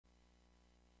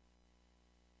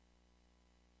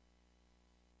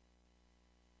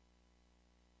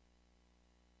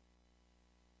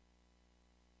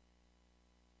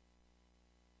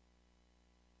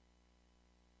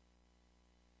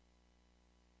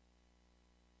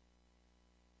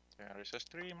There is a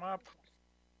stream up.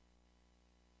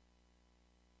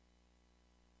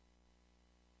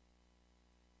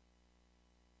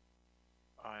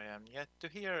 I am yet to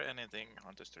hear anything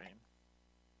on the stream.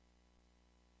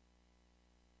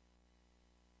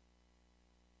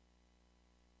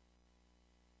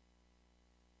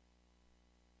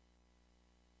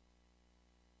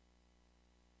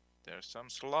 There's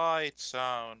some slight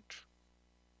sound.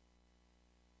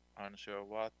 Unsure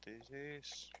what this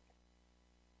is.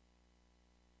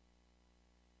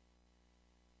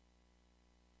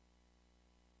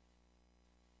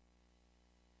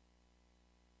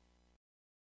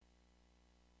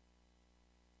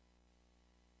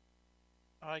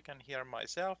 I can hear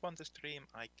myself on the stream.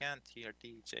 I can't hear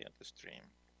DJ on the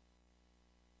stream.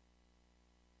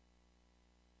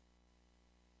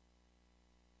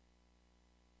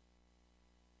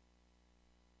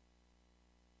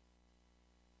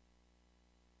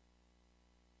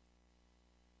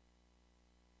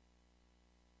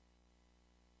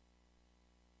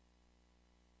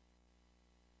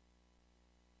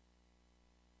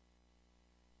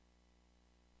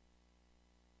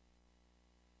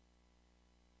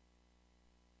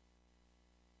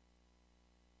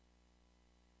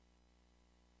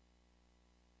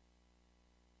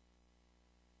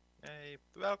 Hey,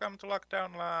 welcome to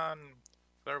LockDown LAN,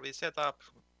 where we set up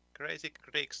crazy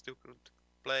rigs to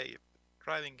play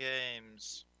driving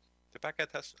games. The packet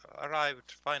has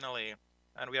arrived finally,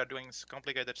 and we are doing this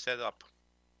complicated setup.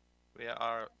 We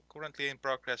are currently in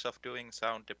progress of doing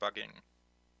sound debugging.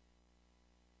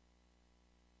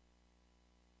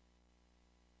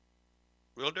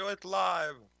 We'll do it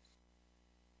live!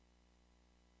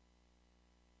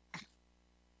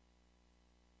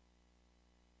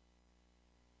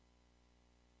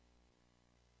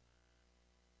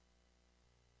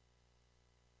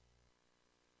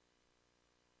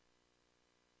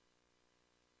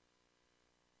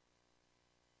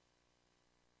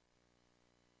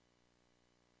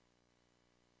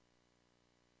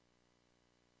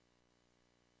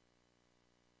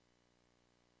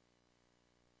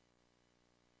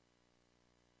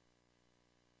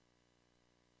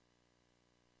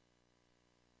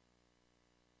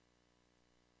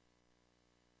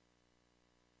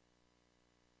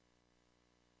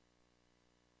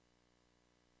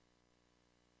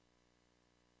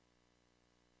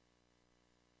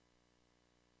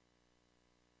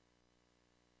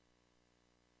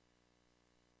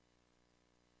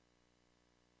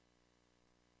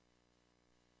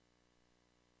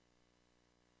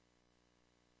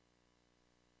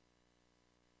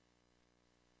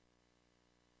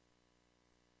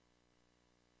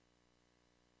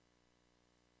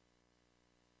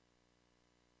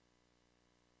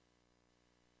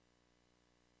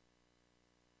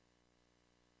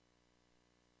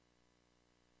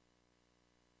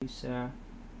 Sir.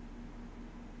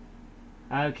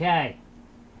 Okay.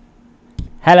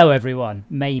 Hello everyone.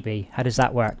 Maybe. How does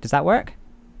that work? Does that work?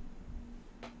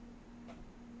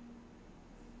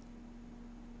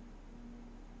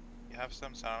 You have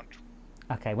some sound.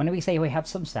 Okay, when we say we have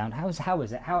some sound, how is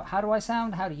it? How do I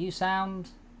sound? How do you sound?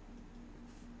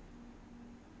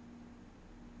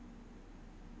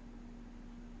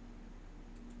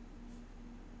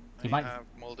 You might have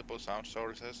multiple sound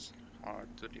sources.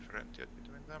 Hard to differentiate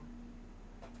between them.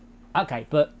 Okay,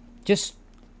 but just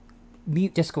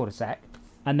mute Discord a sec,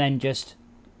 and then just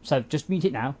mute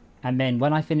it now, and then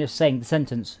when I finish saying the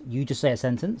sentence, you just say a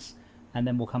sentence, and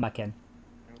then we'll come back in.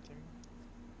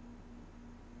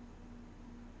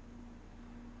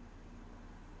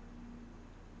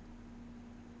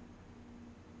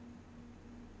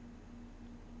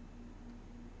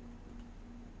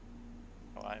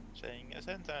 Oh, I'm saying a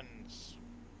sentence.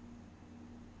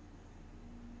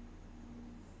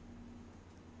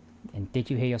 And did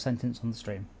you hear your sentence on the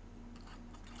stream?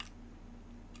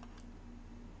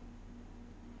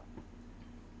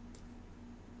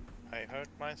 I heard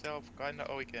myself kinda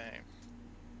okay.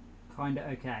 Kinda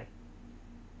okay.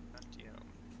 And you.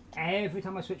 Every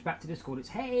time I switch back to Discord, it's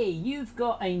hey, you've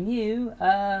got a new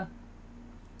audio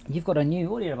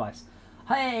device.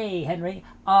 Hey, Henry,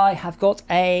 I have got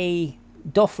a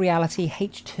DOF Reality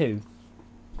H2,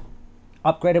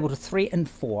 upgradable to 3 and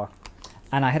 4,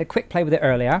 and I had a quick play with it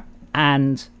earlier,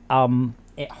 and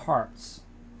it hurts.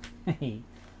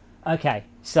 Okay,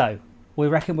 so we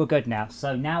reckon we're good now.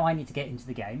 So now I need to get into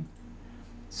the game.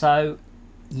 So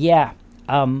yeah,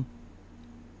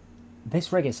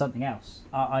 this rig is something else.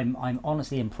 I'm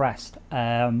honestly impressed.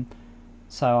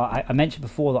 So I mentioned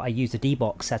before that I used a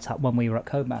D-Box setup when we were at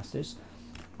Codemasters,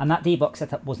 and that D-Box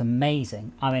setup was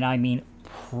amazing. I mean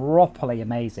properly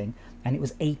amazing, and it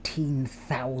was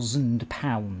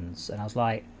 £18,000, and I was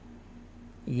like,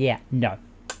 Yeah, no.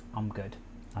 I'm good.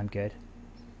 I'm good.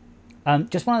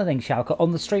 Just one other thing, Schalke.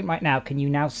 On the stream right now, can you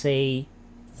now see...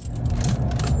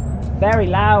 Very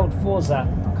loud Forza.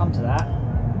 I'll come to that.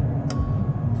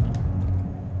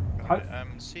 I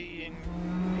am seeing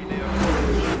video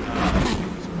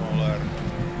smaller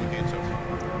units of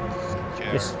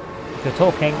chair. Just, if you're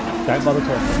talking, don't bother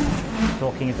talking.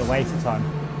 Talking is a waste of time.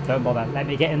 Don't bother. Let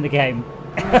me get in the game.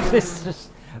 This is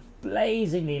just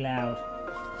blazingly loud.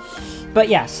 But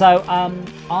yeah, so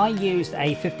I used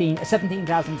a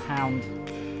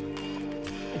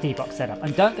 £17,000 D-Box setup.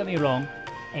 And don't get me wrong,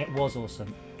 it was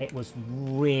awesome. It was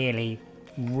really,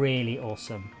 really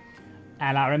awesome.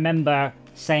 And I remember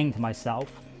saying to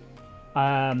myself,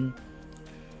 I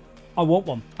want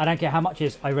one. I don't care how much it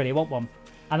is, I really want one.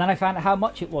 And then I found out how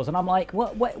much it was, and I'm like,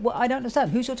 what, I don't understand.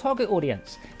 Who's your target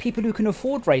audience? People who can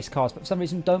afford race cars, but for some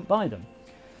reason don't buy them.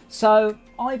 So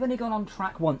I've only gone on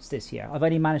track once this year. I've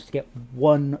only managed to get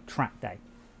one track day.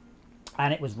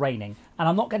 And it was raining. And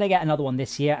I'm not going to get another one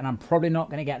this year, and I'm probably not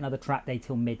going to get another track day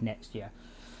till mid next year.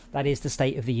 That is the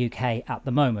state of the UK at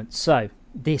the moment. So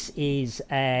this is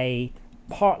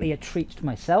partly a treat to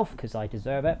myself because I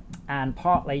deserve it, and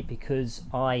partly because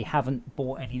I haven't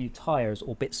bought any new tyres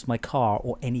or bits of my car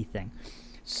or anything.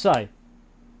 So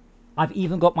I've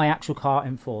even got my actual car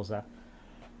in Forza.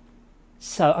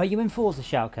 So are you in Forza,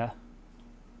 Schalke?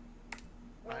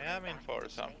 I am in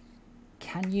Forza.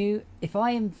 Can you, if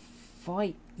I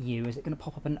invite you, is it going to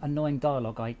pop up an annoying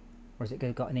dialogue, or is it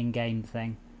going to got an in-game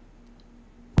thing?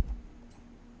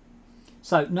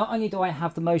 So not only do I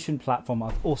have the motion platform,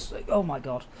 I've also, oh my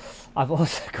god, I've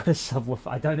also got a subwoofer.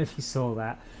 I don't know if you saw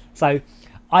that. So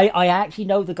I actually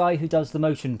know the guy who does the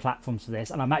motion platforms for this,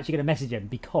 and I'm actually going to message him,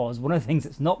 because one of the things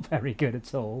that's not very good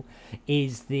at all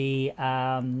is the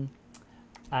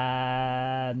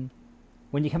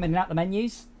when you come in and out the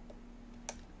menus.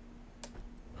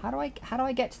 How do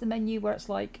I get to the menu where it's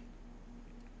like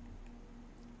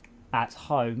at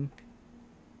home?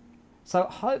 So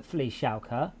hopefully,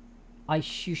 Schalke,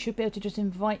 you should be able to just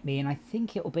invite me, and I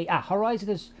think it'll be... Horizon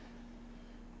has...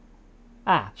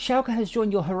 Schalke has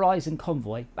joined your Horizon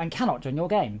convoy and cannot join your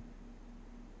game.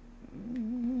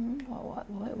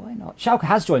 Why not? Schalke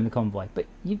has joined the convoy, but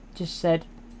you just said...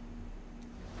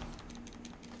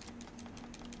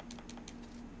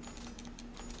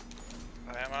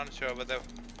 I am unsure whether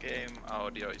game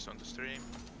audio is on the stream.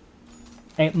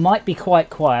 It might be quite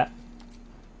quiet.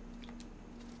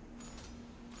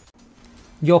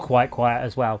 You're quite quiet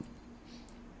as well.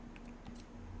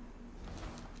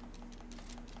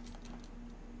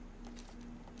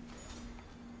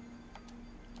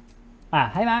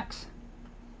 Hey Max.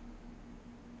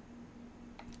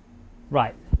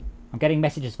 Right. I'm getting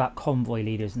messages about convoy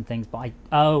leaders and things, but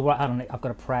oh, right, hold on, I've got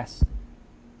to press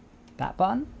that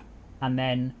button. And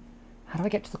then, how do I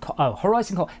get to the...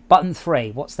 Horizon button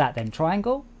 3. What's that then?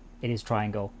 Triangle? It is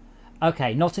triangle.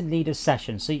 Okay, not in leader's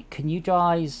session. So can you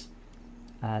guys...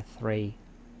 3.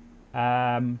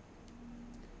 How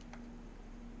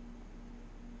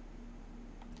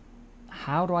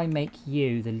do I make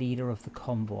you the leader of the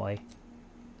convoy?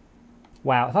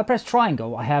 Wow, if I press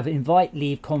triangle, I have invite,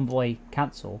 leave, convoy,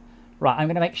 cancel. Right, I'm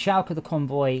going to make Schalke the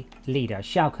convoy leader.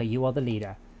 Schalke, you are the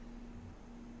leader.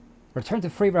 Return to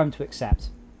free roam to accept.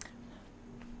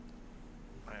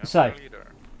 So,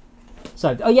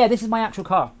 oh yeah, this is my actual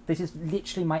car. This is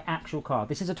literally my actual car.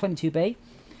 This is a 22B.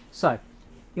 So,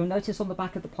 you'll notice on the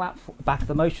back of the platform, back of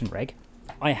the motion rig,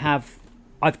 I've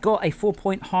got a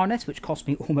 4-point harness which cost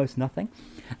me almost nothing,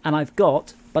 and I've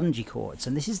got bungee cords,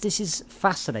 and this is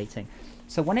fascinating.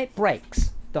 So when it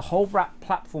breaks, the whole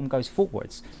platform goes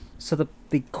forwards, so the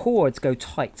cords go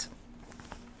tight.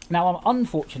 Now,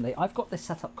 unfortunately, I've got this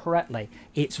set up correctly.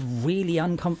 It's really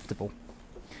uncomfortable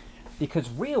because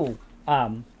real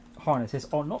harnesses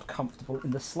are not comfortable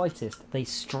in the slightest. They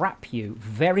strap you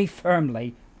very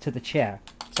firmly to the chair.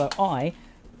 So I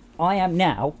am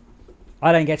now,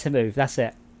 I don't get to move, that's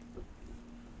it.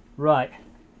 Right.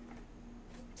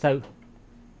 So,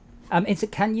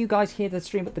 can you guys hear the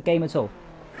stream of the game at all?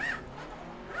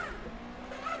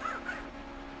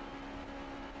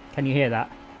 Can you hear that?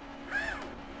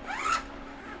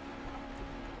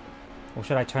 Or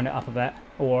should I turn it up a bit?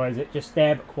 Or is it just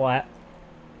there but quiet?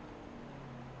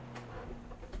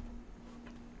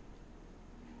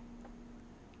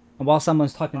 And while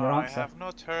someone's typing their answer... I have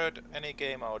not heard any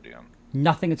game audio.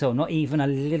 Nothing at all, not even a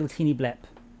little teeny blip.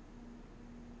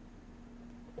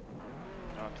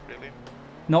 Not really.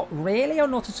 Not really or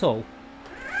not at all?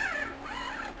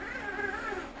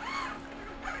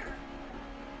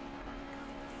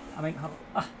 I mean,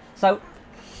 so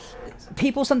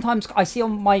people sometimes, I see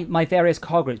on my various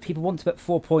car groups, people want to put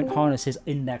 4-point harnesses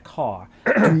in their car.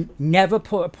 Never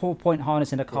put a 4-point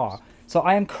harness in a car. So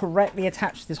I am correctly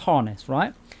attached to this harness,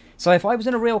 right? So if I was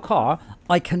in a real car,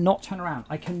 I cannot turn around.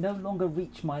 I can no longer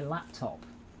reach my laptop.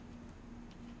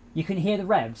 You can hear the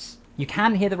revs. You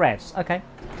can hear the revs. Okay.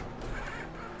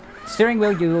 Steering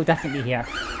wheel you will definitely hear.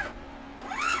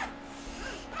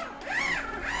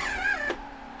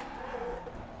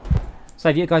 So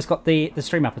have you guys got the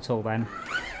stream up at all then?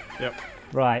 Yep.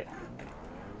 Right.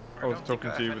 I was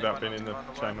talking to you without being in the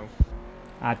channel.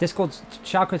 Discord's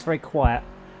Sharko's very quiet.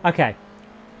 Okay.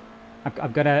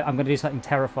 I'm gonna do something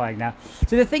terrifying now.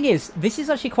 So the thing is, this is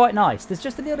actually quite nice. There's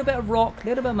just a little bit of rock, a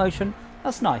little bit of motion.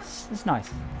 That's nice. That's nice.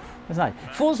 That's nice.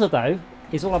 Forza though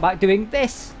is all about doing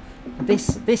this.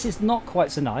 This is not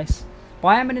quite so nice. But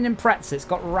I am in an Impreza. It's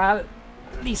got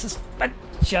rally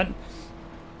suspension.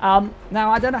 Now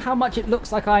I don't know how much it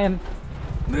looks like I am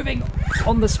moving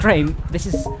on the stream. This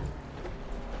is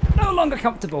no longer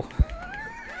comfortable.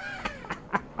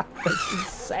 That's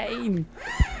insane.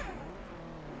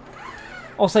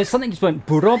 Also, something just went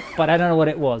burp, but I don't know what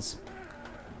it was.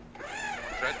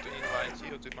 Tried to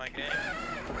invite you to my game.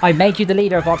 I made you the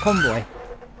leader of our convoy.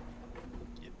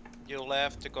 You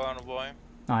left the convoy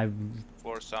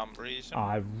for some reason.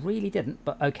 I really didn't,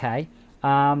 but okay.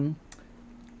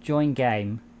 Join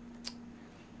game.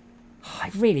 I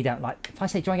really don't like... If I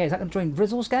say join game, is that going to join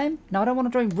Rizzle's game? No, I don't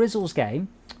want to join Rizzle's game.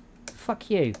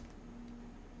 Fuck you.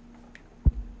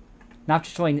 Now I've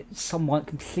just joined someone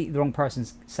completely the wrong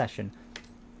person's session.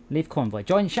 Leave convoy.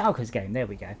 Join Schalke's game. There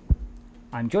we go.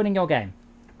 I'm joining your game.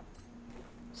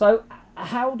 So,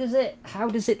 how does it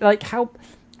like,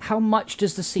 how much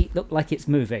does the seat look like it's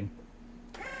moving?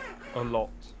 A lot.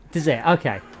 Does it?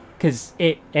 Okay. Because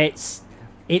it's...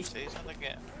 Say something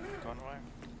again. Convoy.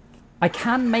 I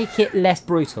can make it less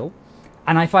brutal.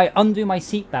 And if I undo my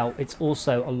seatbelt, it's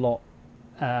also a lot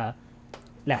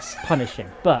less punishing.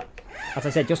 But, as I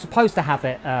said, you're supposed to have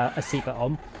it a seatbelt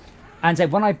on. And so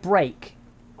when I brake,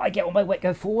 I get all my weight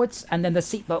go forwards, and then the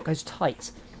seatbelt goes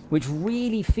tight, which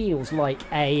really feels like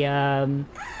a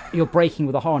you're braking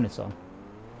with a harness on.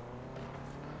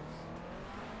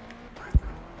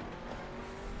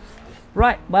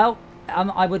 Right. Well,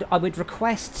 I would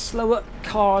request slower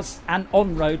cars and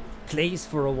on road, please,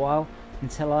 for a while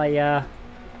until I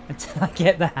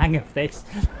get the hang of this.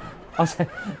 Also,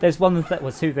 there's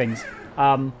two things.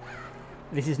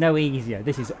 This is no easier.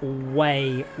 This is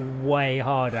way, way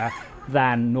harder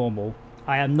than normal.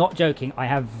 I am not joking. I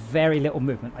have very little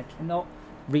movement. I cannot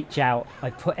reach out.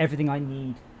 I've put everything I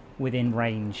need within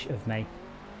range of me.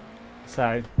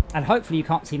 So, and hopefully you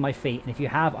can't see my feet. And if you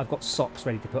have, I've got socks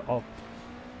ready to put on.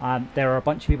 There are a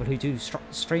bunch of people who do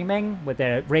streaming with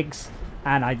their rigs,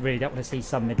 and I really don't want to see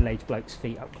some middle-aged bloke's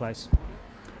feet up close.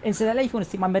 Incidentally, if you want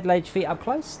to see my middle-aged feet up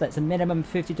close, that's a minimum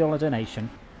 $50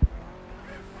 donation.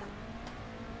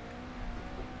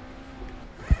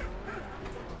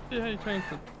 Yeah, you changed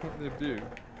the view.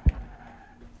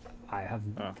 I have...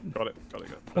 Ah, got it.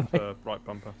 That's the right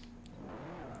bumper.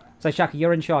 So, Shaka,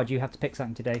 you're in charge. You have to pick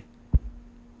something today.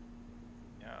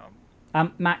 Yeah.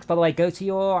 Max, by the way, go to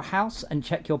your house and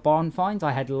check your barn finds.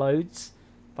 I had loads.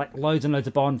 Like, loads and loads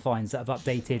of barn finds that have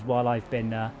updated while I've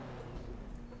been...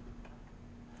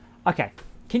 Okay.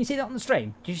 Can you see that on the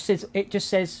stream? It just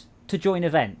says to join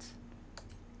event.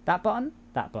 That button?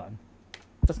 That button.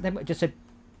 It just said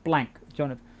blank.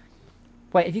 Join...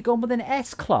 Wait, have you gone with an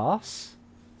S class?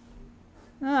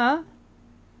 Remember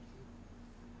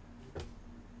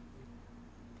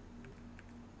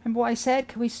what I said?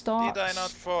 Can we start? Did I not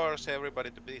force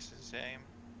everybody to be the same?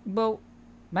 Well,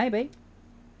 maybe.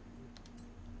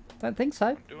 Don't think so.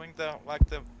 I'm doing the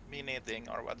mini thing,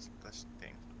 or what's this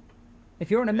thing?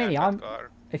 If you're in a mini, car.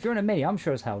 If you're in a mini, I'm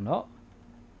sure as hell not.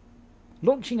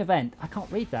 Launching event. I can't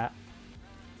read that.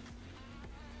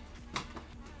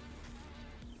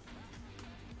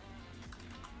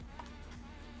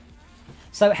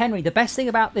 So, Henry, the best thing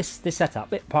about this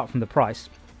setup, apart from the price,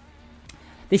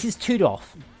 this is 2'd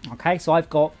off. Okay, so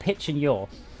I've got pitch and yaw.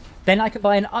 Then I could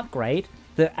buy an upgrade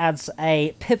that adds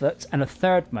a pivot and a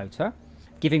third motor,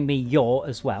 giving me yaw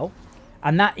as well.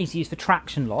 And that is used for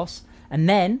traction loss. And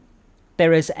then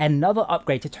there is another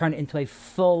upgrade to turn it into a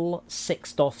full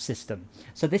 6'd off system.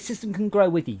 So this system can grow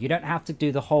with you. You don't have to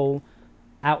do the whole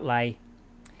outlay.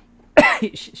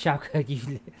 Shauka,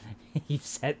 you've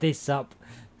set this up.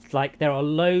 Like, there are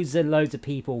loads and loads of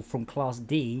people from Class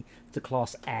D to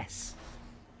Class S.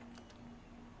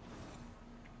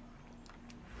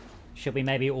 Should we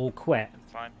maybe all quit?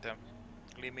 Find the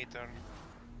limiter.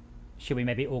 Should we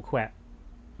maybe all quit?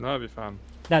 No, it'll be fun.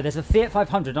 No, there's a Fiat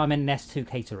 500 and I'm in an S2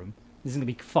 Caterham. This is going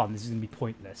to be fun. This is going to be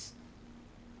pointless.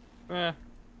 Eh.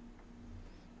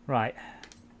 Right.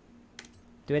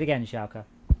 Do it again, Schalke.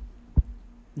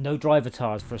 No driver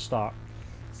tires for a start.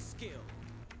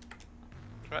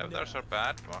 Drivers are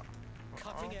bad.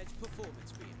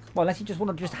 Well, unless you just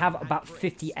want to just have about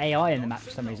 50 AI in the match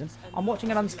for some reason. I'm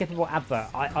watching an unskippable advert.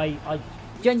 I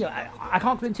genuinely, I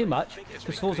can't complain too much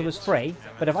because Forza was free.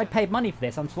 But if I paid money for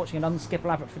this, I'm just watching an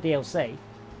unskippable advert for DLC.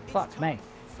 Fuck me.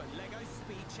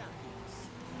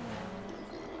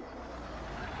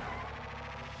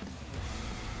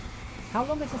 How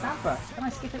long is this advert? Can I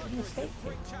skip it with the escape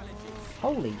key?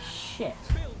 Holy shit.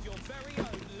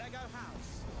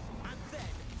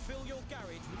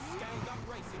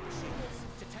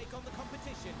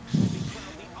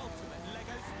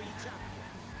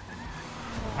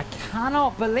 I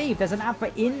cannot believe there's an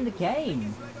advert in the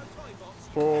game.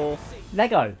 For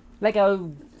Lego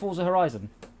Forza Horizon.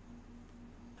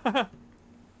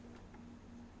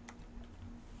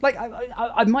 Like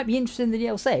I might be interested in the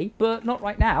DLC, but not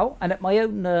right now, and at my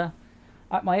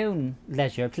own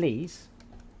leisure, please.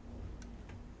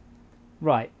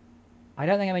 Right, I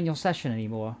don't think I'm in your session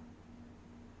anymore.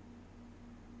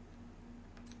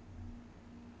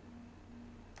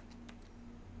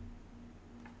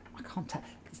 I can't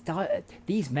tell.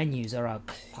 These menus are a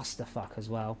clusterfuck as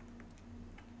well.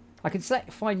 I can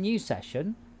select find new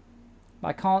session, but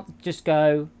I can't just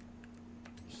go.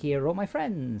 Here are all my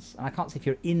friends, and I can't see if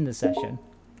you're in the session.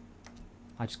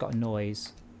 I just got a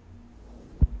noise.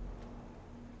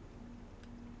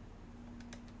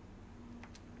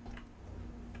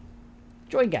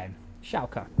 Join game.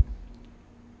 Schalke.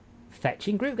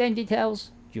 Fetching group game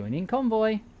details. Joining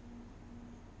convoy.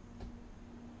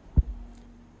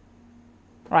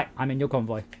 Right, I'm in your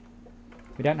convoy.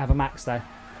 We don't have a max though.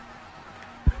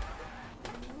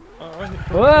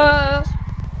 Whoa!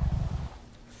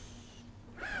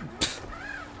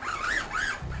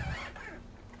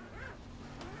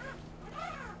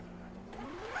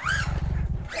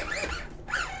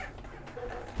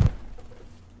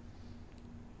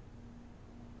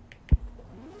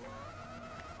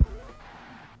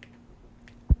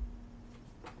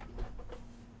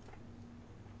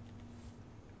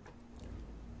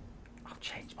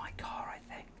 Change my car,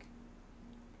 I think.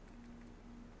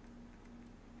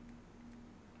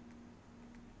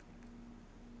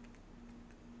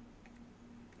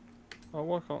 oh,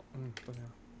 why can't? Bloody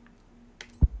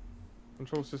hell.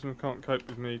 Control system can't cope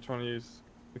with me trying to use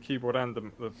the keyboard and the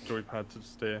joypad to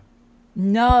steer.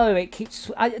 No, it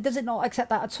keeps. Does it not accept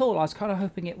that at all? I was kind of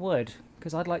hoping it would,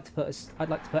 because I'd like to put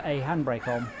a handbrake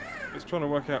on. It's trying to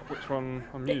work out which one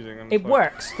I'm using. And It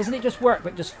works, doesn't it? Just work,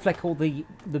 but just flick all the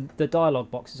dialogue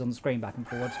boxes on the screen back and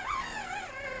forwards.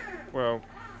 Well,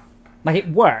 Like it I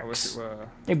wish works. it were.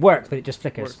 It works, but it just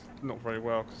flickers. Works not very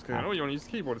well because oh, you want to use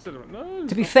the keyboard instead of no.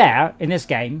 To be fair, in this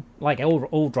game, like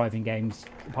all driving games,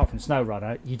 apart from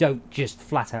SnowRunner, you don't just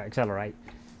flat out accelerate.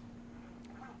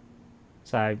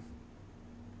 So,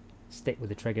 stick with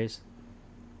the triggers.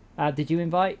 Did you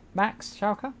invite Max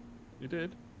Schalke? You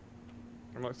did.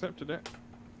 And I accepted it.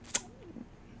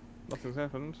 Nothing's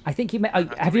happened. I think you may. have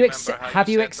to Have you remember how have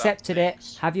you you set up accepted it?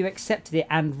 things. Have you accepted it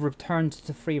and returned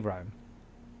to free roam?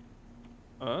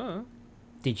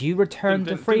 Did you return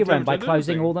to Didn't free tell roam me by to do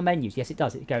closing anything. all the menus? Yes, it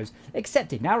does. It goes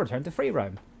accepted. Now return to free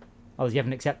roam. Oh, you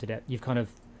haven't accepted it. You've kind of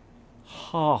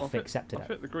half accepted I it.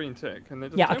 hit the green tick and they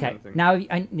just Yeah. tell me Okay. anything. Now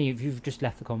you've just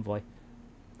left the convoy.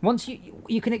 Once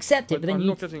you can accept it, but then I'm you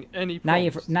not getting any now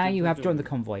prompts you to have do joined the anything.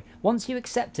 convoy. Once you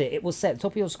accept it, it will say at the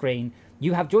top of your screen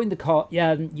you have joined the car.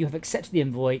 You have accepted the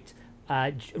invite.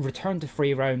 Return to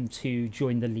free roam to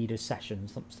join the leader's session.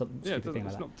 Some Yeah, stupid thing like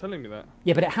it's that. not telling me that.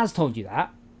 Yeah, but it has told you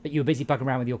that. But you were busy bugging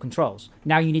around with your controls.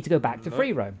 Now you need to go back to No.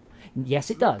 free roam. Yes,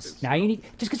 it No, does. it's Now you not. need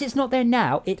just because it's not there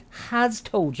now. It has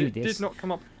told you It this. did not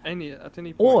come up at any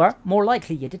point. Or more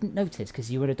likely, you didn't notice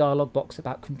because you were in a dialogue box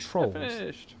about I controls.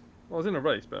 finished. Well, I was in a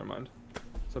race, bear in mind.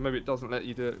 So maybe it doesn't let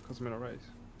you do it because I'm in a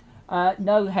race.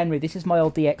 No, Henry. This is my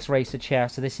old DX Racer chair.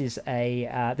 So this is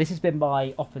a this has been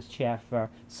my office chair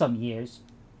for some years.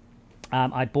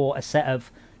 I bought a set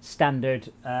of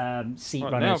standard seat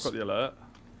Right, runners. now I've got the alert.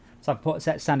 So I've put a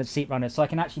set of standard seat runners, so I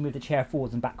can actually move the chair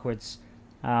forwards and backwards.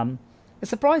 It's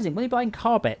surprising when you're buying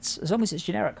car bits, as long as it's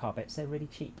generic car bits, they're really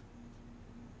cheap.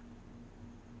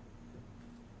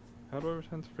 How do I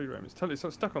return to free roam?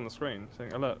 It's stuck on the screen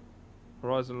saying alert.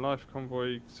 Horizon Life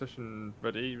convoy session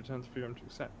ready. Return to free roam to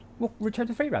accept. Well, return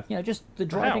to free roam. You know, just the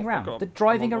driving How? around, I've got- the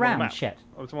driving I'm on the around map. shit.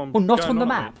 Oh, someone Well, not going on the at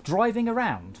me. map, driving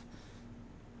around.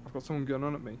 I've got someone going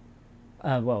on at me.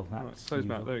 Well, Right, that's close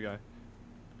map. usual. There we go.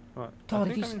 Right. God, I have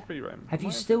think you I'm s- in free roam. have Am you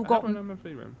I still how do I gotten- know I'm in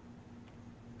free roam?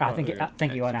 I Right, think there we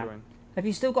go. you are Exit now. join. Have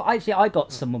you still got... Actually, I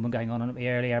got some woman going on at me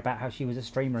earlier about how she was a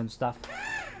streamer and stuff.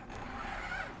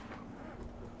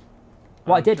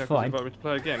 What I did find... Me to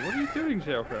play again. What are you doing,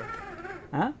 Shelker?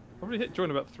 Huh? I've already hit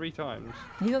join about 3 times.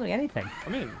 He's not doing anything.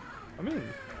 I'm in. I'm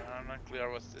not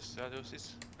clear what this status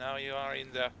is. Now you are in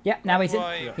the now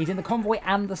convoy. he's in the convoy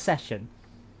and the session.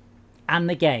 And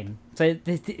the game. So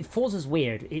Forza's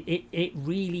weird. It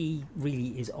really,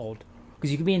 really is odd.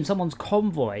 Because you can be in someone's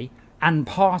convoy and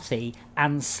party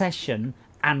and session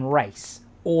and race.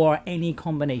 Or any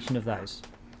combination of those.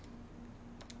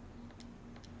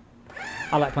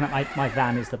 I like when my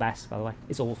van is the best, by the way.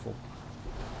 It's awful.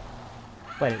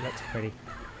 But it looks pretty.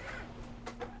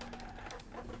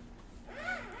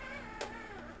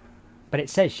 But it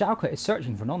says Schalke is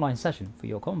searching for an online session for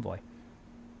your convoy.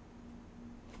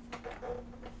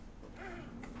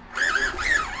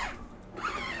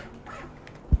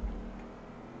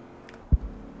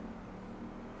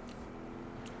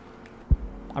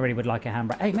 I really would like a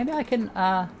handbrake. Hey, maybe I can...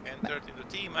 Entered into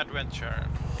team adventure.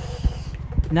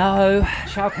 No,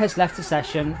 Schalke has left the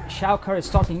session. Schalke is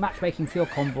starting matchmaking for your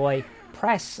convoy.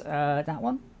 Press that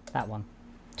one? That one.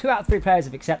 2 out of 3 players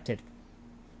have accepted.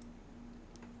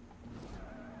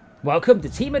 Welcome to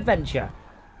Team Adventure.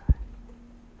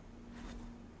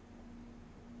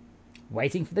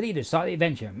 Waiting for the leader to start the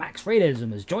adventure. Max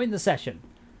Realism has joined the session.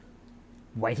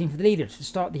 Waiting for the leader to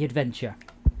start the adventure.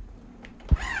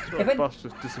 If a bus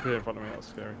just disappeared in front of me, that's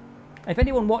scary. If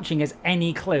anyone watching has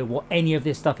any clue what any of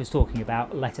this stuff is talking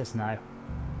about, let us know.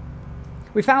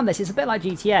 We found this, it's a bit like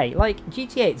GTA. Like,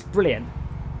 GTA, it's brilliant.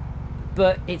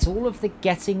 But it's all of the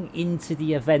getting into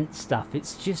the event stuff.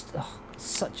 It's just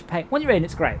such a pain. When you're in,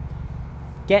 it's great.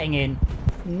 Getting in,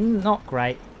 not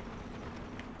great.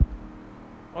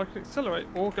 I can accelerate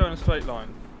or go in a straight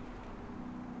line.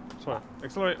 Sorry,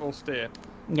 accelerate or steer.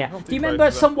 Yeah. Do you remember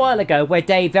some while ago where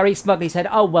Dave very smugly said,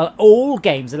 "Oh well, all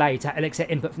games allow you to accept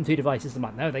input from 2 devices a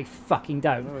month"? No, they fucking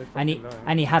don't. No, they fucking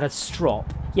and he had a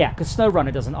strop. Yeah, because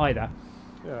SnowRunner doesn't either.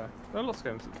 Yeah, there are lots of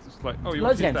games. It's just like, oh, you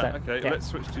want to use that? Okay, let's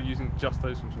switch to using just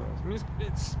those controls. I mean,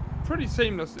 it's pretty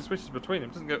seamless. It switches between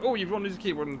them. It doesn't go, oh, you want to use a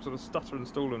keyboard and sort of stutter and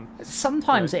stall and.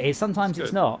 Sometimes it is. Sometimes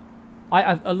it's not.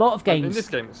 A lot of games. In this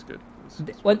game, it's good.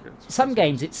 Some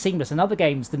games it's seamless, and other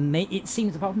games it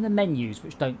seems apart from the menus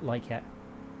which don't like it.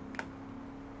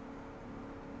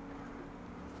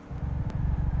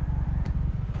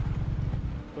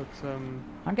 But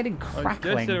I'm getting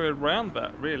crackling. I guess around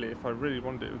that, really, if I really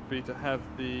wanted it, would be to have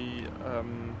the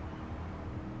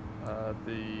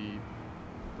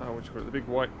what you call it, the big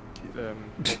white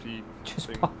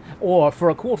thing. Or for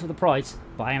a quarter of the price,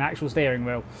 buy an actual steering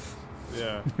wheel.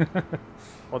 Yeah. Well,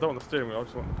 I don't want the steering wheel. I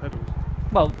just want the pedals.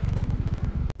 Well,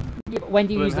 yeah, but when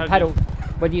do you use the pedal?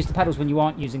 When do you use the pedals when you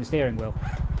aren't using the steering wheel?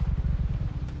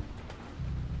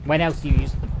 When else do you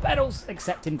use the pedals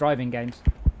except in driving games?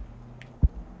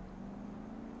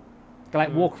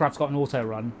 Like Warcraft's got an auto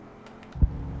run.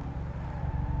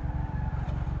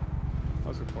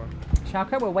 That's a good point.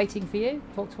 Schalke, we're waiting for you.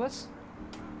 Talk to us.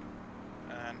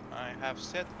 And I have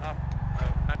set up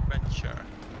an adventure.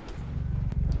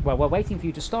 Well, we're waiting for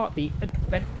you to start the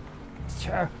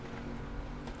adventure.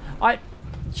 I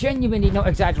genuinely not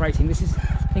exaggerating. This is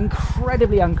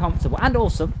incredibly uncomfortable and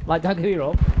awesome. Like, don't get me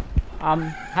wrong.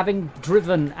 Having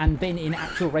driven and been in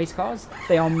actual race cars,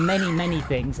 they are many, many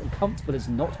things, and comfortable is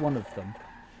not one of them.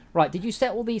 Right, did you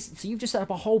set all these? So you've just set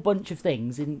up a whole bunch of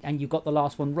things, and you got the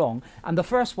last one wrong, and the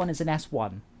first one is an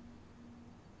S1.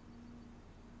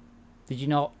 Did you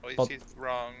not? Oh, is it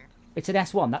wrong? It's an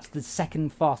S1. That's the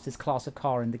second fastest class of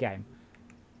car in the game.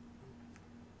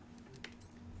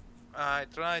 I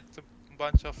tried a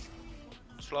bunch of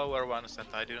slower ones, and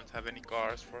I didn't have any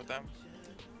cars for them.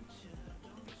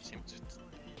 Seems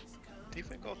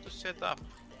difficult to set up.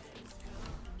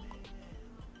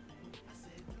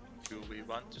 Do we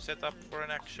want to set up for an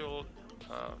actual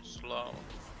slow?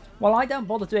 Well, I don't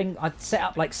bother doing. I'd set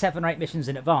up like 7 or 8 missions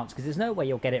in advance because there's no way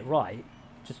you'll get it right.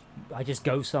 I just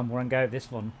go somewhere and go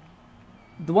this one.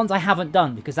 The ones I haven't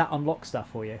done because that unlocks stuff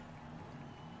for you.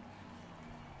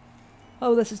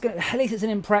 Oh, this is good. At least it's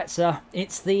an Impreza.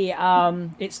 It's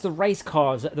the race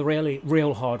cars that are the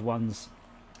real hard ones.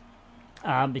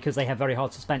 Because they have very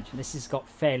hard suspension. This has got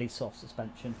fairly soft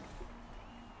suspension.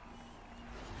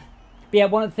 But yeah,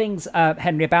 one of the things,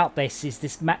 Henry, about this is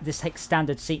this takes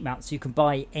standard seat mounts, so you can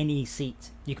buy any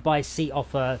seat. You can buy a seat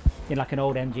off like an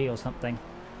old MG or something.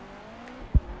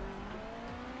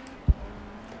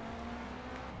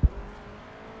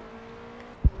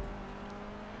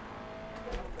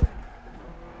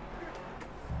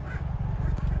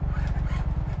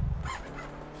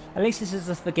 At least this is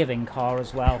a forgiving car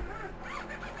as well.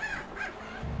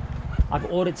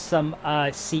 I've ordered some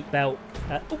seatbelt.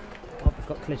 Oh God, I've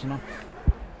got collision on.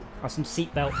 Some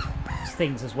seatbelt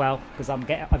things as well because I'm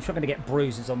sure going to get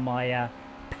bruises on my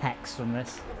pecs from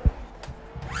this.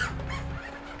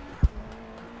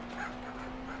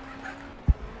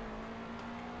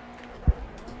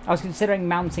 I was considering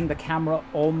mounting the camera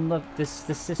on this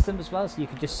system as well, so you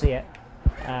could just see it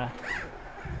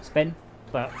spin.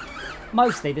 But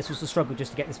mostly this was a struggle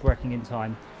just to get this working in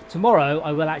time. Tomorrow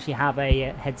I will actually have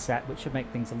a headset, which should make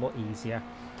things a lot easier.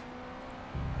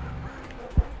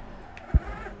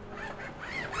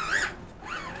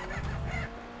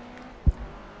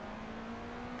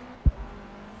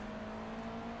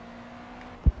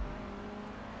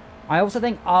 I also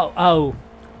think, so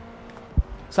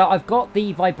I've got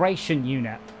the vibration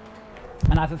unit,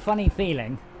 and I have a funny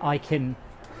feeling I can,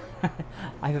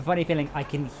 I have a funny feeling I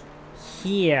can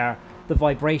hear the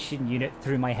vibration unit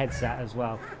through my headset as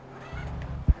well.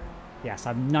 Yes,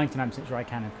 I'm 99% sure I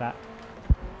can, in fact.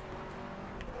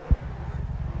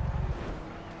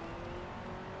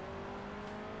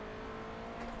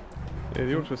 Yeah,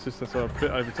 the auto assistants are a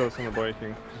bit overzealous on the braking,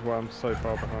 which is why I'm so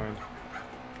far behind.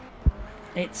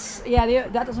 It's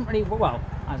that doesn't really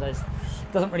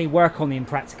doesn't really work on the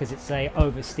Impreza because it's a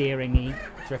oversteering-y,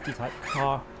 drifty type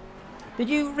car. Did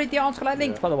you read the article I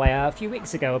linked, by the way, a few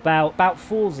weeks ago about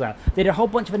Forza? They did a whole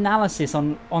bunch of analysis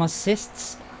on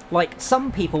assists. Like,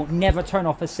 some people never turn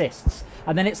off assists,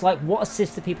 and then it's like, what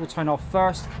assist do people turn off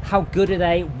first? How good are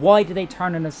they? Why do they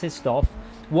turn an assist off?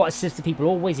 What assist do people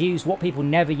always use? What people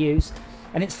never use?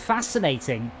 And it's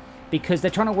fascinating because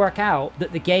they're trying to work out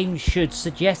that the game should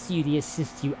suggest to you the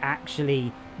assists you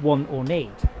actually want or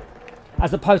need,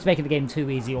 as opposed to making the game too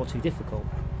easy or too difficult.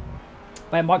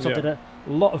 But Microsoft did a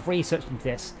lot of research into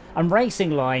this, and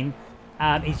Racing Line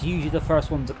is usually the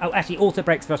first one to... Oh, actually, Auto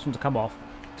Brake's the first one to come off.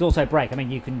 It's Auto Brake, I mean,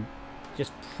 you can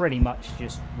just pretty much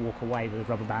just walk away with a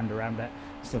rubber band around it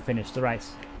and still finish the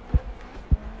race.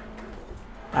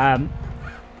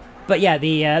 But yeah,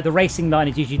 the Racing Line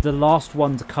is usually the last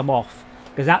one to come off,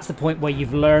 because that's the point where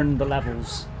you've learned the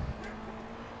levels.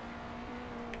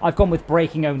 I've gone with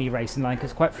braking only Racing Line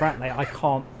because, quite frankly, I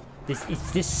can't.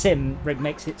 This sim rig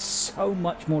makes it so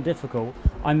much more difficult.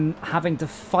 I'm having to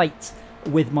fight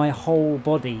with my whole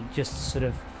body just to sort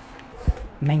of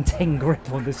maintain grip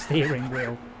on the steering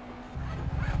wheel.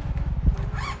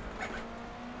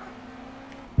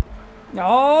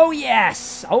 Oh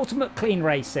yes, ultimate clean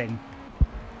racing.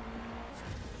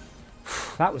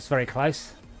 That was very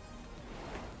close.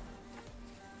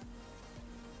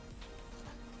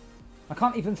 I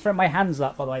can't even throw my hands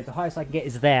up, by the way. The highest I can get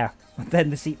is there. Then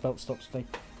the seatbelt stops me.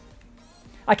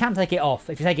 I can take it off.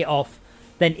 If you take it off,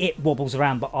 then it wobbles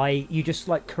around, but you just,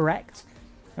 like, correct.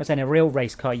 I was saying, a real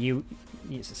race car,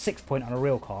 it's a 6-point on a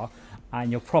real car,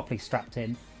 and you're properly strapped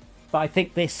in. But I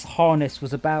think this harness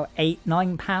was about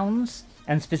 £8-9,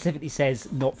 and specifically says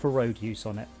not for road use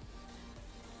on it.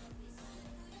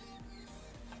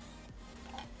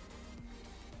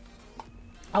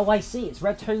 Oh, I see. It's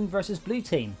red team versus blue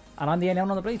team. And I'm the only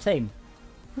one on the blue team.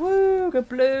 Woo, go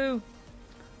blue.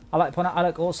 I like to point out I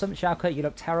look awesome. Schalke, you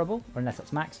look terrible. Or unless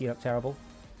that's Max, you look terrible.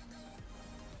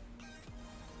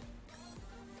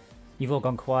 You've all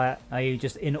gone quiet. Are you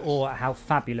just in awe at how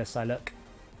fabulous I look?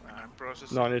 I'm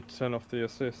processing. No, I need to turn off the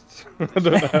assists. I don't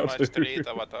know how My to. street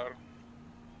avatar.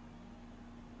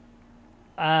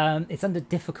 It's under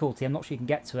difficulty. I'm not sure you can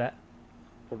get to it.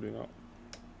 Probably not.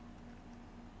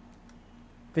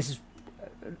 This is...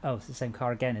 oh, it's the same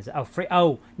car again, is it? Oh, free.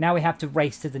 Oh, now we have to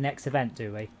race to the next event,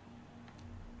 do we?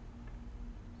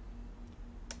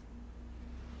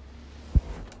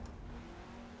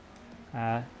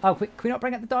 Oh, can we not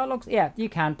bring up the dialogues? Yeah, you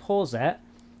can. Pause it.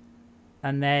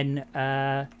 And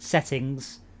then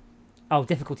settings. Oh,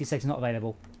 difficulty settings not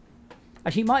available.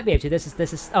 Actually, you might be able to. This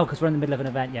is... oh, because we're in the middle of an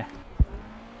event, yeah.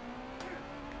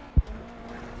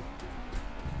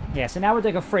 Yeah, so now we're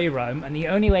doing a free roam, and the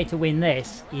only way to win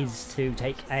this is to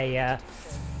take a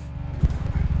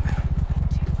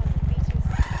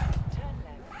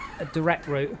direct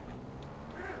route.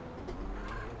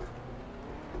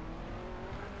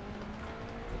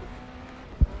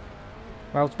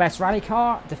 World's best rally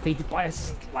car, defeated by a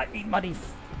slightly muddy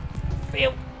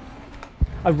field.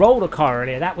 I rolled a car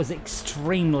earlier, that was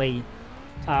extremely...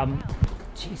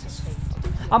 Jesus.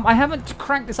 I haven't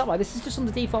cranked this up, like this is just on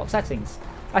the default settings.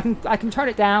 I can turn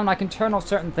it down, I can turn off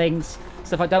certain things,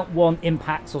 so if I don't want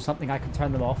impacts or something I can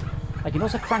turn them off. I can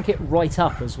also crank it right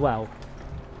up as well.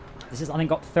 This is, I think,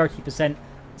 got 30%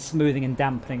 smoothing and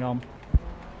dampening on.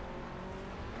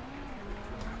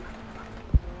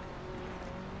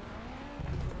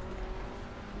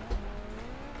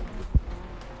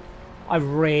 I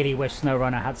really wish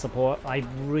SnowRunner had support. I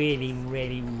really,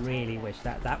 really, really wish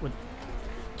that. That would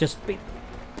just be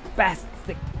the best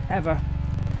thing ever.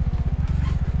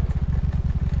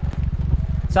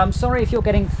 So I'm sorry if you're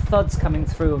getting thuds coming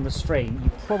through on the stream.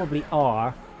 You probably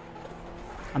are.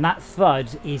 And that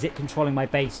thud is it controlling my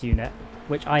base unit,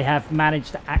 which I have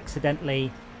managed to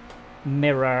accidentally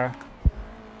mirror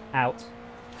out.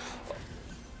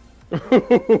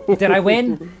 Did I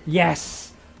win? Yes.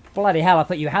 Bloody hell, I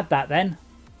thought you had that then.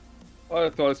 I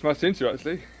thought I smashed into you,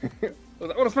 actually. I was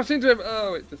like, I want to smash into him!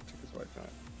 Oh, it just took us away from it.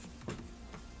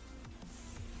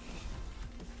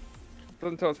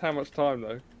 Doesn't tell us how much time,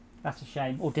 though. That's a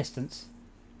shame. Or distance.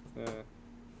 Yeah.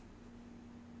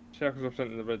 Shackles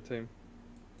representing the red team.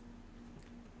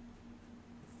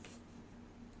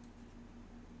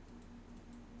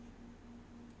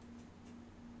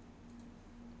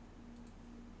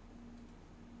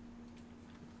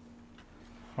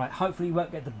 Right, hopefully you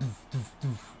won't get the doof, doof,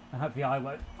 doof, and hopefully I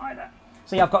won't either.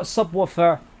 So yeah, I've got a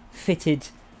subwoofer fitted,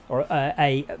 or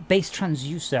a base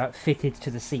transducer fitted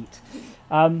to the seat.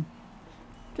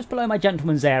 Just below my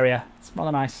gentleman's area. It's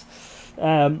rather nice.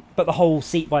 But the whole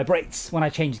seat vibrates when I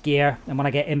change gear, and when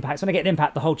I get impacts. When I get an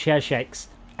impact, the whole chair shakes,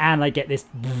 and I get this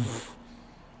doof.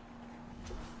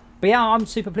 But yeah, I'm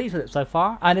super pleased with it so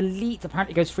far. And Elite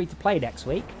apparently goes free to play next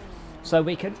week. So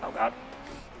we can... Oh god.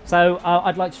 So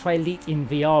I'd like to try Elite in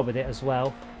VR with it as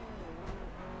well.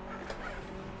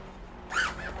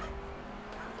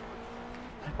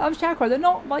 Shakra, they're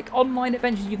not like online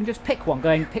adventures. You can just pick one,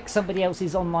 going pick somebody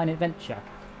else's online adventure.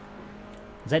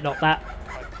 Is it not that?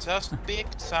 I just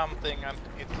picked something and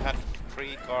it had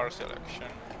free car selection.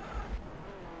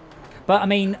 But I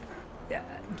mean,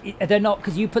 they're not,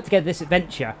 because you put together this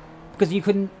adventure. Because you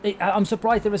couldn't... I'm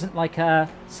surprised there isn't like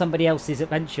somebody else's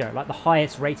adventure, like the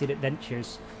highest rated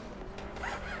adventures.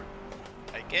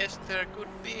 I guess there could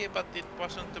be, but it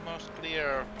wasn't the most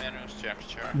clear menu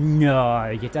structure. No,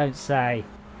 you don't say.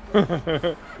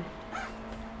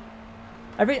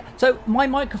 So my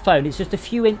microphone is just a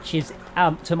few inches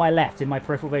to my left in my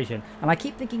peripheral vision, and I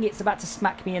keep thinking it's about to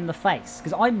smack me in the face,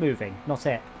 because I'm moving, not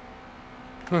it.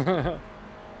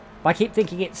 I keep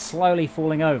thinking it's slowly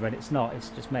falling over, and it's not, it's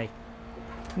just me.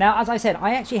 Now, as I said,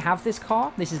 I actually have this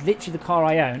car. This is literally the car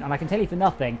I own, and I can tell you for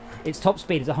nothing, its top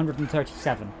speed is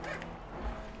 137.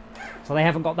 So they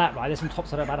haven't got that right. This one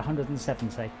tops at about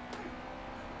 170.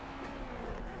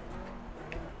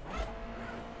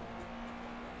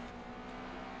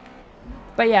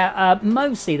 But yeah,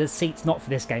 mostly the seat's not for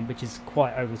this game, which is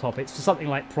quite over the top. It's for something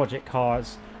like Project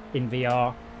Cars in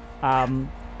VR.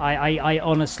 I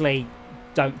honestly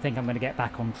don't think I'm going to get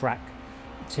back on track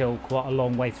till quite a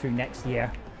long way through next year.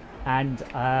 And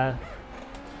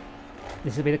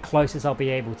this will be the closest I'll be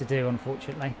able to do,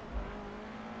 unfortunately.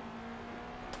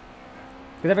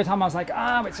 Because every time I was like,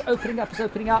 it's opening up, it's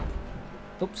opening up.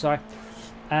 Oops, sorry.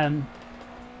 Then,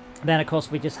 of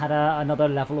course, we just had another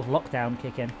level of lockdown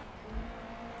kick in.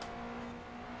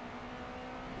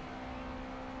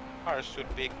 Cars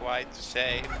should be quite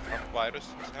safe from virus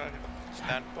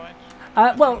standpoint.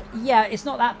 Well, yeah, it's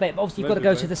not that bit, but obviously you've got to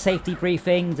go to the safety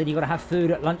briefings, and you've got to have food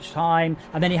at lunchtime,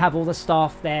 and then you have all the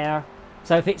staff there.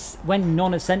 So if it's when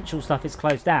non-essential stuff is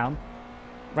closed down,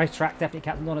 racetrack definitely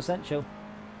counts as non-essential.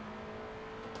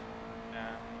 Yeah.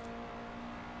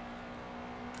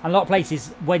 And a lot of places,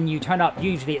 when you turn up,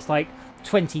 usually it's like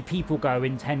 20 people go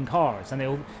in 10 cars, and they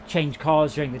all change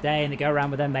cars during the day, and they go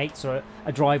around with their mates or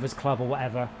a driver's club or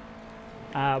whatever.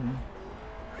 And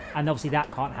obviously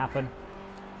that can't happen.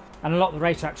 And a lot of the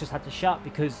racetracks just had to shut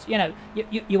because, you know,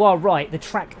 you are right, the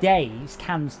track days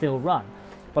can still run.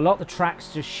 But a lot of the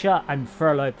tracks just shut and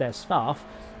furloughed their staff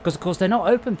because, of course, they're not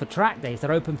open for track days.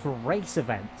 They're open for race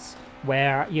events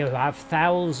where you have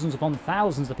thousands upon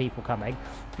thousands of people coming.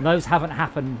 And those haven't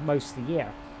happened most of the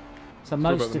year. So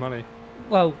most of the money.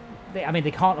 Well,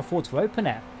 they can't afford to open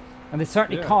it. And they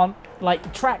certainly can't, like, the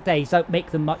track days don't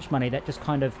make them much money. That just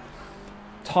kind of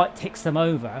ticks them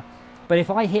over. But if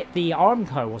I hit the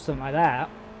Armco or something like that,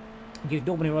 you'd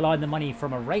normally rely on the money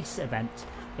from a race event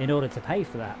in order to pay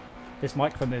for that. This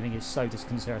microphone moving is so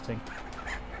disconcerting.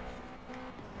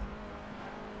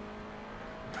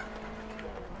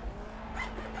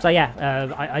 So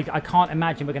yeah, I can't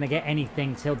imagine we're going to get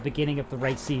anything till the beginning of the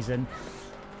race season,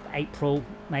 April,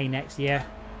 May next year.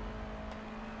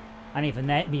 And even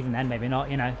then, maybe not.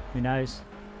 You know, who knows?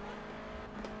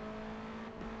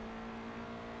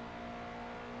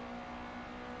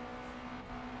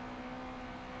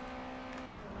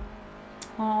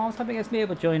 Oh, I was hoping Esmea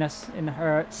would join us in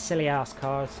her silly ass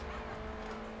cars.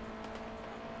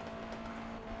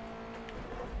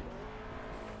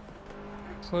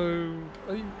 So,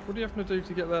 what do you have to do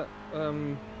to get that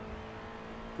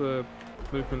the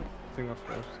movement thing off?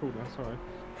 It's called now. Sorry.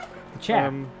 The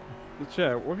chair. The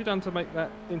chair. What have you done to make that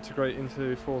integrate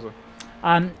into Forza?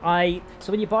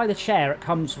 So when you buy the chair, it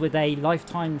comes with a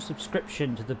lifetime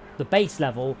subscription to the base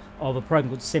level of a program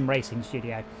called Sim Racing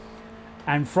Studio,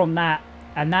 and from that,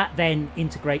 that then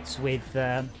integrates with.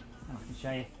 I can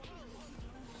show you.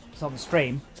 It's on the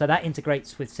stream, so that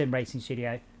integrates with Sim Racing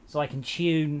Studio, so I can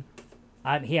tune.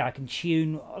 Here I can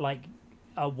tune like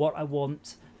what I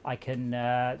want. I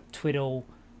can twiddle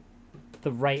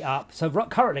the rate up. So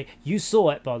currently, you saw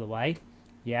it by the way,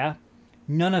 yeah.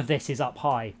 None of this is up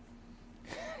high.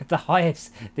 The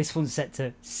highest, this one's set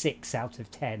to 6 out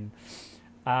of 10,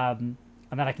 and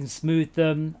then I can smooth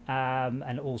them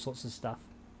and all sorts of stuff.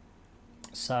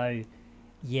 So,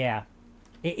 yeah,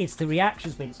 it's the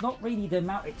reaction speed. It's not really the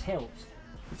amount it tilts;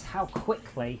 it's how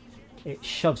quickly it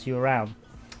shoves you around.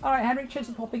 All right, Henry, cheers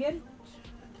for popping in.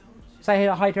 Say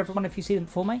hi to everyone if you see them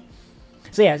before me.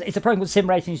 So yeah, it's a program called Sim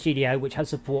Racing Studio, which has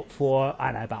support for,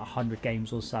 I don't know, about 100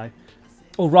 games or so,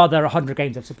 or rather 100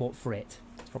 games of support for it.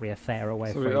 Probably a fairer way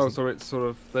of phrasing. Oh, so it's sort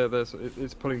of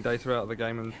it's pulling data out of the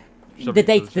game and the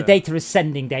data is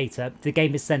sending data. The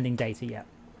game is sending data. Yeah.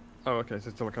 Oh, okay. So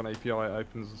it's like an API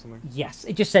opens or something. Yes,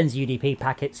 it just sends UDP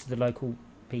packets to the local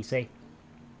PC.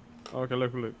 Oh, okay,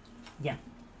 local loop. Yeah.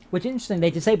 Which is interesting.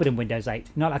 They disabled in Windows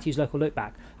 8. You're not allowed to use local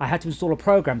loopback. I had to install a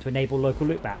program to enable local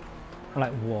loopback. I'm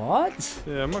like, what?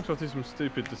 Yeah, Microsoft do some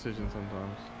stupid decisions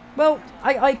sometimes. Well,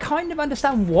 I kind of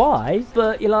understand why,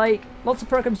 but you're like, lots of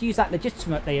programs use that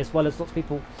legitimately as well as lots of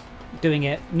people doing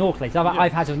it naughtily. So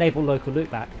I've had to enable local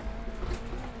loopback.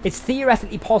 It's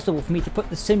theoretically possible for me to put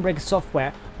the SimRig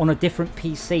software on a different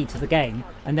PC to the game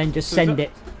and then just send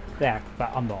it there,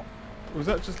 but I'm not. Was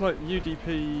that just like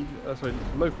UDP, sorry,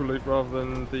 local loop rather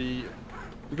than the...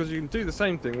 Because you can do the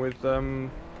same thing with... Oh,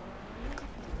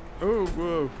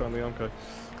 whoa, found the arm code.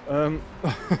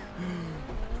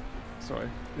 Sorry.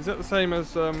 Is that the same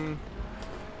as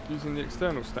using the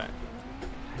external stack,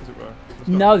 as it were?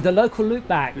 No, the local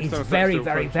loopback is very,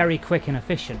 very, very quick and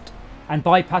efficient, and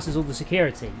bypasses all the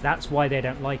security. That's why they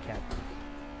don't like it.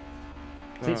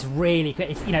 So it's really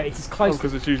quick. It's, you know, it's as close.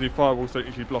 Because it's usually firewalls don't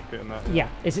usually block it and that. Yeah,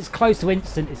 it's as close to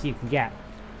instant as you can get.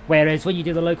 Whereas when you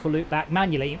do the local loopback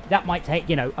manually, that might take,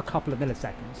 you know, a couple of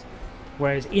milliseconds.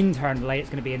 Whereas internally, it's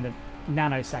going to be in the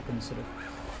nanoseconds sort of.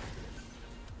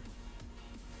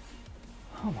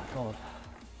 Oh my god.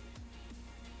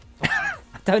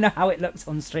 I don't know how it looks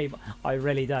on stream. I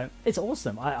really don't. It's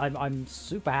awesome. I'm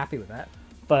super happy with it.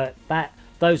 But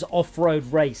those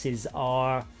off-road races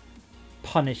are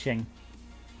punishing.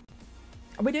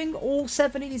 Are we doing all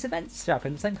 7 of these events, Jack,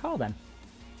 in the same car then?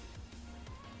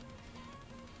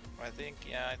 I think,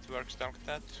 yeah, it works like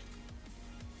that.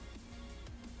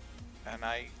 And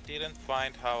I didn't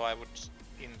find how I would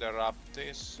interrupt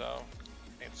this, so...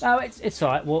 No, it's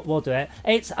alright. We'll do it.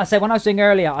 I say when I was doing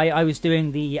earlier, I was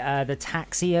doing the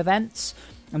taxi events,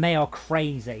 and they are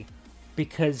crazy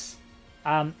because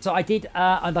so I did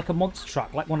like a monster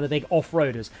truck, like one of the big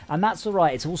off-roaders, and that's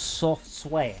alright. It's all soft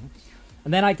swaying,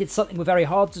 and then I did something with very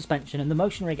hard suspension, and the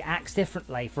motion rig acts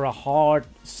differently for a hard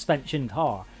suspension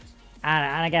car.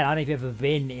 And again, I don't know if you've ever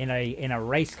been in a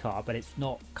race car, but it's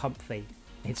not comfy.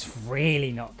 It's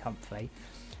really not comfy.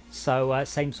 So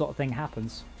same sort of thing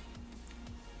happens.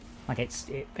 Like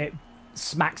it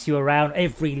smacks you around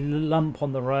every lump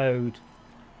on the road.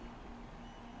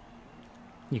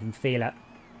 You can feel it.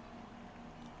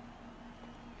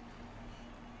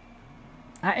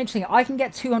 Interesting. I can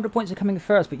get 200 points for coming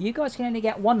first, but you guys can only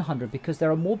get 100 because there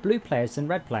are more blue players than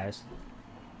red players.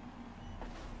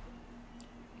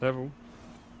 Level.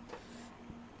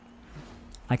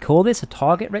 I call this a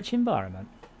target-rich environment.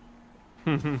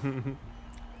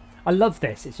 I love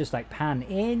this. It's just like pan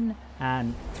in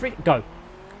and 3, go.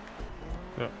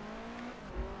 Yeah.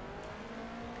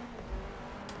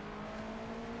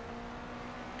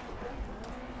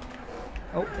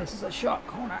 Oh, this is a sharp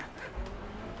corner.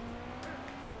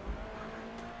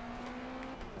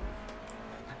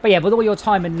 But yeah, with all your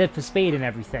time and live for speed and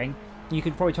everything, you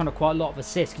could probably turn on quite a lot of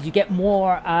assists because you get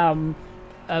more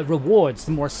rewards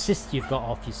the more assists you've got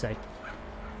off, you see.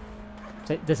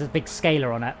 So there's a big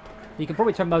scaler on it. You can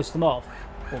probably turn most of them off,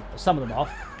 or some of them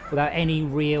off, without any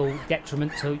real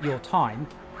detriment to your time,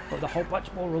 but with a whole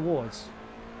bunch more rewards.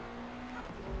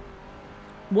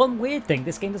 One weird thing,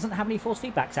 this game doesn't have any force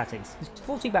feedback settings.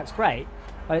 Force feedback's great,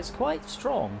 but it's quite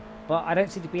strong, but I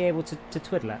don't seem to be able to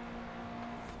twiddle it.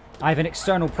 I have an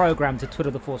external program to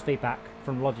twiddle the force feedback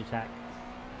from Logitech,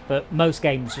 but most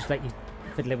games just let you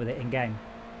fiddle it with it in-game.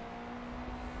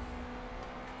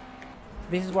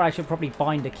 this is where I should probably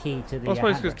bind a key to the. I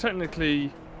suppose because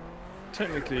technically,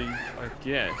 I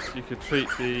guess you could treat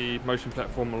the motion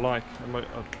platform like an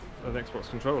Xbox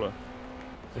controller.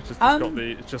 It's just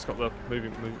got the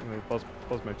moving buzz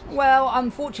motors. Well,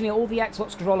 unfortunately, all the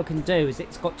Xbox controller can do is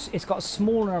it's got a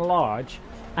small and a large,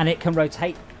 and it can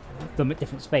rotate them at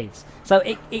different speeds. So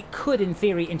it could, in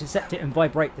theory, intercept it and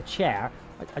vibrate the chair.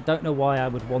 I don't know why I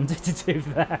would want it to do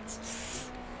that.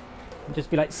 It'd just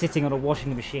be like sitting on a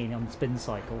washing machine on spin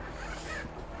cycle.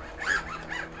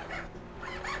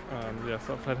 Yes,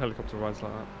 I've had helicopter rides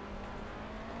like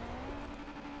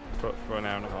that. For an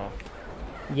hour and a half.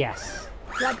 Yes.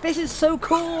 Like, this is so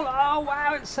cool! Oh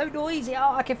wow, it's so noisy!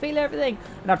 Oh, I can feel everything!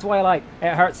 And that's why it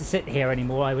hurts to sit here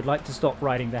anymore. I would like to stop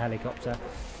riding the helicopter.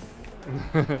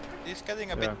 It's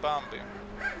getting a bit bumpy.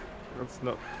 It's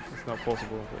not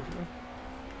possible, unfortunately.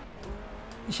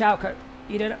 Shalko,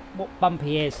 you don't know what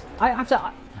bumpy is. I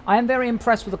am very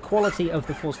impressed with the quality of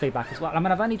the force feedback as well. I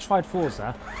mean, I've only tried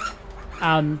Forza.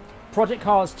 Project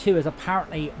Cars 2 is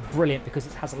apparently brilliant because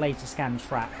it has laser scan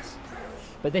tracks.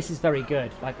 But this is very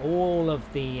good. Like, all of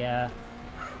the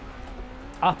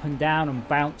up and down and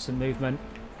bounce and movement.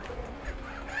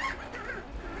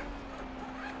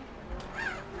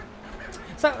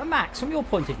 So, Max, from your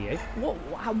point of view,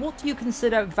 what do you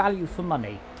consider value for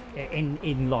money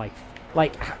in life?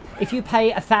 Like, if you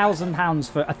pay £1,000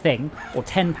 for a thing, or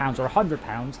 £10 or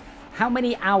 £100, how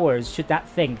many hours should that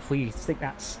thing for you to think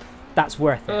that's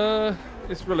worth it?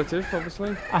 It's relative,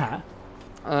 obviously.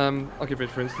 I'll give it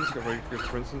for instance. Got very good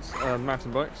for instance.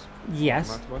 Mountain bikes. Yes.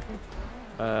 Mountain biking.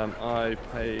 I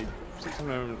paid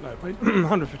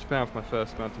 £150 for my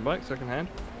first mountain bike, second hand.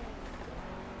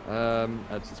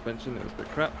 Had suspension. It was a bit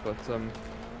crap, but you know,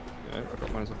 I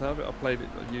got money's worth out of it.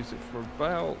 I used it for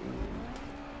about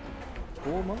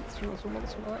 4 months, something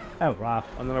like that. Oh wow!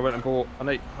 And then I went and bought an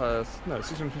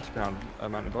 £650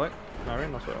 mountain bike.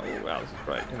 Marion. I thought, oh wow, this is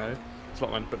great. You know, it's a lot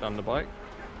of money to put down the bike.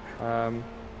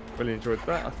 Really enjoyed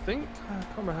that. I can't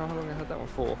remember how long I had that one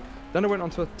for. Then I went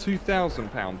onto a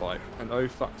 £2,000 bike, and oh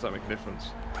fuck, does that make a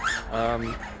difference?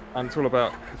 And it's all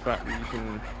about the fact that you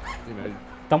can, you know,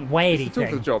 don't weigh it's anything. the tool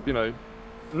for the job, you know.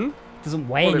 Doesn't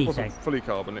weigh anything. It wasn't fully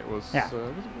carbon. It was. Yeah.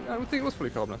 I would think it was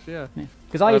fully carbon, actually. Yeah.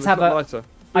 Because I used to have a. Lighter.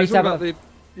 I used to have a. The,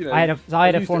 you know, I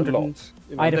had a 400.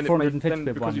 I had a 450 quid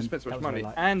one. Because you spent so much money,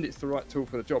 and it's the right tool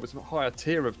for the job. It's a higher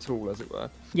tier of tool, as it were.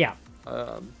 Yeah.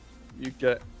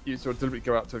 You sort of deliberately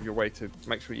go out of your way to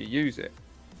make sure you use it.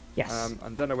 Yes.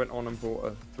 And then I went on and bought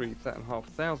a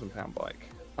 £3,500 bike,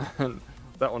 and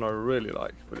that one I really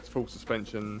like. But it's full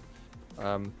suspension,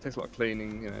 takes a lot of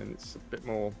cleaning, you know, and it's a bit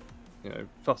more, you know,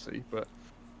 fussy. But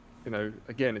you know,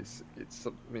 again, it's.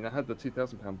 I mean, I had the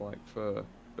 £2,000 bike for the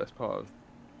best part of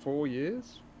 4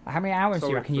 years. How many hours do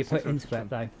you reckon you put into it,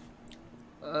 though?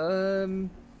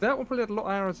 That one probably had a lot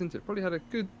of hours into it. Probably had a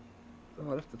good. I'd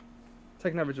have to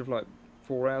take an average of like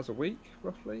 4 hours a week,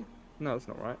 roughly. No, that's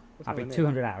not right. That'd be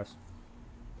 200 hours.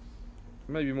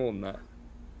 Maybe more than that.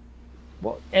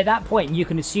 Well, at that point, you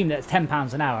can assume that it's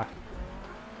 £10 an hour.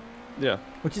 Yeah.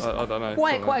 Which is I don't know.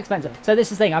 quite expensive. So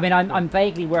this is the thing. I mean, I'm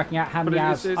vaguely working out how many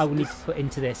hours I will need to put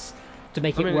into this to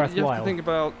make it worthwhile. You have to think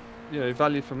about, you know,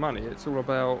 value for money. It's all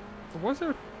about. Why is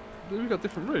there? We've got a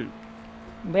different route.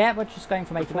 Yeah, we're just going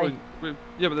from A to B.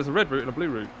 Yeah, but there's a red route and a blue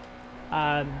route.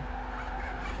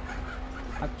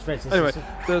 Anyway,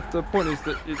 the point is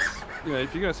that it's, you know,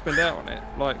 if you're going to spend out on it,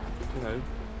 like, you know,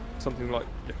 something like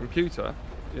your computer,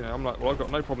 you know, I'm like, well, I've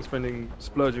got no problem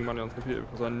splurging money on the computer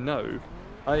because I know,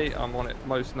 A, I'm on it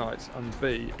most nights, and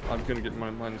B, I'm going to get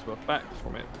my money's worth back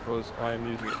from it because I am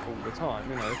using it all the time,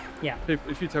 you know. Yeah.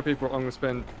 If you tell people I'm going to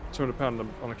spend £200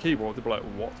 on a keyboard, they'll be like,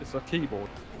 what? It's a keyboard.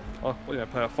 I'll pay a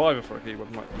 £5 for a keyboard.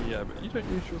 I'm like, yeah, but you don't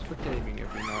use yours for gaming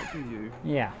every night, do you?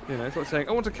 Yeah. You know, it's like saying,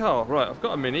 I want a car. Right, I've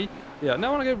got a Mini. Yeah, now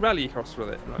I want to go rally across with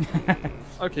it. Like,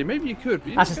 okay, maybe you could.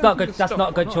 But that's not good. That's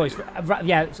not a good choice.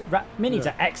 Minis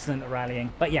are excellent at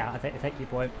rallying. But yeah, I take your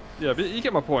point. Yeah, but you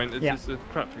get my point. It's a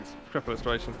crap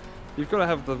illustration. You've got to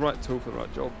have the right tool for the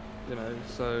right job. You know,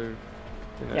 so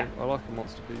you know, I like a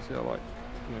monster PC. I like,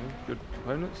 you know, good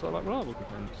components. I like reliable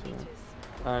components. You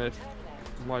know? And if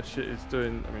my shit is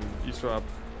doing, I mean, you saw how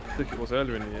thick it was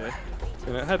earlier in the year.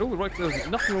 You know, it had all the right, there was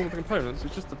nothing wrong with the components,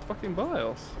 it's just the fucking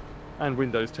BIOS. And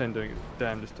Windows 10 doing its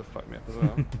damnedest to fuck me up as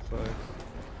well. So.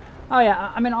 Oh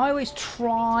yeah, I mean, I always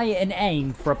try and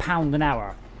aim for £1 an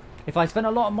hour. If I spend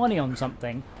a lot of money on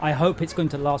something, I hope it's going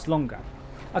to last longer.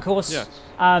 Of course,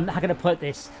 how can I put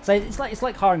this? So it's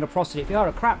like hiring a prostitute. If you hire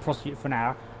a crap prostitute for an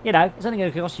hour, you know, it's only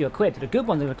going to cost you £1, but a good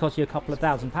one's going to cost you a couple of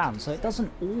 £1,000. So it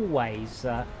doesn't always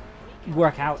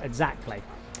work out exactly.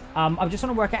 I'm just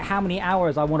trying to work out how many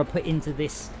hours I want to put into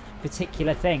this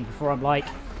particular thing before I'm like,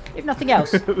 if nothing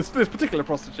else, this particular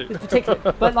prostitute. this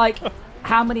particular, but like,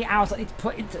 how many hours I need to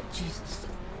put into Jesus,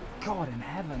 God in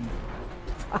heaven.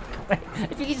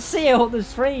 If you can see it on the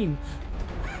stream.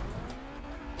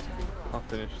 I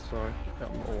finished. Sorry.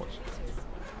 I'll watch.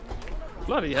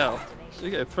 Bloody hell! You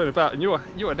get thrown about, and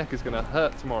your neck is gonna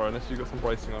hurt tomorrow unless you've got some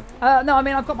bracing on. No, I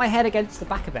mean I've got my head against the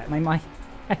back of it. My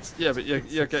yeah, but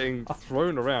you're getting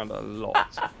thrown around a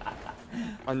lot,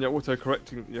 and you're also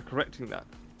correcting that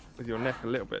with your neck a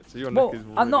little bit. So your neck is.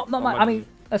 Really, I'm not. I mean,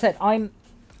 I said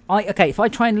okay. If I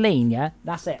try and lean, yeah,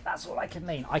 that's it. That's all I can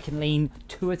lean. I can lean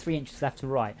 2 or 3 inches left to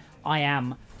right. I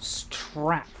am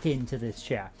strapped into this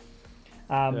chair.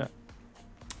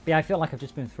 Yeah, I feel like I've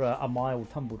just been through a mild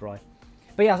tumble dry.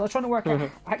 But yeah, I was trying to work out,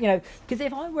 you know, because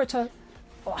if I were to,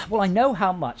 well, I know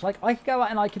how much. Like, I could go out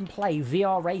and I can play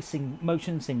VR racing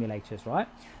motion simulators, right?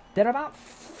 They're about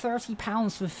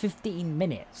 £30 for 15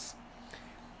 minutes.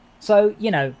 So, you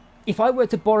know, if I were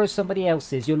to borrow somebody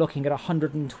else's, you're looking at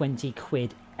 120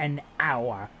 quid an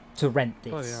hour to rent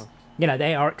this. Oh, yeah. You know,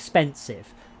 they are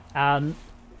expensive. And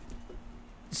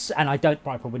I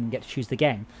probably wouldn't get to choose the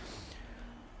game.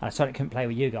 I certainly couldn't play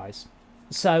with you guys.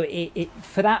 So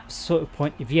for that sort of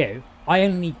point of view,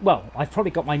 I've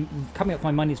probably got coming up with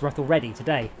my money's worth already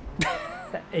today.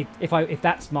 if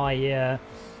that's my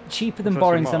cheaper than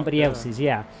borrowing somebody else's,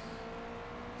 yeah.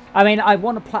 I mean, I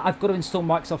want to play. I've got to install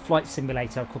Microsoft Flight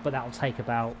Simulator, but that'll take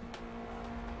about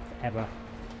forever.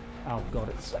 Oh god,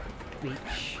 it's a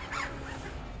beach.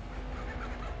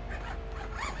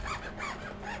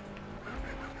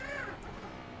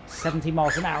 $70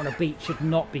 miles an hour on a beach should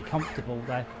not be comfortable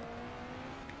though.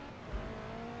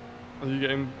 Are you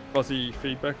getting buzzy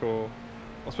feedback, or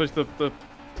I suppose the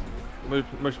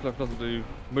motion platform doesn't do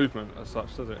movement as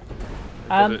such, does it?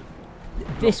 Does it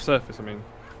this surface, I mean.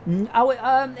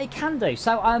 It can do.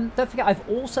 So don't forget, I've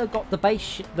also got the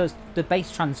bass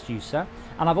transducer,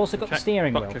 and I've also got the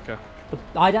steering wheel. Kicker.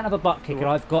 I don't have a butt kicker.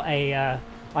 I've got I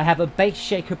have a bass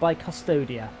shaker by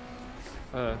Custodia.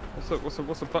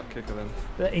 What's a butt kicker then?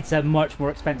 It's a much more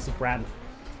expensive brand.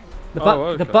 Okay.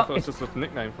 I thought it's just a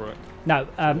nickname for it. No,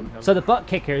 so the butt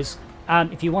kickers,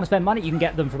 if you want to spend money, you can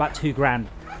get them for about £2,000.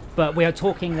 But we are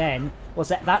talking then,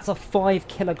 that's a 5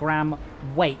 kilogram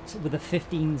weight with a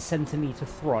 15 centimeter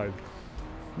throw.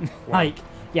 Like,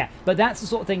 yeah, but that's the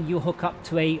sort of thing you hook up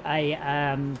to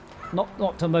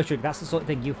not to a motor rig, that's the sort of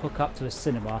thing you hook up to a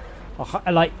cinema.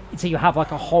 Like, so you have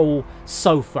like a whole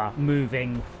sofa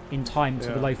moving in time to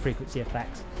the low frequency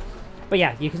effects. But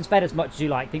yeah, you can spend as much as you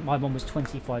like. I think my one was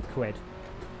 25 quid.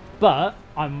 But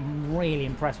I'm really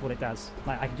impressed what it does.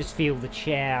 Like, I can just feel the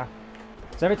chair.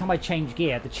 So every time I change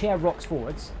gear, the chair rocks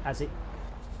forwards as it...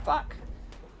 Fuck!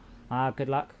 Good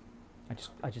luck. I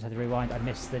just had to rewind. I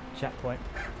missed the checkpoint.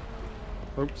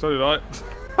 Oh, so did I.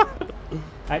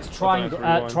 It's triangle.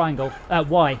 Triangle.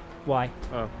 Y. Y.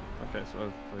 Oh, okay. So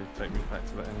it'll probably take me back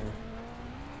to that anyway.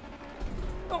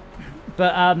 Oh.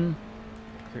 But I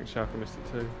think Sharka missed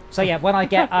it too. So yeah, when I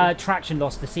get traction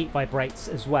loss, the seat vibrates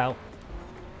as well.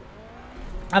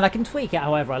 And I can tweak it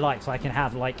however I like, so I can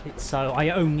have like it so I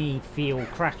only feel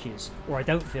crashes, or I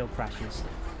don't feel crashes.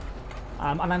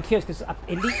 And I'm curious because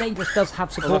Elite Dangerous does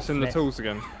have support. Oh, that's in the tools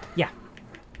again. Yeah.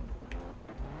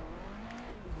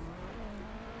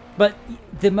 But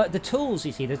the tools,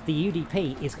 you see, the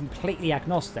UDP is completely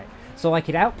agnostic. So I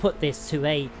could output this to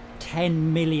a $10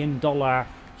 million,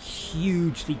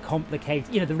 hugely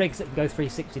complicated, you know, the rigs that can go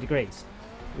 360 degrees.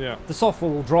 Yeah. The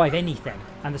software will drive anything,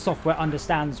 and the software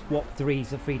understands what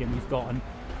degrees of freedom you've got and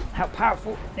how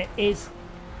powerful it is.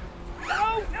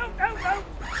 No, no, no, no!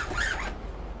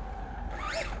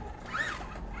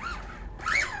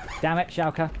 Damn it,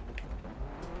 Shalka.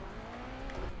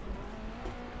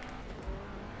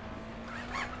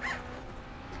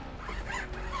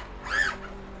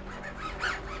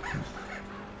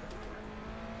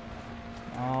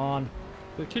 On.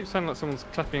 It keeps sounding like someone's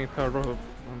clapping a pair of rubber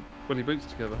woolly boots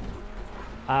together.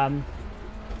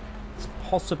 It's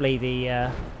possibly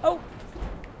the oh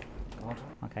god.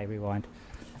 Okay, rewind.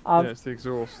 Yeah, it's the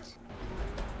exhaust.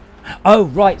 Oh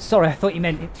right, sorry, I thought you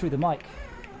meant it through the mic.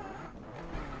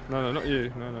 No, not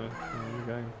you. No, you're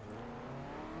going.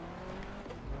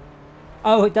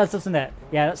 Oh, it does, doesn't it?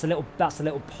 Yeah, that's a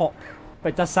little pop. But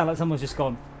it does sound like someone's just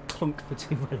gone clunk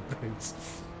between woolly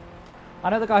boots. I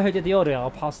know the guy who did the audio.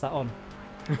 I'll pass that on.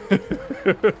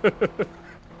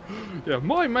 Yeah,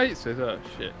 my mate says, "Oh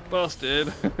shit,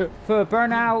 busted." For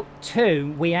Burnout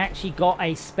 2, we actually got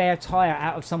a spare tyre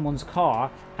out of someone's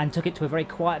car and took it to a very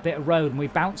quiet bit of road, and we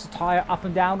bounced the tyre up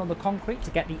and down on the concrete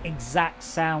to get the exact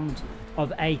sound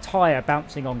of a tyre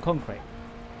bouncing on concrete.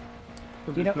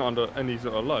 Do you know? It's not under any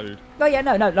sort of load. No, yeah,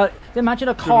 no. Like, imagine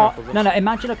a car. No,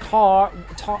 imagine a car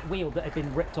wheel that had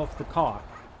been ripped off the car.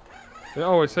 Yeah,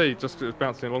 oh, I see. Just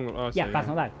bouncing along. Bouncing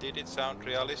along. Did it sound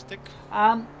realistic?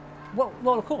 Well,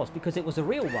 of course, because it was a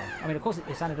real one. I mean, of course,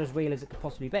 it sounded as real as it could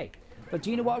possibly be. But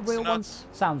do you know what a real one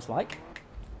sounds like?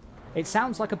 It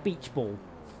sounds like a beach ball.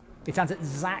 It sounds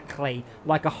exactly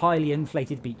like a highly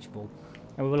inflated beach ball.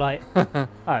 And we were like, oh.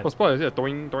 I suppose, yeah,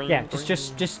 doing, doing. Yeah, doing.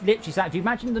 just literally sound. If you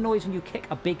imagine the noise when you kick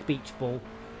a big beach ball,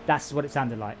 that's what it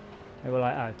sounded like. And we were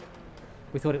like, oh.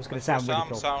 We thought it was going to sound really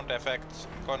cool. Some sound effects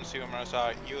consumers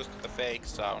are used to the fake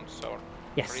sounds, so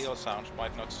real sounds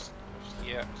might not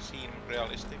seem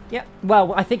realistic. Yeah,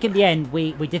 well, I think in the end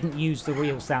we didn't use the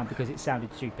real sound because it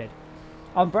sounded stupid.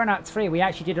 On Burnout 3, we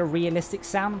actually did a realistic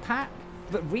sound pack,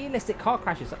 but realistic car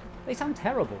crashes, they sound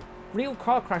terrible. Real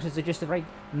car crashes are just a very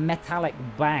metallic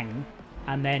bang,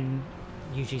 and then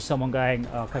usually someone going,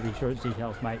 oh, cover insurance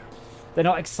details, mate. They're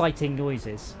not exciting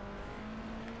noises.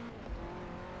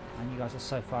 And you guys are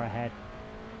so far ahead.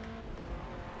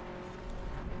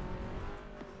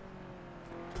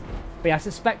 But yeah, I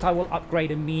suspect I will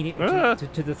upgrade immediately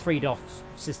to the 3 DOF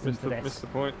system for this. Missed the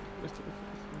point.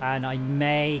 And I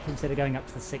may consider going up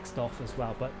to the 6 DOF as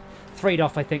well, but 3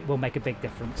 DOF I think will make a big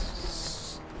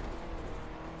difference.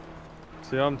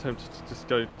 See, I'm tempted to just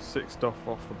go 6 DOF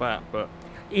off the bat, but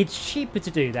it's cheaper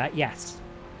to do that, yes.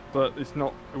 But it's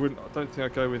not. I don't think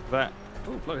I'd go with that.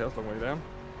 Oh, bloody hell, that's a long way down.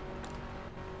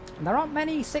 There aren't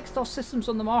many 6 DOF systems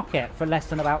on the market for less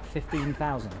than about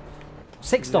 15,000.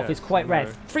 6 DOF is quite rare.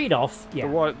 3 DOF,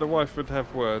 yeah. The wife would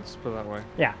have words, put it that way.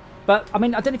 Yeah, but I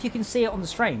mean, I don't know if you can see it on the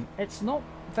stream. It's not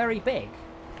very big.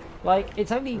 Like,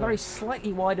 it's only very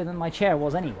slightly wider than my chair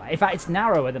was anyway. In fact, it's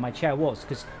narrower than my chair was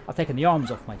because I've taken the arms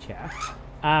off my chair.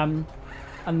 And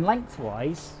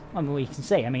lengthwise, I mean, well, you can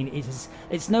see. I mean,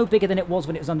 it's no bigger than it was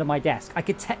when it was under my desk. I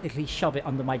could technically shove it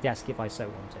under my desk if I so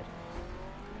wanted.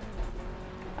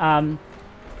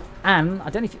 And I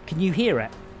don't know if can you hear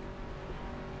it?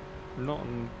 Not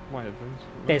on my headphones.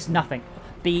 There's nothing.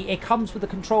 It comes with a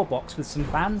control box with some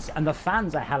fans, and the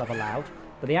fans are hell of a loud.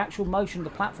 But the actual motion of the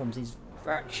platforms is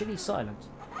virtually silent.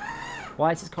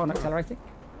 Why is this car not accelerating?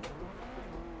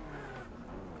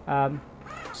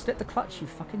 Slip the clutch, you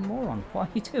fucking moron. What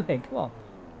are you doing? Come on.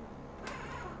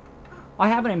 I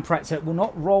have an Impreza. It will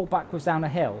not roll backwards down a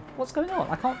hill. What's going on?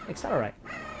 I can't accelerate.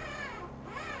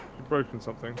 You've broken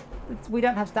something. We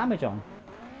don't have damage on.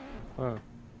 Oh.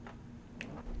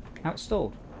 Now it's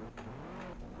stalled.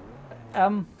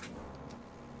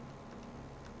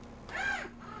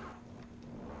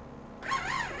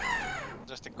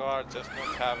 Does the car just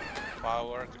not have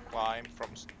power to climb from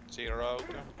 0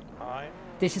 to high?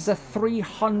 This is a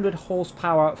 300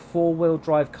 horsepower 4-wheel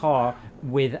drive car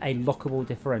with a lockable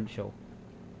differential.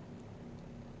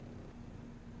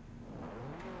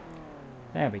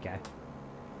 There we go.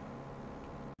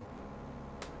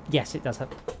 Yes, it does have...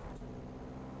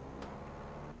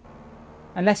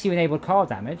 Unless you enabled car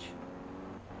damage.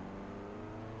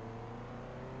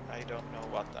 I don't know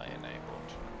what I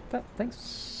enabled. Don't think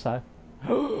so.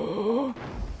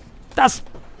 That's...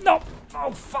 No!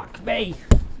 Oh, fuck me!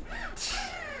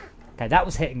 Okay, that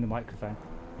was hitting the microphone.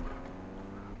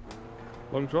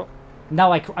 Long drop?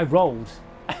 No, I rolled.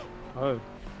 Oh.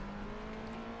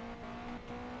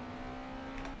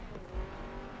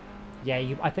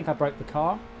 Yeah, I think I broke the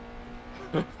car.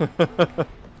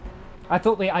 I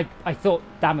thought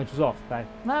damage was off though.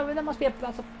 No, there must be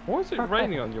that's a. Why is it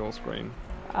raining on your screen?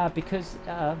 Because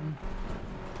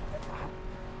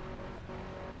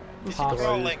Is it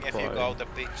rolling if you go the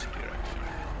pitch direction?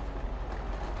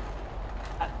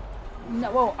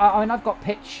 No, well, I mean I've got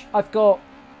pitch. I've got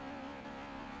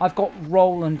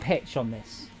roll and pitch on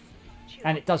this,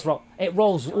 and it does roll. It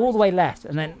rolls all the way left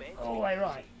and then all the way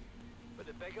right. But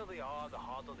the bigger they are, the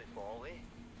harder they fall, eh?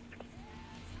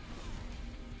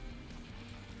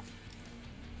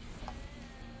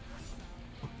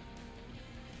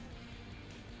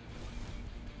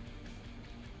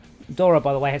 Dora,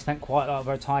 by the way, has spent quite a lot of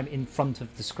her time in front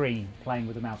of the screen playing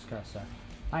with the mouse cursor.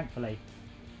 Thankfully,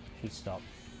 she stopped.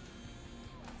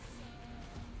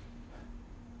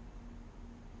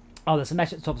 Oh, there's a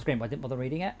message at the top of the screen, but I didn't bother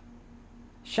reading it.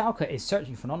 Schalke is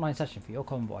searching for an online session for your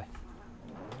convoy.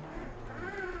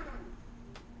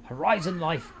 Horizon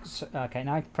Life. Okay,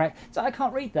 now so I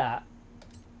can't read that.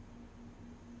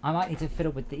 I might need to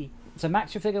fiddle with the. So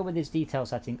Max will figure with his detail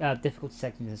setting, difficulty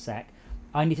settings in a sec.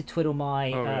 I need to twiddle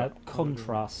my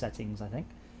contrast settings, I think.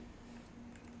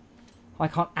 I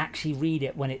can't actually read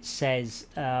it when it says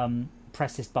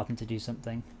press this button to do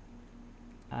something.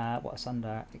 What's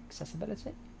under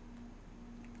accessibility?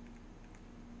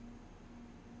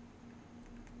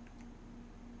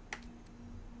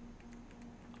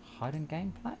 hidden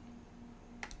gameplay?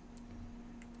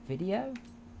 Video?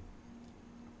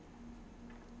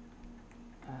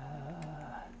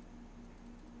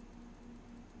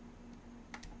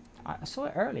 I saw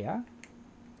it earlier.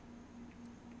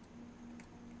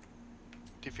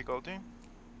 Difficulty?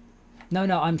 No,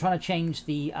 I'm trying to change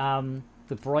the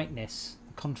brightness,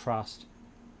 the contrast,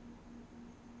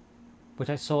 which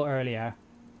I saw earlier.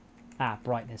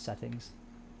 Brightness settings.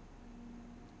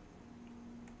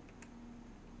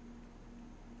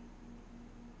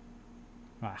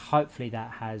 Right, hopefully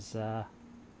that has.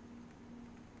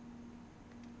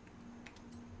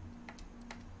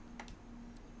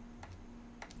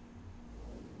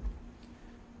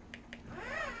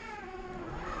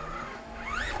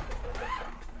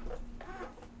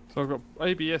 So I've got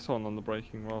ABS on the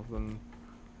braking rather than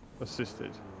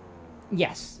assisted.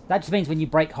 Yes, that just means when you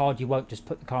brake hard, you won't just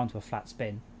put the car into a flat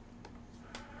spin.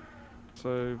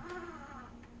 So,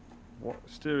 what,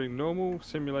 steering normal,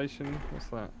 simulation, what's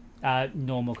that?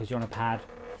 Normal, because you're on a pad.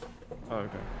 Oh,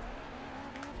 okay.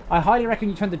 I highly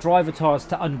recommend you turn the driver tires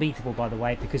to unbeatable, by the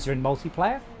way, because you're in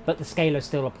multiplayer, but the scaler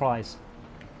still applies.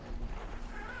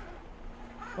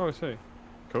 Oh, I see.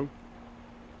 Cool.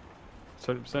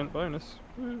 70% bonus.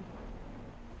 Woo.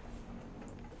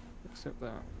 Accept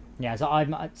that. Yeah, so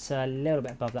it's a little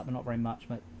bit above that, but not very much.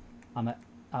 But I'm at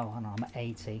I'm at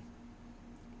 80.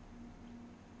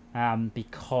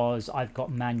 Because I've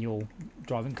got manual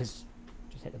driving. Because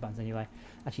just hit the buttons anyway.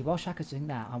 Actually, while Shaka's doing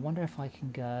that, I wonder if I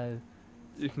can go.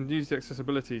 You can use the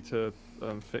accessibility to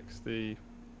fix the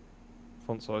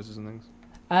font sizes and things.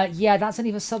 Yeah, that's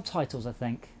only for subtitles, I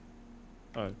think.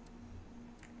 Oh.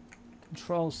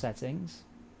 Control settings.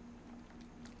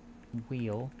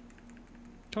 Wheel.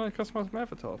 Can I customise my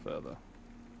avatar further?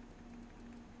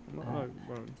 No,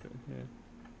 won't.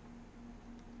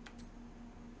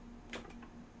 Yeah.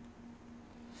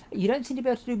 You don't seem to be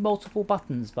able to do multiple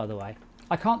buttons, by the way.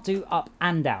 I can't do up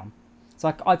and down.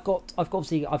 So I've got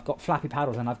flappy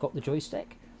paddles and I've got the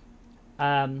joystick.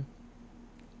 Because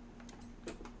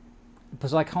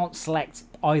I can't select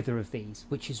either of these,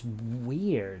 which is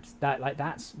weird.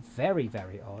 That's very,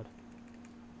 very odd.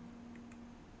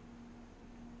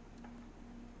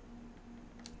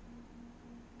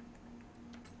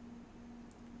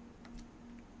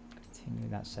 Continue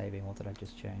that saving. What did I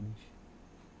just change?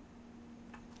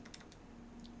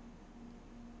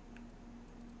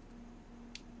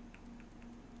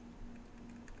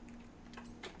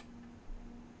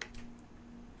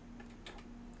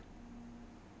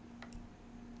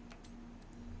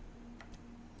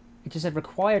 It just said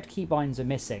required keybinds are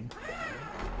missing.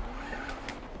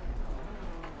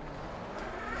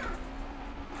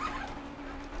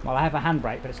 Well, I have a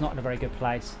handbrake, but it's not in a very good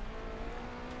place.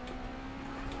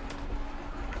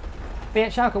 But yeah,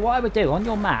 Shauka, what I would do on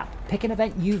your map, pick an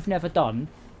event you've never done,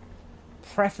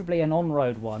 preferably an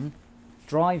on-road one,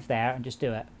 drive there and just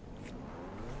do it.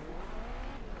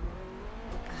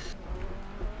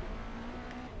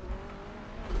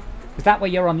 Because that way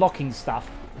you're unlocking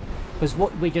stuff. Because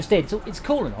what we just did, so it's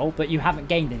cool and all, but you haven't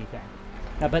gained anything.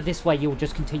 But this way you'll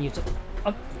just continue to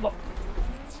unlock.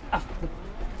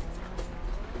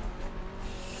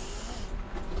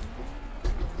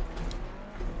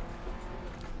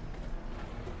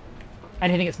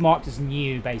 Anything that's marked as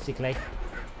new, basically.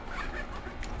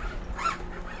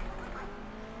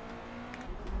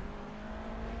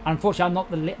 Unfortunately, I'm not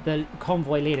the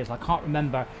convoy leader, so I can't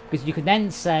remember. Because you can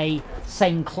then say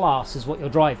same class as what you're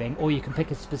driving, or you can pick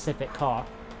a specific car.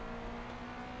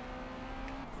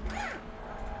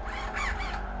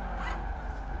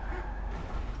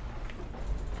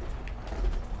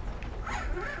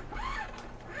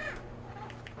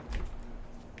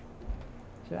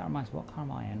 So that reminds me, what car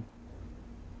am I in?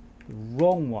 The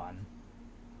wrong one.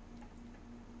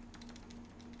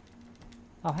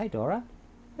 Oh, hey Dora.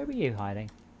 Where were you hiding?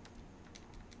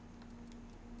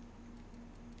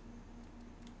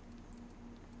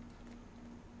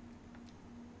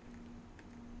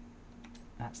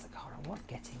 That's the car I want.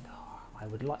 Getting car. I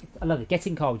love it.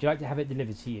 Getting car. Would you like to have it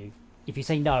delivered to you? If you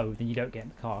say no, then you don't get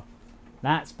in the car.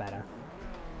 That's better.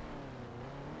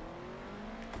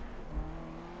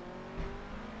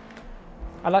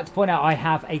 I'd like to point out I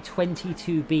have a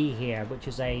 22B here, which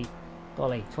is a,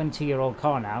 golly, 22-year-old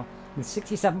car now, with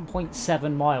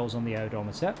 67.7 miles on the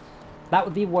odometer. That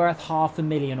would be worth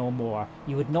 $500,000 or more.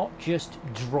 You would not just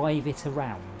drive it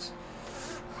around.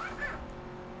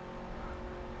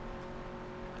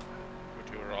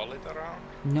 Would you roll it around?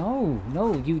 No,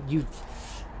 you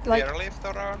like Airlift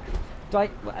around? Like,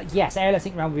 yes,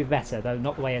 airlifting around would be better, though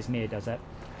not the way Esmir does it.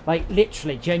 Like,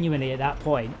 literally, genuinely, at that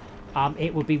point,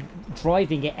 it would be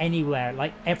driving it anywhere.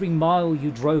 Like every mile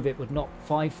you drove it would knock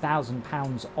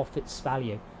 £5,000 off its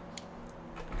value.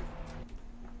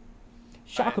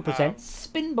 Sharko presents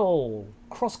Spinball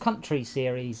cross-country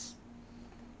series.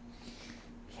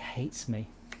 He hates me.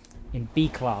 In B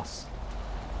class.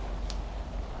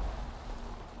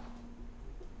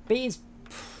 B is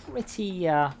pretty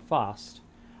fast.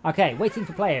 Okay, waiting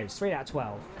for players. 3 out of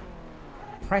 12.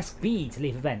 Press B to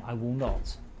leave event. I will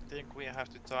not. I think we have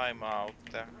to time out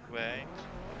that way.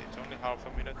 It's only half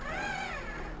a minute.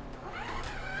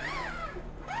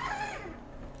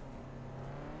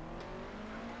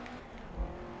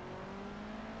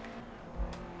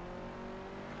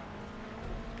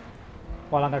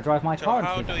 Well, I'm going to drive my car. So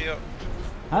how do you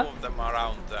move them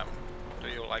around them? Do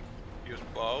you like use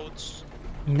boats?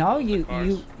 No, you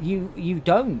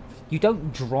don't. You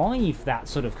don't drive that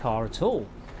sort of car at all.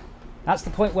 That's the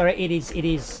point where it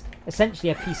is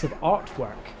essentially a piece of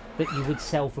artwork that you would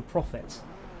sell for profit.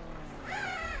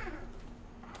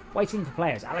 Waiting for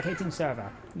players, allocating server.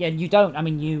 Yeah, you don't. I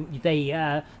mean,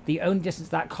 the only distance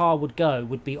that car would go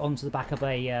would be onto the back of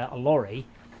a lorry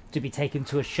to be taken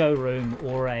to a showroom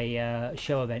or a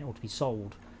show event or to be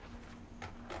sold.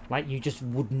 Like, you just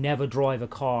would never drive a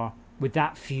car with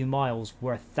that few miles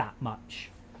worth that much.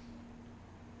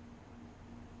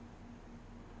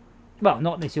 Well,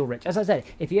 not unless you're rich. As I said,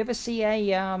 if you ever see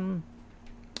a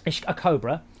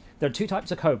cobra, there are three types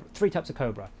of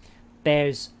cobra.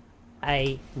 There's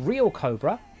a real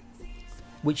cobra,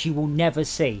 which you will never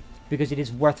see because it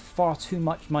is worth far too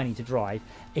much money to drive.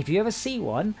 If you ever see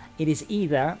one, it is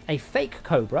either a fake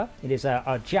cobra, it is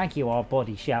a Jaguar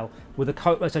body shell with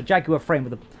it's a Jaguar frame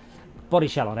with a body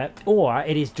shell on it, or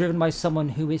it is driven by someone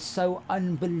who is so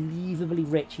unbelievably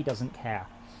rich he doesn't care.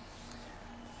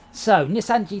 So,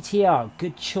 Nissan GTR,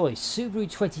 good choice. Subaru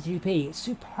 22P,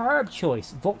 superb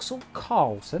choice. Vauxhall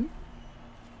Carlton.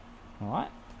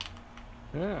 Alright.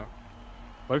 Yeah.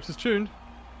 Lotus tuned.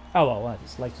 Oh, well,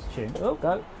 it's latest tune. Oh,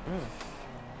 go. Yeah.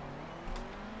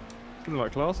 It's in the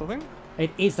right class, I think.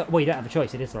 It is the... Well, you don't have a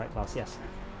choice. It is the right class, yes.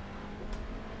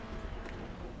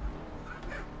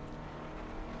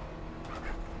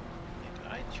 Did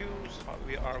I choose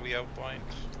RVO point?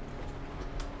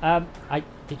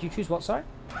 Did you choose what, sorry?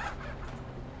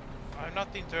 I'm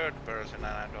not in third person and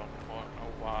I don't know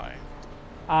why.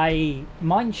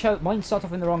 Mine started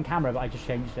off in the wrong camera, but I just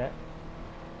changed it.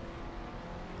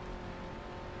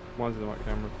 Mine's in the right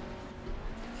camera.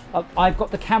 I've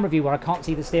got the camera view where I can't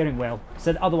see the steering wheel,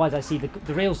 so otherwise I see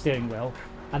the real steering wheel,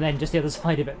 and then just the other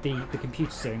side of it, the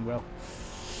computer steering wheel.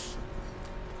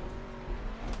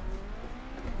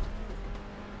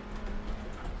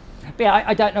 But yeah,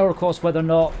 I don't know, of course, whether or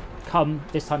not come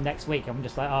this time next week I'm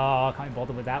just like, oh, I can't be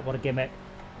bothered with that, what a gimmick.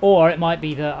 Or it might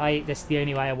be that this is the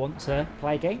only way I want to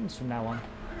play games from now on.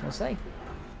 We'll see.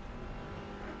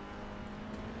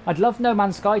 I'd love No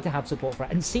Man's Sky to have support for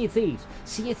it, and Sea of Thieves.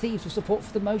 Sea of Thieves with support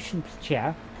for the motion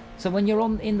chair. So when you're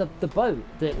in the boat,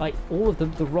 like all of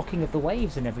the rocking of the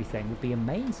waves and everything would be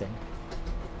amazing.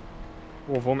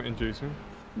 Or vomit inducing.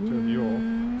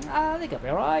 I think it'll be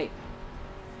alright.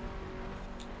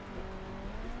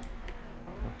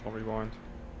 I'll rewind.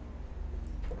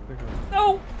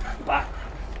 No! Back!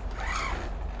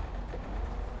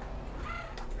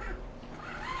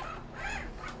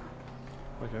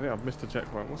 Okay, I think I've missed a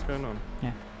checkpoint. What's going on?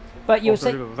 Yeah. But you were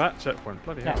saying that checkpoint,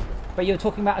 bloody hell. But you were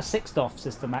talking about a 6-DOF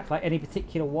system, Max. Like any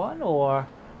particular one, or?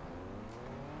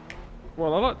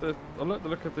 Well, I like the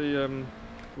look of the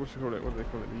what do they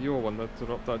call it? Your one, that's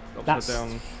upside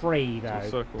down. 3 though.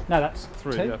 Circle. No, that's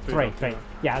 3. 2? Yeah, 3.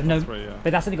 Yeah, no. 3, yeah.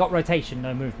 But that's only got rotation,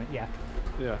 no movement. Yeah.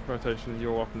 Yeah, rotation.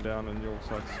 You're up and down, and you're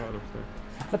side to side, obviously.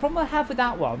 The problem I have with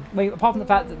that one, I mean, apart from the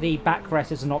fact that the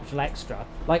backrest is an optional extra,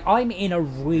 like I'm in a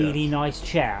really nice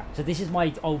chair. So this is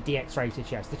my old DX Racer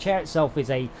chair. So the chair itself is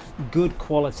a good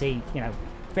quality,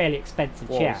 fairly expensive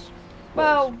chair.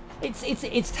 Well,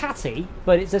 it's tatty,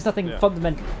 but there's nothing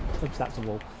fundamental. Oops, that's a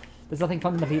wall. There's nothing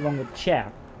fundamentally wrong with the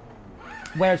chair.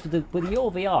 Whereas with the Your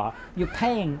VR, you're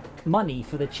paying money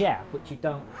for the chair, which you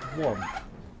don't want.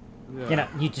 Yeah.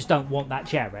 You just don't want that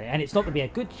chair, really. And it's not going to be a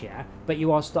good chair, but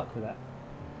you are stuck with it.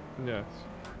 Yes.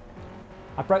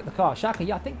 I broke the car. Shaka,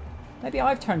 yeah, I think maybe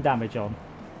I've turned damage on.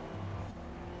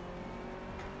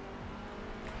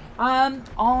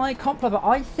 I can't prove it.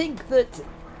 I think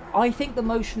the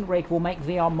motion rig will make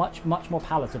VR much more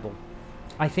palatable.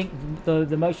 I think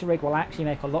the motion rig will actually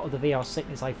make a lot of the VR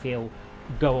sickness I feel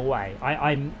go away.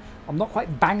 I'm not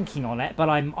quite banking on it, but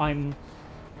I'm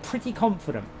pretty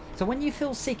confident. So when you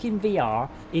feel sick in VR,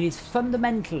 it is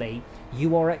fundamentally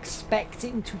you are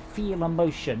expecting to feel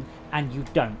emotion and you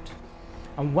don't.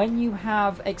 And when you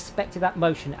have expected that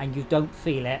motion and you don't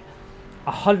feel it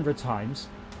 100 times,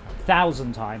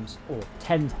 1,000 times, or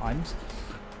 10 times,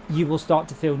 you will start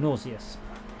to feel nauseous.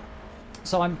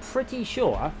 So I'm pretty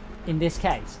sure, in this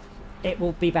case, it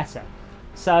will be better.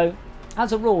 So,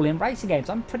 as a rule, in racing games,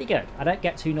 I'm pretty good. I don't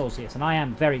get too nauseous, and I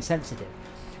am very sensitive.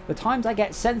 The times I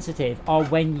get sensitive are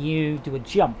when you do a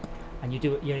jump, and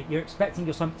you're expecting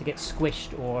your stomach to get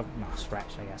squished or not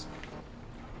stretched, I guess.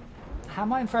 How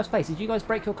am I in first place? Did you guys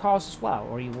break your cars as well,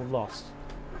 or are you all lost?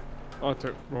 I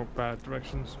took more bad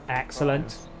directions.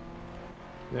 Excellent.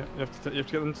 Yeah, you have to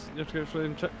go through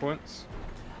them checkpoints.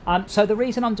 So the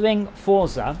reason I'm doing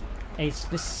Forza is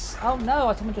oh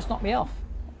no, someone just knocked me off.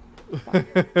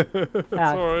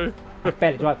 Sorry. I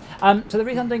barely drive. So the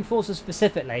reason I'm doing Forza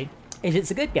specifically is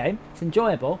it's a good game, it's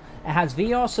enjoyable, it has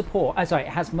VR support, it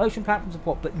has motion platform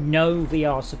support, but no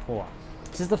VR support.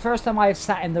 This is the first time I have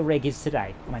sat in the rig is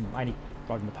today. I mean, I only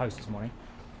rode in the post this morning.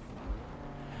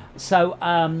 So,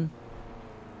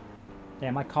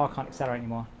 yeah, my car can't accelerate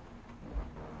anymore.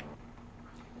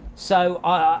 So,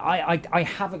 I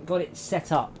haven't got it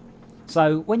set up.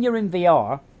 So, when you're in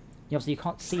VR, obviously you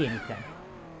can't see anything.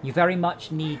 You very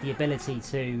much need the ability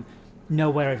to know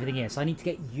where everything is. So I need to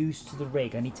get used to the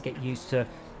rig. I need to get used to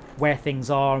where things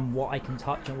are and what I can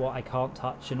touch and what I can't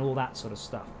touch and all that sort of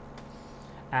stuff.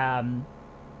 And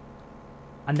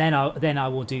then I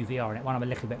will do VR in it when I'm a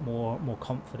little bit more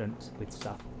confident with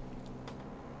stuff.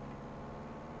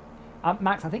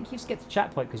 Max, I think you've skipped a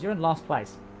chat point because you're in last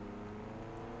place.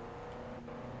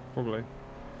 Probably.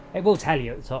 It will tell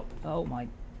you at the top. Oh my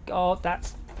god,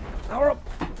 that's horrible.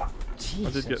 Jesus.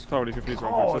 I did get thoroughly confused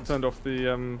one point, so I turned off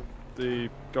the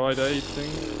guide aid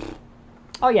thing.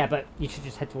 Oh yeah, but you should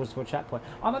just head towards the chat point.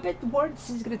 I'm a bit worried this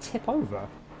is going to tip over.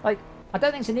 Like, I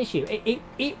don't think it's an issue.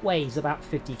 It weighs about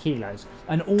 50 kilos,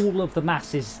 and all of the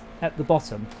mass is at the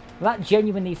bottom. That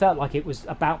genuinely felt like it was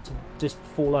about to just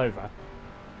fall over.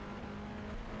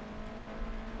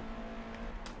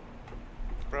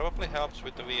 Probably helps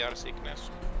with the VR sickness.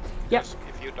 Yep.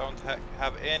 If you don't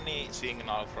have any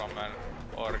signal from an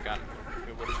organ,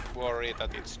 you would worry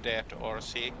that it's dead or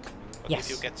sick. But yes.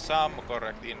 If you get some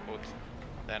correct input,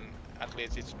 then at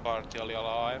least it's partially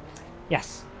alive.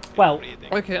 Yes. Well,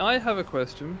 breathing. Okay, I have a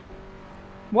question.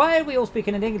 Why are we all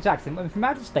speaking an English accent when we're from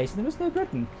outer space and there was no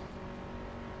Britain?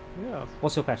 Yeah.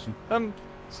 What's your question?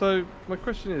 So my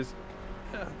question is,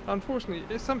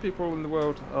 unfortunately, some people in the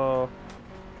world are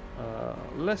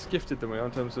less gifted than we are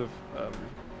in terms of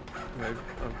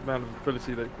amount of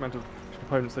ability, the amount of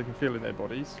components they can feel in their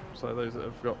bodies. So those that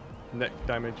have got neck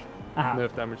damage,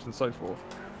 nerve damage, and so forth.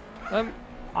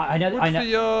 I know. Would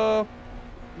VR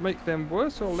make them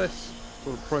worse or less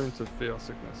sort of prone to VR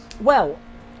sickness? Well,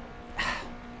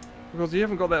 because you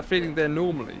haven't got that feeling there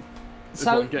normally.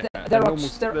 So their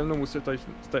normal state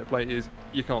of play is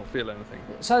you can't feel anything.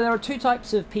 So there are two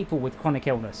types of people with chronic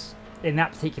illness in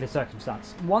that particular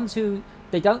circumstance. Ones who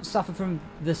they don't suffer from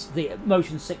the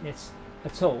motion sickness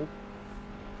at all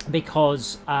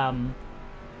because they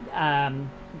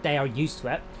are used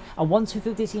to it, and ones who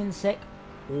feel dizzy and sick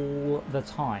all the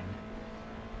time.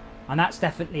 And that's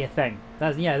definitely a thing.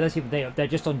 Those people they're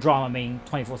just on Dramamine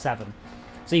 24/7.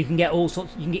 So you can get all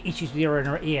sorts. You can get issues with your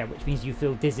inner ear, which means you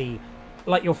feel dizzy,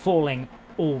 like you're falling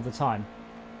all the time.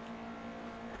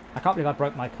 I can't believe I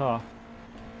broke my car.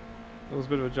 There was a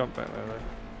bit of a jump back there, though.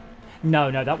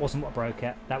 No, that wasn't what broke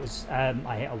it. That was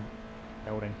I hit a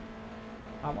building.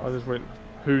 I just went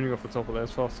hooning off the top of there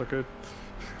as fast as I could.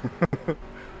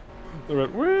 They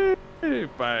went whee,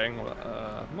 bang.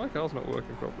 My car's not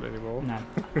working properly anymore. No,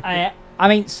 I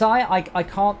mean, I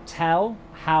can't tell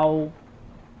how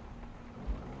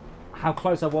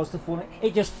close I was to falling.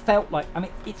 It just felt like, I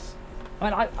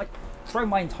throw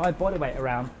my entire body weight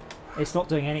around. It's not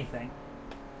doing anything.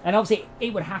 And obviously,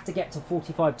 it would have to get to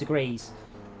 45 degrees.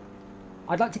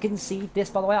 I'd like to concede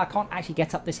this, by the way. I can't actually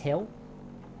get up this hill.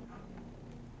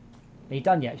 Are you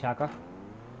done yet, Shaka?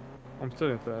 I'm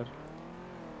still in third.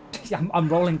 I'm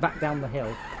rolling back down the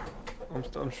hill.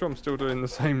 I'm sure I'm still doing the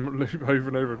same loop over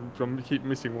and over. I keep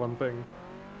missing one thing.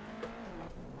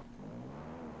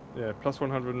 Yeah, plus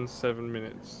 107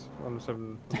 minutes.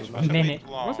 107 minutes.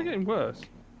 Why is it getting worse?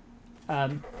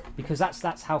 Because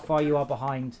that's how far you are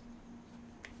behind.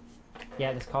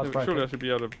 Yeah, this car's broken. Surely I should be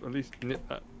able to at least nip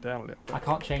that down a little. I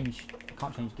can't change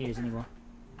gears anymore.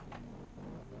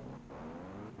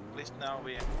 At least now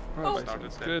we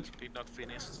started. Good. Did not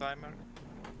finish the timer.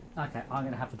 Okay, I'm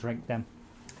gonna have a drink then,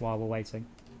 while we're waiting.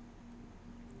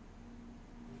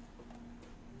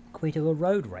 Can we do a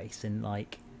road race in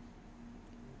like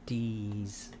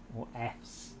D's or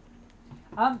F's?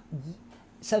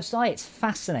 So, Si, it's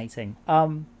fascinating.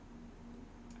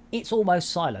 it's almost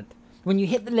silent. When you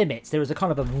hit the limits, there is a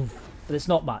kind of a woof, but it's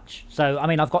not much. So, I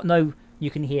mean, I've got no...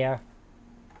 You can hear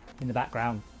in the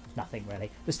background, nothing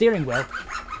really. The steering wheel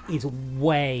is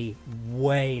way,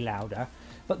 way louder.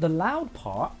 But the loud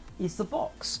part is the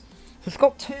box. It's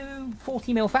got two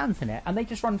 40mm fans in it, and they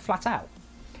just run flat out.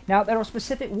 Now, there are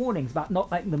specific warnings about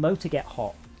not letting the motor get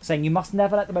hot, saying you must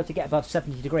never let the motor get above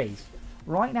 70 degrees.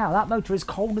 Right now, that motor is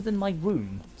colder than my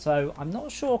room, so I'm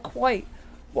not sure quite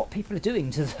what people are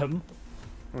doing to them.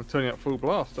 Well, turning up full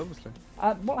blast, obviously.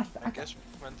 Well, I guess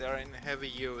when they're in heavy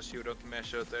use, you don't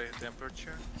measure the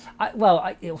temperature.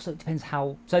 It also depends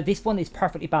how... So this one is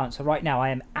perfectly balanced. So right now, I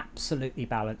am absolutely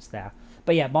balanced there.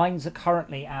 But yeah, mine's are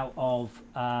currently out of...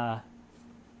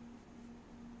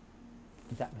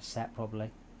 Is that reset, probably?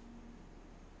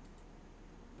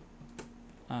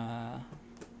 Where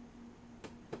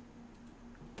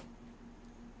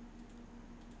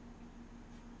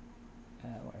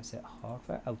is it?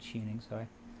 Hardware? Oh, tuning, sorry.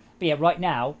 But yeah, right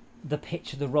now, the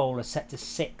pitch of the roll is set to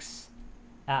 6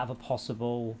 out of a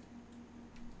possible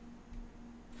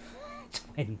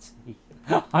 20.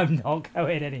 I'm not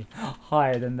going any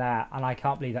higher than that, and I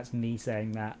can't believe that's me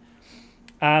saying that.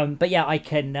 But yeah, I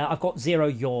can. I've got 0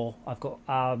 yaw. I've got.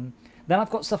 Then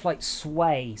I've got stuff like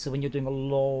sway. So when you're doing a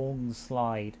long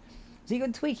slide, so you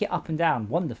can tweak it up and down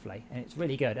wonderfully, and it's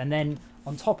really good. And then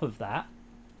on top of that,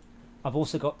 I've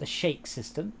also got the shake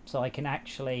system, so I can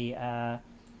actually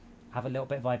have a little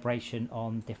bit of vibration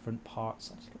on different parts.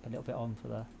 I'll just put a little bit on for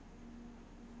the.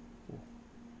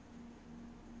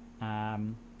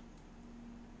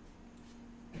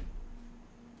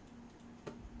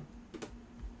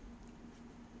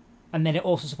 And then it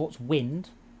also supports wind,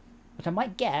 which I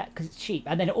might get because it's cheap.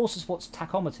 And then it also supports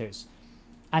tachometers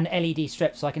and LED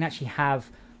strips, so I can actually have...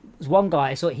 There's one guy,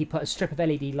 I saw he put a strip of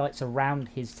LED lights around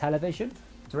his television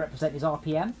to represent his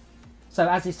RPM. So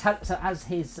as his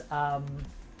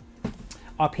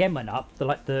RPM went up,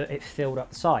 it filled up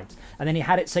the sides. And then he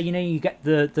had it so, you know, you get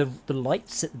the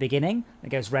lights at the beginning. It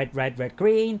goes red, red, red,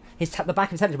 green. The back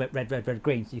of his television went red, red, red,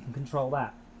 green, so you can control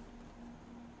that.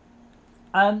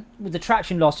 With the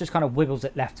traction loss, just kind of wiggles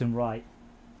it left and right.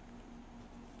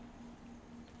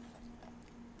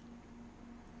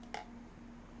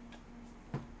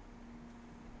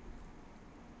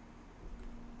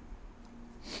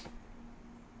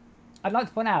 I'd like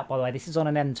to point out, by the way, this is on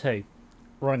an M2,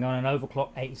 running on an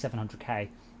overclock 8700K,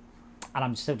 and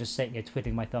I'm still just sitting here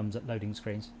twiddling my thumbs at loading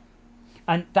screens.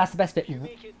 And that's the best bit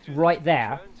right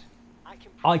there.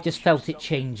 I just felt it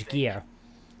change gear.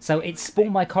 So it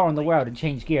spawned my car on the world and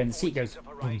changed gear, and the seat goes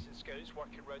boom.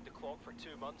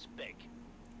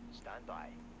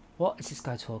 What is this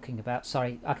guy talking about?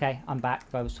 Sorry, okay, I'm back.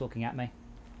 The guy was talking at me.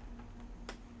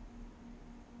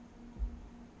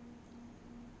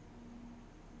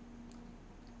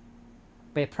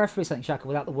 But yeah, preferably something, Shaka,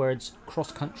 without the words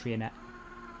cross-country in it.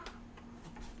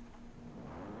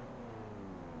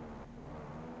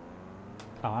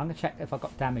 Oh, I'm going to check if I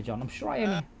got damage on. I'm sure I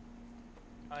only...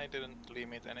 I didn't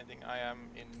limit anything. I am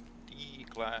in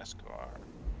D-class car.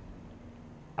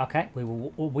 Okay, we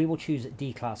will choose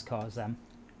D-class cars then.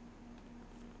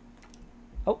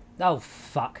 Oh,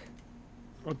 fuck.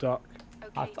 Or duck.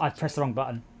 Okay, I pressed the wrong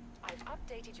button. I've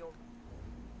updated your...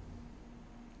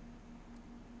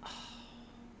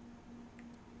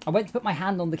 I went to put my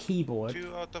hand on the keyboard.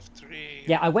 2 out of 3.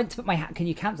 Yeah, I went to put my hand... Can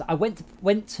you cancel? I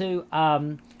went to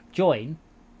join,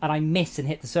 and I missed and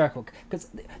hit the circle. Because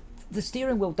the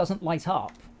steering wheel doesn't light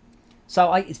up.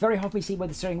 So it's very hard for me to see where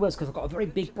the steering wheel is, because I've got a very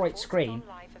big, bright screen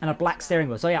and a black steering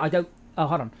wheel. So yeah, I don't... Oh,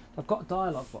 hold on. I've got a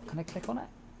dialogue. What? Can I click on it?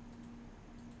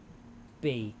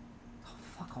 B. Oh,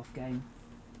 fuck off, game.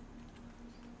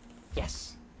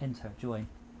 Yes. Enter. Join.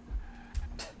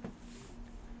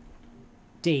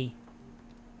 D.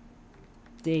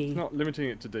 D. It's not limiting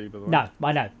it to D, by the way. No,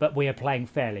 I know, but we are playing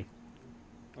fairly.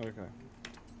 Okay.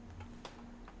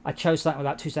 I chose something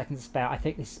without 2 seconds to spare. I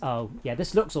think this... Oh, yeah,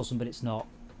 this looks awesome, but it's not.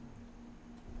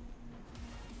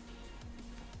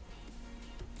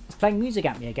 It's playing music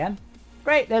at me again.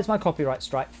 Great, there's my copyright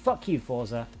strike. Fuck you,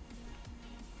 Forza.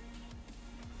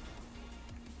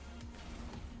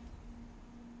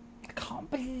 I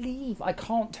can't believe I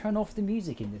can't turn off the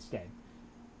music in this game.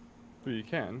 Well, you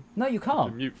can. No, you can't. You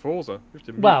have to mute Forza. You have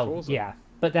to mute Well, Forza. yeah,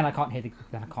 but then I can't hear the...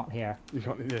 Then I can't hear. You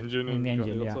can't hear the engine In and the you can't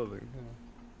engine, hear yeah. lots of things,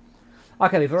 yeah.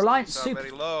 Okay, we've reliant These are super...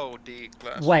 very low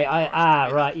D-class. Wait,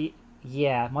 cars. right.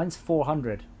 Yeah, mine's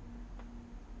 400.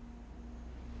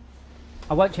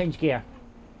 I won't change gear.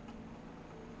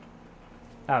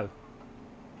 Oh.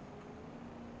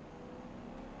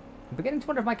 I'm beginning to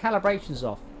wonder if my calibration's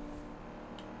off.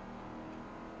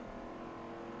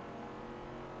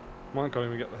 Mine can't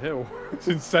even get the hill. It's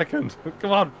in second.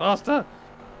 Come on, faster!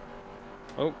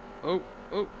 Oh, oh,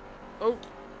 oh, oh!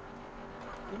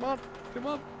 Come on, come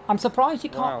on! I'm surprised you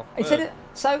can't. Wow,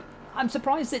 So I'm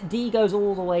surprised that D goes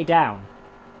all the way down.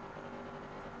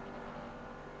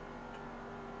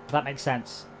 If that makes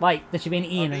sense. Like there should be an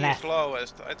E and an F.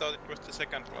 Lowest. I thought it was the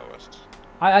second lowest.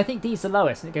 I think D's the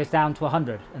lowest, and it goes down to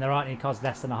 100, and there aren't any cars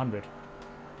less than 100.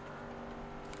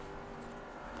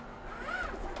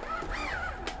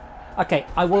 Okay,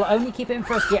 I will only keep it in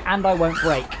first gear, and I won't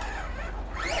brake.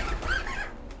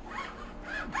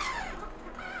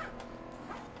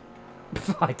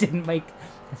 I didn't make...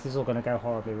 This is all going to go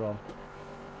horribly wrong.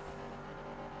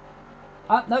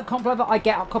 No, Complover, I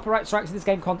get copyright strikes in this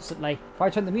game constantly. If I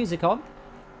turn the music on,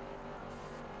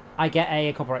 I get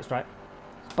a copyright strike.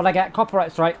 But I get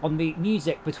copyright strike on the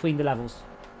music between the levels.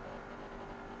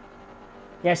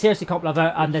 Yeah, seriously,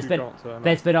 Complover,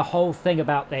 there's been a whole thing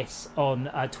about this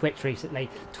on Twitch recently.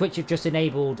 Twitch have just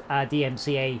enabled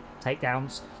DMCA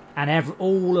takedowns, and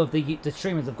all of the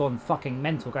streamers have gone fucking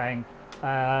mental, going,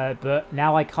 but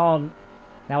now I can't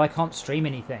stream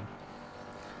anything.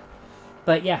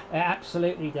 But yeah, it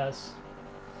absolutely does.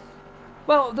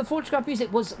 Well, the Forza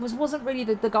music wasn't really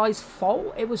the guy's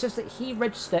fault. It was just that he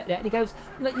registered it, and he goes,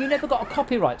 "Look, you never got a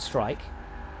copyright strike."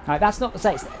 Right, that's not the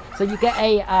case. So you get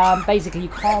a basically you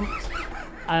can't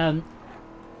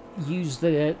use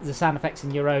the sound effects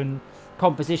in your own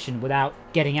composition without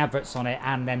getting adverts on it,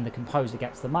 and then the composer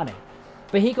gets the money.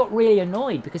 But he got really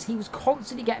annoyed because he was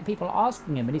constantly getting people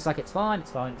asking him, and he's like, "It's fine,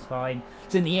 it's fine, it's fine."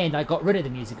 So in the end, I got rid of the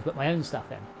music and put my own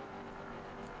stuff in.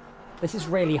 This is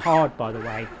really hard, by the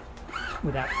way,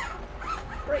 without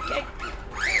breaking.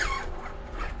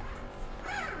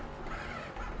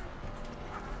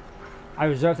 I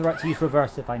reserve the right to use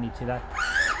reverse if I need to, though.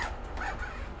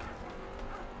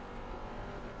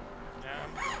 Yeah.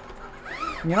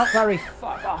 You're not very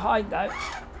far behind, though.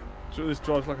 So this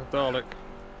drives like a Dalek.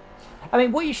 I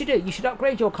mean, what you should do, you should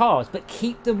upgrade your cars, but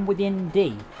keep them within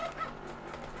D.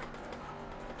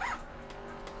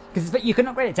 Because you can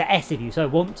upgrade it to S if you so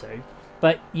want to,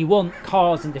 but you want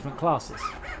cars in different classes.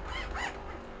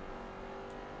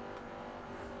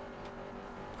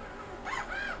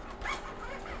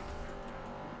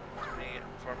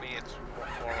 For me, it's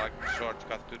more like a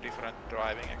shortcut to different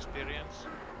driving experience.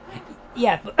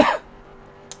 Yeah, but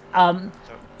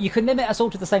you can limit us all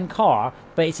to the same car,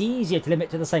 but it's easier to limit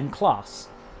to the same class.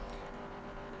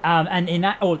 And in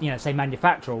that, or say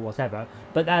manufacturer or whatever.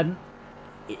 But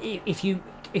if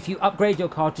you upgrade your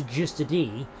car to just a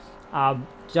D, don't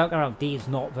get me wrong, D is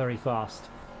not very fast,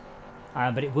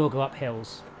 but it will go up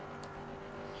hills.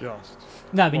 Just.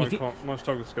 No, I mean if you my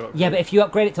struggles go up. Yeah, but if you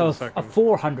upgrade it to a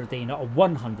 400D, not a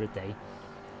 100D.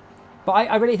 But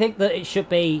I really think that it should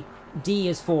be D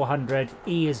is 400,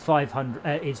 E is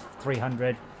 500, is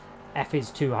 300, F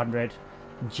is 200,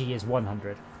 and G is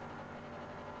 100.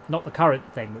 Not the current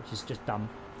thing, which is just dumb.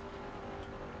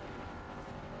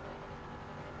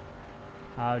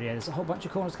 Oh dear, there's a whole bunch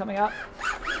of corners coming up.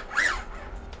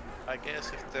 I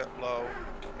guess if the low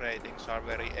ratings are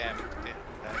very empty,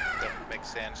 then that makes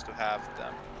sense to have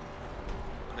them.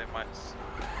 They might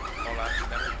collapse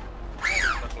them,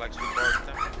 not like support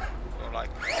them, or like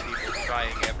people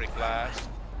trying every class.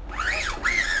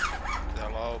 The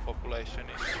low population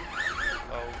is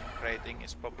low rating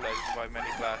is populated by many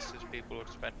classes. People would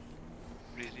spend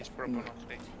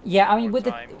disproportionately. Yeah, I mean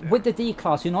with the D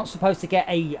class, you're not supposed to get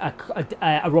a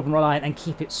Robin Reliant and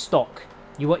keep it stock.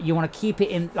 You want to keep it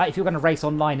in, like if you're going to race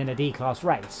online in a D class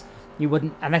race, you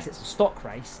wouldn't, unless it's a stock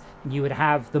race, you would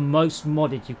have the most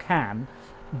modded you can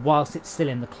whilst it's still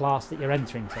in the class that you're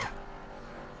entering to.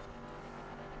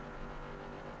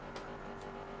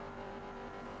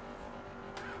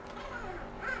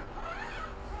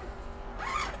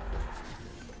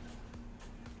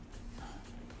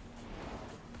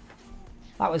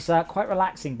 That was quite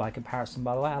relaxing by comparison,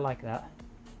 by the way. I like that.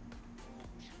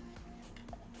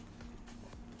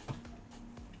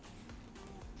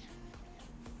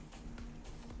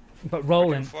 But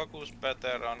rolling. Focus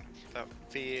better on the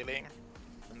feeling,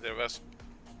 and there was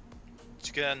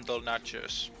gentle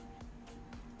nudges.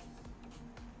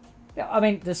 Yeah, I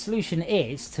mean the solution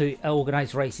is to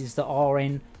organise races that are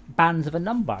in bands of a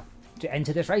number. To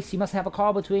enter this race, you must have a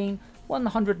car between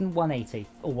 100 and 180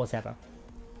 or whatever.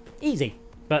 Easy.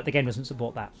 But the game doesn't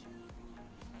support that.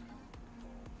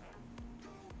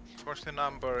 Of course, the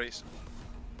number is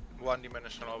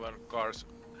one-dimensional when cars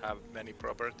have many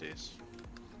properties.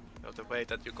 So the way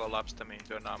that you collapse them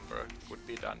into a number would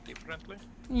be done differently.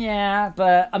 Yeah,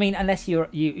 but I mean, unless you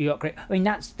upgrade, I mean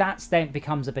that's then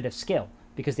becomes a bit of skill,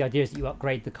 because the idea is that you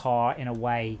upgrade the car in a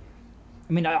way.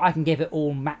 I mean, I can give it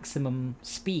all maximum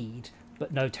speed,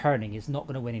 but no turning. It's not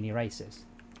going to win any races.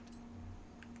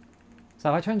 So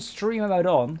if I turn streamer mode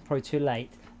on, probably too late,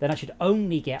 then I should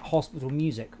only get hospital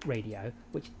music radio,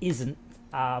 which isn't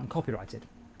copyrighted.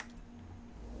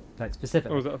 Like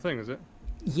specific. Oh, is that a thing, is it?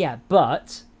 Yeah,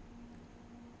 but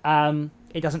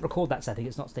it doesn't record that setting.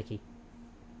 It's not sticky.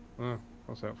 Oh,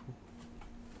 that's helpful.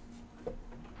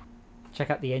 Check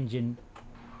out the engine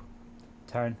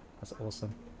turn. That's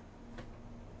awesome.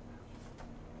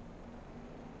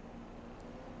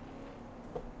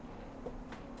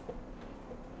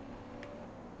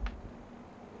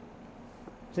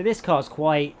 So this car's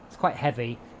quite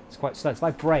heavy. It's quite slow. So if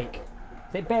I brake,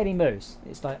 it barely moves.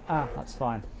 It's like, that's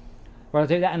fine. When I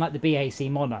do that in like the BAC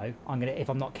mono, I'm gonna, if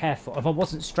I'm not careful, if I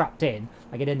wasn't strapped in,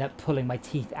 I could end up pulling my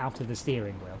teeth out of the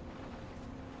steering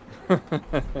wheel.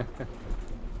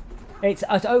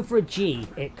 It's over a G.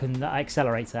 It can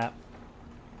accelerate at,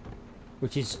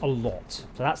 which is a lot.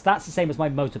 So that's the same as my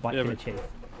motorbike can achieve.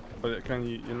 But it can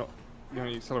you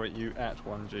only accelerate you at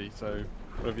 1G. So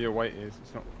whatever your weight is,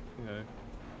 it's not, you know.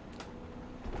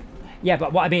 Yeah,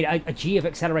 but what I mean, a G of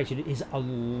acceleration is a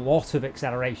lot of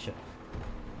acceleration.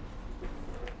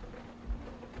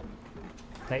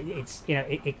 It's, you know,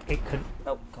 it could,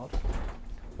 oh god,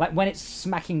 like when it's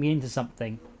smacking me into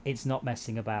something, it's not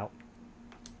messing about.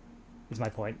 Is my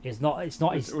point? It's not.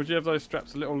 Would you have those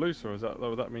straps a little looser, or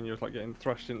would that mean you're like getting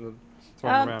thrust into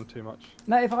thrown around too much?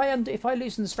 No, if I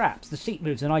loosen the straps, the seat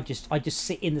moves, and I just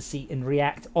sit in the seat and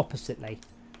react oppositely.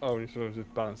 Oh, you sort of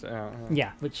just balance it out. Huh?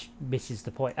 Yeah, which misses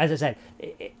the point. As I said,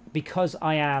 because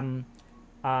I am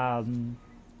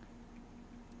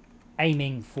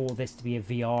aiming for this to be a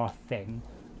VR thing,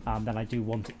 then I do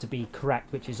want it to be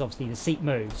correct, which is obviously the seat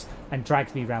moves and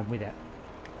drags me around with it.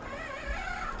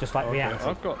 Just like reality.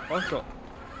 I've got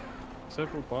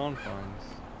several barn finds.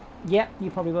 Yeah, you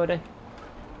probably will do.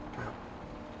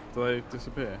 Do they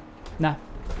disappear? No.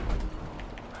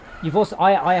 You've also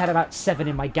I had about 7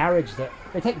 in my garage that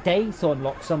they take days to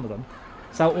unlock some of them.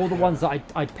 So all the ones that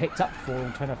I'd picked up before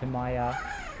will turn up in my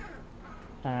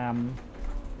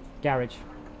garage.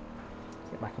 Let's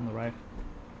get back on the road.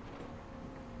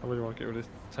 I really want to get rid of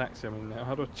this taxi. I mean, now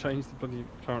how do I change the bloody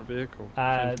current vehicle?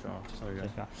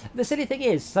 The silly thing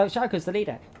is, so Sharko's the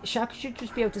leader. Sharko should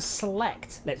just be able to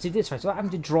select. Let's do this right, so I'm having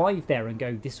to drive there and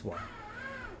go this one.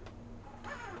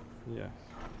 Yeah.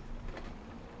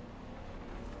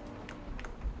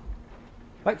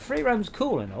 Like free roam's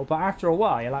cool and all, but after a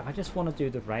while, you're like, I just want to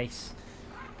do the race.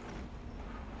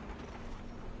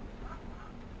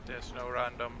 There's no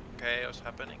random chaos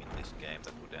happening in this game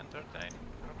that would entertain.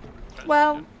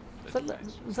 Well,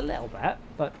 it's a little bit,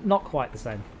 but not quite the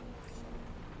same.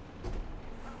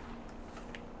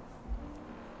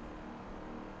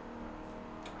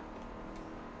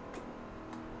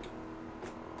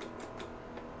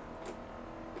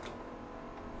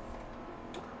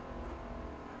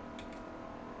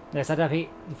 Yes, I don't know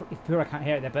if Pura can't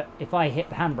hear it there, but if I hit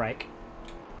the handbrake,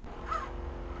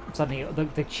 suddenly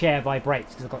the chair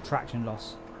vibrates because I've got traction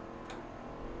loss.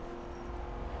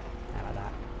 How about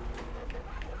that?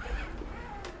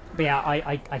 But yeah,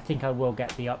 I think I will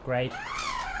get the upgrade.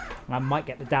 And I might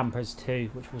get the dampers too,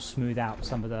 which will smooth out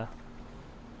some of the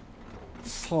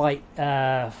slight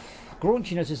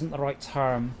graunchiness isn't the right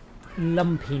term.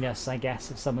 Lumpiness, I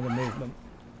guess, of some of the movement.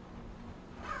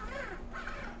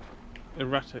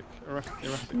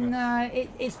 Erraticness. No,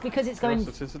 it's because it's going.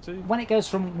 Elasticity? When it goes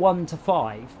from 1 to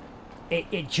 5,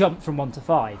 it jumped from 1 to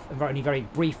 5 and only very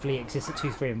briefly exists at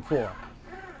 2, 3, and 4,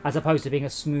 as opposed to being a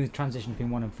smooth transition between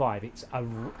 1 and 5. It's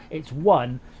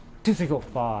 1, 2, 3, 4,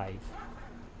 5,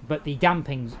 but the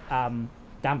dampers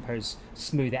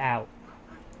smooth it out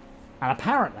and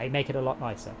apparently make it a lot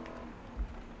nicer.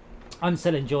 I'm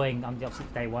still enjoying. Obviously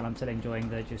day 1. I'm still enjoying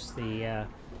the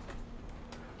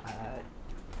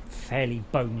fairly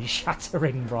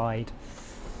bone-shattering ride.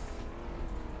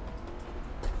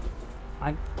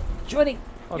 I'm joining.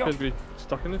 I could be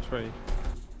stuck in a tree.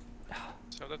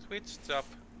 So the Twitch stuff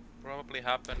probably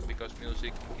happened because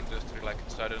music industry like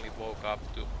suddenly woke up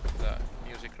to the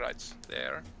music rights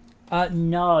there.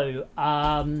 No.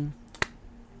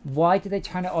 Why did they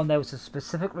turn it on? There was a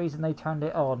specific reason they turned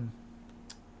it on.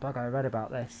 Bug, I read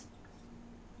about this.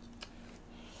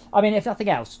 I mean, if nothing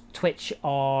else, Twitch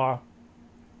are.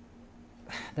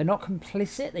 They're not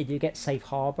complicit. They do get safe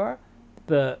harbor,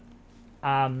 but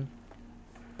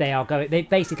they are going.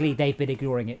 They've been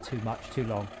ignoring it too much, too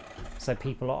long. So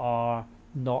people are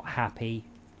not happy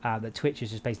that Twitch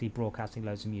is just basically broadcasting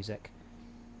loads of music.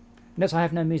 Notice I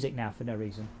have no music now for no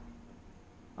reason.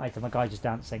 I have my guy just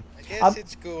dancing. I guess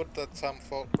it's good that some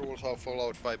rules are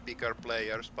followed by bigger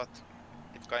players, but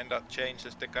it kind of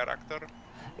changes the character.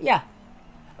 Yeah.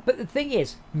 But the thing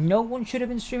is, no one should have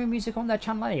been streaming music on their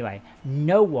channel anyway.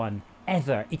 No one,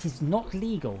 ever. It is not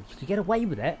legal. If you get away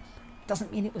with it,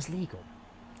 doesn't mean it was legal.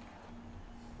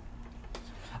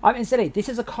 Instead, this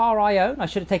is a car I own. I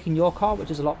should have taken your car,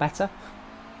 which is a lot better.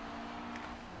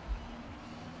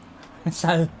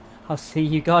 So, I'll see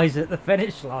you guys at the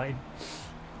finish line.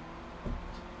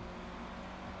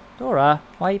 Dora,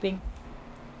 why are you being...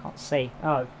 Can't see.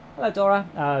 Oh, hello Dora.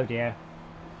 Oh dear.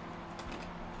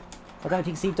 I don't know if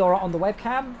you can see Dora on the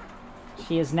webcam.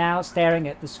 She is now staring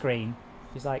at the screen.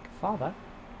 She's like, Father,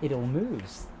 it all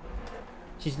moves.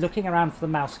 She's looking around for the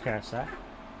mouse cursor.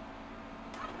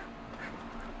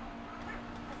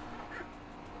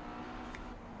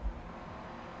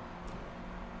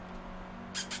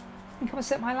 You can come and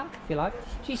sit on my lap if you like.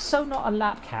 She's so not a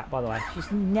lap cat, by the way.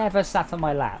 She's never sat on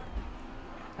my lap.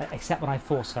 Except when I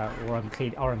force her or I'm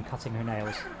cutting her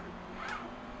nails.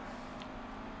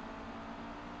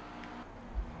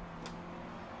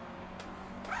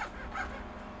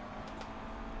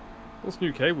 Lots of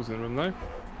new cables in the room though.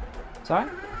 Sorry?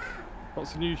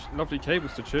 Lots of new lovely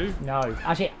cables to chew. No.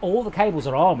 Actually, all the cables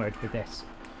are armoured with this.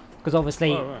 Because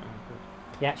obviously... Oh, right.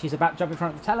 Yeah, she's about to jump in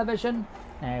front of the television.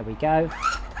 There we go.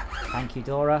 Thank you,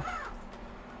 Dora.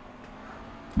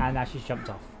 And now she's jumped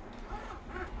off.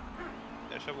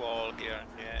 There's a wall here,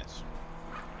 yes.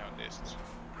 Noticed.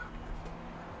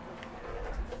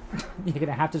 You're going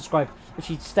to have to describe... If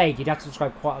she stayed, you'd have to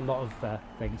describe quite a lot of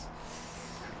things.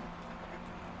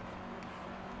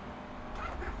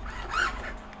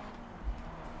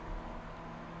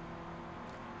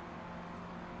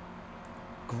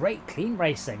 Great clean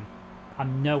racing.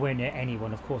 I'm nowhere near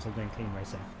anyone. Of course I'm doing clean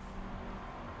racing.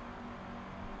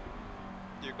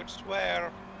 You could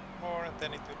swear more and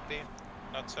then it would be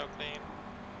not so clean.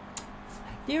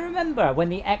 Do you remember when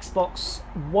the Xbox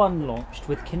One launched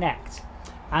with Kinect?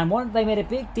 And they made a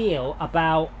big deal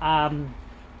about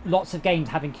lots of games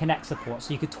having Kinect support,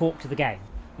 so you could talk to the game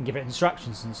and give it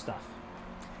instructions and stuff.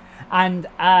 And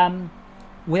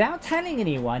without telling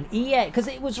anyone, EA, because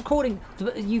it was recording,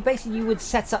 you would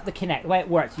set up the Kinect. The way it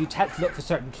works, you had to look for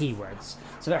certain keywords.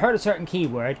 So if it heard a certain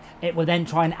keyword, it would then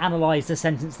try and analyse the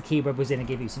sentence the keyword was in and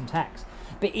give you some text.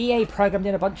 But EA programmed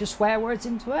in a bunch of swear words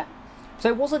into it. So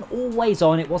it wasn't always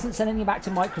on, it wasn't sending you back to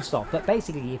Microsoft. But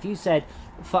basically, if you said,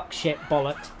 fuck, shit,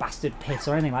 bollocks, bastard, piss,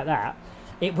 or anything like that,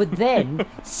 it would then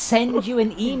send you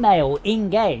an email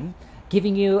in-game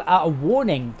giving you a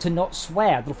warning to not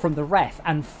swear from the ref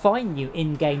and fine you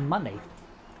in-game money.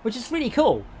 Which is really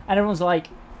cool. And everyone's like,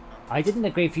 I didn't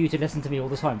agree for you to listen to me all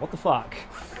the time. What the fuck?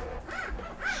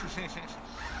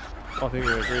 I think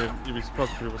you'd be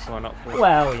surprised if people sign up for it.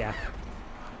 Well, yeah.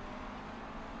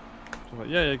 I'm like,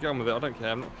 yeah, get on with it. I don't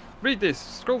care. Read this.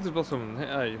 Scroll to the bottom. Hit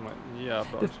A. I'm like, yeah,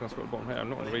 but I'm just going to scroll to the bottom here. I'm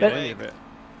not going to read any of it.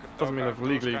 Doesn't mean I've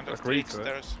legally agreed to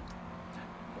it.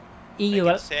 EU.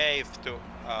 Make it safe to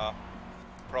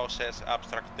process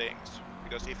abstract things,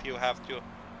 because if you have to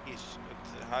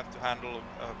handle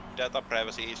data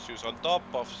privacy issues on top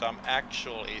of some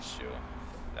actual issue,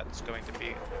 that's going to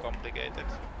be complicated.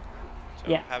 So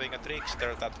yeah. Having a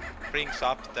trickster that brings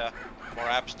up the more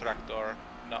abstract or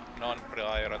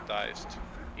non-prioritized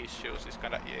issues is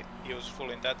kind of useful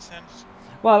in that sense.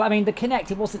 Well, I mean, the Kinect,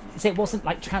 it wasn't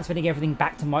like transmitting everything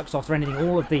back to Microsoft or anything,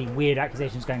 all of the weird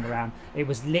accusations going around. It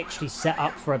was literally set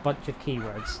up for a bunch of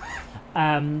keywords.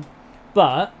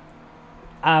 But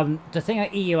the thing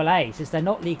about EULAs is they're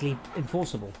not legally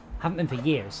enforceable. Haven't been for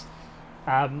years.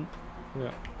 Yeah.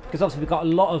 Because obviously we've got a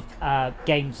lot of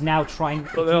games now trying...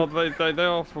 But they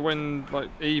are for when, like,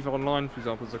 EVE Online, for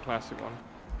example, is a classic one.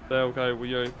 They'll go, well,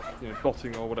 you're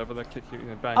botting or whatever, they'll kick you,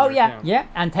 bang Oh, your yeah, account. yeah,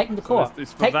 and take them to court. So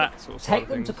it's for that sort of Take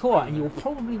them to court and you'll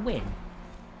probably win.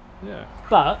 Yeah.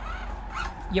 But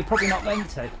you're probably not going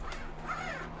to.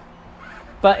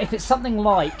 But if it's something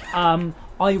like, I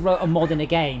wrote a mod in a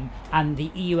game and the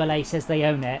EULA says they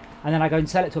own it, and then I go and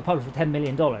sell it to a publisher for $10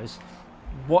 million,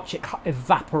 watch it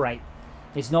evaporate.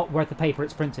 It's not worth the paper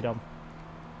it's printed on.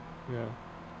 Yeah.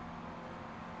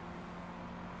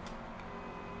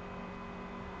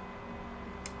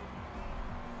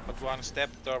 But one step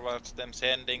towards them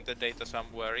sending the data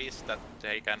somewhere is that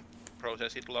they can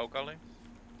process it locally.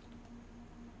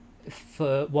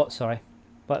 For what, sorry?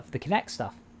 But for the Kinect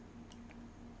stuff?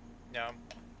 Yeah.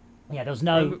 Yeah, there was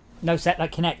no set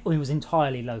like Kinect. It was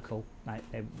entirely local. Like,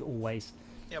 they always...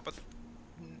 Yeah, but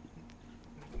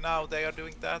now they are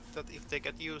doing that if they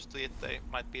get used to it, they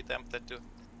might be tempted to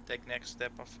take next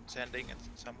step of sending it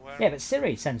somewhere. Yeah, but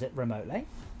Siri sends it remotely.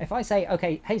 If I say,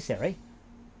 okay, hey Siri,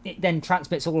 it then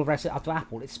transmits all of the rest up to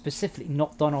Apple. It's specifically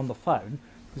not done on the phone,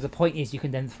 because the point is you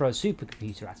can then throw a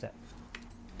supercomputer at it.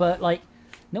 but like,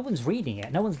 no one's reading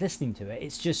it, no one's listening to it.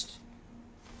 It's just,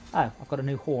 oh, I've got a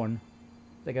new horn.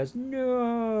 That goes,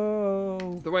 no.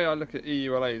 The way I look at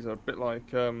EULAs are a bit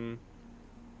like buying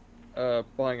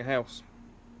a house.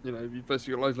 You know, you've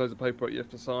basically got loads of paperwork you have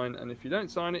to sign, and if you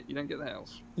don't sign it, you don't get the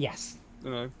house. Yes.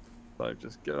 You know, so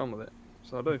just get on with it.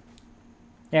 So I do.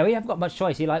 Yeah, we haven't got much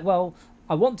choice. You're like, well,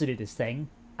 I want to do this thing,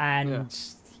 and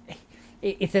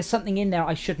if there's something in there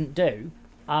I shouldn't do,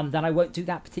 then I won't do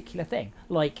that particular thing.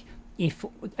 Like, if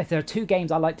there are 2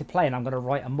 games I like to play and I'm going to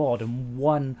write a mod and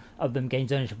one of them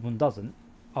gains ownership and one doesn't,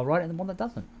 I'll write it in the one that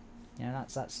doesn't. You know,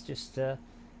 that's just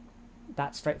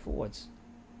that's straightforward.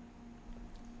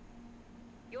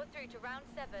 You're through to round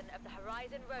 7 of the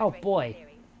Horizon Road Oh, Racing boy.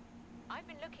 series. I've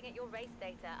been looking at your race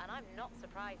data and I'm not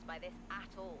surprised by this at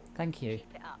all. Thank you.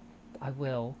 Keep it up. I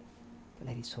will. The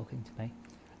lady's talking to me.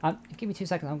 Give me 2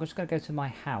 seconds. I'm just going to go to my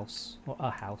house or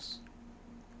a house.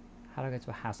 How do I go to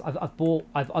a house?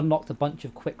 I've unlocked a bunch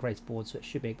of quick race boards, so it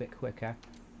should be a bit quicker.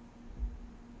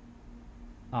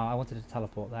 Oh, I wanted to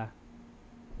teleport there.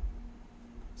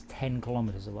 It's 10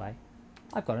 kilometers away.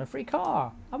 I've got a free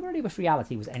car. I really wish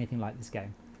reality was anything like this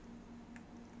game.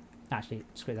 Actually,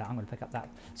 screw that. I'm going to pick up that.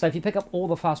 So if you pick up all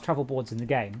the fast travel boards in the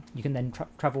game, you can then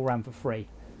travel around for free.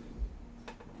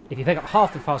 If you pick up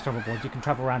half the fast travel boards, you can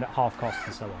travel around at half cost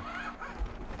and so on.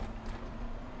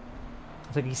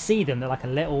 So if you see them, they're like a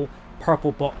little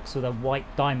purple box with a white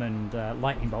diamond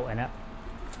lightning bolt in it.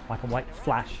 Like a white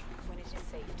flash.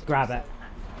 Grab it.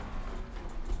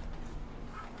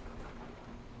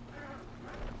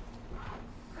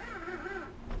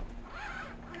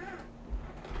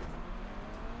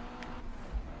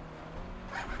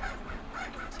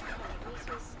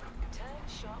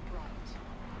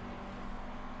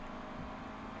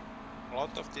 A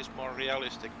lot of these more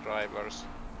realistic drivers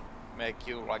make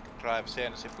you like drive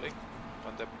sensibly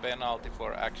when the penalty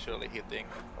for actually hitting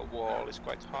a wall is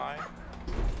quite high.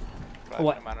 Drive in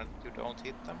a manner that you don't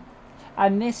hit them.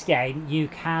 In this game, you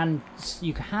can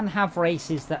have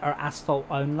races that are asphalt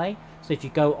only. So if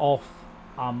you go off,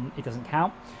 it doesn't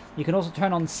count. You can also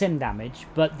turn on sim damage,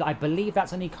 but I believe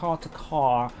that's only car to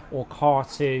car or car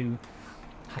to,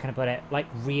 how can I put it, like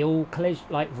real collision,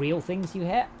 like real things you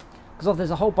hit. Because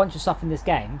there's a whole bunch of stuff in this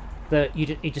game that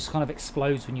it just kind of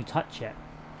explodes when you touch it.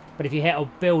 But if you hit a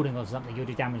building or something, you'll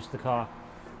do damage to the car.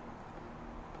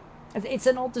 It's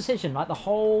an odd decision. Like the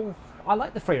whole, I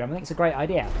like the freedom. I think it's a great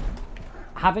idea.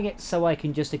 Having it so I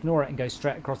can just ignore it and go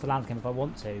straight across the landscape if I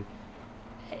want to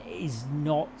is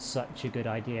not such a good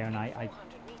idea, and I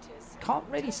can't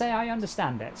really say I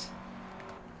understand it.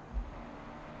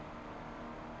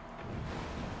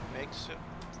 Makes it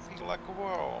feel like a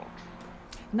world.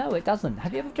 No, it doesn't.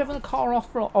 Have you ever driven a car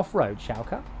off-road,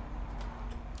 Schalke?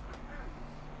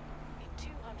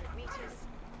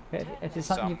 If it's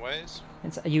something some ways.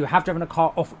 You have driven a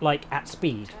car off, like, at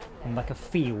speed, in like a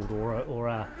field or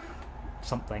a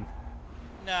something.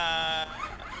 Nah.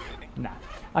 Nah.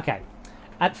 Okay.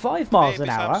 At 5 miles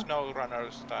Maybe an hour. some snow runner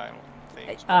style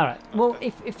things. All right. Well,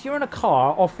 if you're in a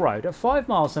car off-road at 5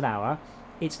 miles an hour,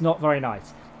 it's not very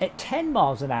nice. At 10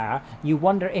 miles an hour, you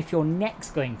wonder if your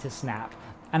neck's going to snap.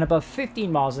 And above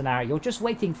 15 miles an hour, you're just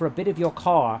waiting for a bit of your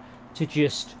car to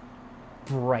just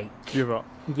break. Give up.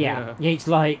 Yeah. It's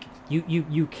like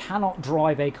you cannot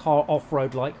drive a car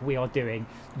off-road like we are doing.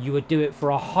 You would do it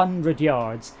for 100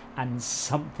 yards and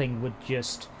something would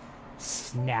just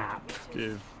snap.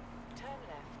 Give.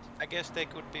 I guess they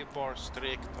could be more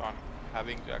strict on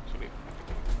having to actually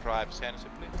drive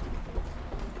sensibly.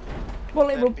 Well,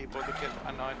 it Then will. people would get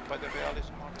annoyed by the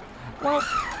realism of it. Well,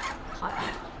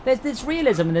 there's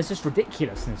realism and there's just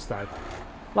ridiculousness though.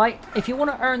 Like, if you want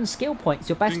to earn skill points,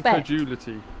 your best bet.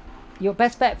 Incredulity. Your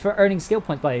best bet for earning skill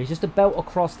points, by the way, is just to belt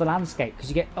across the landscape because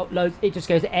you get loads. It just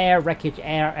goes air, wreckage,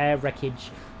 air,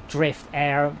 wreckage, drift,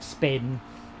 air, spin.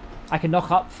 I can knock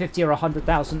up 50 or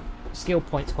 100,000 skill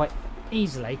points quite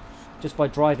easily just by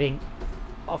driving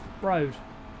off road.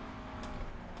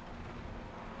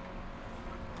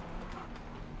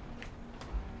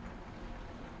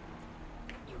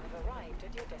 You have arrived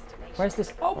at your destination. Where's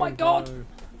this? Oh my god! No.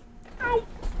 Ow!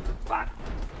 Fuck!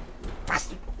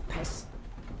 Bastard! Piss!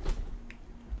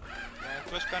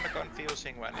 It was kind of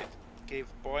confusing when it gave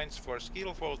points for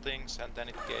skillful things and then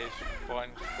it gave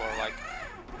points for like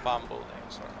bumble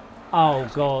things or Oh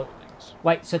god! things.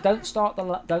 Wait, so don't start the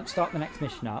next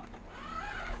mission up.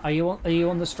 Are you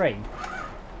on the stream?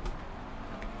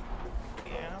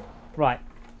 Yeah. Right.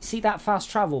 See that fast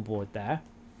travel board there?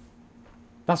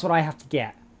 That's what I have to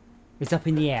get. It's up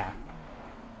in the air.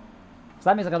 So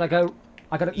that means I gotta go.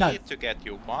 No. Need to get,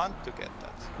 you want to get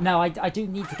that. No, I do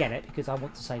need to get it because I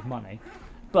want to save money.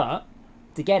 But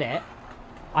to get it,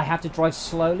 I have to drive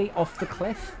slowly off the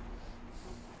cliff.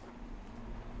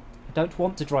 I don't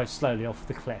want to drive slowly off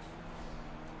the cliff.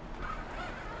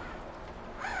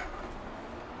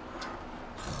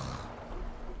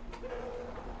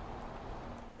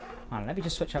 Right, let me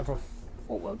just switch out for a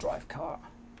four-wheel drive car.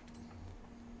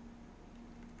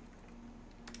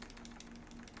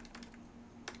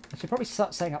 I should probably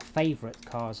start setting up favourite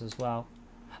cars as well.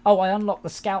 Oh, I unlocked the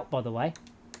Scout, by the way.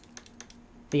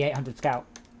 The 800 Scout.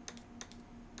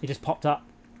 It just popped up.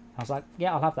 I was like,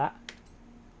 yeah, I'll have that.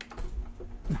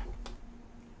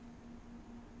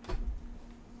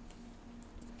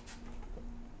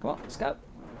 Come on, let's go.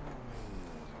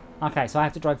 Okay, so I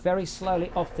have to drive very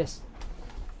slowly off this.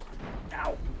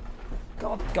 Ow.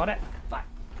 God, got it. Fuck.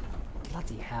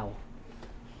 Bloody hell.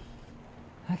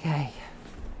 Okay.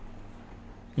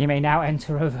 You may now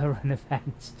enter over an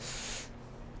event.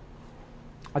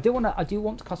 I do want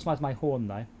to customize my horn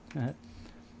though.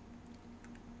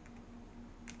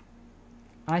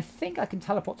 I think I can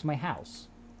teleport to my house.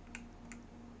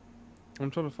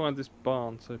 I'm trying to find this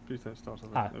barn, so please don't start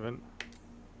an event.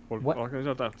 Or, what? I'd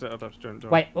have to join.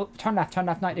 Wait, oh, turn left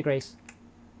 90 degrees.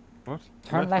 What?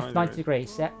 Turn left 90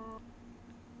 degrees, yeah.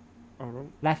 Hold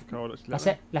on. Left, Oh, that's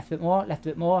it, left a bit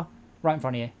more, right in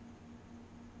front of you.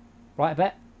 Right a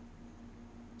bit.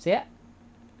 See it?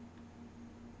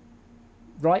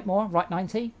 Right more, right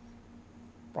 90.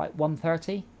 Right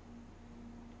 130.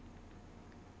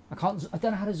 I don't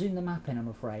know how to zoom the map in, I'm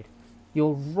afraid.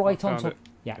 You're right on top.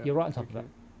 Yeah, you're right on top of it.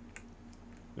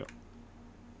 Yep.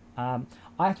 I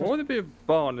have to. Why would there be a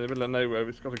barn in the middle of nowhere?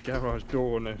 It's got a garage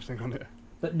door and everything on it.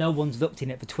 But no one's looked in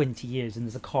it for 20 years, and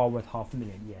there's a car worth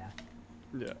 $500,000. Yeah.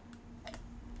 Yeah.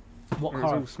 What car?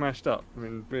 It's all smashed up. I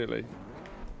mean, really.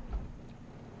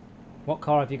 What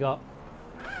car have you got?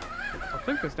 I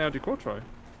think it's an Audi Quattro.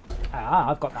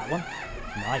 Ah, I've got that one.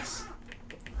 Nice.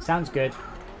 Sounds good.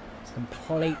 It's a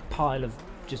complete pile of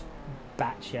just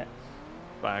batshit.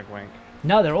 Bag wank.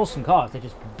 No, they're awesome cars. They're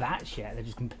just batshit. They're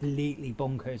just completely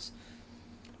bonkers.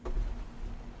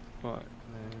 Right.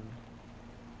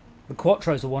 The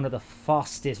Quattros are one of the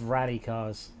fastest rally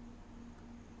cars.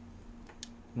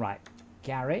 Right.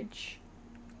 Garage.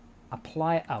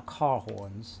 Apply. Oh, car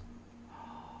horns.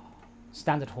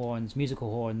 Standard horns.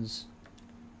 Musical horns.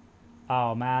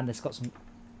 Oh man, this got some.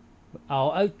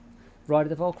 Oh, Ride of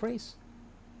the Valkyries.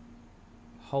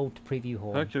 Hold to preview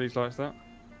horn. Hercules likes that.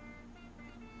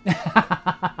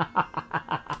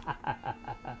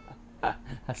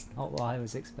 That's not what I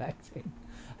was expecting.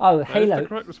 Oh, That Halo. is the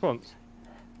correct response.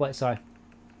 Wait, sorry.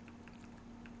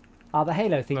 Oh, the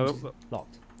Halo theme's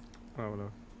locked. Oh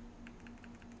no.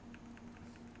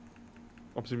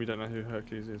 I presume you don't know who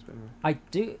Hercules is, but anyway.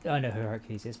 I know who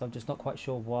Hercules is, but I'm just not quite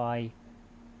sure why.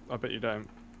 I bet you don't.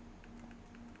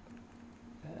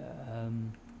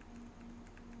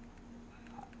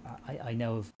 I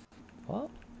know of what?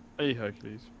 A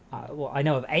Hercules. Well, I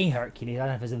know of a Hercules. I don't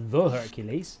know if there's a the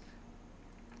Hercules.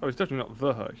 Oh, it's definitely not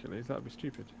the Hercules. That would be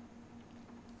stupid.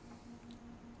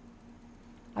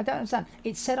 I don't understand.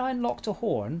 It said I unlocked a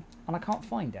horn, and I can't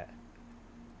find it.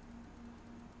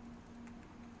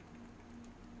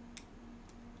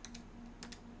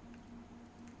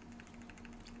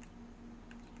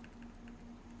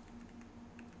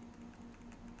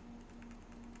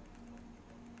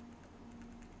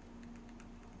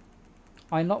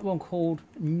 I unlocked one called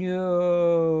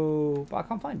No, but I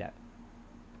can't find it.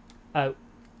 Oh.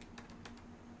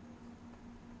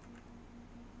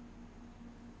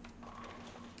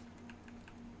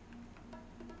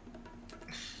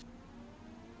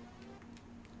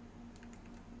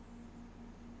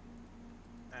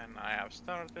 And I have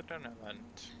started an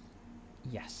event.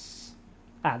 Yes.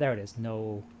 Ah, there it is.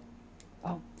 No.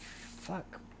 Oh,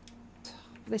 fuck.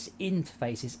 This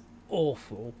interface is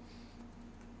awful.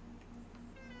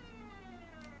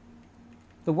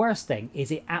 The worst thing is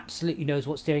it absolutely knows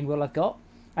what steering wheel I've got,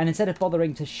 and instead of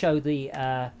bothering to show the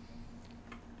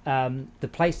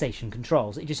PlayStation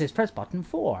controls, it just says press button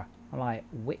 4. I'm like,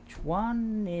 which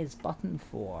one is button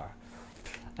 4?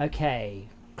 Okay,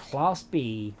 Class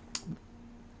B.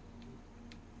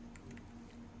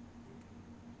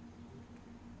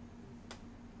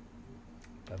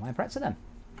 Put my pretzel then,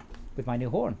 with my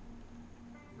new horn.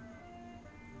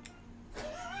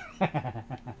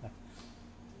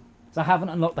 So I haven't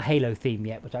unlocked the Halo theme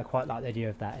yet, which I quite like the idea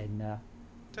of that in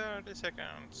 30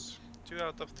 seconds. 2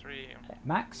 out of 3.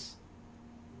 Max.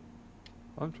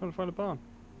 I'm trying to find a barn.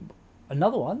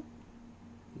 Another one?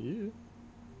 Yeah.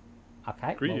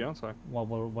 Okay. Greedy, well, aren't I? Well,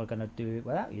 we're going to do it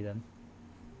without you then.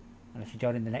 Unless you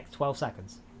join in the next 12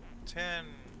 seconds. 10.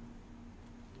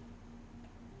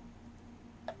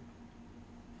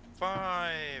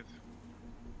 5.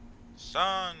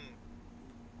 Sun.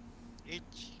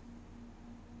 Itch.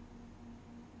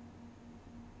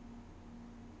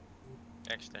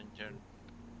 Extension.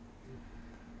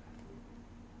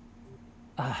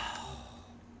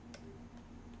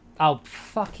 Oh,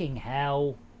 fucking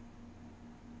hell.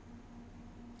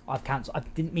 I've cancelled. I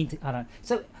didn't mean to. I don't know.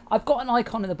 So I've got an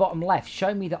icon in the bottom left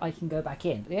showing me that I can go back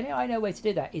in. The only I know way to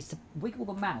do that is to wiggle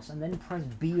the mouse and then press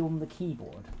B on the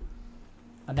keyboard.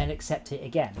 And then accept it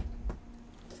again.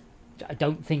 Which I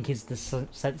don't think is the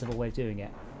sensible way of doing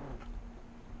it.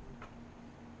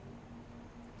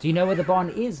 Do you know where the barn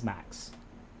is, Max?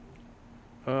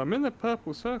 I'm in the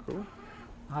purple circle.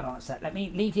 Hold on a sec. Let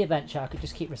me leave the adventure. I could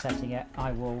just keep resetting it.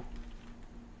 I will.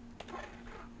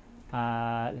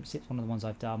 Let me see. It's one of the ones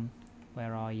I've done.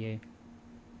 Where are you?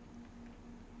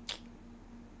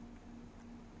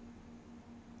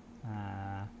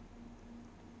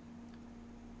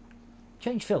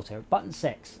 Change filter. Button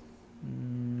 6.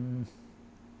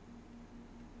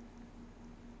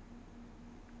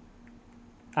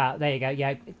 There you go.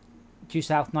 Yeah. Due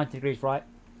south, 90 degrees right.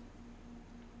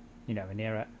 You're nowhere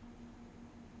near it.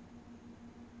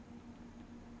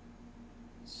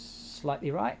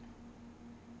 Slightly right.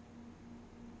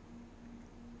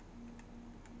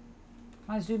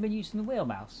 Can I zoom in using the wheel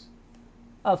mouse?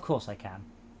 Oh, of course I can.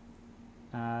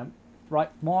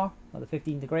 Right, more. Another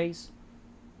 15 degrees.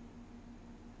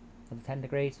 Another 10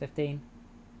 degrees, 15.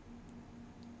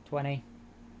 20.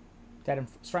 Straight in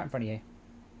front of you.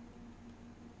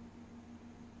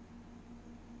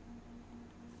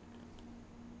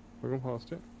 We're going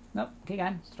past it. Nope, keep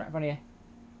going. Straight in front of you.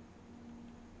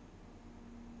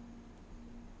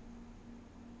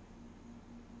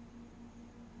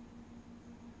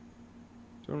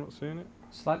 Still not seeing it.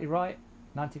 Slightly right.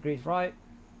 90 degrees right.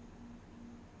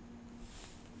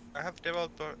 I have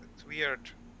developed a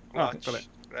weird got clutch it.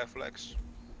 reflex.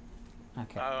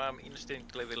 Okay. Now I'm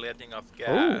instinctively letting off Oh,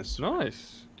 gas.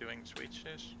 nice. Doing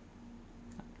switches.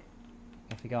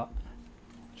 What we got?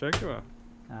 Jaguar.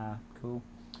 Cool.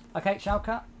 Okay,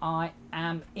 Schalke, I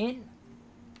am in.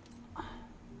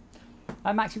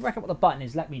 Max, if you reckon what the button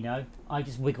is, let me know. I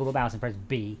just wiggle the mouse and press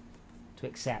B to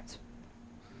accept.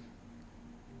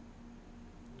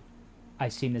 I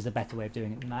assume there's a better way of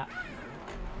doing it than that.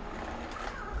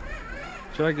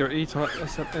 Jaguar E-Type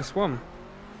S1.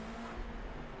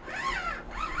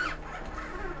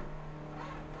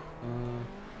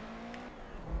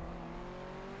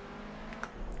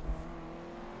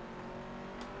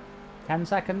 10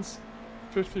 seconds.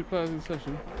 50 players in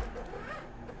session.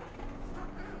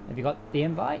 Have you got the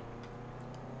invite?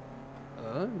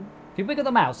 Oh. If you wiggle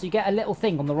the mouse, you get a little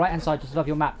thing on the right hand side just above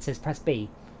your map that says press B.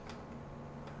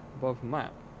 Above the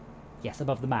map. Yes,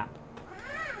 above the map.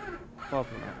 Above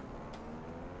the map.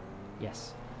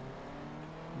 Yes.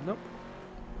 Nope.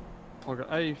 I got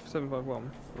A751.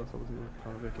 That's obviously the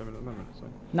kind of vehicle I'm in at the moment. So.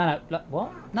 No, look,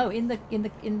 what? No, in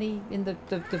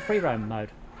the free roam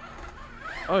mode.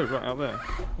 Oh, right out there.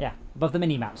 Yeah, above the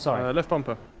mini map. Sorry. Left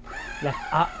bumper.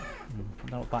 Left up. I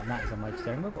don't know what button that is on my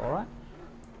steering wheel, but alright.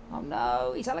 Oh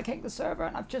no, he's allocating the server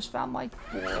and I've just found my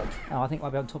board. Oh, I think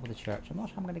I'll be on top of the church. I'm not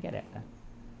sure I'm going to get it then.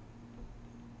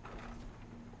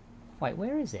 Wait,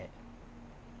 where is it?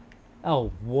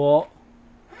 Oh, what?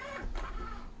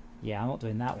 Yeah, I'm not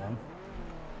doing that one.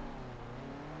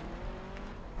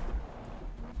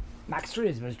 Max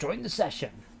Tourism has joined the session.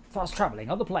 Fast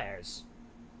travelling other players.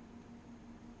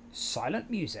 Silent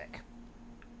music.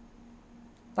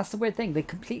 That's the weird thing. They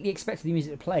completely expected the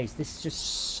music to play. So this is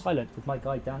just silent with my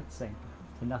guy dancing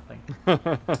to nothing.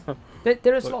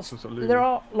 There is lots. There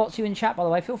are lots of you in chat, by the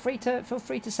way. Feel free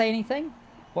to say anything.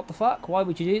 What the fuck? Why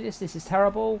would you do this? This is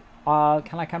terrible.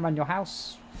 Can I come around your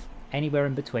house? Anywhere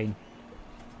in between.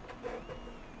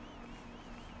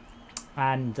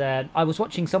 And I was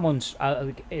watching someone's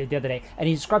the other day, and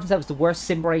he described himself as the worst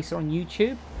sim racer on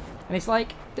YouTube. And it's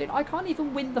like, dude, I can't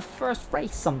even win the first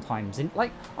race sometimes. And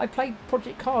like, I played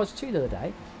Project Cars 2 the other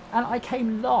day, and I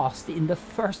came last in the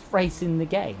first race in the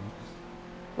game.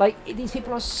 Like, these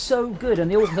people are so good, and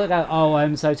they always go, "Oh,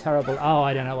 I'm so terrible. Oh,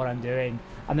 I don't know what I'm doing."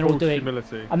 And they're all doing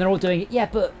humility. And they're all doing it. Yeah,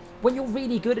 but when you're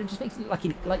really good, it just makes it look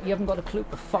like you haven't got a clue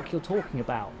what the fuck you're talking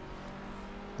about.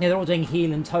 Yeah, they're all doing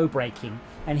heel and toe braking,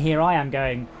 and here I am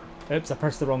going, "Oops, I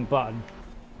pressed the wrong button."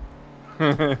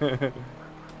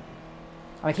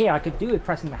 Like here, I could do with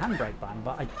pressing the handbrake button,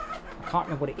 but I can't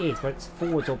remember what it is, whether it's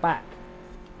forwards or back.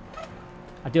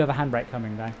 I do have a handbrake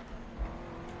coming though.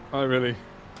 Oh really?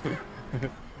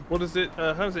 What does it?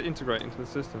 How does it integrate into the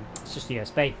system? It's just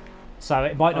USB, so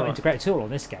it might not integrate at all on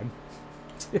this game.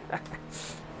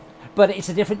 But it's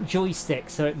a different joystick,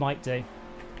 so it might do.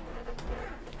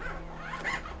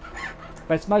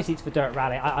 But it's mostly for Dirt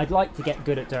Rally. I'd like to get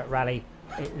good at Dirt Rally.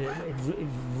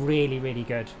 Really, really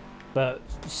good. But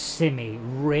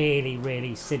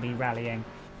really simmy rallying.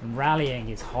 And rallying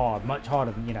is hard, much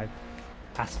harder than, you know,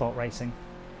 asphalt racing.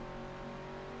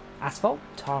 Asphalt?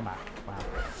 Tarmac. Wow.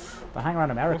 But hang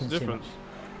around Americans too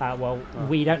much. Well,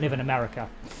 we don't live in America.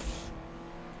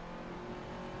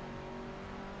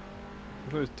 I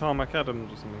thought it was Tarmac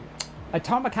Adams or something.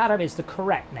 Tarmac Adam is the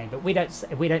correct name, but we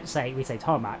say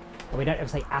tarmac, and we don't ever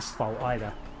say asphalt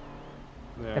either.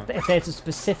 Yeah. If there's a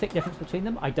specific difference between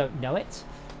them, I don't know it.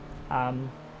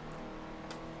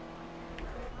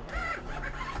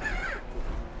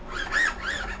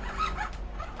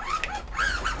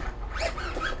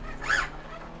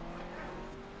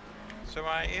 So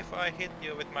if I hit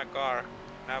you with my car,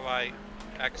 have I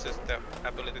access the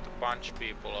ability to punch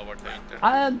people over the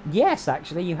internet? Yes,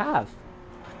 actually, you have.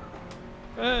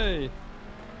 Hey!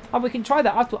 Oh, we can try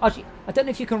that. Actually, I don't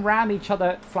know if you can ram each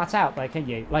other flat out, though, can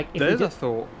you? Like, There's a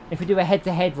thought. If we do a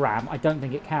head-to-head ram, I don't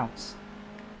think it counts.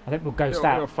 I think we'll ghost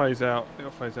out. It'll phase out.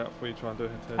 It'll phase out before you try and do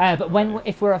it head-to-head. But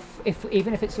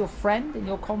even if it's your friend in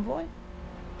your convoy,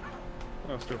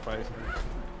 I'll still phase.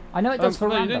 I know it does for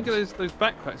randoms. You didn't get those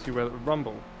backpacks you wear that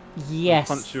rumble. Yes.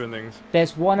 Punch you and things.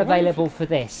 There's one available for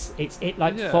this.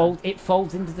 It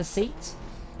folds into the seat,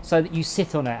 so that you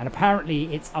sit on it, and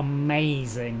apparently it's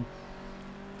amazing.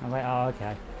 I'm like, oh,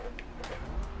 okay.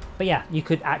 But yeah, you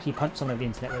could actually punch someone over the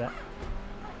internet with it.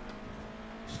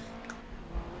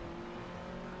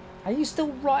 Are you still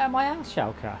right on my ass,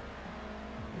 Schalke?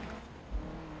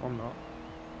 I'm not.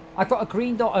 I've got a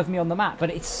green dot over me on the map,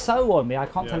 but it's so on me, I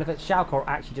can't tell if it's Schalke or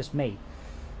actually just me.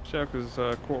 Schalke's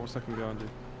a quarter of a second behind you.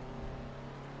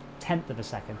 10th of a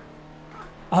second.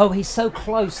 Oh, he's so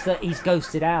close that he's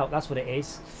ghosted out. That's what it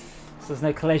is. So there's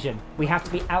no collision. We have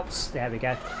to be out. There we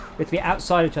go. We have to be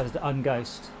outside each other to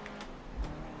unghost.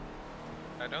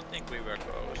 I don't think we were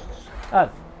ghosts.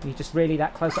 Oh, you're just really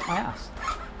that close up my ass.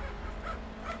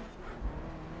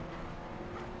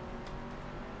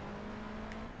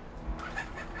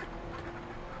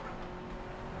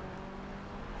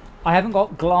 I haven't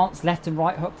got glance left and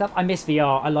right hooked up. I miss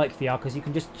VR. I like VR because you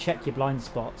can just check your blind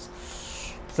spots.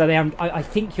 So I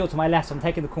think you're to my left. So I'm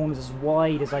taking the corners as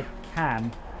wide as I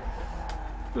can.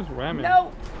 Just ramming.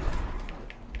 No!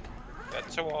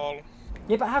 That's a wall.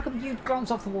 Yeah, but how come you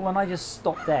glance off the wall and I just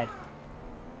stop dead?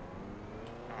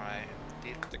 I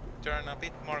did turn a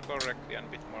bit more correctly and a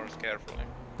bit more carefully.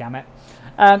 Damn it.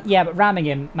 Yeah, but ramming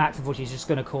him, Max, unfortunately, is just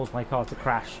going to cause my car to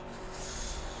crash.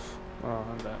 Oh,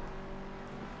 and that.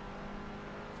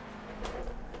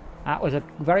 That was a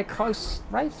very close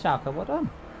race, Schalke. Well done.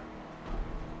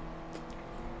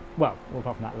 Well,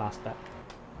 apart from that last bit.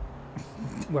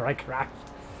 Where I crashed.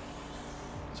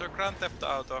 So Grand Theft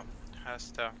Auto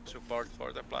has the support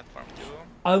for the platform too.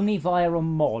 Only via a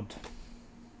mod.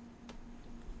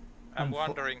 I'm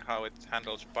wondering how it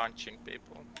handles punching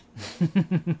people.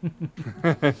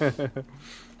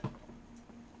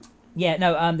 Yeah,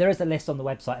 no, there is a list on the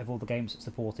website of all the games that's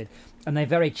supported, and they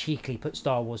very cheekily put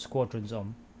Star Wars Squadrons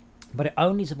on. But it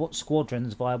only supports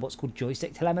Squadrons via what's called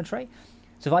joystick telemetry.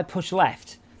 So if I push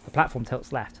left, the platform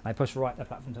tilts left, and I push right, the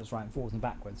platform tilts right and forwards and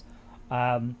backwards.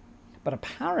 But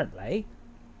apparently,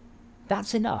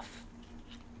 that's enough.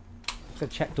 Go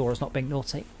check Dora's not being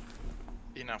naughty.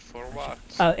 Enough for what?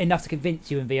 Enough to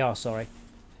convince you in VR, sorry.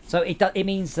 So it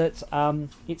means that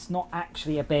it's not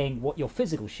actually obeying what your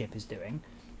physical ship is doing.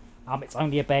 It's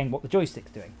only obeying what the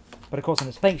joystick's doing. But of course, on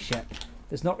a spaceship,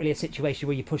 there's not really a situation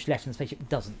where you push left and the spaceship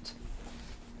doesn't.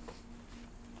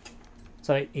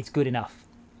 So it's good enough.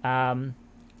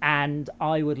 And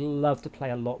I would love to play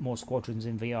a lot more Squadrons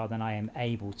in VR than I am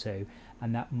able to,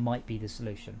 and that might be the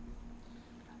solution.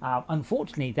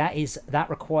 Unfortunately, that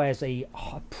requires a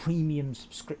premium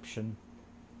subscription.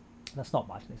 That's not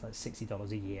much. It's like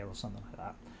 $60 a year or something like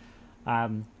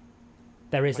that.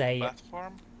 There is a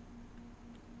platform.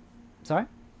 Sorry.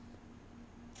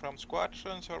 From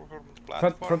Squadrons or from the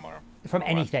platform from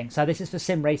anything. So this is for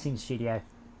Sim Racing Studio.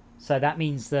 So that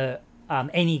means that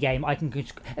any game I can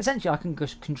essentially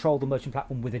control the motion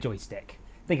platform with a joystick.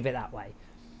 Think of it that way.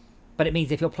 But it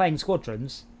means if you're playing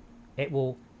Squadrons, it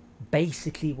will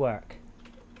basically work.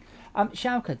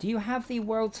 Schalke, do you have the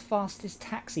world's fastest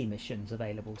taxi missions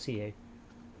available to you?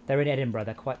 They're in Edinburgh.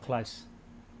 They're quite close.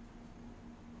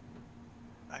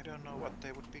 I don't know what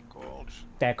they would be called.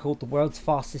 They're called the world's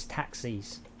fastest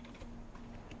taxis.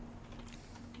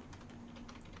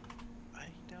 I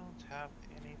don't have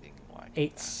anything like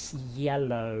It's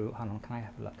yellow. Hold on, can I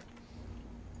have a look?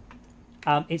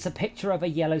 It's a picture of a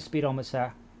yellow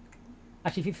speedometer.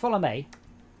 Actually, if you follow me...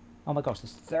 Oh my gosh,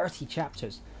 there's 30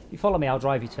 chapters. If you follow me, I'll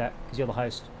drive you to it, because you're the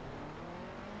host.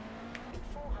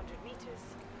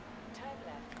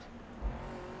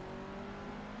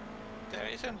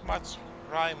 much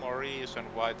rhyme or reason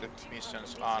why the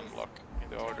missions unlock in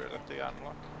the order that they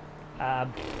unlock?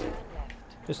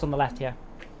 Just on the left here.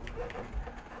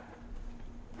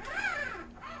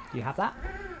 Do you have that?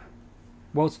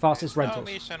 World's fastest No rentals.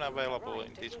 mission available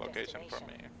in this location for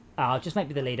me. Just make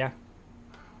me the leader.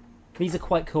 These are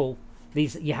quite cool.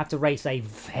 These you have to race a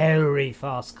very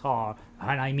fast car,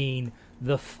 and I mean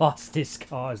the fastest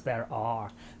cars there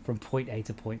are from point A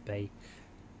to point B.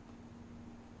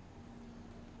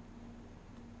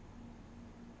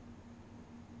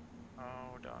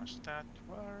 How does that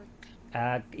work?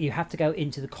 You have to go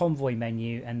into the convoy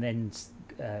menu and then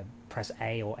press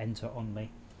A or enter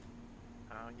only.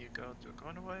 You go to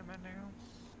convoy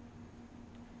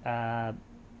menu.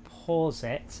 Pause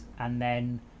it, and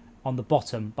then on the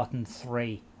bottom, button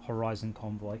 3, Horizon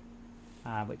Convoy,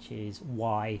 which is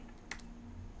Y.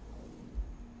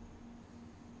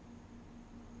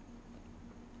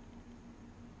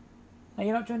 Are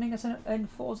you not joining us in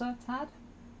Forza, Tad?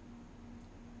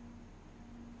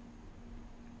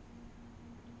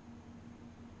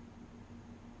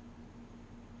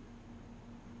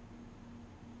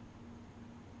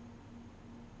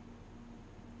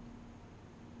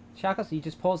 Shaka, so you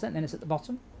just pause it and then it's at the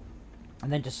bottom.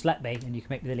 And then just select me and you can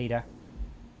make me the leader.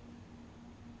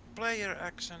 Player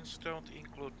actions don't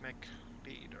include make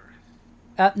leader.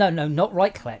 No, not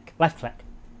right click, left click.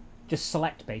 Just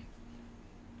select me.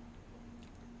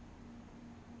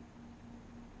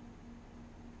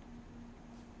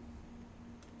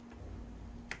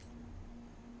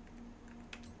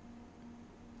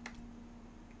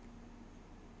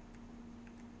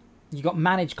 You got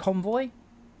manage convoy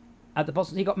at the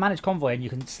bottom. You got manage convoy, and you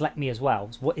can select me as well.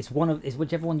 It's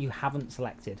whichever one you haven't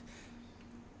selected.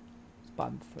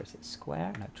 Button for is it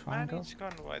square? No, triangle. Manage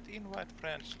convoy. Invite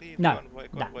friends. Leave No,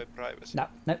 convoy privacy.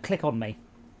 No, click on me.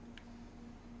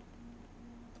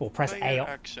 Or press Player A.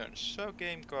 actions. Show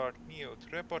game card. Mute.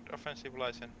 Report offensive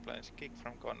license planes. Kick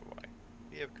from convoy.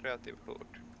 We have creative hood.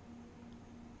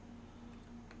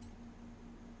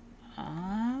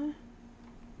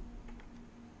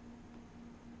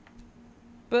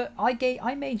 But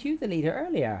I made you the leader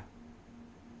earlier.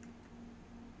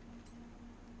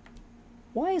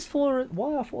 Why are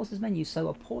Forza's menus so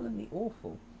appallingly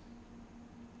awful?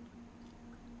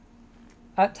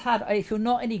 Tad, if you're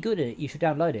not any good at it, you should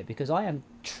download it, because I am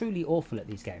truly awful at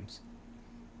these games.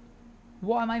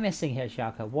 What am I missing here,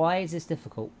 Shaka? Why is this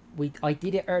difficult? I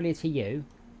did it earlier to you.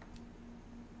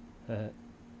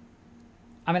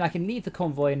 I mean, I can leave the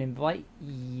convoy and invite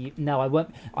you. No, I won't.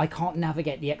 I can't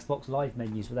navigate the Xbox Live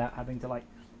menus without having to, like,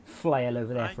 flail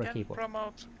over there for a keyboard. I can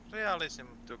promote realism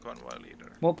to convoy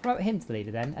leader. Well, promote him to the leader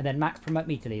then, and then Max promote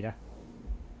me to leader.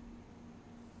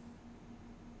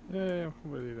 Yeah,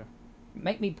 convoy leader.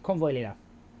 Make me convoy leader,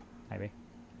 maybe.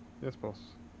 Yes, boss.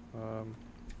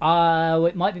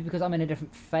 It might be because I'm in a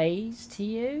different phase to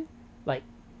you. Like,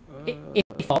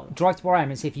 if not, drive to where I am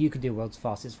and see if you can do world's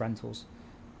fastest rentals.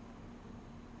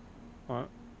 Alright.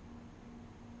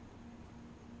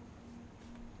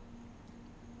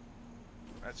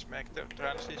 Let's make the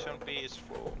transition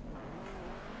peaceful.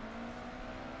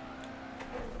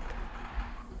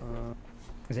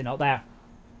 Is it not there?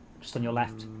 Just on your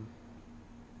left.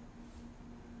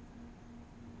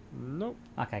 Nope.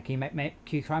 Okay, can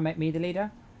you try and make me the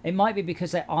leader? It might be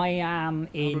because I am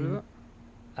in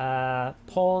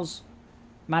pause,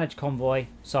 manage convoy,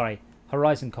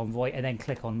 Horizon Convoy, and then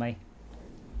click on me.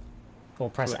 Or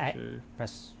press A.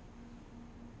 Press.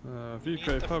 View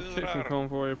code, pub, kick from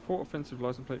convoy, report offensive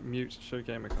license plate, mute, show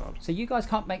gamer card. So you guys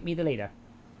can't make me the leader?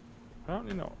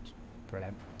 Apparently not.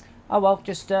 Brilliant. Oh well,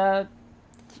 just drive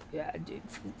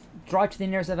to the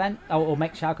nearest event, or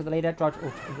make Schalke the leader, drive to the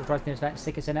nearest event and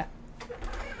stick us in it.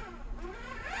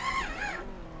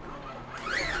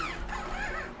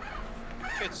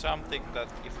 It's something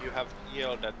that if you have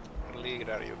yelled at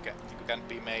leader, you can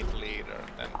be made leader.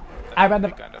 Then I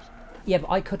remember. kind of... Yeah,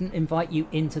 but I couldn't invite you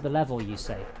into the level. You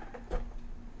say.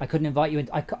 I couldn't invite you in.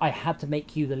 I had to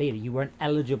make you the leader. You weren't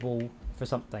eligible for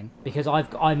something because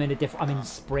I'm in a different. I'm in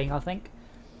spring, I think.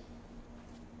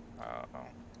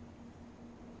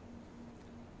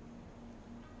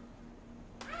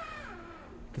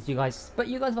 Because you guys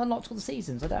have unlocked all the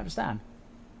seasons. I don't understand.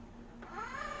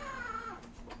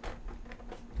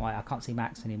 Why I can't see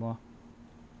Max anymore.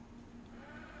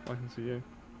 I can see you.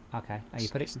 Okay, are you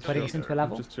putting us into a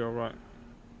level? Just to your right.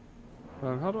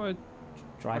 How do I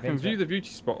drive? I can view the beauty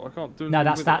spot. I can't do. No,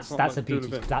 that's a beauty.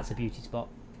 That's a beauty spot.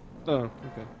 Oh,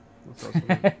 okay.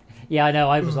 That's yeah, I know.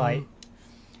 I was like,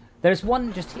 there's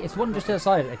one just. It's one just to the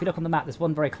side of it. If you look on the map, there's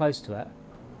one very close to it.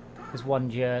 There's one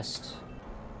just.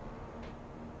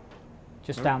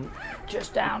 Just down.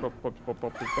 Just down. Bop, bop, bop,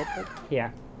 bop, bop, bop.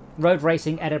 Here. Road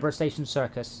racing, Edinburgh Station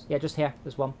Circus. Yeah, just here.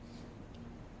 There's one.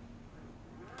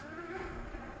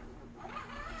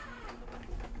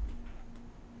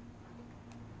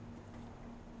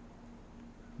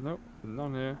 Nope,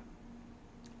 none here.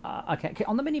 Okay,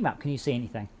 on the mini-map, can you see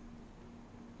anything?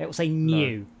 It will say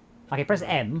new. No. Okay, press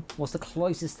M. What's the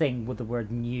closest thing with the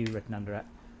word new written under it?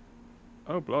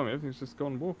 Oh, blimey, everything's just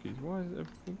gone walkies. Why is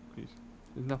everything walkies?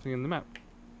 There's nothing in the map.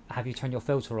 Have you turned your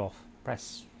filter off?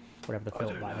 Press whatever the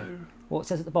filter might be. Well, it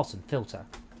says at the bottom, filter.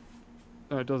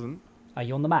 No, it doesn't. Are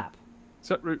you on the map?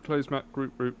 Set route, close map,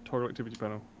 group route, toggle activity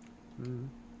panel.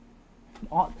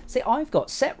 See, I've got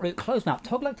set route, close map,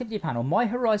 toggle activity panel, my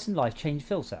horizon life, change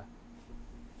filter.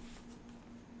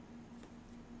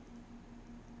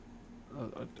 I don't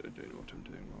know what I'm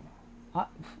doing wrong.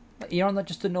 You're on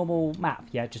just a normal map,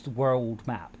 yeah, just a world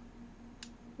map.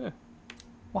 Yeah.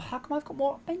 Well, how come I've got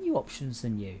more menu options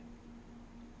than you?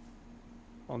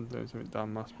 I'm doing something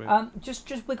dumb, must be.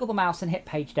 Just wiggle the mouse and hit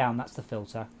page down. That's the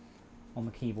filter on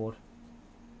the keyboard.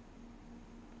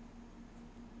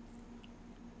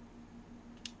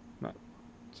 Map.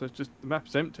 So it's just the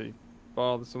map's empty,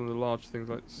 bar some of the large things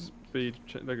like speed,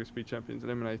 Lego Speed Champions,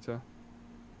 Eliminator.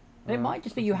 It might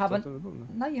just be you haven't.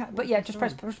 No, you haven't. But yeah, just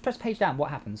press page down.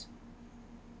 What happens?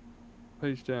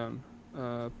 Page down.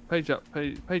 Page up.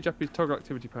 Page up is toggle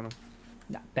activity panel.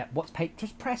 No, what's page?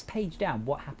 Just press page down.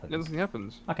 What happens? Nothing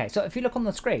happens. Okay, so if you look on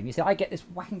the screen, you see I get this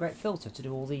whacking great filter to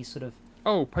do all these sort of.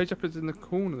 Oh, page up is in the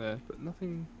corner there, but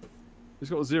nothing.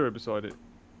 It's got a 0 beside it.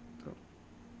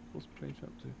 What's page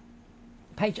up to?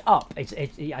 Page up. I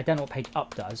don't know what page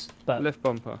up does, but left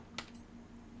bumper.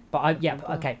 But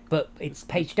okay, but it's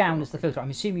page down is the filter. I'm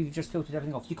assuming you've just filtered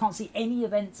everything off. You can't see any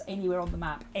events anywhere on the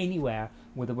map, anywhere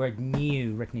with the word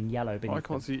new written in yellow beneath I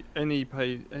can't see any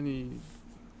page,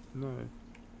 no.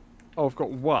 Oh, I've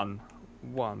got one,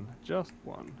 just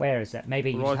one. Where is it?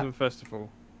 Maybe Horizon Festival.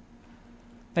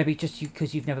 Maybe just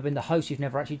because you've never been the host, you've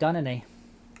never actually done any.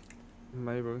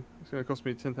 Maybe it's going to cost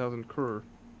me 10,000 crore.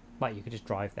 Well, you could just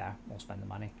drive there or spend the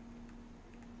money.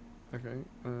 Okay,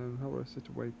 how do I set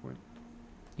a waypoint?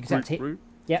 You can set route?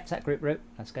 Yep, set group route.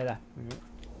 Let's go there. Okay.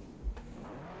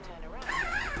 Turn around.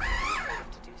 Safe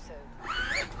to do so.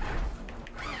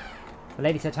 The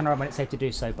lady said turn around when it's safe to do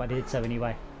so, but I did so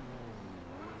anyway.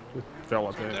 Just fell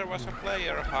up there. There was a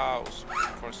player house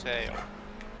for sale.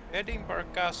 Edinburgh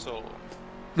Castle.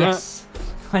 Yes.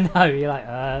 I know, you're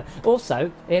like,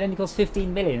 Also, it only costs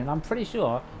 15 million, and I'm pretty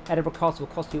sure Edinburgh Castle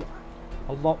will cost you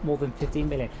a lot more than 15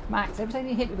 million. Max, every time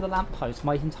you hit me with a lamppost,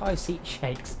 my entire seat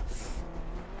shakes.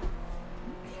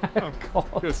 Oh,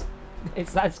 God. Good.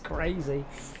 That's crazy.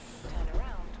 Turn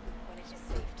around when it is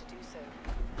safe to do so.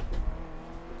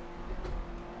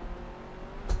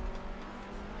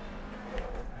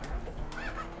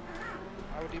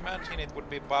 I would imagine it would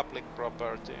be public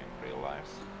property in real life.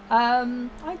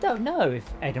 I don't know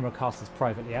if Edinburgh Castle is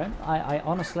privately owned. I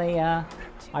honestly,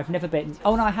 I've never been.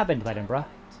 Oh no, I have been to Edinburgh,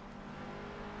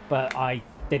 but I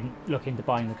didn't look into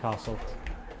buying the castle.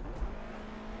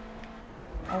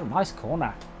 Oh, nice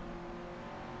corner.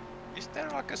 Is there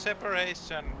like a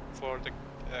separation for the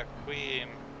Queen,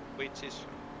 which is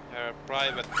her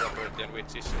private property and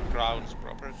which is Crown's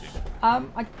property?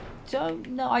 I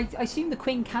don't know. I assume the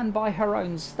Queen can buy her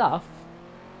own stuff.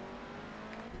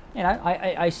 You know,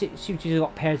 I assume she's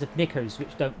got pairs of knickers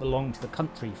which don't belong to the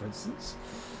country, for instance.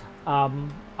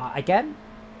 Again,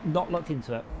 not looked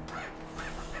into it.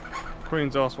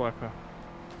 Queen's arse wiper.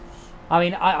 I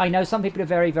mean, I know some people are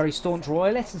very, very staunch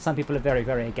royalists and some people are very,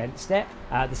 very against it.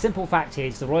 The simple fact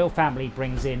is the royal family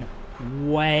brings in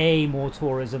way more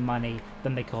tourism money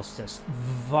than they cost us.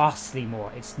 Vastly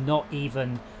more. It's not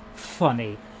even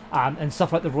funny. And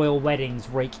stuff like the royal weddings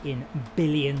rake in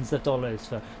billions of dollars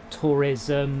for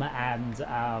tourism and,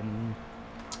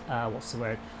 what's the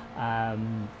word?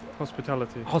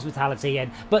 Hospitality. Hospitality,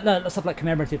 but stuff like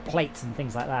commemorative plates and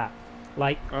things like that.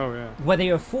 Like, oh yeah. Whether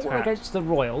you're for or against the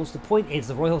royals, the point is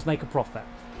the royals make a profit.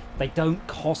 They don't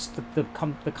cost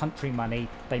the country money;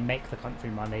 they make the country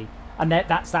money, and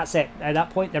that's it. At that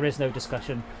point, there is no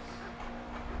discussion.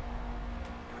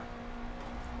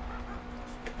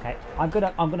 Okay, I'm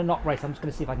gonna not race. I'm just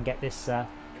gonna see if I can get this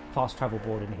fast travel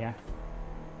board in here.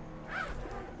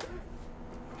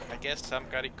 I guess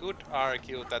somebody could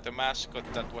argue that the mascot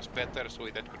that was better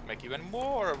suited could make even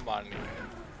more money.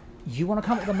 You want to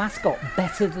come up with a mascot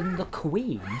better than the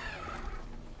Queen?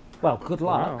 Well, good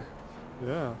luck. Wow.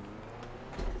 Yeah.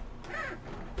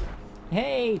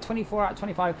 Hey, 24 out of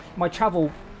 25. My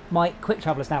quick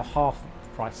travel is now half the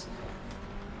price.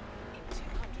 In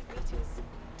 200 meters,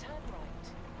 turn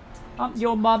right.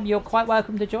 Your mum, you're quite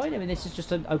welcome to join. I mean, this is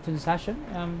just an open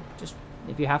session. Just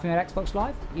if you have me on Xbox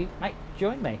Live, you might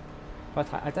join me.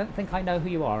 But I don't think I know who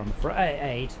you are, I'm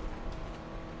afraid.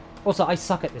 Also, I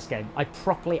suck at this game. I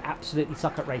properly, absolutely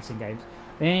suck at racing games.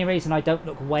 The only reason I don't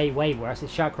look way, way worse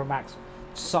is Shadowcrow Max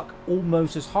suck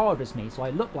almost as hard as me, so I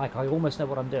look like I almost know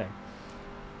what I'm doing.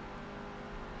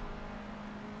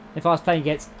 If I was playing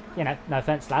against, you know, no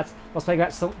offense, lads, if I was playing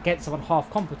against someone half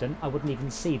competent, I wouldn't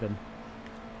even see them.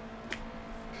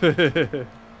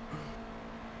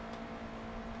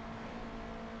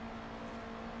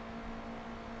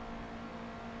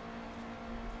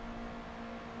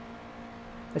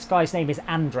 This guy's name is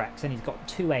Andrex, and he's got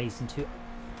 2 A's and 2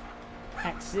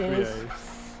 X's.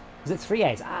 Is it 3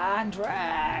 A's?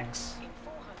 Andrex!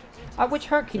 Which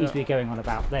Hercules were you going on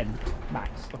about then,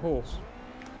 Max? The horse.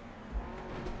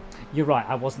 You're right,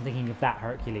 I wasn't thinking of that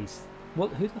Hercules. Who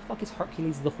the fuck is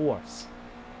Hercules the horse?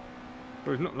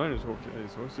 Well, he's not known as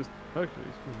Hercules, so it's just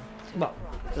Hercules. Well,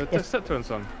 Tector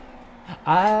son.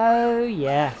 Oh,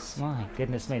 yes. My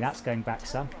goodness me, that's going back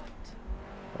some.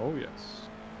 Oh, yes.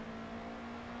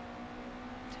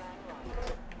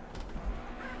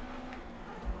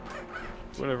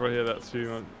 Whenever I hear that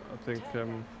tune, I think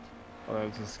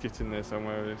there's a skit in there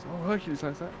somewhere. It's, oh, Hercules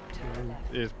likes that.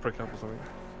 Ears prick up or something.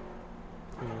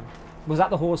 Was that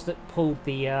the horse that pulled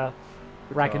the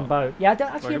rag and boat? Yeah, I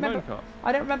don't actually remember.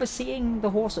 I don't remember seeing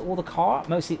the horse or the car.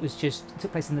 Mostly it was just it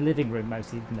took place in the living room,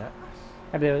 mostly, didn't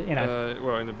it? You know.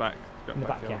 Well, in the back. In the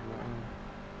back, yeah.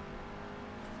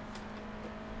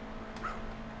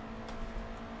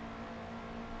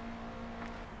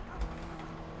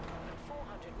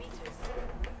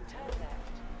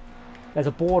 There's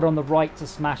a board on the right to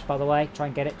smash, by the way. Try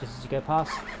and get it just as you go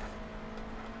past.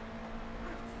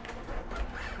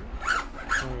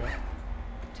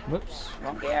 Whoops,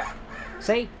 wrong gear.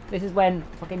 See, this is when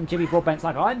fucking Jimmy Broadbent's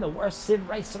like, I'm the worst sim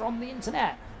racer on the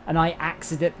internet. And I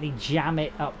accidentally jam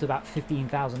it up to about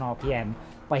 15,000 RPM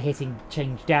by hitting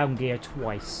change down gear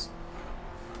twice.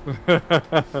 Will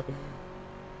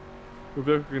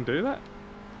people can do that?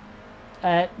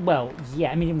 Well,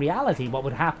 yeah, I mean, in reality, what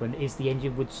would happen is the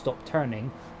engine would stop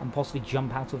turning and possibly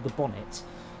jump out of the bonnet.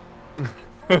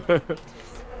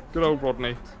 Good old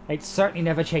Rodney. It's certainly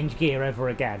never change gear ever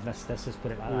again. Let's just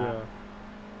put it like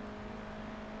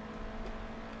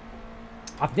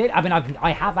that.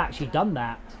 I have actually done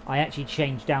that. I actually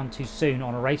changed down too soon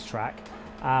on a racetrack,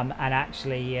 and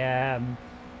actually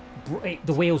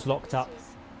the wheels locked up.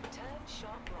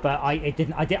 But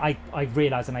I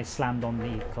realised and I slammed on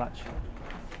the clutch.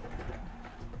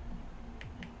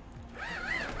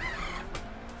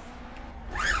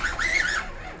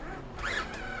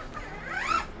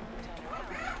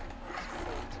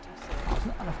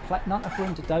 There's not enough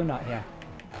room to donut here.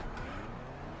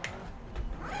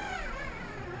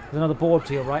 There's another board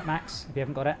to your right, Max, if you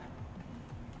haven't got it.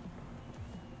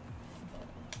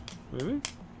 Really?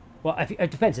 Well,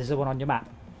 it depends. Is there one on your map?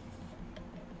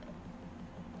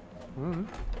 Mm-hmm.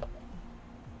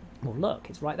 Well, look,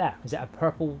 it's right there. Is it a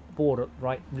purple board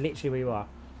right, literally where you are?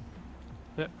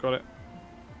 Yep, got it.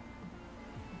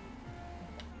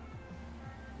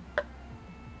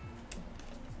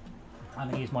 I'm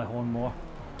going to use my horn more.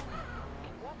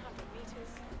 In 100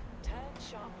 meters, turn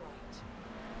sharp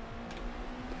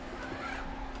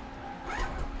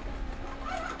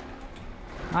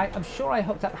right. I'm sure I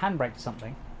hooked up handbrake to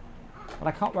something, but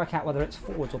I can't work out whether it's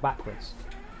forwards or backwards.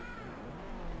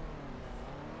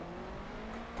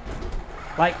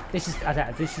 Like, this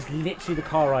is literally the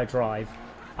car I drive,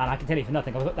 and I can tell you for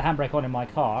nothing, if I put the handbrake on in my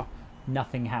car,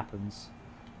 nothing happens.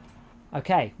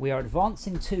 Okay, we are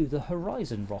advancing to the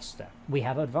Horizon roster. We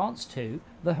have advanced to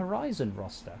the Horizon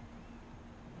roster.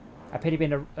 I pity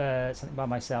being something by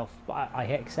myself, but I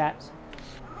hit accept.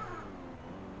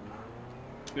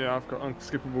 Yeah, I've got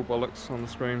unskippable bollocks on the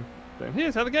screen.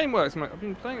 Here's how the game works. I'm like, I've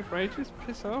been playing it for ages.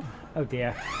 Piss off. Oh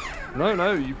dear.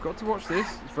 No, you've got to watch this.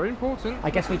 It's very important. I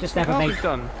guess we just never made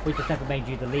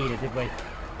you the leader, did we?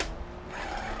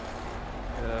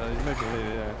 Yeah, you made me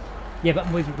leader, yeah. Yeah, but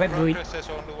we Progress is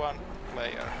only one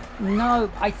player.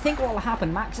 No, I think what will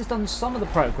happen, Max has done some of the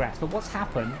progress, but what's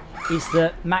happened is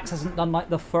that Max hasn't done like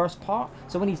the first part.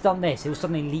 So when he's done this, he'll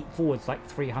suddenly leap forwards like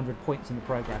 300 points in the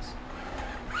progress.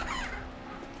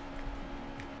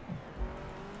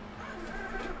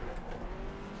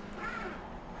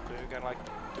 So you can like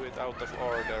do it out of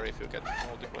order if you get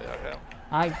multiplayer help.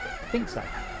 I think so.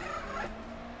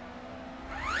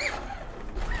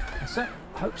 I certainly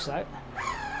hope so.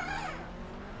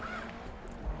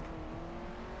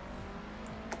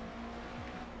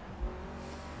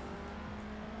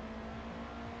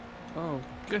 Oh,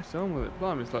 get on with it.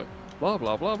 Blimey, it's like blah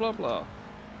blah blah blah blah.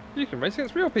 You can race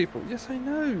against real people. Yes, I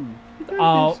know. You don't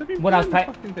Oh, do so when I was playing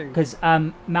playing, fucking thing. because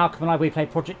Malcolm and I, we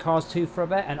played Project Cars 2 for a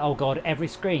bit, and oh god, every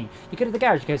screen. You go to the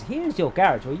garage, it goes, here's your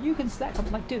garage, or you can select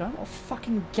something like, dude, I don't know what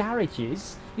fucking garage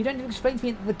is. You don't even explain to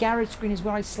me that the garage screen is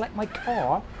where I select my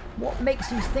car. What makes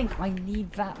you think I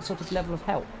need that sort of level of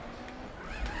help?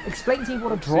 Explain to me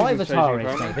what a driver tire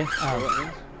is, maybe.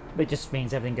 Oh, it just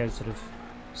means everything goes sort of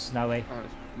snowy. Oh,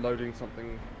 it's loading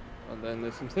something, and then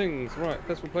there's some things. Right,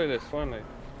 festival playlist, finally.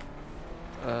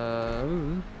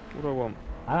 What do I want?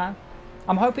 I don't know.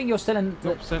 I'm hoping you're still in...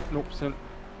 0%, 0%. Something.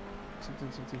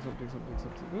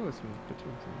 Oh, there's some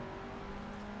pitching.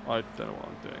 I don't know what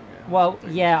I'm doing here. Well,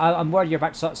 yeah, I'm worried you're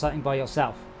about to start something by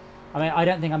yourself. I mean, I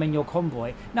don't think I'm in your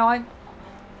convoy. No, I'm...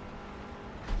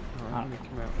 Let me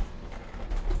come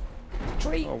out.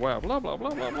 Tree. Oh, wow. Blah, blah, blah,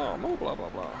 blah, blah. More blah, blah,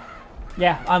 blah.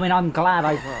 Yeah, I mean, I'm glad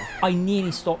Wow. I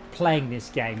nearly stopped playing this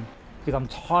game because I'm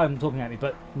tired of talking at me,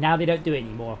 but now they don't do it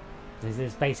anymore. This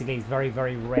is basically very,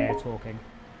 very rare talking.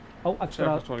 Oh, I've just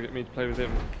Sheriff's got trying to get me to play with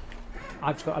him.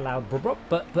 a loud brub,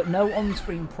 brub, but no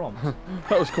on-screen prompt.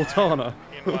 That was Cortana.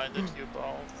 Invited you both.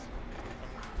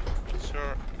 I'm not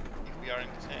sure if we are in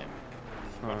the same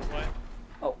Alright.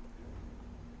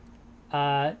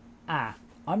 convoy.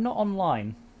 I'm not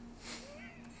online.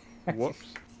 Whoops.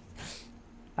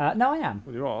 No, I am.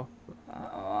 Well, you are.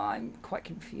 I'm quite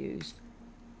confused.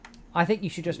 I think you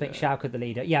should just make Yeah. Shauka the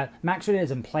leader. Yeah, Max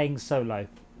Realism playing solo.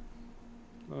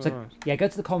 So, Alright. yeah, go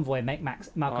to the convoy and make Malcolm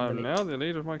the I'm leader. now the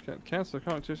leader of my cancel the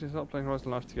current and start playing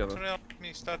Horizon Life together. Can you help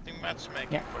me starting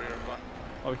matchmaking Yeah. for your one?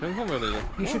 Oh, we can convoy leader.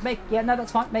 You should make... Yeah, no,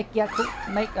 that's fine. Make... Yeah, cool.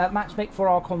 Make matchmake for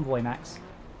our convoy, Max.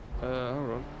 Hold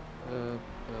on.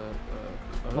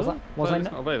 Was I It's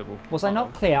not- not available? Was I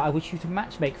not clear? I wish you to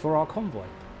matchmake for our convoy.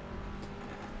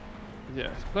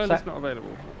 Yes, playlist So- not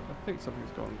available. I think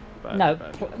something's gone bad. No,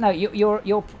 bad. no, you're...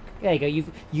 There you go.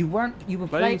 You were Playing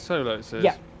playing... solo, it says.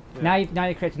 Yeah. Now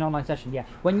you create an online session. Yeah.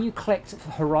 When you clicked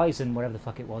Horizon, whatever the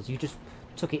fuck it was, you just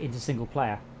took it into single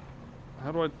player.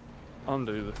 How do I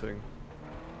undo the thing?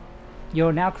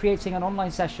 You're now creating an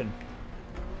online session.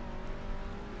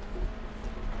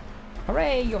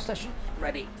 Hooray! Your session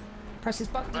ready. Press this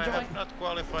button to I join. have not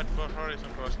qualified for Horizon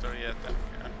roster yet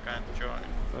and can't join.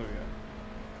 There we go.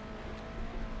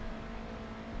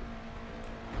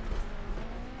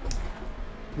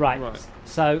 Right. Right.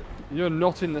 So You're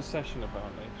not in the session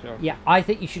apparently. Shall yeah, I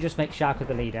think you should just make Shauka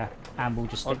the leader, and we'll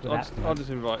just I'll, stick with I'll, that. just, for now. I'll just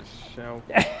invite Shell.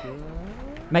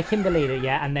 Make him the leader,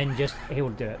 yeah, and then just he'll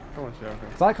do it. Come on, Shell.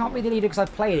 So I can't be the leader because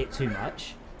I've played it too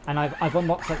much, and I've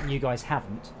unlocked something you guys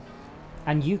haven't,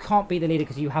 and you can't be the leader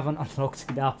because you haven't unlocked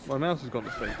enough. My mouse has gone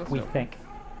to sleep. That's We helpful. think.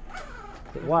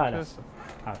 Is it wireless?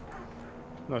 Cursor. Oh.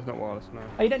 No, it's not wireless. No.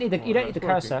 Oh, you don't need the Oh,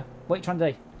 cursor. working. What are you trying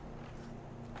to do?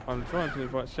 I'm trying to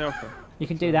invite Shelfer. You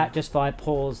can do that just by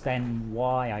pause then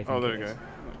Y. I think. Oh, there it we go. is.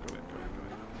 Got it.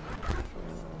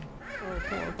 Oh,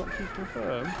 come on, I've got to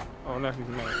confirm. Oh, now he's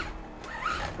a mate.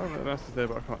 Oh, no, that's there,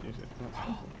 but I can't use it. That's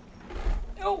simple.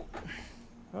 Oh.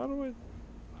 How do I?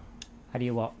 How do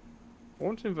you what? I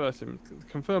want to invert him.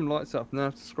 Confirm lights up. Now I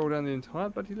have to scroll down the entire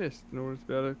bloody list in order to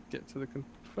be able to get to the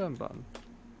confirm button.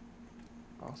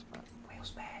 Ask that. Wheels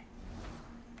bear.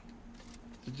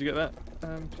 Did you get that,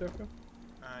 Shelfer?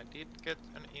 I did get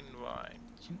an invite.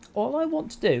 All I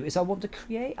want to do is I want to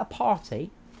create a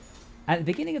party. At the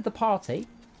beginning of the party,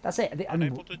 that's it. I mean,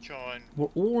 Unable to join. we're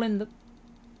all in the.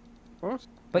 What?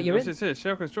 But you're Yes, in. it says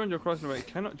Shelfer's joined your crisis but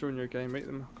cannot join your game. Make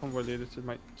them convoy leader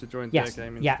to join Yes. their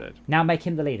game Yeah. instead. Now make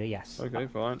him the leader. Yes. Okay,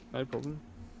 fine, no problem.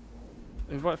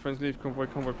 Invite friends, leave convoy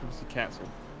previously cancel.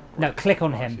 No, click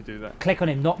on I'll him. actually do that. Click on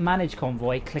him, not manage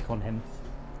convoy. Click on him.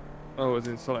 Oh, as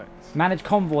in select. Manage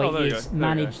convoy Oh, there you is go, there you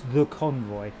manage the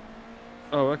convoy.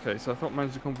 Oh, okay. So I thought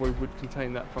manage the convoy would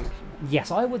contain that function. Yes,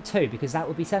 I would too, because that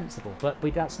would be sensible. But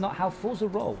that's not how Forza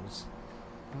rolls.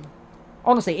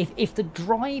 Honestly, if the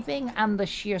driving and the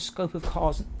sheer scope of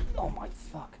cars... Oh my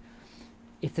fuck.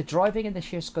 If the driving and the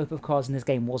sheer scope of cars in this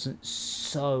game wasn't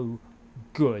so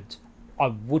good, I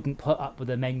wouldn't put up with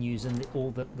the menus and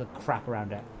all the crap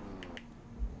around it.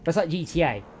 It's like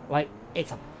GTA. Like,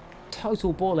 it's a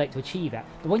total ball ache to achieve it.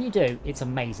 But when you do, it's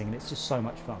amazing and it's just so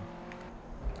much fun.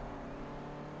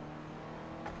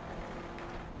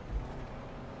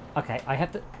 Okay, I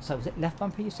have to... So, was it left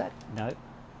bumper you said? No.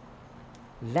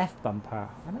 Left bumper.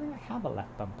 I don't think I have a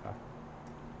left bumper.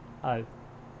 Oh.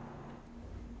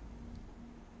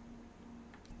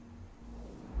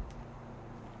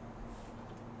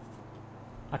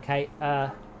 Okay,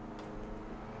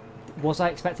 was I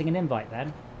expecting an invite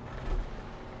then?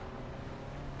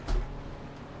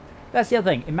 That's the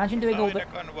other thing. Imagine doing I'm all in the... a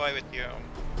convoy with you.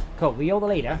 Cool, were you all the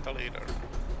leader? The leader.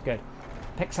 Good.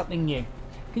 Pick something new.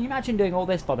 Can you imagine doing all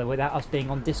this, by the way, without us being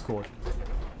on Discord?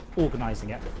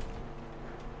 Organising it.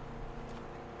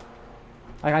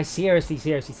 Like, I seriously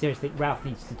think Ralph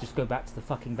needs to just go back to the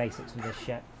fucking basics with this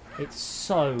shit. It's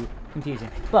so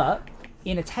confusing. But,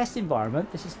 in a test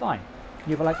environment, this is fine.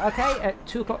 You'll be like, okay, at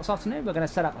 2 o'clock this afternoon, we're going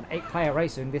to set up an 8-player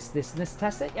race doing this, and this,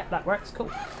 test it. Yep, that works,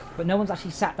 cool. But no one's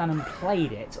actually sat down and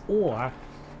played it, or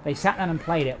they sat down and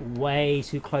played it way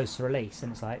too close to release,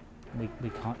 and it's like, we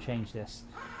can't change this.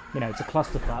 You know, it's a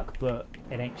clusterfuck, but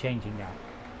it ain't changing now.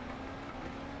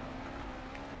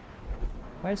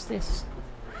 Where's this?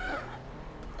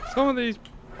 Some of these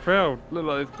crowd look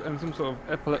like they're in some sort of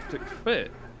epileptic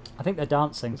fit. I think they're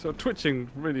dancing. They're sort of twitching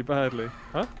really badly.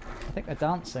 Huh? I think they're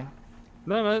dancing.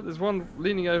 No, there's one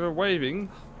leaning over waving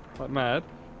like mad,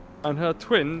 and her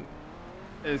twin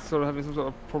is sort of having some sort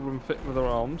of problem fitting with her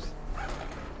arms.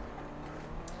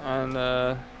 And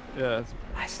yeah.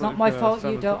 It's not my fault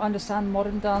you don't understand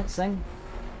modern dancing.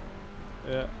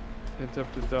 Yeah,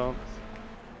 interpretive dance.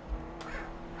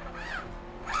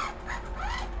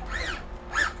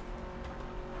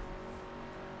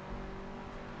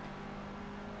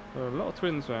 There are a lot of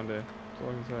twins around here, that's all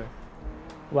I can say.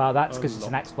 Well, that's because it's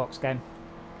an Xbox game.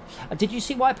 Did you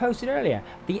see what I posted earlier?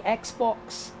 The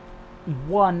Xbox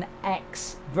One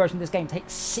X version of this game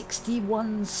takes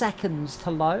 61 seconds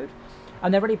to load.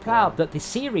 And they're really proud that the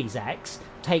Series X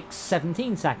takes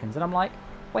 17 seconds. And I'm like,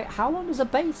 wait, how long does a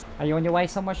base? Are you on your way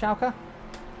somewhere, Schalke? I'm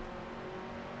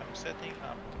setting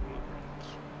up the blueprint.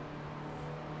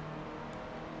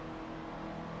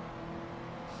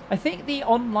 I think the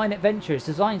online adventure is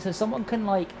designed so someone can,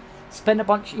 like, spend a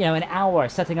bunch, an hour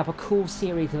setting up a cool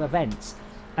series of events.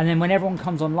 And then when everyone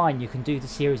comes online, you can do the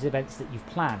series of events that you've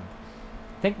planned.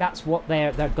 I think that's what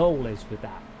their goal is with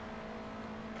that.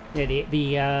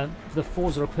 Yeah, the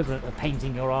Forza equivalent of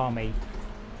painting your army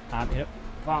in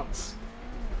advance.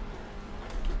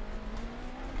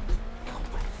 God,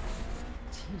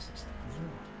 Jesus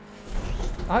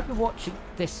Lord. I hope you're watching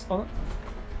this.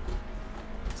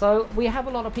 So we have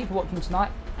a lot of people watching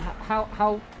tonight.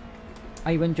 How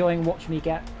are you enjoying watching me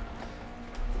get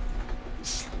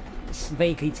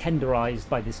vaguely tenderized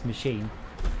by this machine?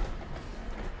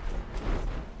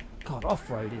 God,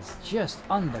 off-road is just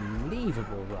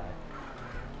unbelievable though.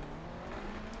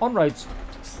 On-road's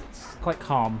it's quite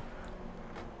calm.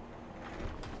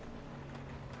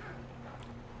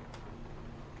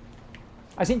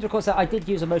 I seem to recall that I did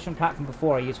use a motion platform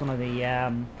before. I used one of the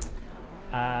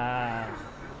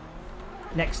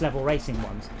next level racing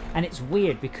ones, and it's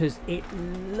weird because it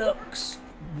looks,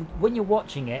 when you're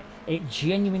watching it, it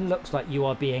genuinely looks like you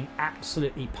are being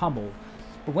absolutely pummeled.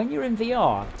 But when you're in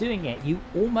VR doing it, you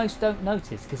almost don't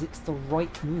notice because it's the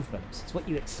right movements. It's what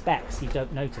you expect, so you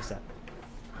don't notice it.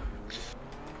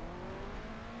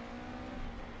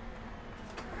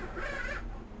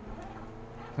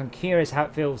 I'm curious how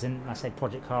it feels in, I say,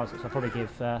 Project Cars, which I'll probably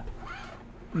give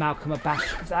Malcolm a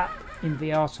bash of that in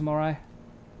VR tomorrow.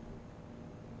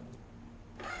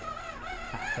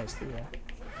 There's the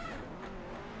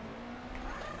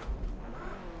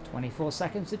 24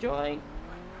 seconds to join.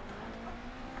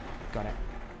 Got it.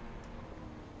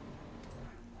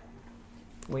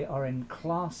 We are in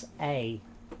Class A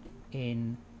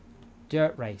in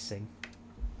dirt racing.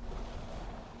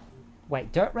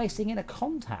 Wait, dirt racing in a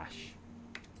Countach?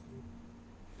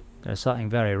 There's something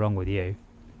very wrong with you.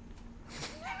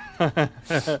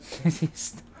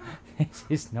 This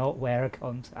is not where a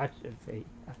Countach should be.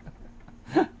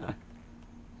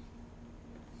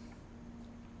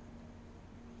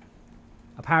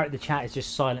 Apparently the chat is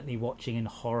just silently watching in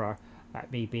horror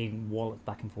at me being walloped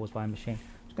back and forth by a machine.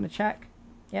 Just going to check.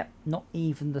 Yep, not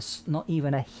even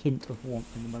a hint of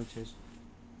warmth in the motors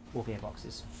or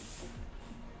gearboxes.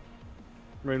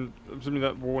 I mean, assuming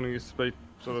that warning is to be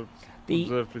sort of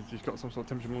observed with you've got some sort of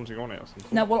temperature monitoring on it or something.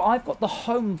 No, well, I've got the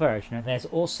home version, and there's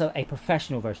also a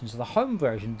professional version. So the home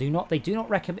version they do not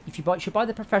recommend. If you should buy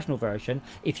the professional version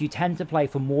if you tend to play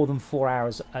for more than 4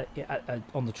 hours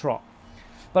on the trot.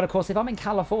 But of course, if I'm in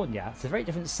California, it's a very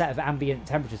different set of ambient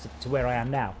temperatures to where I am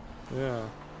now. Yeah.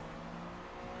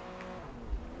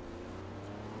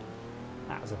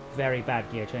 That was a very bad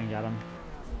gear change, Adam.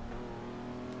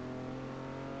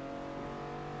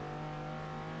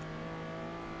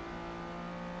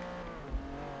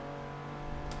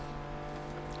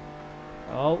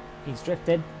 Oh, he's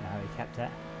drifted. No, he kept it.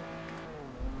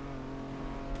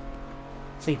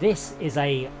 See, this is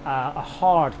a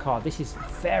hard car. This is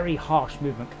very harsh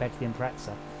movement compared to the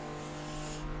Impreza.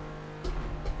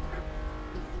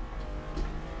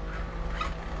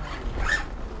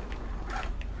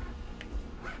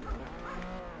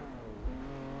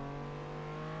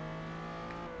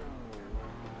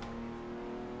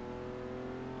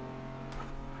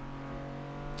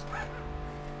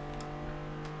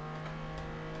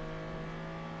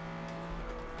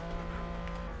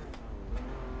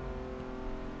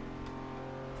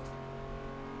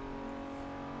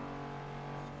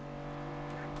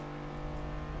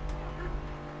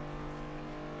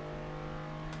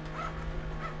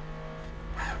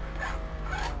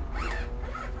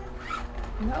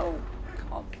 No,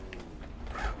 come on.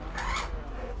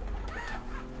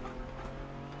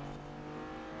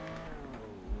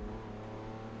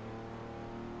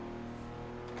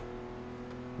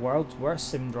 World's worst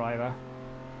sim driver.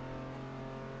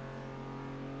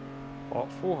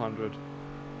 What, 400?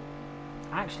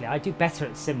 Actually, I do better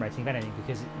at sim racing than anything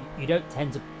because you don't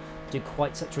tend to do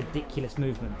quite such ridiculous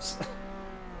movements.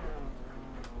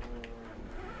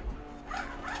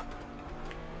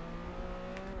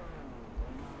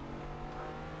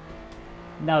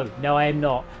 No, I am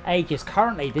not. Aegis,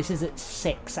 currently this is at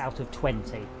 6 out of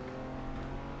 20.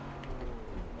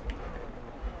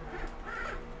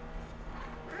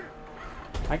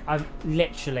 I'm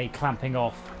literally clamping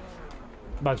off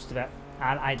most of it,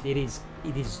 and it's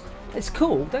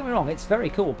cool. Don't get me wrong, it's very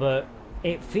cool, but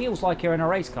it feels like you're in a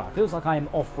race car. It feels like I am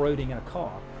off-roading in a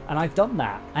car, and I've done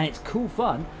that, and it's cool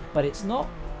fun, but it's not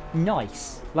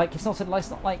nice. Like it's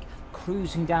not like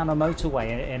cruising down a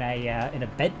motorway in a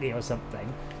Bentley or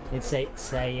something. It's a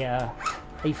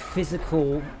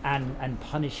physical and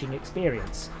punishing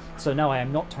experience. So no, I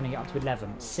am not turning it up to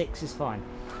 11. 6 is fine.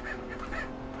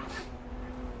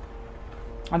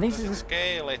 I think does it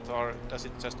scale it, or does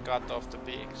it just cut off the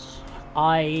peaks?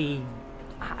 I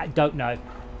don't know.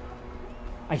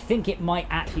 I think it might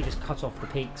actually just cut off the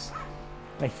peaks.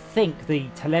 I think the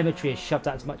telemetry is shoved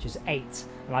out as much as 8,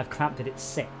 and I've clamped it at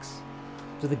 6.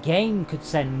 So the game could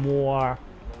send more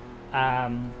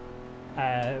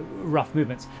rough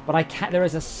movements, but I can't. There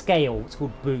is a scale. It's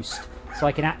called boost, so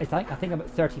I can. I think I'm at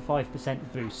 35%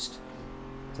 boost,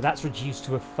 so that's reduced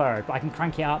to a third. But I can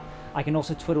crank it up. I can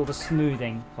also twiddle the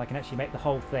smoothing, so I can actually make the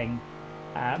whole thing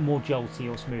more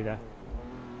jolty or smoother.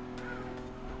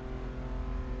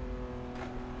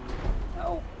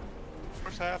 Oh.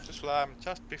 First I have to slam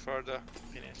just before the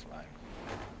finish line.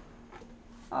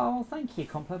 Oh, thank you,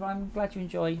 Complo, but I'm glad you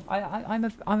enjoy.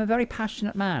 I'm a very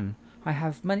passionate man. I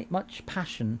have much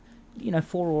passion, you know,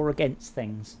 for or against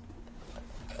things.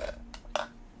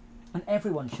 And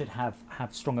everyone should have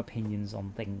strong opinions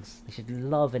on things. They should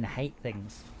love and hate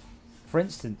things. For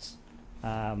instance,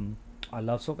 I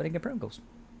love salt vinegar Pringles.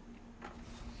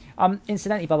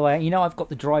 Incidentally, by the way, you know I've got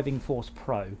the Driving Force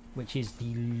Pro, which is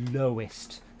the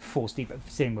lowest force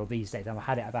steering wheel these days. I've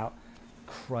had it about,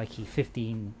 crikey,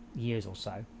 15 years or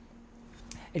so.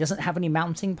 It doesn't have any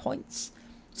mounting points.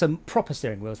 So proper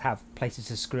steering wheels have places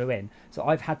to screw in. So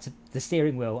I've had to, the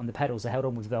steering wheel and the pedals are held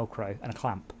on with Velcro and a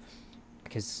clamp.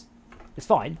 Because it's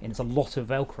fine, and it's a lot of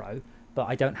Velcro, but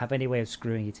I don't have any way of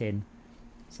screwing it in.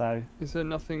 So is there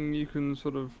nothing you can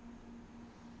sort of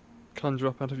conjure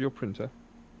up out of your printer?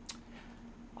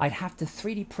 I'd have to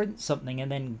 3D print something and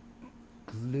then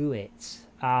glue it.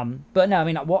 But no, I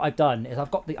mean what I've done is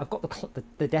I've got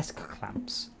the desk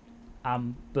clamps,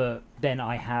 but then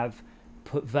I have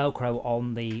put Velcro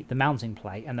on the mounting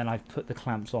plate, and then I've put the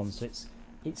clamps on, so it's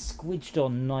squidged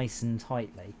on nice and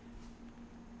tightly.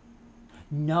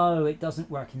 No, it doesn't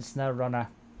work in SnowRunner.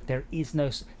 There is no.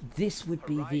 This would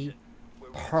be the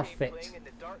perfect.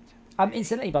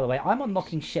 Incidentally, by the way, I'm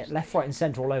unlocking shit left, right, and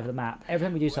centre all over the map. Every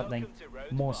time we do something,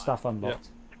 more stuff unlocked.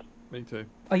 Yep. Me too.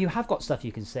 Oh, you have got stuff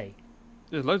you can see.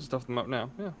 There's loads of stuff on the map now.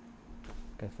 Yeah.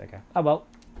 Go figure. Oh well.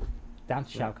 Down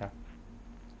to Schalke.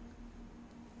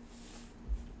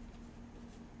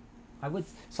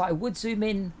 I would zoom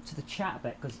in to the chat a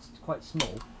bit because it's quite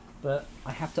small, but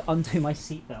I have to undo my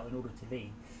seatbelt in order to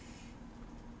leave.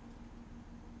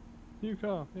 New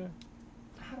car, yeah.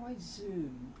 How do I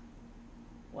zoom?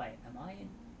 Wait, am I in?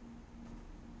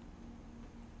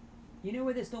 You know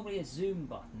where there's normally a zoom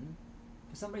button?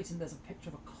 For some reason there's a picture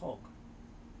of a cog.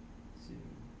 Zoom.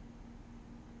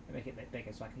 Let me make it a bit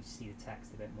bigger so I can see the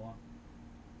text a bit more.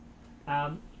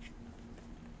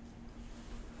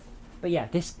 But yeah,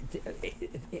 this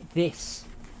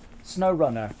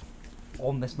SnowRunner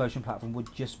on this motion platform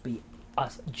would just be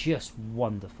just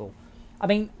wonderful. I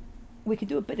mean, we could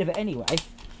do a bit of it anyway.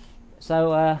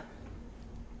 So,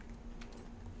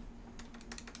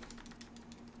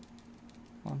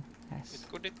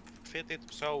 Could it fit it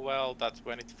so well that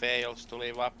when it fails to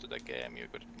live up to the game, you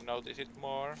could notice it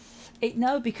more?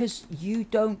 No, because you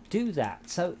don't do that.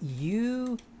 So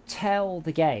you tell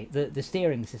the game, the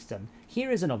steering system,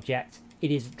 here is an object,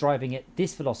 it is driving at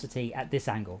this velocity at this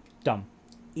angle. Done.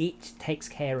 It takes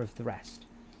care of the rest.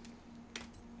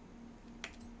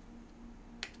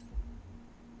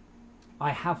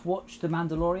 I have watched The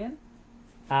Mandalorian.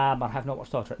 I have not watched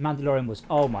Star Trek. Mandalorian was,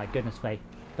 oh my goodness me.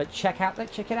 But check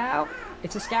it out.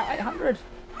 It's a Scout 800.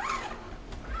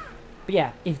 But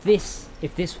yeah, if this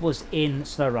was in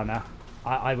SnowRunner,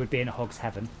 I would be in a hog's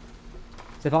heaven.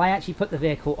 So if I actually put the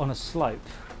vehicle on a slope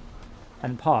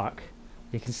and park,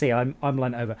 You can see I'm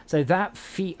leant over. So that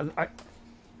feet,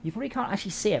 you probably can't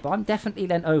actually see it, but I'm definitely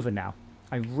leant over now.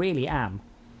 I really am.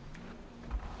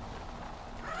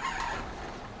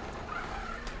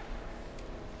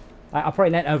 I'll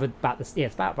probably leant over about this. Yeah,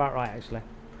 it's about right actually.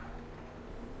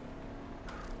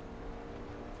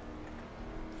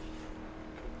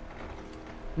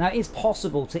 Now it is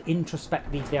possible to introspect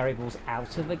these variables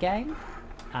out of the game,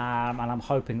 and I'm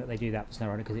hoping that they do that for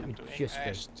SnowRunner because it would just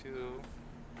S2. be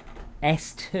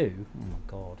S2. Oh my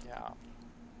god. Yeah.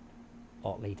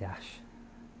 Otley Dash.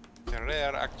 The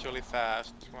rare, actually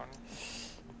fast one.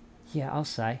 Yeah, I'll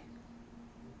say.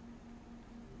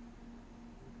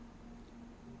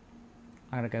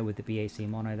 I'm gonna go with the BAC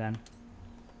mono then.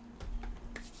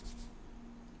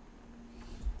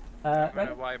 I'm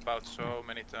gonna wipe out so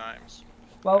many times.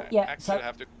 Well, I yeah. actually So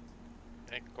have to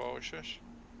take cautious.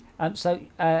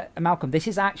 Malcolm, this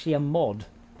is actually a mod.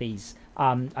 These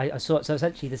I saw it. So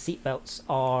essentially, the seatbelts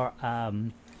are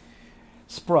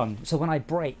sprung. So when I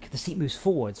brake, the seat moves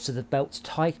forward, so the belts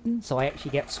tighten. So I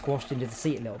actually get squashed into the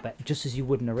seat a little bit, just as you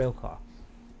would in a real car.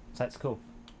 So it's cool.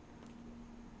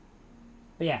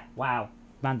 But yeah, wow,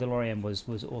 Mandalorian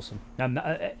was awesome.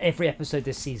 Every episode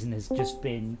this season has just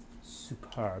been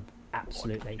superb.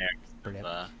 Absolutely brilliant.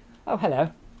 Oh,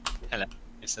 hello. Hello.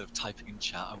 Instead of typing in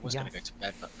chat, I was going to go to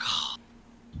bed,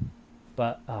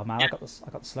 but oh man, I got the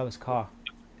slowest car.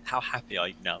 How happy are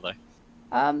you now, though?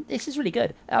 This is really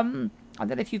good. I don't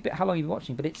know if how long you've been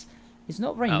watching, but it's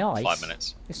not very nice. 5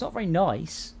 minutes. It's not very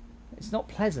nice. It's not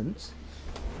pleasant.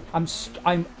 I'm. It's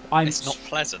not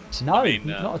pleasant. No, I mean,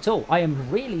 not at all. I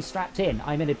am really strapped in.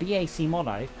 I'm in a BAC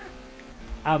mono.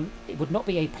 It would not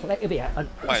be a it'd be an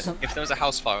awesome... If there was a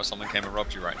house fire or someone came and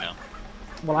robbed you right now.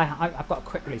 Well, I've got a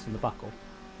quick release from the buckle.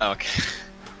 Oh, okay.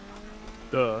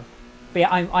 Duh. But yeah,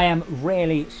 I am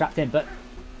really strapped in. But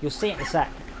you'll see it in a sec.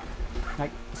 Like,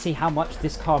 see how much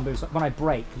this car moves. When I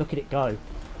brake, look at it go.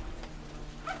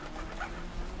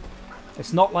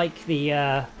 It's not like the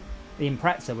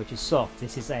Impreza, which is soft.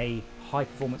 This is a high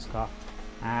performance car.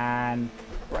 And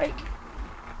brake.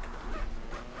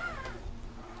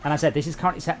 And I said this is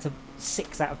currently set to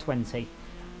 6 out of 20.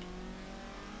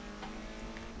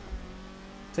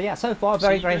 So yeah, so far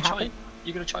very happy.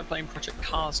 You're going to try playing Project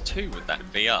Cars 2 with that in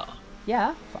VR?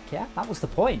 Yeah, fuck yeah, that was the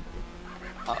point.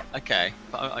 Okay,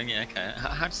 but yeah, okay.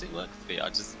 How does it work with VR?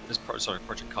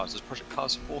 Project Cars. Does Project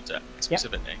Cars support it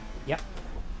specifically? Yep.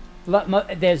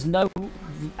 There's no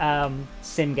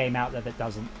sim game out there that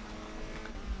doesn't.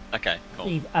 Okay,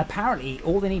 cool. Apparently,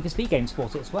 all the Need for Speed games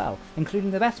support it as well,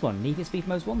 including the best one, Need for Speed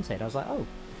Most Wanted. I was like, oh.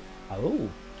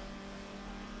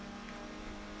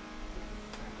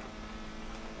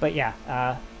 But yeah,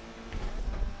 God.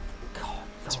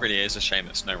 It really is a shame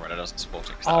that SnowRunner doesn't support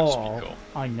it, because that would just be cool.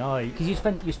 I know, because you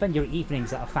spend your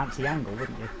evenings at a fancy angle,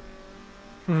 wouldn't you?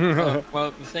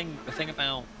 well, the thing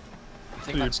about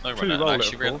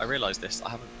SnowRunner, I realised this.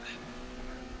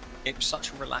 It's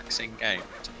such a relaxing game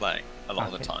to play a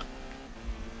lot of the time.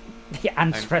 Yeah,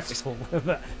 and stressful.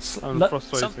 And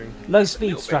frustrating. Low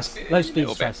speed stress. Low speed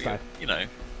stress, though. You know, it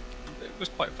was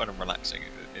quite fun and relaxing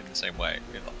in the same way.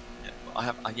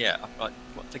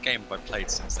 What the game I've played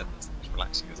since then that's as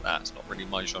relaxing as that? It's not really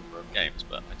my genre of games,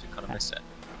 but I do kind of miss it.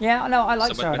 Yeah, no, I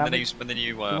like so when the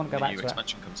new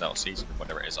expansion comes out, season or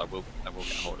whatever it is, I will get a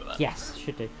hold of that. Yes,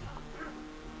 should do.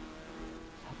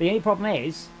 The only problem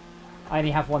is, I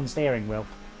only have one steering wheel,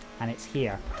 and it's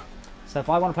here. So if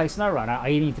I want to play SnowRunner,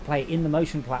 I need to play in the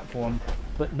motion platform,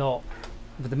 but not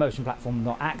with the motion platform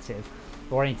not active,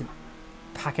 or I need to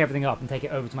pack everything up and take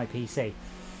it over to my PC.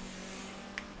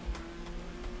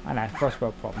 I know, first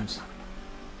world problems.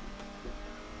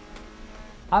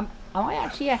 Am I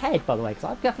actually ahead, by the way? Because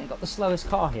I've definitely got the slowest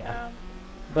car here,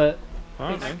 but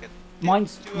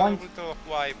mine's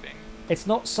wiping. It's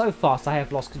not so fast. I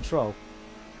have lost control.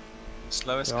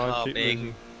 Slowest car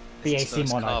being BAC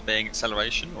mono. Car being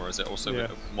acceleration, or is it also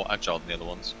more agile than the other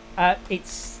ones?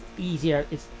 It's easier.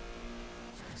 It's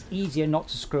easier not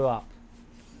to screw up.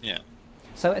 Yeah.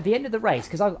 So at the end of the race,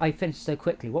 because I finished so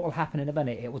quickly, what will happen in a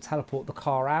minute? It will teleport the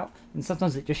car out, and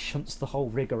sometimes it just shunts the whole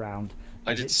rig around.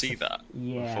 I did see that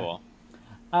before.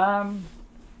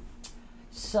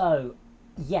 So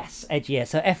yes, Edge.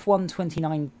 So F1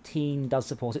 2019 does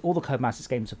support it. All the Codemasters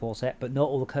games support it, but not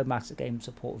all the Codemasters games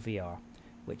support VR,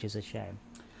 which is a shame.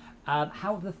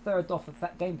 How the third DOF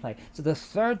affect gameplay? So the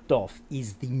third DOF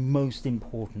is the most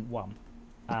important one.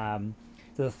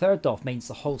 So the third DOF means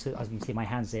the whole, as you can see my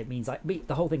hands here, it means like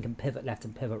the whole thing can pivot left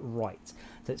and pivot right.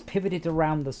 So it's pivoted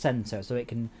around the center, so it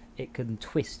can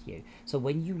twist you. So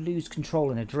when you lose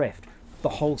control in a drift, the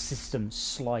whole system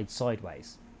slides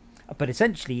sideways. But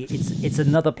essentially, it's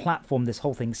another platform this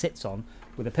whole thing sits on,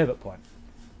 with a pivot point.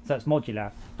 So it's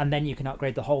modular, and then you can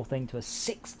upgrade the whole thing to a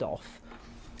 6 DOF.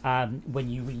 When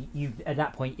you at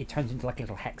that point it turns into like a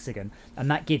little hexagon, and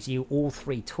that gives you all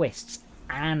 3 twists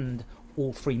and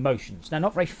all 3 motions. Now,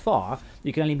 not very far.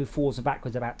 You can only move forwards and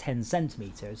backwards about 10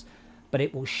 centimeters, but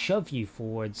it will shove you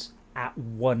forwards at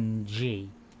 1G.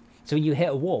 So when you hit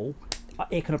a wall,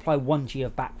 it can apply 1G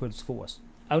of backwards force,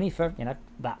 only for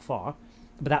that far,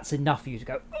 but that's enough for you to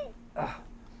go.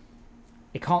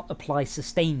 It can't apply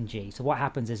sustained G. So what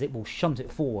happens is it will shunt it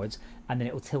forwards, and then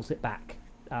it will tilt it back.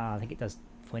 I think it does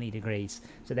 20 degrees.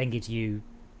 So it then gives you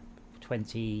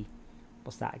 20.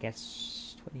 What's that? I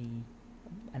guess 20.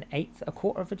 An eighth, a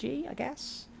quarter of a G, I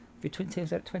guess. If you're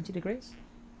 20 degrees.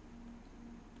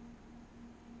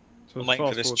 So I'll make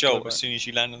for this jolt as soon as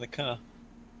you land in the car.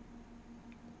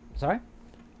 Sorry?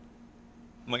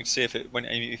 I'm waiting to see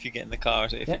if you get in the car,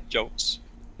 if it jolts.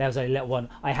 There was a little one.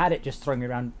 I had it just throwing me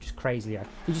around just crazily.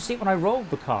 Did you see it when I rolled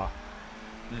the car?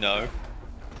 No.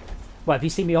 Well, have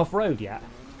you seen me off-road yet?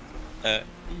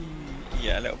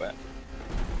 Yeah, a little bit.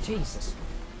 Jesus.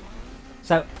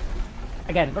 So,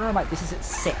 again, I'm going to remind this is at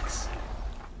 6.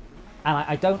 And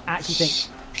I don't actually think...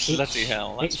 Bloody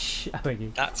hell.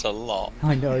 That's a lot.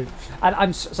 I know. And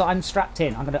I'm strapped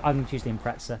in. I'm gonna choose the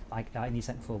Impreza. I need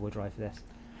something 4-wheel drive for this.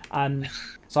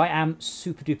 So I am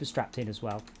super duper strapped in as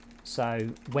well. So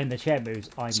when the chair moves,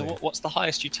 I move. So what's the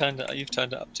highest you've turned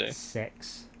it up to?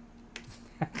 6.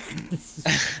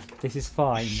 This is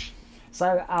fine.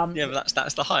 So yeah, but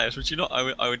that's the highest. Would you not?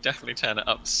 I would definitely turn it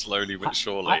up slowly but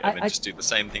surely, and then just do the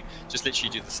same thing. Just literally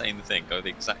do the same thing. Go the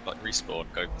exact respawn.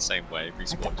 Go the same way.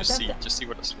 Respawn. Just see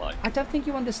what it's like. I don't think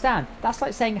you understand. That's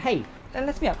like saying, hey,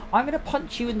 let me out. I'm going to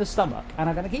punch you in the stomach, and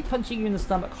I'm going to keep punching you in the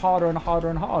stomach harder and harder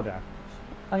and harder.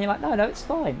 And you're like, no, it's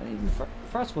fine. The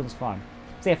first one's fine.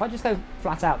 See, if I just go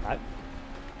flat out though,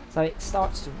 so it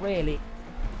starts to really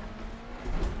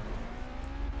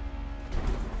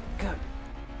go.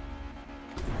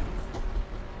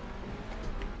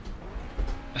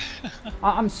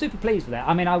 I'm super pleased with it.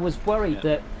 I mean, I was worried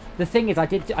that the thing is, I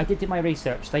did do my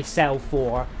research. They sell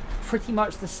for pretty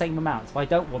much the same amount. If I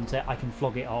don't want it, I can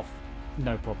flog it off,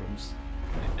 no problems.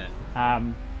 Okay.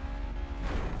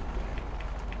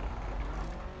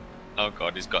 Oh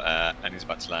god, he's got and he's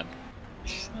about to land.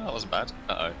 Oh, that wasn't bad.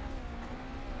 Uh-oh.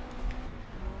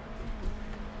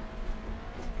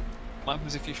 What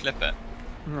happens if you flip it?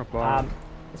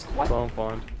 It's quite...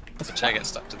 fine. The chair gets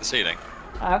stuck to the ceiling.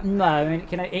 No, I mean,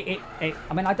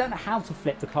 I mean, I don't know how to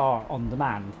flip the car on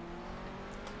demand.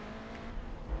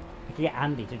 I could get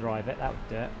Andy to drive it. That would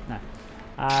do it. No.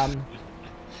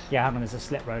 Yeah, hang on. There's a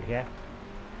slip road here.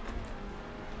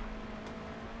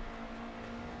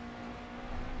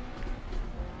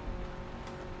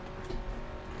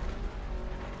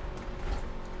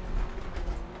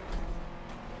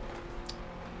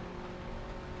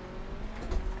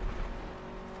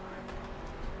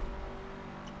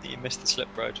 You missed the slip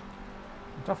road. Do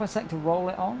I have a sec to roll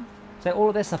it on? So all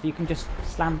of this stuff you can just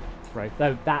slam through.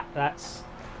 Though that's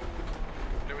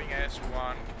Doing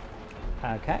S1.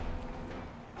 okay.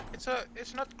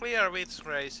 It's not clear which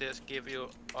races give you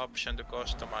option to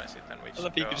customize it and which I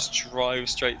love you could just drive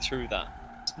straight through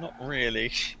that. It's not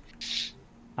really.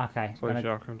 Okay. So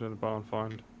yeah, I'm doing the barn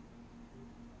find.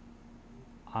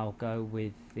 I'll go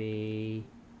with the.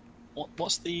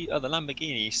 What's the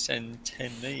Lamborghini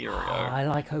Centenario? I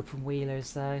like open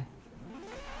wheelers though.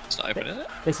 It's not open, is it?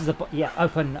 This is a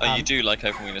open. Oh, you do like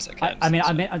open wheelers? Okay. I'm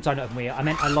sorry, not open wheel.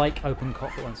 I like open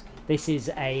cockpit ones. This is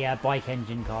a bike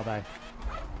engine car though.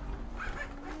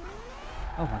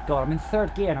 Oh my god, I'm in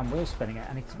 3rd gear and I'm wheel spinning it.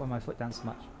 I need to put my foot down so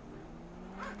much.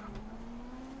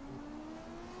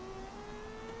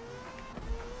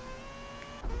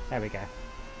 There we go.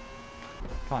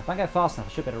 Come on, if I go fast enough,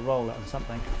 I should be able to roll it on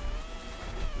something.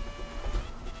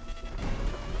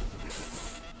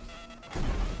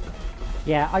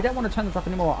 Yeah, I don't want to turn this up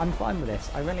anymore. I'm fine with this.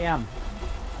 I really am.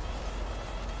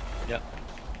 Yep.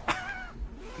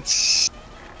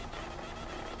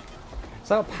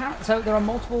 So there are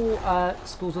multiple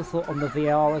schools of thought on the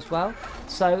VR as well.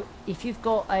 So if you've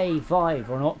got a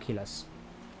Vive or an Oculus,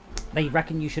 they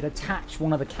reckon you should attach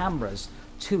one of the cameras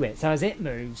to it. So as it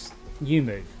moves, you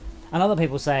move. And other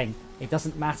people saying it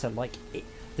doesn't matter. Like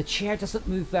the chair doesn't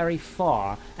move very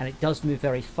far, and it does move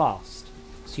very fast.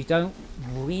 So you don't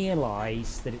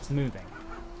realise that it's moving.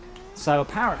 So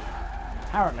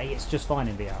apparently it's just fine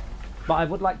in VR. But I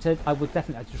would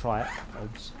definitely like to try it.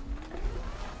 Oops.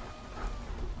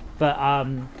 But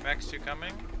Max, you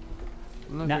coming?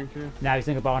 No, no, thank you. no, he's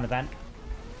doing a barn event.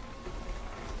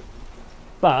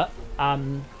 But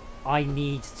I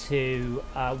need to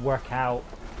work out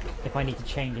if I need to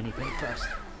change anything first.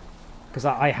 because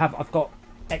I've got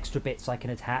extra bits I can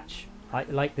attach.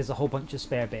 Like there's a whole bunch of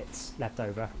spare bits left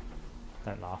over.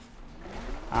 Don't laugh.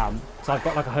 So I've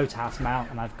got like a HOTAS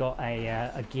mount, and I've got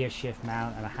a gear shift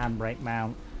mount, and a handbrake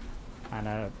mount, and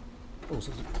all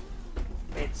sorts of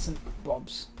bits and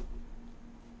bobs.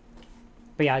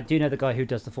 But yeah, I do know the guy who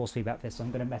does the force feedback for this, so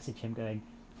I'm going to message him going,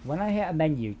 when I hit a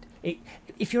menu,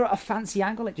 if you're at a fancy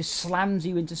angle, it just slams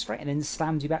you into straight and then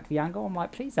slams you back to the angle. I'm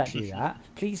like, please don't do that.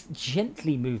 Please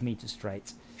gently move me to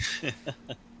straight.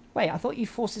 Wait, I thought you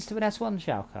forced this to an S1,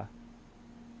 Schalke.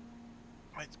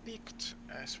 I picked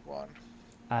S1.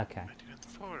 Okay. I didn't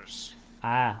force.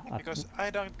 Because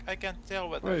I can't tell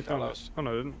whether Well, it follows. Oh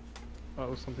no, I didn't. That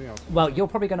was something else. Well, you're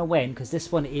probably going to win, because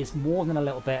this one is more than a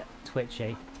little bit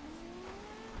twitchy.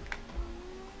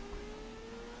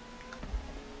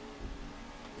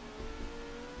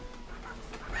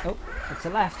 Oh, it's a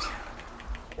left.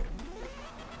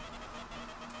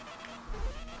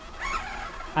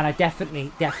 And I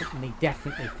definitely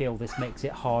feel this makes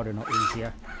it harder, not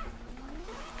easier.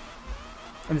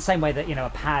 In the same way that, you know,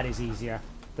 a pad is easier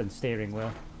than steering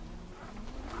wheel.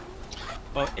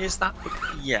 Well, is that...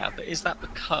 Yeah, but is that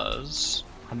because...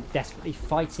 I'm desperately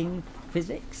fighting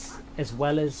physics as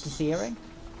well as the steering?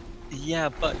 Yeah,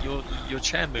 but your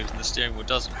chair moves and the steering wheel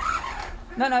doesn't.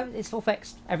 No, it's all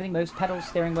fixed. Everything moves. Pedals,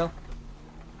 steering wheel.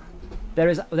 There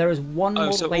is one model.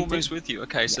 Oh, so it all do... moves with you.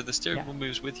 Okay, so the steering wheel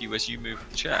moves with you as you move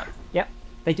the chair. Yep.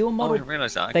 They do a model. Oh, I didn't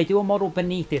realise that. They do a model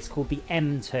beneath this called the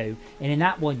M2, and in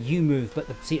that one you move, but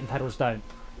the seat and pedals don't.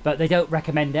 But they don't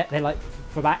recommend it. They're like,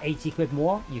 for about 80 quid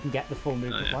more, you can get the full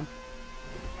movement one.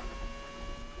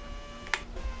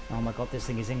 Oh my god, this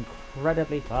thing is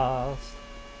incredibly fast.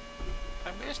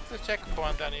 I missed the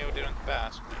checkpoint and you didn't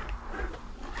pass.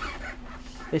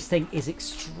 This thing is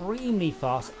extremely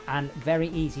fast and very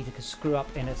easy to screw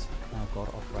up in a... Oh god,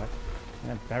 off-road.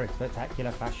 In a very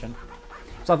spectacular fashion.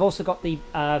 So I've also got the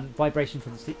vibration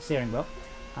from the steering wheel.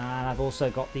 And I've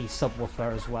also got the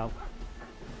subwoofer as well.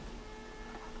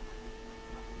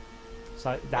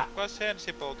 So that... It was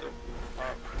sensible to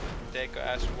take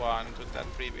a S1 to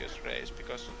that previous race,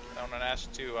 because on an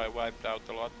S2 I wiped out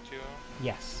a lot too.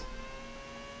 Yes.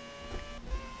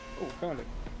 Oh, found it.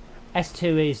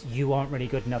 S2 is you aren't really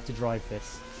good enough to drive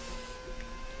this.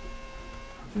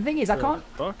 The thing is, I can't...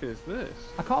 What the fuck is this?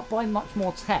 I can't buy much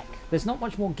more tech. There's not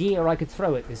much more gear I could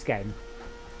throw at this game.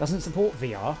 Doesn't support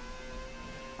VR.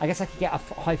 I guess I could get a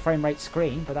high frame rate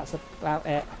screen, but that's about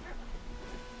it.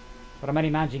 But I'm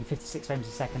only managing 56 frames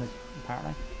a second,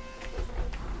 apparently.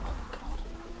 Oh, God.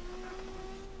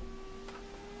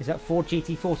 Is that Ford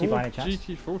GT40 by any chance?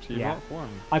 GT40 Yeah. Mark 1.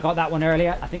 I got that one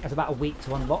earlier. I think it was about a week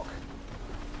to unlock.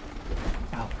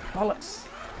 Oh, bollocks.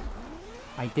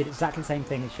 I did exactly the same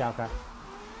thing as Schalke.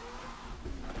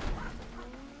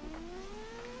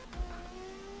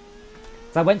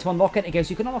 So I went to unlock it, and it goes,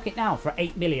 you can unlock it now for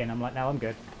 8 million. I'm like, no, I'm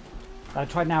good. I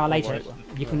tried an hour later, right.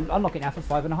 you can unlock it now for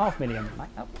 5.5 million. I'm like,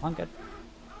 oh, I'm good.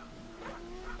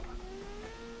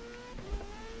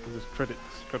 There's credits.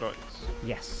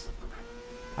 Yes.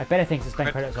 I better things to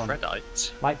spend credits on.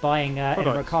 Credite. Like buying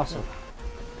Edinburgh Castle.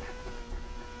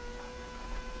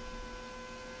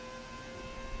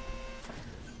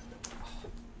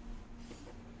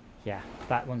 Yeah,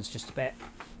 that one's just a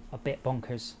bit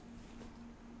bonkers.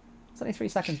 It's only 3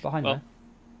 seconds behind Well, there.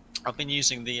 I've been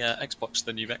using the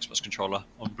the new Xbox controller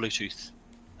on Bluetooth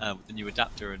with the new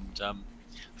adapter, and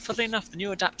funnily enough, the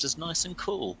new adapter's nice and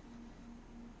cool.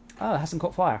 Oh, it hasn't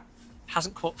caught fire.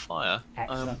 Hasn't caught fire.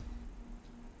 Excellent.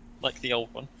 Like the old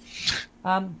one.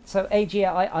 So AG,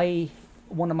 I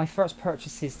one of my first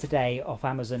purchases today off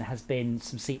Amazon has been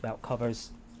some seatbelt covers.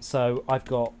 So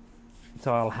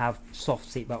I'll have soft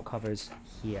seatbelt covers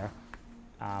here.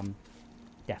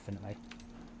 Definitely.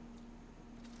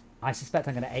 I suspect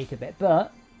I'm going to ache a bit,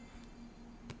 but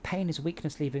pain is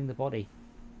weakness leaving the body.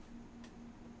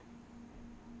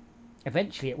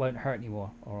 Eventually it won't hurt anymore,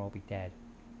 or I'll be dead.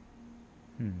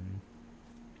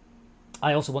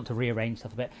 I also want to rearrange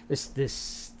stuff a bit.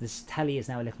 This telly is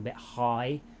now a little bit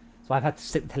high, so I've had to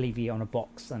stick the TV on a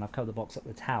box, and I've covered the box up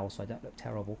with a towel so I don't look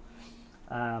terrible.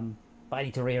 But I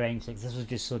need to rearrange things. This was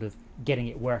just sort of getting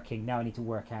it working. Now I need to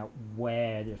work out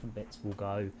where the different bits will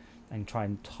go and try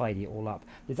and tidy it all up.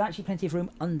 There's actually plenty of room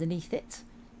underneath it.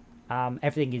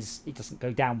 Everything it doesn't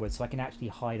go downwards, so I can actually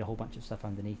hide a whole bunch of stuff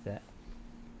underneath it.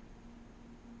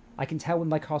 I can tell when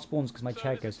my car spawns because my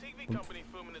chair goes...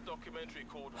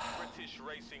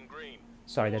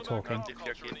 Sorry, they're talking. If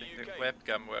you're keeping the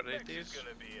webcam where it is.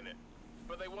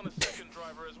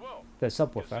 The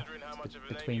subwoofer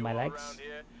between my legs.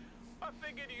 I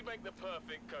figured you make the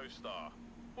perfect co-star.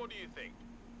 What do you think?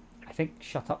 I think...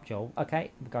 Shut up, Joel.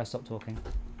 Okay, the guy stopped talking.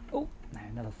 Oh, no,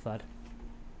 another thud.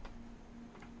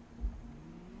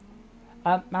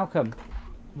 Malcolm,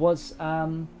 was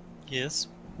Yes.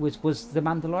 was The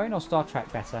Mandalorian or Star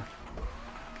Trek better?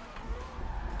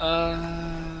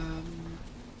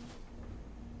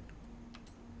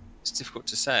 It's difficult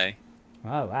to say.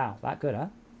 Oh wow, that good, huh?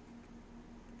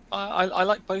 I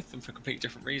like both of them for completely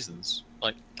different reasons.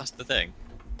 Like, that's the thing.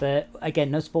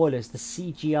 Again, no spoilers. The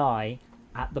CGI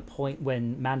at the point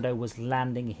when Mando was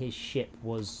landing his ship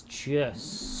was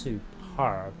just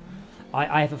superb.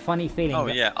 I have a funny feeling. Oh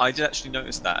yeah, I did actually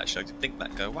notice that. Actually, I did think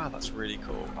that. Go, wow, that's really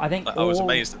cool. I think I was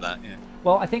amazed at that. Yeah.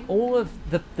 Well, I think all of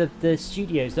the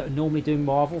studios that are normally doing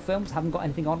Marvel films haven't got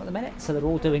anything on at the minute, so they're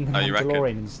all doing the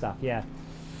Mandalorian and stuff. Yeah.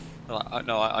 Well,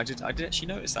 I did actually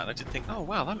notice that. I did think, oh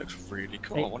wow, that looks really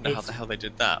cool. I wonder how the hell they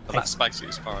did that. But that's basically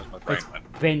as far as my brain went.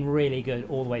 It's been really good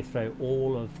all the way through.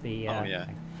 All of the. Oh yeah.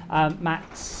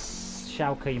 Max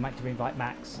Schalke, you might have to invite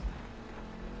Max.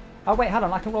 Oh wait, hold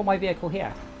on. I can roll my vehicle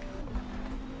here.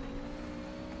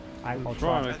 I'll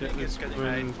try. I think it's getting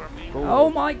made for me. Oh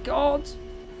my god!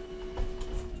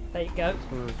 There you go.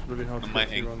 It's really hard to get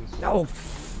through runs. Oh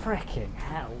freaking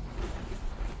hell!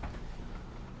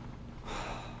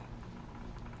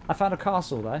 I found a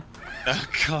castle though. Oh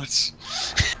god.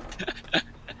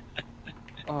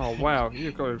 Oh wow,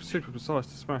 you've got to be super precise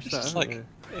to smash that, It's haven't like, you?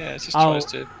 yeah, it just tries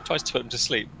to put him to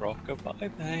sleep. Rock, goodbye,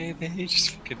 baby. Just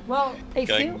fucking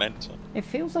going mental. It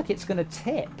feels like it's going to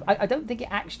tip. I don't think it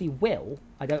actually will.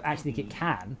 I don't actually think it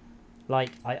can.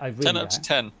 Like, I really 10 out of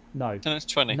 10. No. 10 out of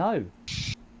 20. No.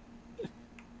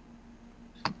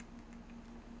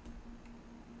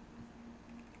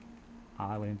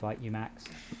 I will invite you, Max.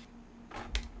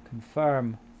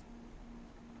 Confirm.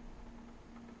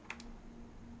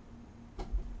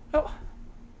 Oh.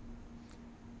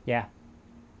 Yeah.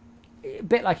 A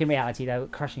bit like in reality, though,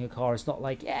 crashing a car is not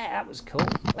like, yeah, that was cool,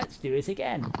 let's do it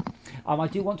again. I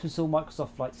do want to install Microsoft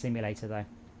Flight Simulator, though.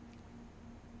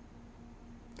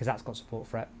 Because that's got support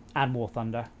for it. And War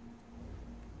Thunder.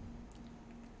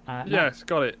 Yes,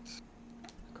 got it.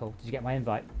 Cool. Did you get my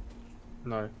invite?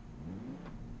 No.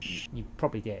 You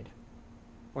probably did.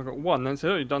 I got one, then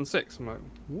said, oh, you've done 6. I'm like,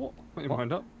 what? Put your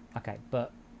mind up. Okay,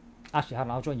 but... Actually, hold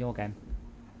on, I'll join your game.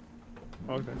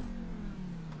 Okay.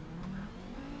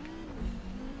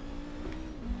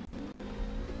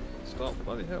 Stop,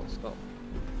 bloody hell, stop.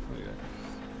 There you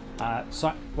go.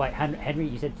 So, wait, Henry,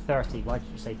 you said 30. Why did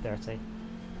you say 30?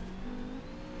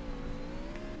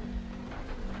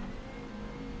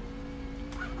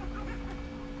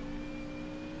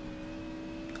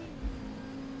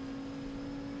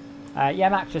 Yeah,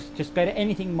 Max, just go to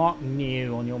anything marked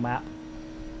new on your map.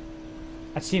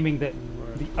 Assuming that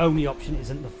the only option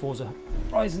isn't the Forza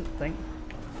Horizon thing.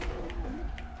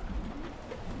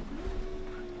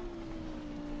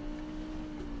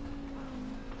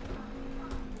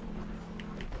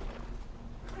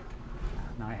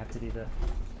 Now I have to do the...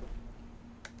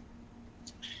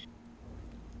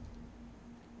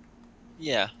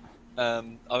 Yeah. I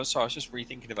was just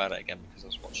rethinking about it again because I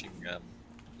was watching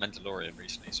Mandalorian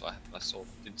recently, so I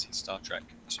didn't see Star Trek.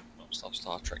 Not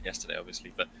Star Trek yesterday,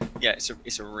 obviously, but yeah,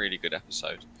 it's a really good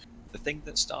episode. The thing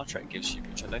that Star Trek gives you,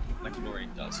 which I don't think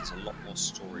Mandalorian does, is a lot more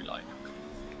storyline,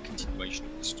 continuation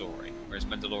of the story. Whereas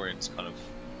Mandalorian's kind of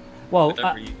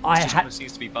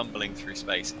seems to be bumbling through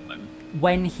space at the moment.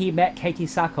 When he met Katie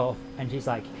Sackhoff and she's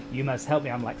like, "You must help me,"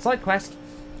 I'm like, "Side quest."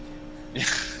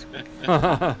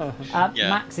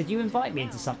 Max, did you invite me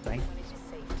into something?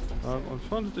 I'm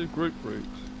trying to do group routes.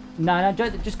 No,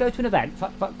 just go to an event.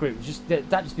 Fuck groups. That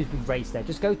just means we've raced there.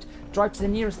 Just drive to the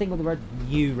nearest thing with the word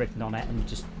 "you" written on it, and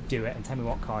just do it. And tell me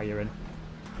what car you're in.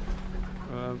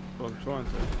 Well, I'm trying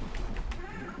to.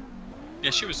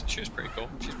 Yeah, she was pretty cool.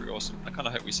 She's pretty awesome. I kind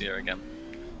of hope we see her again.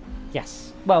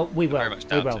 Yes. Well, we will. Very much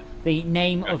doubt it. The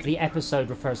name of the episode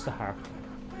refers to her.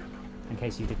 In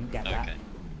case you didn't get that.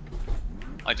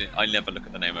 Okay. I never look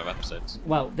at the name of episodes.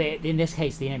 Well, in this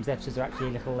case, the names of episodes are actually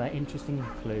little interesting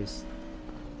clues.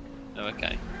 Oh,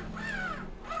 okay.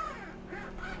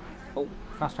 Oh,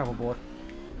 fast travel board.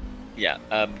 Yeah,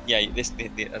 yeah. As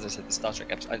I said, the Star Trek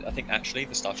episode. I think actually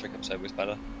the Star Trek episode was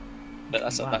better. But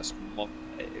that's more.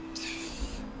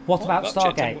 What about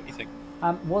Stargate? What do you think?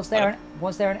 Was there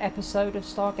an episode of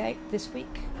Stargate this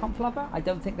week, Pump Lover? I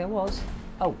don't think there was.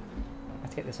 Oh, I have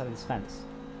to get this out of this fence.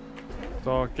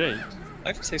 Stargate.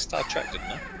 I did say Star Trek,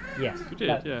 didn't I? Yes. You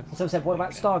did, yeah. So I said, what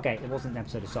about Stargate? There wasn't an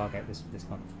episode of Stargate this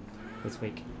month, this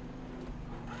week.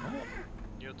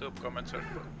 YouTube comments are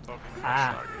talking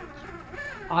about Stargate.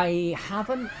 I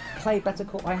haven't played Better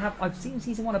Call. I've seen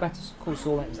season 1 of Better Call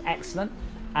Saul and it was excellent,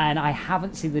 and I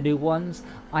haven't seen the new ones.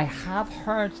 I have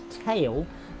heard tale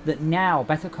that now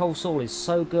Better Call Saul is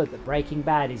so good that Breaking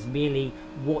Bad is merely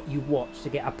what you watch to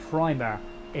get a primer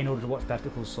in order to watch Better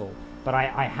Call Saul. But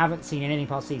I haven't seen anything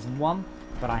past season 1,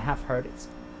 but I have heard it's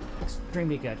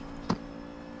extremely good.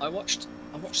 I watched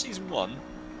season 1,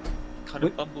 kind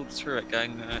of bumbled through it,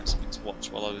 going something to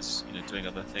watch while I was doing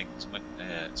other things. Went,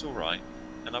 it's all right.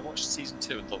 And I watched season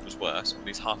 2 and thought it was worse, or at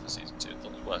least half of season 2 and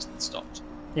thought it was worse, and then stopped.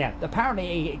 Yeah,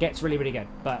 apparently it gets really, really good,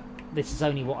 but this is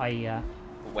only what I...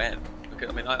 When? Okay,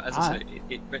 I mean, as I said,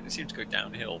 it seemed to go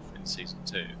downhill in season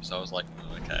 2, so I was like,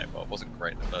 oh, okay, well, it wasn't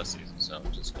great the first season, so I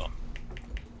just got...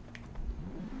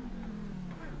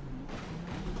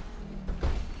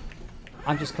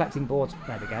 I'm just collecting boards.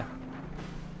 There we go.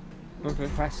 Okay.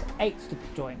 Press 8 to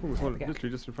join. Ooh, there's one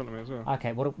literally just in front of me as well.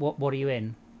 Okay, what are you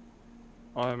in?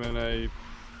 I'm in a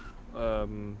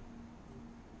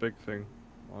big thing.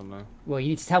 I don't know. Well, you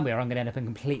need to tell me or I'm going to end up in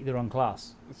completely the wrong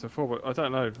class. It's a 4x... I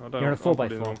don't know. I don't know. You're in a 4x4.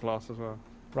 I'm in the wrong class as well.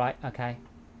 Right, okay.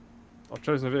 I've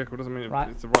chosen a vehicle, doesn't mean Right.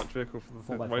 it's the right vehicle for the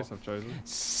 4x4. race I've chosen.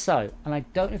 So, and I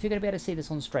don't know if you're going to be able to see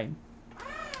this on stream.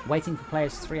 Waiting for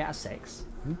players 3 out of 6.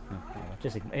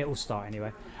 Just it will start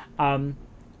anyway. I'm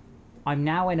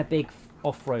now in a big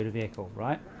off-road vehicle,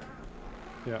 right?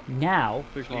 Yeah. Now...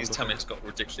 Please tell me it's got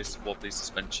ridiculous wobbly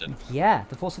suspension. Yeah,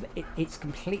 the Forza, it's a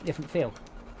completely different feel.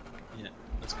 Yeah,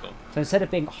 that's cool. So instead of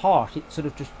being harsh, it sort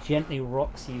of just gently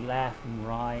rocks you left and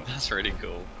right. That's really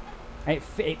cool. I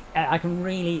can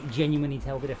really genuinely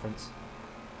tell the difference.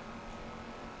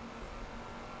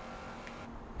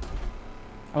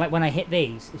 Like when I hit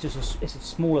these, it's just it's a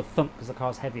smaller thump because the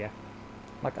car's heavier.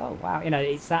 Like, oh wow,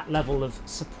 it's that level of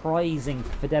surprising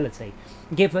fidelity.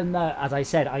 Given that, as I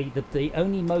said, the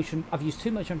only motion I've used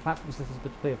 2 motion platforms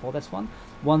before this one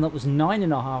that was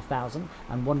 9,500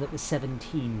 and one that was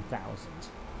 17,000. This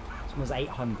one was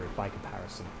 800 by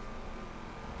comparison.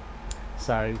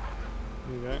 So,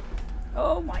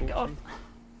 oh my god,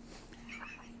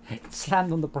 it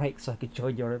slammed on the brakes so I could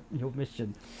join your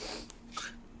mission.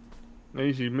 It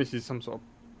usually misses some sort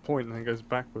of point and then goes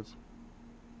backwards.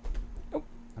 Oh.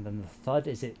 And then the thud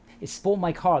is it spawned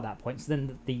my car at that point, so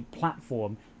then the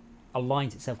platform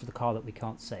aligns itself to the car that we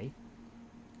can't see.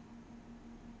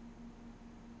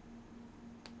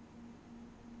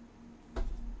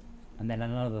 And then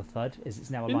another thud is it's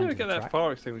now aligned You'd never to the get that track.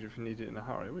 fire extinguisher if you need it in a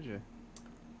hurry, would you?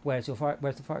 Where's the fire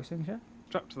extinguisher?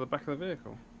 Strapped to the back of the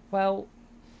vehicle. Well,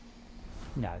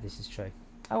 no, this is true.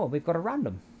 Oh, we've got a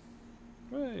random.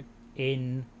 Hey.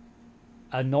 In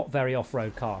a not very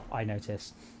off-road car, I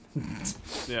noticed.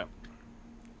 Yeah.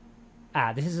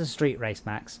 This is a street race,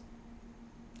 Max.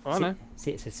 Oh, I know.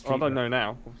 See, it's a street I don't race. know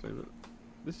now, obviously, but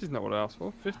this is not what I asked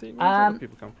for. 15 where do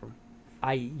people come from?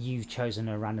 You've chosen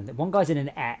a random thing. One guy's in an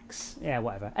X. Yeah,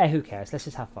 whatever. Who cares? Let's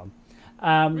just have fun.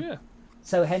 Yeah.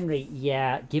 So, Henry,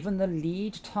 yeah, given the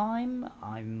lead time,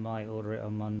 I might order it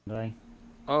on Monday.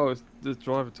 Oh, it's the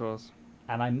driver tours.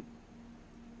 And I'm...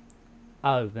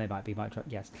 Oh, they might be my truck.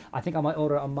 Yes, I think I might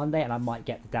order it on Monday, and I might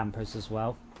get the dampers as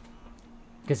well,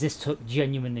 because this took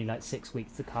genuinely like 6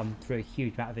 weeks to come through a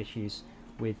huge amount of issues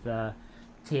with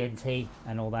TNT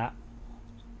and all that.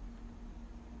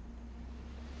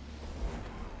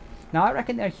 Now I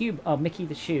reckon they're huge. Oh, Mickey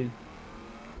the Shoe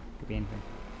could be anything.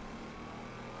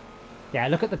 Yeah,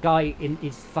 look at the guy in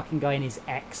his in his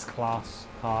X-class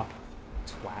car.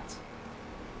 Twat.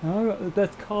 I got the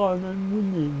best car and I'm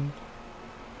winning.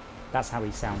 That's how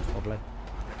he sounds, probably.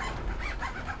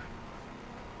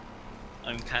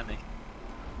 Uncanny.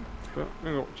 But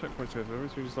we've got checkpoints here, so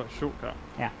we just like shortcut.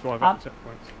 Yeah. Drive up the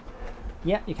checkpoints.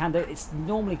 Yeah, you can do it. It's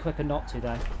normally quicker not to,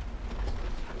 though.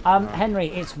 Henry,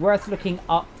 it's worth looking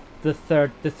up the 3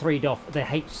 DOF, the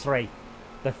H3,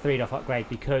 the 3 DOF upgrade,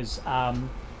 because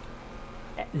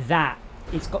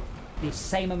it's got the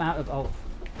same amount of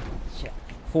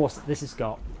force that this has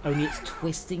got, only it's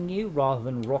twisting you rather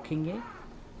than rocking you.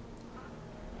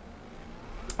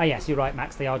 Oh yes, you're right,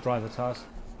 Max. They are driver tires.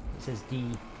 It says D.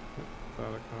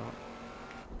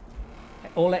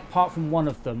 All apart from one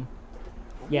of them.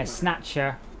 Yeah,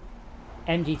 Snatcher,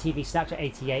 MGTV Snatcher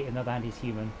 88, and the other hand is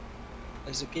human.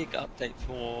 There's a gig update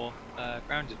for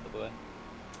Grounded, by the way.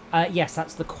 Yes,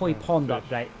 that's the Koi Pond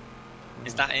update.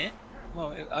 Is that it?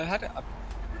 Well, I had it.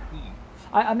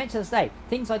 I meant to say,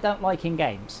 things I don't like in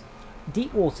games.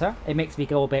 Deep water, it makes me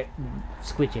go a bit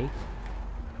squidgy.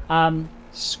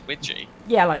 Squidgy?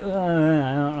 Yeah, like, I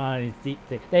don't know.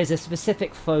 There's a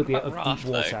specific phobia of raft,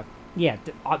 deep water. Yeah,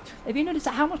 have you noticed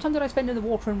that? How much time did I spend in the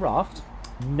water and raft?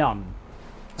 None.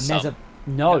 And there's a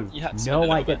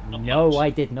I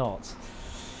did not.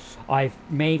 I've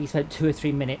maybe spent 2 or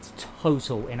 3 minutes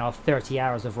total in our 30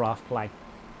 hours of raft play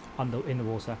in the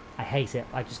water. I hate it.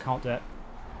 I just can't do it.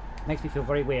 Makes me feel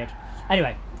very weird.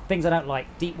 Anyway, Things I don't like: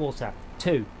 deep water.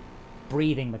 2,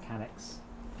 breathing mechanics.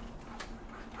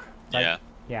 Like, Yeah.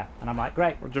 Yeah, and I'm like,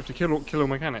 great. Well, do you have to kill all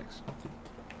mechanics?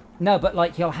 No, but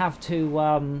like you'll have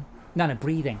to no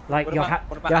breathing. Like What you'll about, have.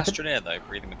 what about Astroneer though?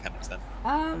 Breathing mechanics then?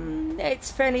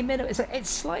 It's fairly minimal. It's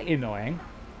slightly annoying,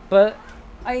 but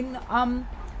I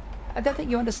don't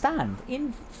think you understand.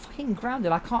 In fucking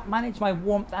grounded, I can't manage my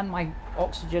warmth and my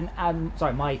oxygen and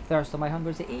my thirst and my hunger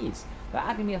as it is. They're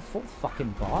adding me a full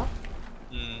fucking bar.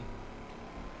 Mm.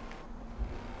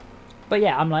 But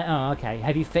yeah, I'm like, oh, okay.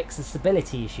 Have you fixed the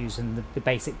stability issues and the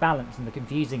basic balance and the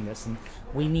confusingness? And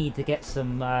we need to get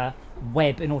some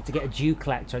web in order to get a dew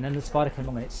collector. And then the spider came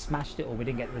along and it smashed it all. We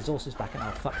didn't get the resources back. And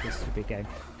oh, fuck this stupid game.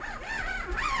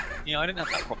 Yeah, I didn't have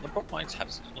that problem. The problem I had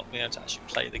is not being able to actually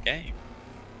play the game.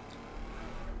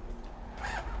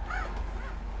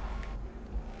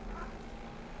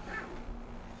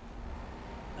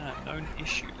 Known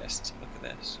issue list. Look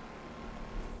at this.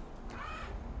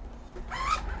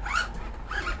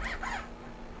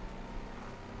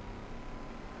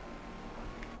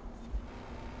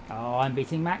 Oh, I'm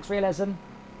beating max realism.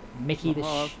 Mickey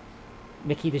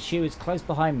the shoe is close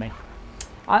behind me.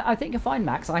 I think you're fine,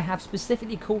 Max. I have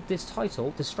specifically called this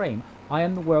title to stream. I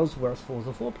am the world's worst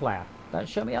Forza 4 player. Don't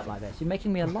show me up like this. You're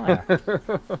making me a liar.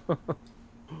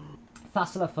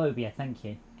 Thalassophobic, thank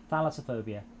you.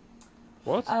 Thalassophobia.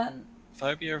 What?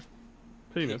 Phobia of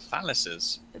penis.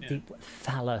 Phalluses. Yeah. The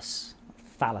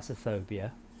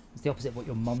thalassophobia. It's the opposite of what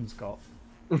your mum's got.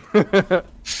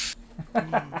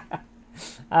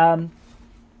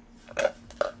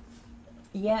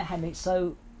 Yeah, Henry.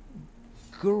 So,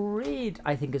 Grid,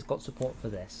 I think, has got support for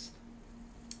this.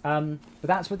 But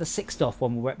that's where the 6th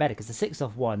one will work better, because the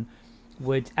 6th one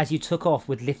would, as you took off,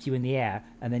 would lift you in the air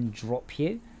and then drop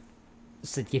you,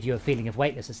 so to give you a feeling of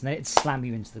weightlessness, and then it'd slam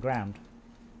you into the ground.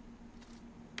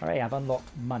 Alright, I've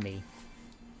unlocked money.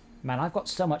 Man, I've got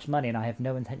so much money and I have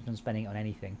no intention of spending it on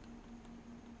anything.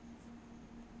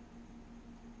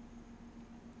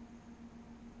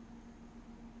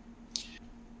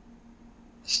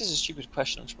 This is a stupid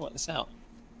question. I'm trying to work this out.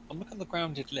 I'm looking at the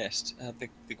Grounded list,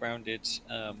 the Grounded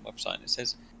website, and it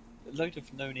says a load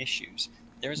of known issues.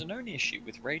 There is a known issue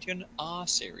with Radeon R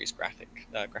series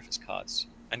graphics cards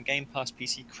and Game Pass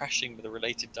PC crashing with a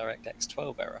related DirectX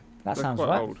 12 error. That They're sounds quite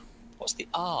right. old. What's the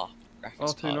R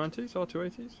graphics card? R290s?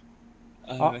 R280s?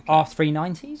 Okay.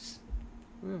 R390s?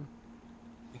 Yeah.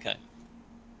 Okay.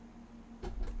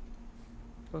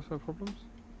 That's no problems.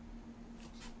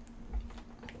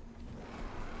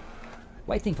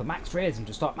 Waiting for Max Realism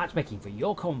to start matchmaking for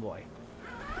your convoy.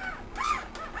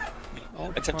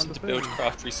 Attempting to build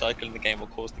craft recycle in the game will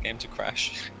cause the game to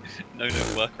crash. No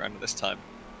workaround at this time.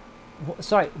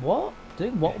 Sorry, what?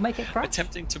 Doing what will make it crash?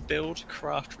 Attempting to build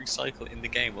craft recycle in the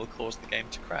game will cause the game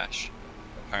to crash.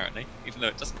 Apparently, even though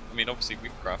it doesn't. I mean, obviously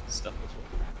we've crafted stuff before.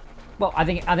 Well, I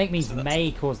think means So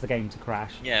may cause the game to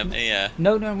crash. Yeah, yeah.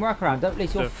 No workaround. Don't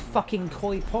release your fucking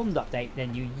Koi Pond update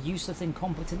then, you useless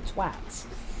incompetent twats.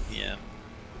 Yeah.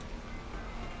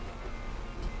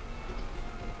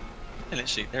 And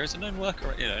literally, there is a known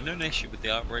workaround, a known issue with the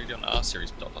Radeon R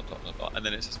series, ... and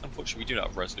then it says, unfortunately, we do not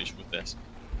have a resolution with this.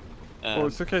 Well,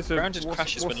 it's okay, so Grounded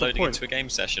crashes when loading point? into a game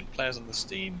session. Players on the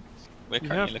Steam. We're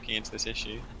currently looking into this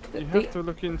issue. You have to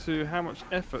look into how much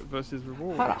effort versus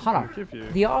reward Hold on. give you.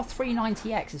 The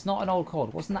R390X is not an old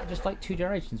COD. Wasn't that just like 2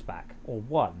 generations back? Or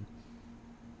 1?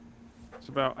 It's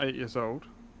about 8 years old,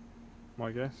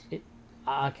 my guess.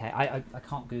 Okay, I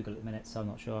can't Google at the minute, so I'm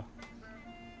not sure.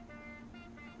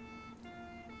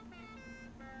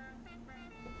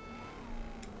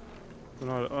 And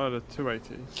I had a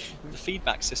 280. The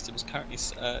feedback system is currently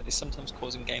is sometimes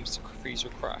causing games to freeze or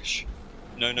crash.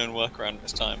 No known workaround at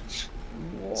this time.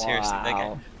 Wow. Seriously,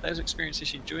 those experience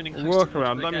issue joining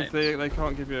Workaround, that means they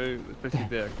can't give you basically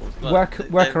the air course.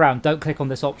 Workaround, don't click on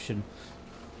this option.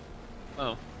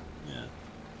 Oh, yeah.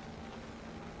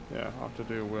 Yeah, I have to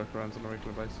do workarounds on a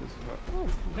regular basis. But, oh,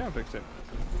 you can fix it.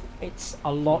 It's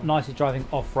a lot nicer driving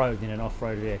off-road in an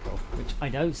off-road vehicle, which I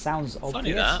know sounds obvious.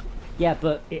 Funny that. Yeah,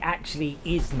 but it actually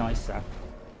is nicer.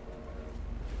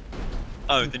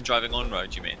 Oh, than driving on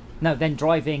road, you mean? No, then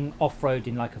driving off-road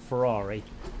in like a Ferrari.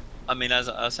 I mean, as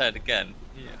I said again,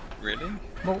 really?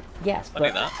 Well, yes, Funny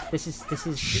but that. this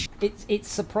is it's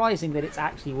surprising that it's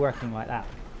actually working like that.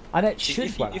 I know it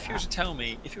should work. If you were to tell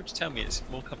me it's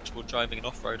more comfortable driving an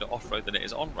off-road or off-road than it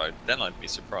is on-road, then I'd be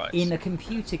surprised. In a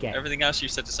computer game. Everything else you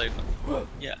said to say,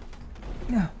 yeah.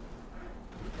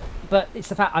 But it's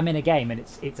the fact I'm in a game and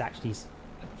it's actually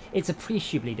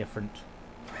appreciably different.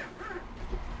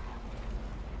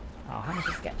 Oh, how much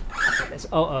does it get?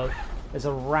 There's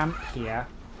a ramp here.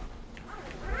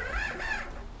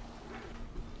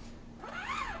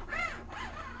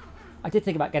 I did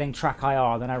think about getting track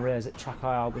IR, then I realised that track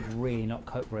IR would really not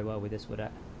cope very well with this, would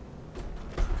it?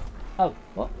 Oh,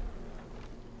 what?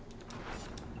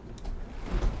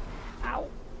 Ow!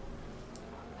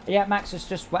 Yeah, Max, it's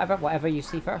just whatever you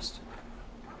see first.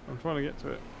 I'm trying to get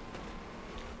to it.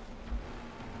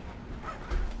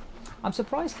 I'm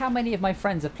surprised how many of my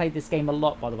friends have played this game a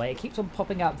lot, by the way. It keeps on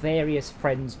popping up various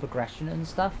friends' progression and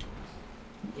stuff.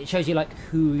 It shows you, like,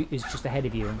 who is just ahead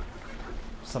of you and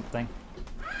something.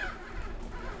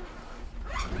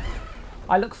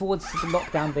 I look forward to the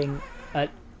lockdown being...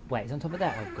 wait, it's on top of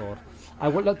that? Oh, God. I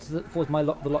would look forward to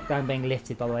the lockdown being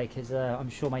lifted, by the way, because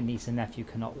I'm sure my niece and nephew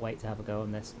cannot wait to have a go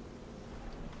on this.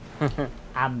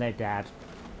 And their dad.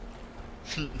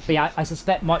 But yeah, I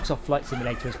suspect Microsoft Flight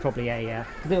Simulator is probably a...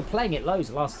 because they were playing it loads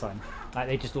last time. Like,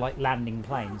 they just like landing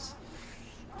planes.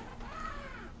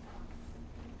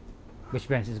 Which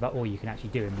is about all you can actually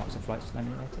do in Microsoft Flight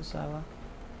Simulator, so...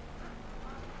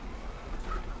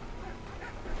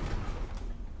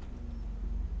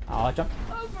 Oh, I jumped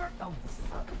over! Oh,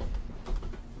 fuck.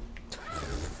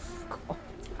 God.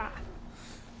 Ah.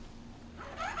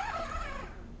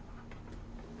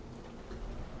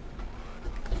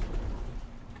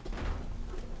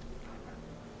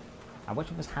 And which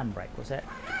one was handbrake, was it?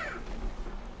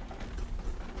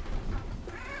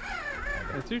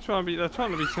 They're trying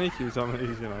to be sneaky with some of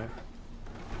these, you know.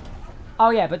 Oh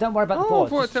yeah, but don't worry about the board. I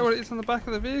thought I'd tell what it is on the back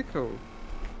of the vehicle.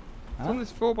 It's on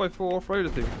this 4x4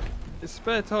 off-roader thing. It's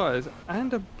spare tyres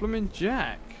and a blooming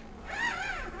jack.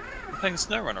 You're playing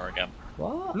SnowRunner again?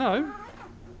 What? No.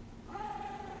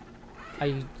 Are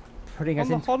you putting us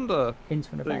on the Honda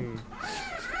into an event?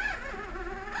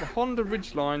 The Honda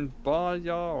Ridgeline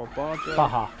Baja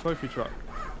Baja trophy truck.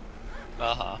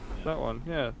 Baja. That one,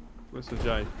 yeah. It's a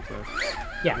J. So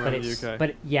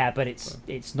yeah, but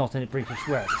it's not a British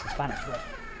word. It's a Spanish word.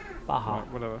 Baja.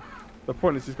 Right, whatever. The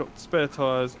point is, it's got spare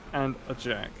tyres and a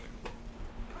jack.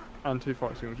 And 2 fire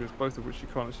extinguishers, both of which you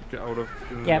can't actually get hold of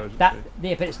in an emergency.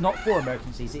 But it's not for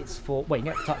emergencies. It's for but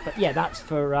yeah, that's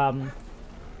for. Do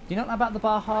you not know about the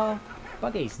Baja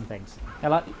buggies and things? They're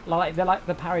like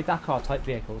the Paris Dakar type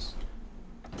vehicles.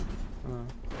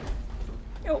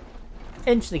 Oh,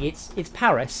 interesting. It's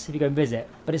Paris if you go and visit,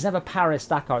 but it's never Paris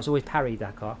Dakar. It's always Paris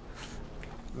Dakar.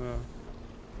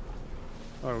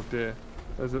 Oh dear.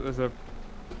 There's a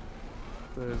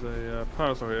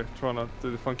parasol here trying to do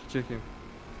the funky chicken.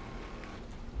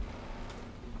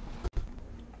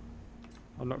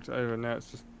 I knocked it over and now it's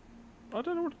just... I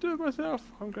don't know what to do with myself.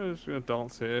 I'm just going to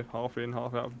dance here, half in,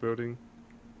 half out of the building.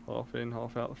 Half in,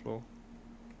 half out the floor.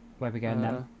 Where are we going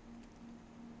now?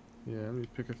 Yeah, let me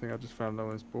pick a thing I just found on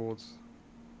those boards.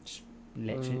 Just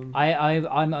literally.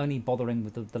 I'm only bothering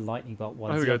with the lightning bolt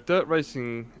ones. Oh, here we go. Dirt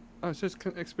racing. Oh, it says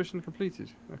exhibition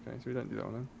completed. Okay, so we don't do that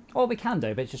one then. Oh, we can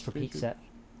do, but it just repeats it.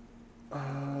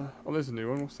 Oh, there's a new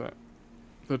one. What's that?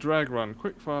 The drag run.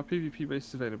 Quickfire PvP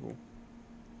base available.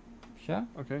 Sure.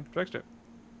 Okay, drag strip.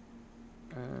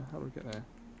 How do we get there?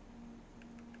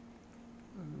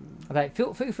 Okay,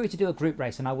 feel free to do a group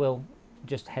race, and I will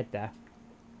just head there.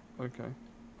 Okay.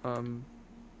 And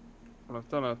I've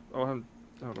done a. Oh, I haven't.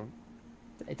 Hold on.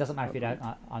 It doesn't matter if you don't.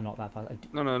 I'm not that fast.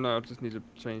 No. I just need to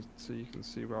change so you can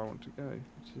see where I want to go,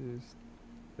 which is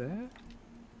there.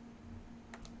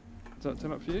 Does that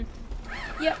turn up for you?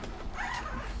 Yep.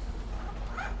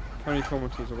 How many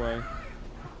kilometres away?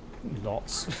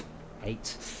 Lots.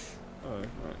 8. Oh, right.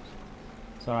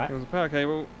 It's alright. There's a power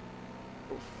cable.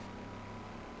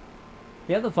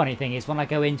 The other funny thing is when I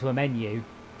go into a menu,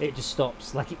 it just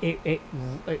stops. Like it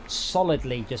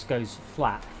solidly just goes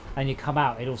flat, and you come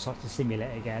out, it all starts to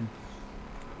simulate again.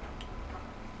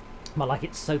 But like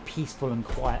it's so peaceful and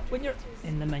quiet when you're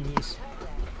in the menus.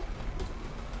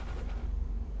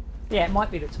 Yeah, it might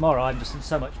be that tomorrow I'm just in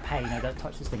so much pain I don't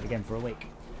touch this thing again for a week,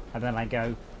 and then I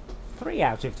go 3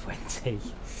 out of 20.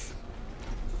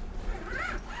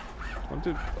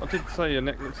 I did say your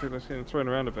neck looks like it's getting thrown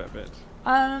around a bit.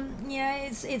 Yeah,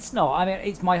 it's not. I mean,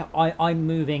 it's I'm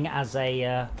moving as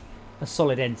a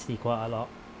solid entity quite a lot.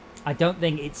 I don't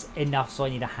think it's enough, so I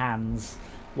need a hands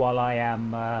while I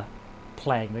am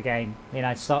playing the game. You know,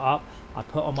 I start up, I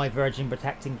put on my Virgin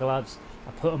protecting gloves,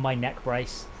 I put on my neck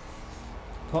brace,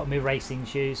 put on my racing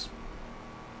shoes.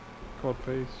 Cod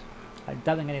piece. I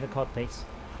don't think I need a cod piece.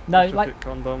 No, like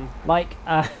condom. Like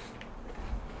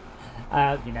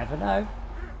you never know.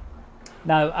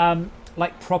 No,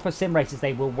 like proper sim racers,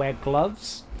 they will wear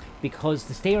gloves because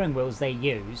the steering wheels they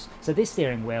use. So this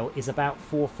steering wheel is about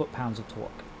 4 foot-pounds of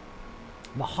torque.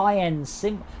 The high-end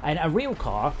sim and a real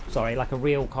car, like a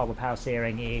real car with power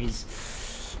steering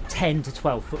is 10 to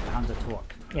 12 foot-pounds of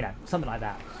torque. You know, something like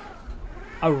that.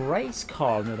 A race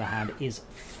car, on the other hand, is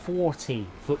 40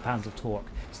 foot-pounds of torque.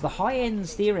 So the high-end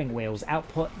steering wheels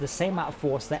output the same amount of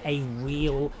force that a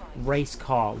real race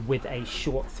car with a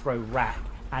short throw rack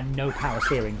and no power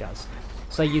steering does.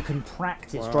 So you can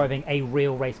practice driving a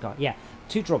real race car. Yeah,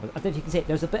 two drawbacks. I don't know if you can see it.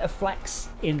 There's a bit of flex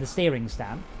in the steering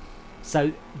stand.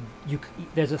 So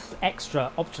there's an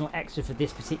optional extra for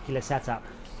this particular setup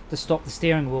to stop the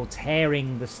steering wheel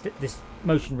tearing this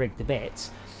motion rig to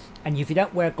bits. And if you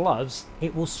don't wear gloves,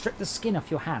 it will strip the skin off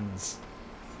your hands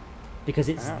because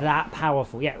it's that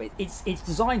powerful. Yeah, it's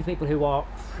designed for people who are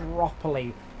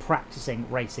properly practicing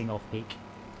racing off peak.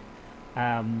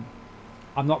 I'm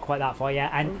not quite that far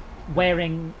yet, and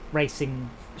wearing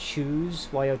racing shoes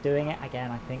while you're doing it,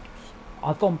 again, I think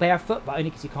I've gone barefoot, but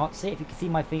only because you can't see it. If you can see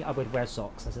my feet, I would wear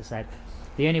socks, as I said.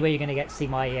 The only way you're going to get to see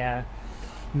my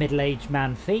middle-aged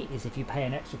man feet is if you pay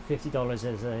an extra $50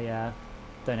 as a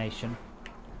donation.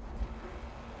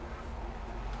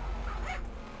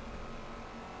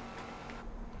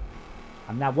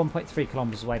 I'm now 1.3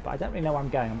 kilometers away, but I don't really know where I'm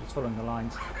going. I'm just following the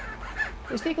lines.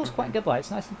 This vehicle's quite good, though. It's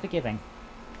nice and forgiving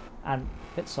and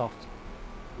a bit soft.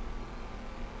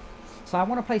 So I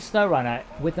want to play SnowRunner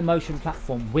with the motion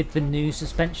platform with the new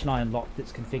suspension I unlocked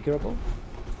that's configurable.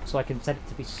 So I can set it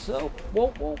to be so... Whoa,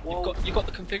 whoa, whoa. You got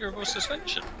the configurable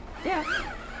suspension? Yeah.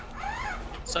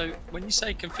 So when you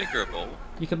say configurable...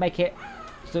 You can make it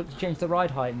to change the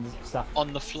ride height and stuff.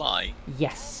 On the fly?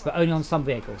 Yes, but only on some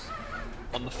vehicles.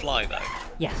 On the fly, though?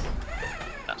 Yes.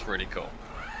 That's really cool.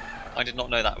 I did not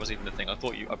know that was even a thing. I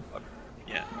thought you...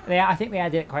 yeah. Yeah, I think they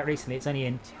added it quite recently. It's only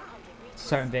in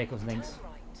certain vehicles and things.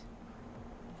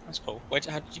 That's cool. Wait,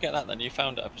 how did you get that then? You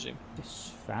found it, I presume?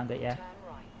 Just found it, yeah.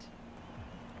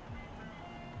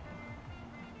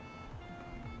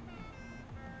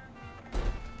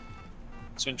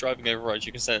 So when driving over roads,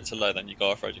 you can set it to low, then you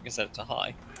go off road, you can set it to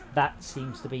high. That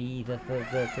seems to be the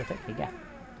thing, yeah.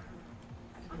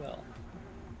 Well,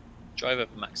 drive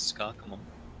over Max's car. Come on.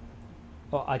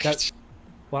 Well, I don't.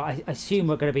 Well, I assume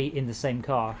we're going to be in the same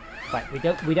car. Like we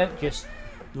don't just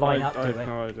line up to it. I have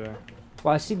no idea.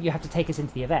 Well, I assume you have to take us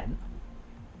into the event.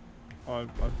 I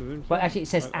presume so. Well, actually, it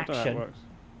says I don't know how it action. works.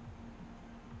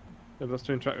 Yeah, but that's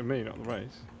to interact with me, not the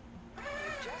race.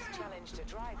 Just challenged a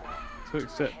driver. To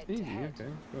accept. Easy, okay.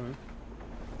 Go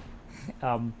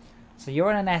on. So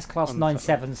you're in an S-Class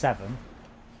 977.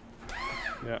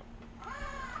 Yeah.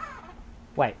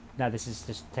 Wait, no, this is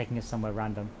just taking us somewhere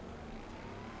random.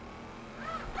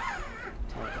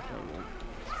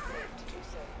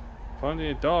 Finding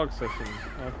a dog session.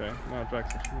 Okay, now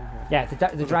drag session. Okay. Yeah,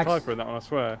 the drag. Typer in that one, I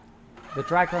swear. The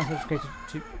drag run session created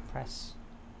to press.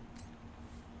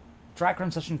 Drag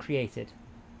run session created.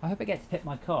 I hope I get to pick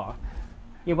my car.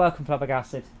 You're welcome,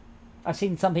 Flabbergasted. I've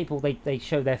seen some people they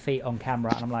show their feet on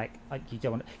camera, and I'm like you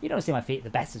don't want to see my feet at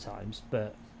the best of times,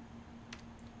 but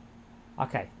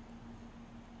okay.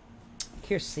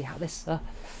 Curious to see how this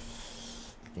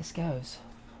goes.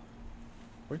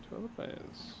 Wait for other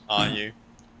players. Are you?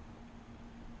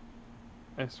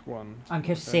 S1. I'm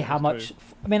curious to see how much.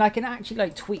 I mean, I can actually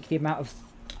like tweak the amount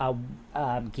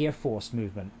of gear force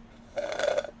movement,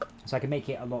 so I can make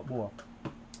it a lot more.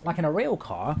 Like in a real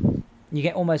car, you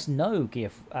get almost no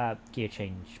gear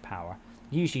change power.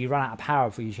 Usually, you run out of power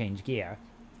before you change gear,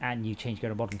 and you change gear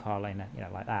to a modern car lane,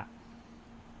 like that.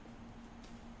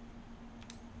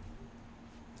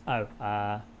 Oh,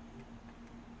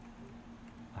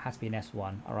 it has to be an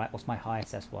S1. All right, what's my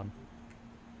highest S1?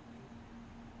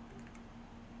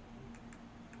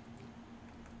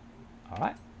 All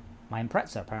right, my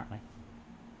Impreza apparently.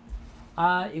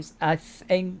 It's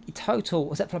in total.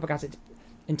 Was that Flabbergasted?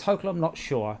 In total, I'm not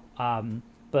sure.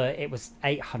 But it was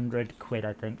 800 quid.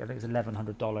 I think it was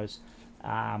 $1,100,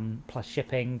 plus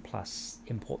shipping, plus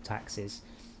import taxes,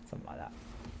 something like that.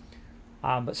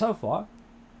 But so far,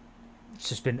 it's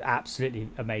just been absolutely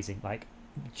amazing. Like,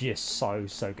 just so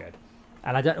good.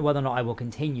 And I don't know whether or not I will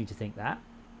continue to think that.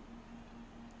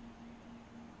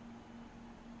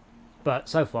 But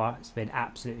so far, it's been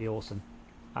absolutely awesome.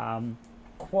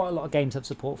 Quite a lot of games have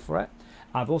support for it.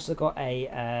 I've also got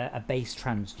a bass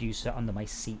transducer under my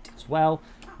seat as well.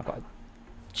 I've got a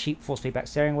cheap force feedback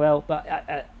steering wheel, but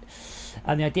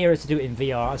and the idea is to do it in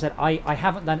VR. I said I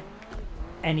haven't done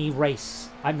any race.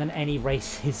 I haven't done any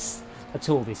races at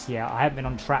all this year. I haven't been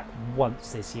on track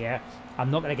once this year.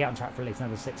 I'm not going to get on track for at least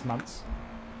another 6 months.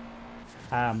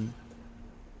 I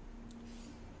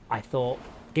thought,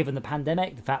 given the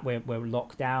pandemic, the fact we're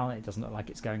locked down, it doesn't look like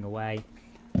it's going away.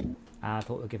 I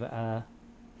thought we'll give it a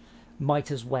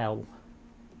might as well.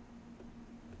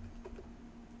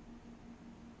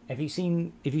 I don't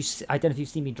know if you've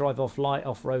seen me drive off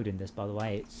road in this, by the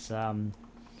way. It's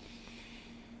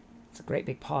It's a great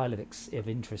big pile of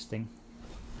interesting.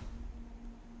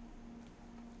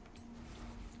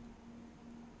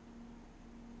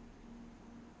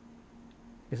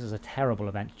 This is a terrible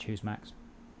event to choose, Max.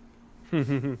 Is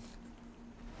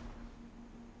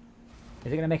it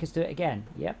going to make us do it again?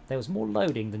 Yep, there was more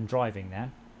loading than driving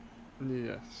there.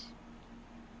 Yes.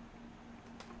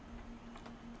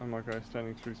 Oh my god,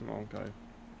 standing through some okay.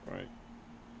 Great.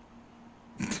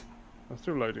 I'm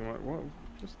still loading, like, what?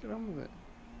 Just get on with it.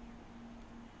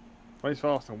 Race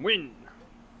fast and win!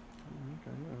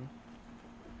 Okay,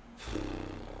 yeah.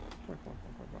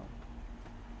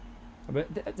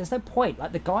 But there's no point.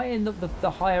 Like, the guy in the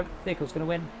higher vehicle's going to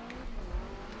win.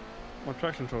 My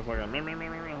traction tool's like, meh, meh, meh,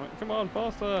 meh, meh. Come on,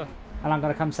 faster! And I'm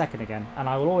going to come second again. And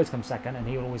I will always come second, and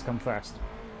he will always come first.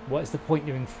 What is the point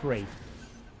doing 3?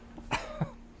 We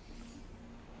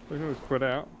can always quit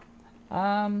out.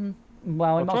 Well, we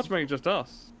I'll try must to make it just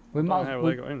us. We might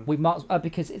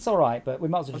because it's all right, but we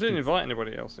might as well. I didn't invite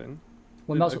anybody else in.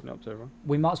 We might as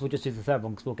well just do the third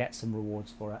one because we'll get some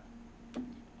rewards for it.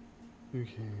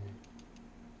 Okay.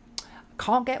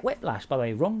 Can't get whiplash, by the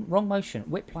way. Wrong motion.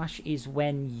 Whiplash is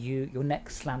when your neck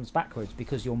slams backwards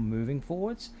because you're moving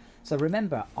forwards. So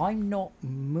remember, I'm not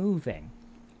moving.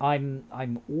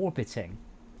 I'm orbiting.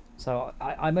 So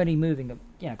I'm only moving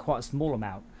quite a small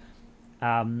amount.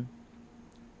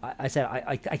 I said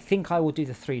I think I will do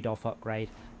the 3 DOF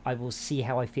upgrade. I will see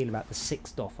how I feel about the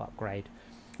 6 DOF upgrade.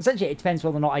 Essentially, it depends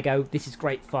whether or not I go, this is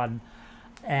great fun,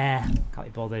 can't be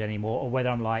bothered anymore, or whether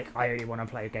I'm like, I only want to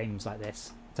play games like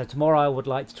this. So tomorrow I would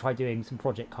like to try doing some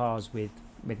Project Cars with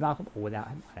Malcolm, or without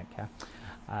him, I don't care,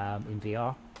 in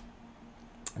VR,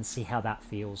 and see how that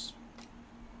feels.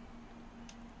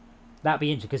 That'd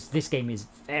be interesting, because this game is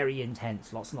very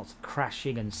intense, lots and lots of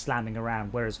crashing and slamming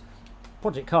around, whereas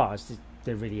Project Cars,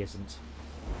 there really isn't.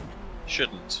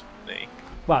 Shouldn't be.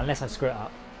 Well, unless I screw it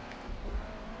up.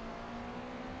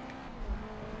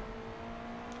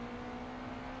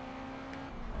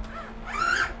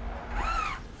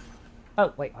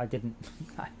 Oh wait, I didn't.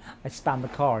 I spammed the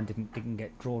car and didn't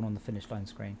get drawn on the finish line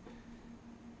screen.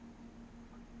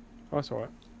 Oh, that's alright.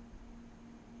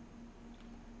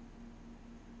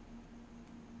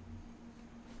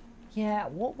 Yeah,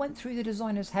 what went through the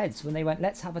designers' heads when they went,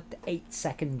 let's have a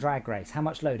 8-second drag race? How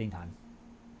much loading time?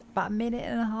 About 1.5 minutes?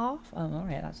 Oh,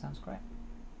 alright, that sounds great.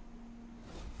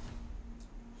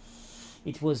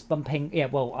 It was bumping, yeah,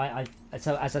 well,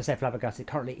 so as I said, Flabbergasted,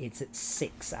 currently it's at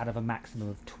 6 out of a maximum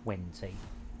of 20.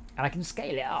 And I can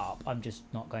scale it up, I'm just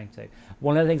not going to.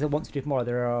 One of the things I want to do tomorrow,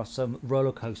 there are some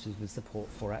roller coasters with support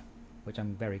for it, which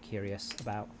I'm very curious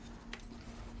about.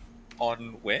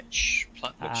 On which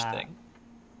thing?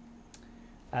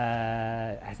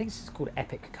 I think this is called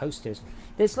Epic Coasters.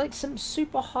 There's like some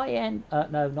super high-end.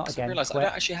 No, not again. I realised I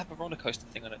don't actually have a roller coaster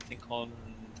thing. I don't think on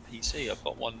the PC. I've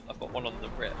got one on the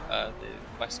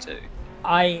Quest 2.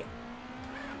 I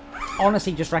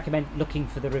honestly just recommend looking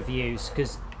for the reviews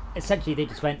because essentially they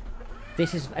just went,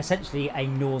 this is essentially a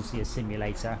nausea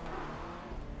simulator.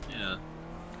 Yeah.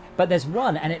 But there's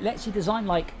one, and it lets you design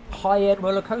like high-end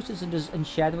roller coasters and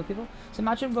share them with people. So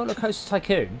imagine Roller Coaster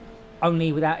Tycoon,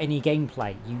 only without any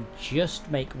gameplay. You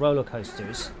just make roller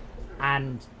coasters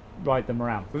and ride them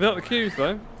around. Without the queues,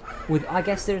 though. I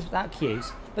guess there's without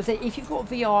queues. But say, if you've got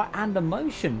VR and a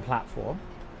motion platform,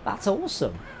 that's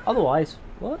awesome. Otherwise,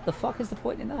 what the fuck is the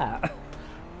point in that?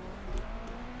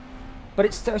 But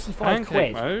it's 35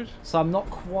 quid, mode. so I'm not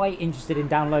quite interested in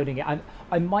downloading it.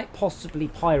 I might possibly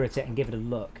pirate it and give it a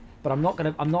look, but I'm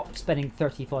not spending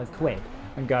 35 quid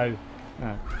and go,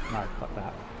 no, fuck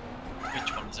that.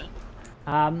 Which one is it?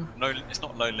 No, it's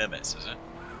not Low Limits, is it?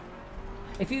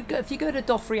 If you go to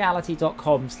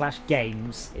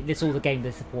doffreality.com/games, it lists all the games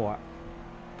they support.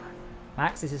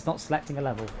 Max, this is not selecting a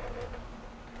level.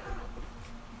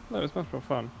 No, it's much more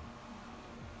fun.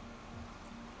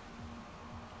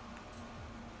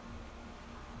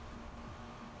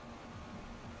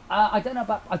 I don't know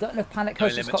if Planet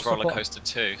Coaster's got support. Roller Coaster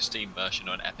 2 Steam version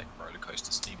or an Epic Roller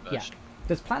Coaster Steam version. Yeah.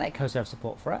 Does Planet Coaster have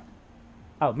support for it?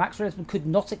 Oh, Max Realism could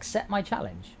not accept my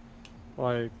challenge.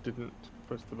 I didn't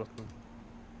press the button.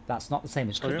 That's not the same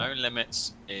as could. No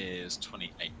Limits is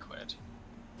 28 quid.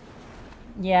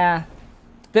 Yeah.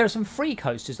 There are some free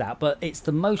coasters out, but it's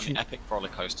the motion... Epic Roller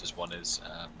Coasters one is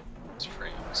it's free.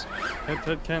 So.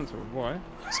 Head cancelled. Why?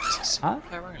 It's player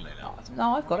only now.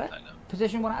 No, I've got it.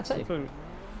 Position 1 out of 2.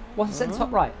 What's it said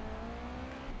top right?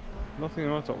 Nothing in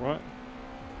my top right.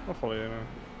 I'll follow you now.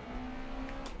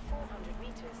 400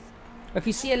 meters. If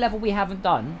you see a level we haven't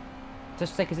done,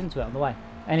 just take us into it on the way.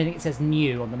 Anything that says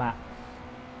new on the map.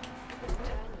 Turn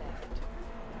left.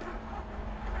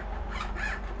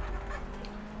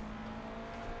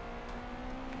 1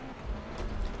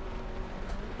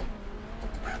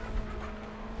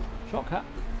 Shortcut.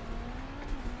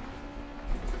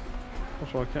 I'll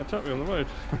try and catch up with you on the road.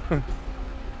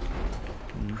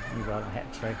 You'd rather hit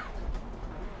a tree.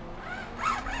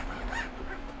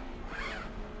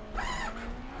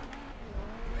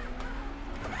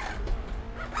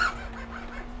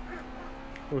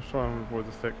 We'll try and avoid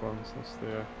the thick ones. That's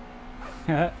the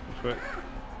trick.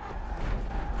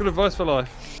 Good advice for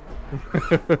life.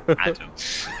 Adam.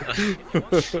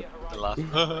 The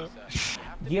laugh.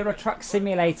 Euro Truck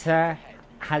Simulator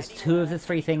has 2 of the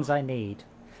 3 things I need.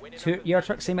 Euro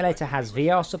Truck Simulator has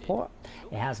VR support,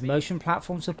 it has motion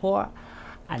platform support,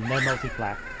 and no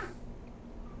multiplayer.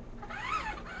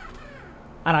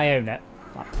 And I own it.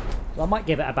 So I might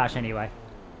give it a bash anyway.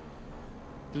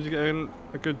 Did you get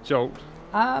a good jolt?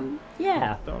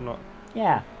 Yeah. No, I'm not.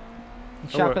 Yeah. Oh,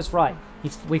 Sharka's right.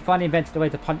 We finally invented a way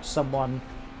to punch someone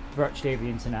virtually over the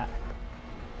internet.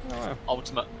 Oh,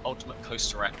 Ultimate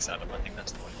Coaster X, Adam. I think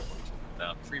that's the one you're talking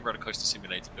about. Free roller coaster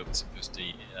simulator built with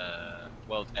simplicity.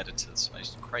 World editors. I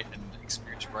used to create an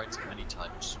experience writing many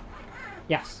times.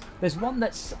 Yes. There's one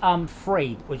that's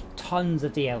free with tons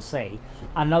of DLC.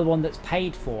 Another one that's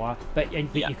paid for, but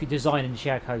you could design and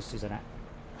share coasters in it.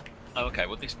 Oh, okay.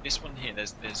 Well, this one here,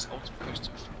 there's Ultimate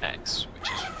Coaster X, which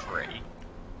is free,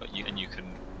 but you can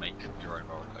make your own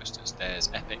roller coasters. There's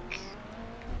Epic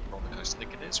Roller Coaster, I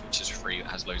think it is, which is free. It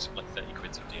has loads of like 30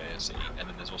 quid of DLC, and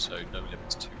then there's also No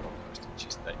Limits 2 Roller Coaster, which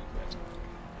is 30 quid.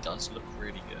 It does look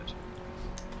really good.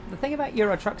 The thing about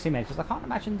Euro Truck Simulator is I can't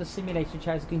imagine the simulator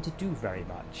chairs are going to do very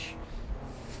much.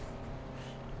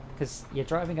 Because you're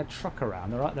driving a truck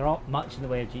around, there aren't much in the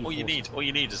way of G-force. All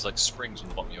you need is like springs on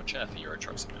the bottom of your chair for Euro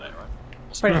Truck Simulator,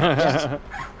 right? Pretty much, yes.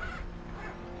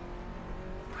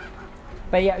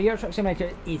 But yeah, Euro Truck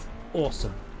Simulator is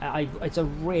awesome. It's a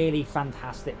really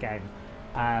fantastic game.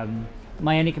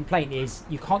 My only complaint is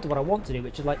you can't do what I want to do,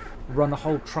 which is like run a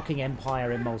whole trucking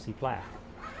empire in multiplayer.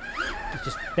 It's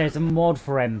just there's a mod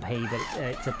for MP, but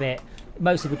it's a bit.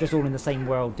 Mostly we're just all in the same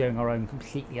world doing our own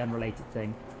completely unrelated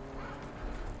thing.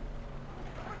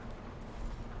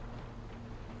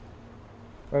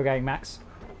 Where are we going, Max?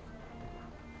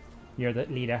 You're the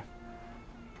leader.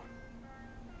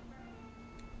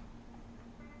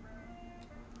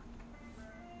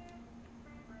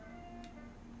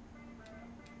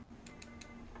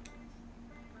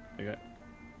 Okay.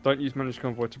 Don't use managed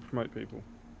convoy to promote people.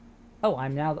 Oh,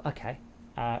 I'm now... Okay.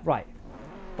 Right.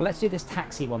 Well, let's do this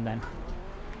taxi one then.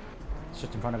 It's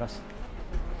just in front of us.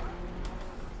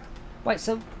 Wait,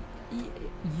 so...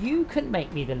 you couldn't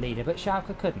make me the leader, but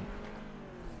Schalke couldn't?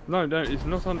 No, it's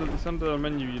not under. It's under a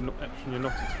menu option you're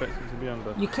not expected to be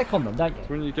under. You click on them, don't you? So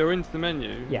when you go into the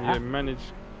menu, yeah. You manage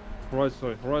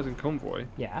Horizon Convoy.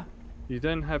 Yeah. You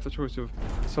then have the choice of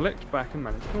select back and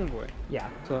manage convoy. Yeah.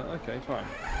 So okay, fine.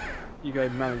 You go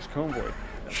manage convoy.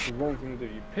 That's the wrong thing to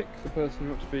do. You pick the person who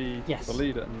wants to be the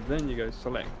leader, and then you go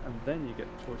select, and then you get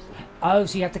the choices. Oh,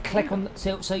 so you have to click on.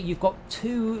 So you've got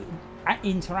 2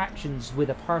 interactions with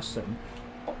a person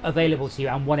available to you,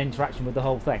 and 1 interaction with the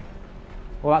whole thing.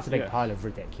 Well, that's a big pile of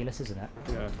ridiculous, isn't it?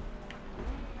 Yeah.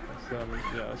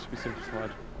 That should be simplified.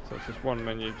 So it's just one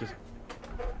menu, just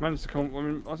manage the convoy. I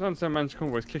mean, I understand manage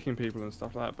convoy is kicking people and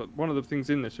stuff like that, but one of the things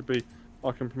in there should be,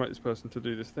 I can promote this person to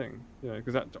do this thing. You know,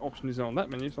 because that option is on that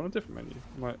menu, it's on a different menu.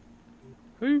 I'm like,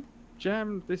 who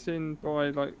jammed this in by,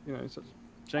 like, you know, such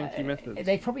janky methods?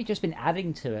 They've probably just been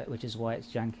adding to it, which is why it's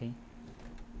janky.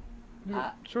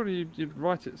 Surely you'd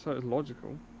write it so it's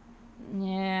logical.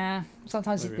 Yeah,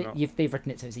 sometimes they've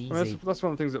written it so it's easy. I mean, that's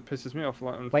one of the things that pisses me off,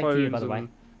 like on Wait phones for you, by the way. and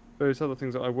various other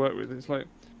things that I work with. It's like,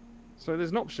 so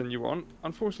there's an option you want.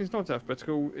 Unfortunately, it's not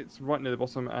alphabetical. It's right near the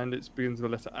bottom, and it begins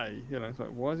with the letter A. You know, it's like,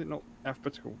 why is it not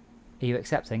alphabetical? Are you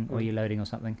accepting, or are you loading, or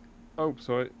something? Oh,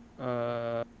 sorry.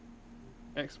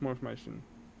 X more information.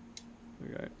 There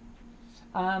we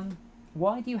go.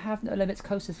 Why do you have No Limits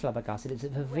Coasters, Flabbergasted? Is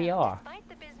it for VR? Despite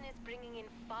the business bringing in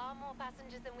far more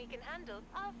passengers than we can handle,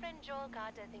 our friend Joel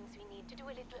Carter thinks we need to do a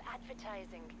little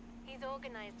advertising. He's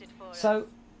organised it for us. So,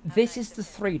 this is the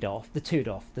 3DOF, the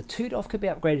 2DOF. The 2DOF could be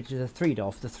upgraded to the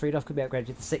 3DOF, the 3DOF could be upgraded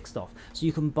to the 6DOF. So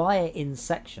you can buy it in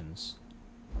sections.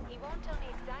 He won't tell me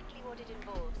exactly what it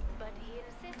involves, but he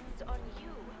insists on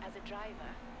you as a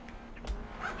driver.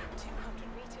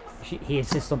 200 meters. He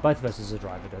insists on both of us as a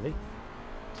driver, does he?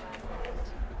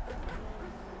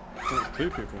 It's 2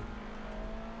 people.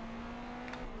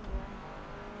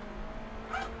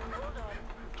 Hold on.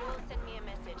 Joel sent me a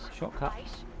message. Shortcut. Right?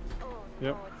 Oh, no,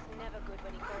 Yep. it's never good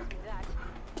when he calls me that.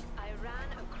 I ran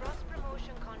a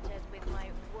cross-promotion contest with my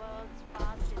world's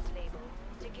fastest label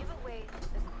to give away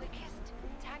the quickest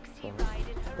taxi ride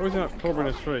in Always end Horizon. up clobbering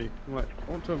a tree. I'm like,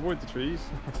 I want to avoid the trees.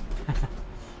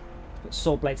 Put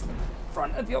saw blades in the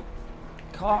front of your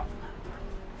car.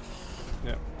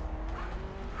 Yeah.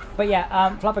 But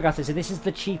yeah, flabbergasted. So this is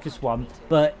the cheapest one.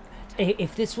 But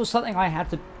if this was something I had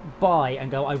to buy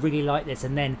and go, I really like this,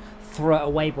 and then throw it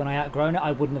away when I outgrown it,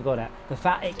 I wouldn't have got it. The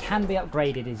fact it can be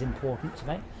upgraded is important to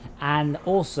me, and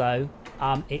also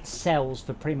it sells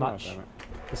for pretty much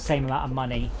the same amount of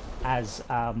money as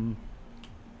like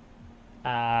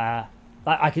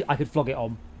I could flog it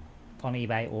on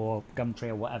eBay or Gumtree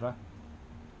or whatever.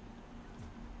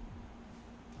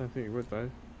 I don't think it would though.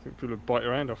 I think people would bite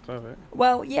your hand off to have it.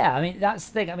 Well, yeah, I mean that's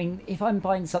the thing. I mean, if I'm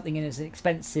buying something and it's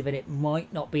expensive and it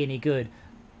might not be any good,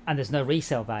 and there's no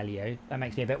resale value, that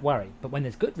makes me a bit worried. But when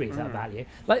there's good resale value,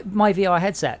 like my VR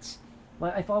headsets,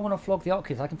 like if I want to flog the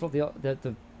Oculus, I can flog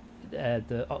the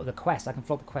Quest. I can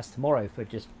flog the Quest tomorrow for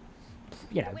just,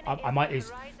 you know, I might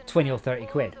lose 20 or 30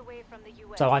 quid.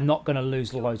 So I'm not going to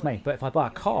lose loads of money. But if I buy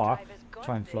a car,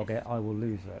 try and flog it, I will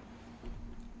lose it.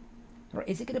 Right,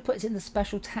 is it going to put us in the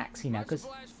special taxi now? Because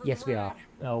yes, we are.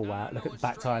 Oh wow, look at the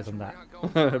back tyres on that.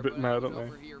 A bit mad, aren't they?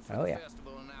 Oh yeah.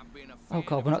 Oh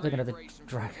god, we're not doing another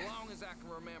drag.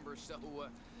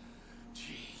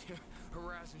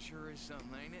 Horizon sure is something,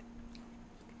 ain't it?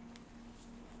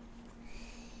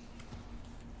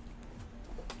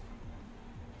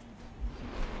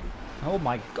 Oh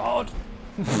my god!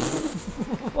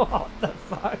 What the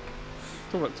fuck?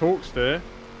 Talk about torque steer.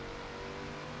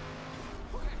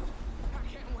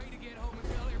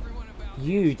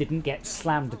 You didn't get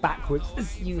slammed backwards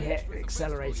as you hit the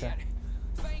accelerator.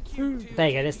 There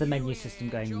you go, there's the menu system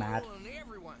going mad.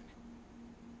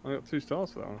 I got 2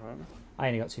 stars for that one, apparently. I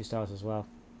only got 2 stars as well.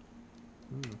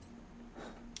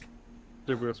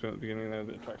 Did we also at the beginning there,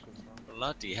 the attractions?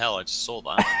 Bloody hell, I just saw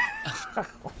that.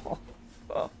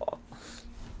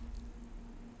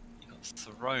 You got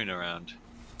thrown around.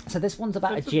 So this one's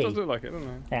about a G. It does look like it, doesn't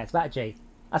it? Yeah, it's about a G.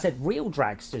 I said real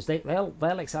dragsters,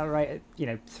 they'll accelerate at, you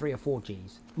know, 3 or 4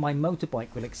 Gs. My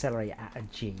motorbike will accelerate at a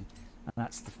G, and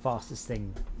that's the fastest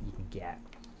thing you can get.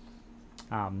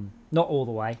 Not all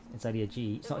the way. It's only a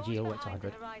G. It's not a G all the way to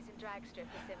 100.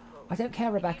 I don't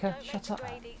care, Rebecca. Shut up.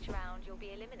 Each round, you'll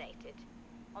be eliminated.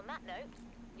 On that note,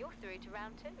 you're through to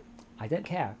round 2. I don't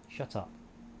care. Shut up.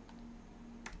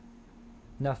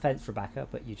 No offense, Rebecca,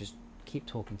 but you just keep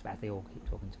talking to me. They all keep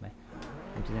talking to me.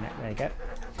 Into the next. There you go.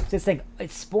 So this thing,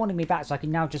 it's spawning me back, so I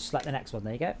can now just select the next one.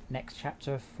 There you go. Next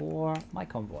chapter for my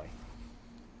convoy.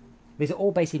 These are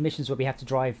all basically missions where we have to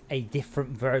drive a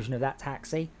different version of that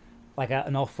taxi, like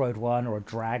an off-road one, or a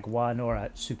drag one, or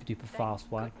a super duper fast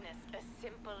one.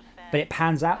 But it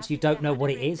pans out, so you don't know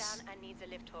what it is.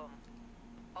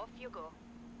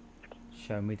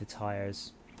 Show me the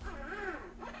tires.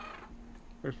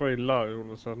 It's very low all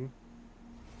of a sudden.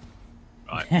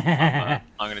 Right, I'm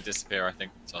going to disappear, I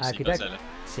think. So I'll see you guys later.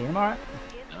 See you tomorrow.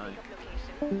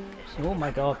 No. Oh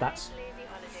my god, that's...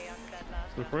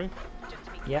 Slippery?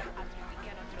 Yep.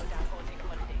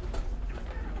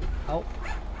 Oh.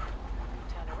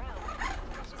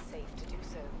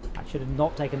 I should have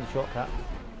not taken the shortcut.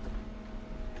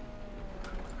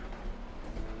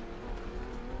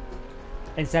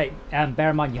 And so, bear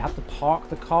in mind, you have to park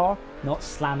the car, not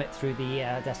slam it through the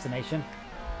destination.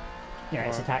 Yeah,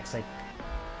 it's a taxi.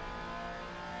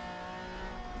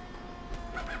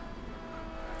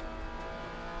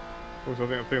 Also, I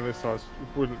think a thing this size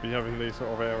wouldn't be having these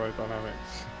sort of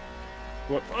aerodynamics.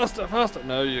 What? Faster, faster!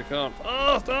 No, you can't.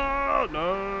 Faster!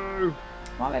 No!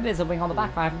 Well, maybe there's a wing on the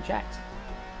back. I haven't checked.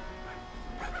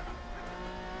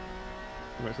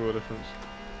 It makes all the difference.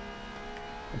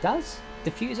 It does.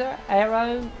 Diffuser,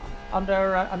 aero,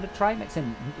 under tray makes a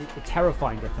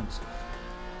terrifying difference.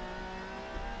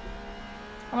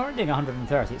 I'm already doing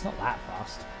 130. It's not that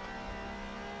fast.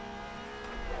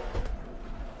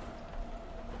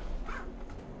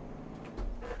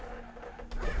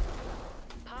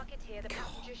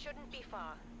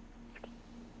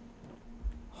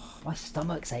 My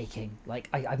stomach's aching. Like,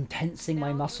 I'm tensing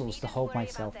my muscles to hold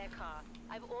myself.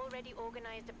 I've already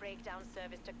organized a breakdown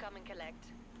service to come and collect.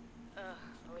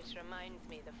 Which reminds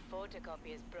me, the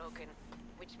photocopy is broken.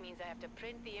 Which means I have to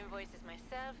print the invoices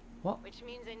myself. What? Which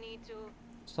means I need to...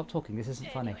 Stop talking, this isn't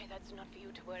funny. Anyway, that's not for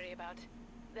you to worry about.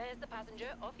 There's the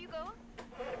passenger. Off you go.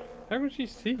 How would she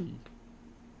see?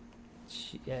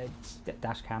 It's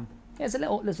dash cam. Yeah,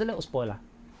 there's a little spoiler.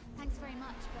 Thanks very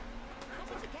much, but how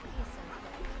did you get here so quick?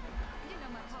 You didn't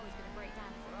know my car was going to break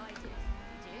down before I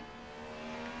did you?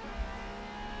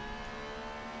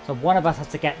 So one of us has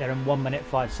to get there in 1 minute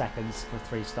 5 seconds for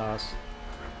 3 stars.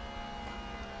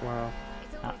 Wow.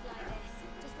 It's always like this.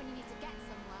 Just when you need to get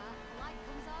somewhere, the light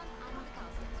comes on and the car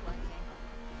stops working.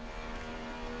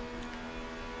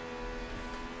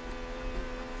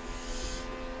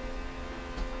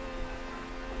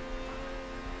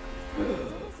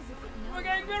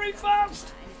 too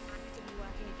fast! Actively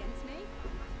working against me.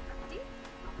 Do you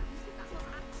think that's what's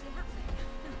actually happening?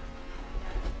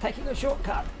 Taking a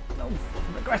shortcut. No,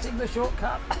 regretting the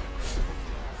shortcut.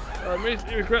 I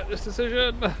immediately regret this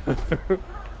decision. Turn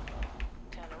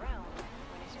around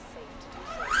when it is safe to do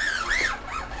so.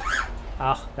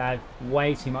 Oh, no,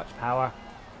 way too much power.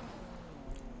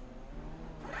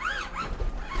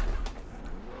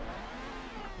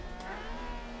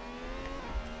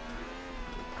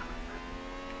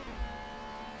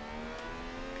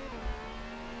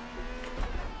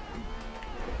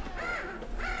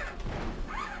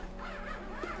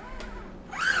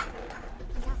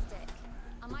 Fantastic.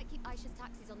 I might keep Aisha's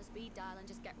taxis on the speed dial and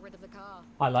just get rid of the car.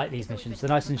 I like these missions. They're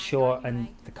nice and short, and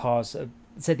the cars.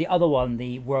 So the other one,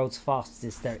 the world's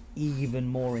fastest, they're even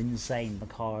more insane. The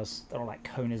cars, they're all like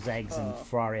Koenigsegg's and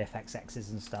Ferrari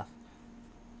FXXs and stuff.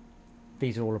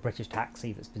 These are all a British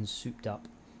taxi that's been souped up.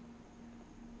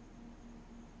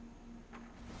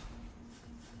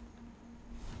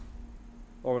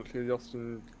 Ironically, the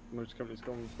Austin Motor Company's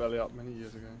gone belly up many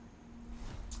years ago.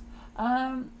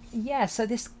 Yeah. So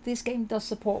this game does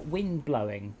support wind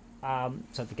blowing.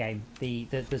 So the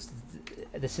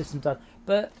system does,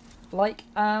 but like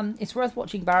it's worth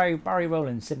watching Barry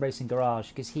Rowland's Sim Racing Garage,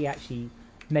 because he actually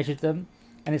measured them,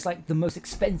 and it's like the most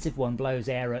expensive one blows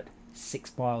air at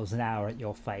 6 miles an hour at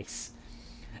your face.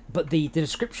 But the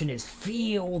description is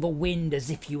feel the wind as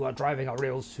if you are driving a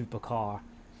real supercar.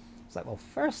 It's like, well,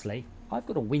 firstly, I've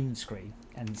got a windscreen,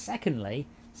 and secondly,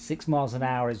 6 miles an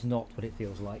hour is not what it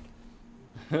feels like.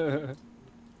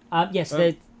 Yes,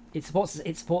 it supports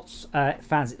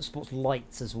fans. It supports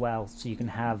lights as well, so you can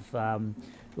have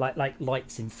like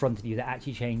lights in front of you that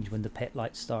actually change when the pit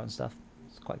lights start and stuff.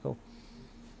 It's quite cool.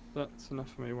 That's enough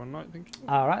for me one night, thank you.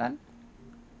 All right then.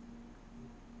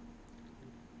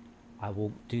 I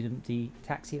will do the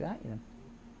taxi without you then.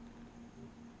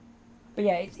 But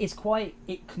yeah, it's quite.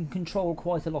 It can control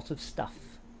quite a lot of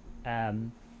stuff.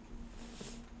 So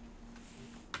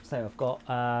I've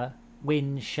got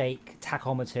wind, shake,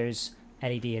 tachometers,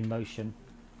 LED in motion.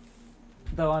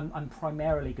 Though I'm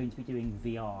primarily going to be doing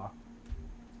VR.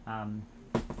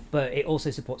 But it also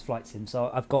supports flight sim.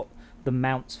 So I've got the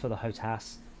mounts for the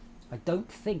HOTAS. I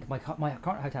don't think my current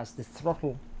HOTAS, the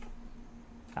throttle.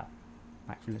 Oh,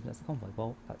 actually, that's the convoy.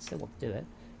 Well, that's still want to do it.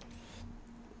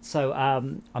 So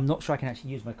I'm not sure I can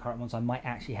actually use my current ones. I might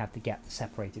actually have to get the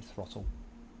separated throttle.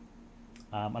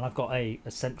 And I've got a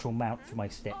central mount for my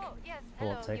stick. Oh, yes.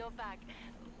 Hello, you're back.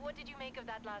 What did you make of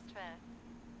that last fare?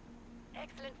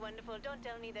 Excellent, wonderful. Don't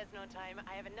tell me there's no time.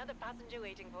 I have another passenger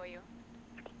waiting for you.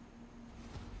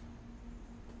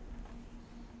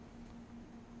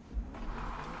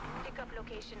 Pickup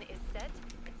location is set.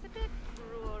 It's a bit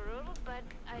rural, but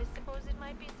I suppose it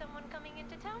might be someone coming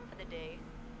into town for the day.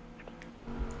 I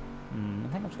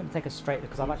think I'm just going to take a straight,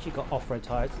 because I've actually got off-road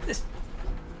tyres. This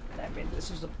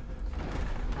is a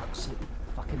absolutely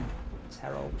fucking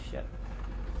terrible shit.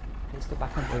 Let's go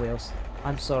back on the wheels.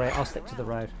 I'm sorry, I'll stick to the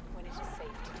road. When it is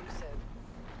safe to do so.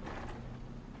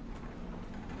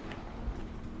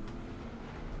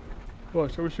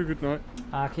 Right, I wish you a good night.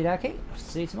 Okie dokie.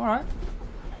 See you tomorrow.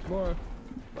 Tomorrow.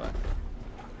 Bye.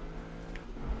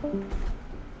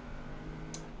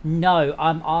 No,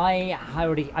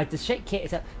 the shake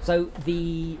kit is so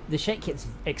the shake kit's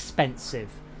expensive,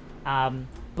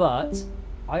 but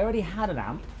I already had an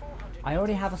amp. I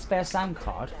already have a spare sound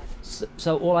card,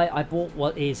 so all I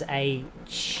bought is a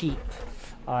cheap,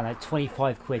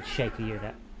 25 quid shaker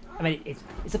unit. I mean,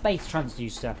 it's a bass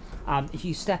transducer. If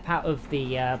you step out of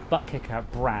the Butt Kicker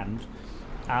brand,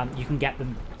 you can get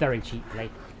them very cheaply.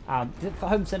 For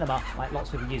home cinema, like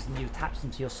lots of people use them, you attach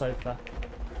them to your sofa.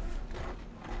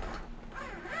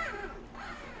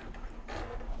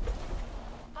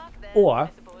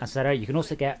 Or, as I said earlier, you can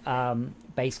also get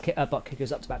butt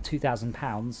kickers up to about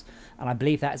 £2,000, and I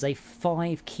believe that is a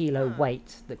 5 kilo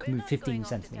weight that can move 15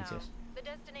 centimeters. The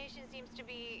destination seems to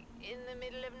be in the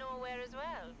middle of nowhere as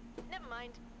well. Never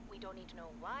mind. We don't need to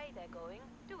know why they're going,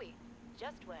 do we?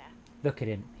 Just where. Look at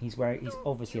him. He's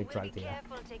obviously a drug dealer. Be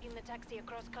careful taking the taxi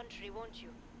across country, won't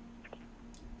you?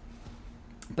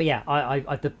 But yeah,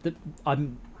 I've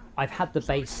had the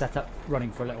base set up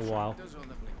running for a little while.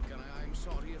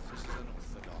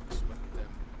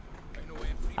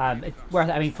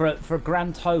 For a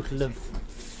grand total of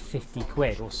 50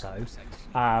 quid or so,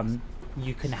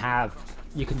 you can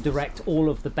direct all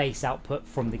of the bass output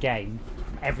from the game,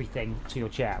 everything, to your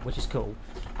chair, which is cool.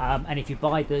 And if you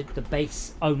buy the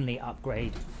bass only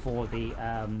upgrade for the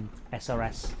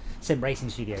SRS Sim Racing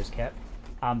Studios kit,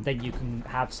 then you can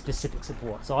have specific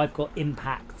support. So I've got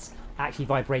impacts actually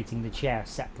vibrating the chair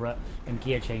separate, and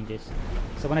gear changes.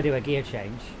 So when I do a gear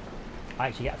change, I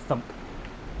actually get a thump.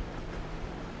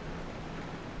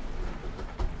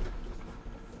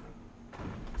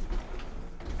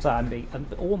 So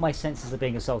all my senses are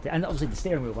being assaulted, and obviously the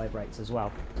steering wheel vibrates as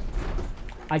well.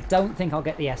 I don't think I'll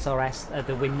get the SRS,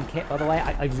 the wind kit, by the way.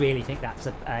 I really think that's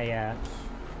a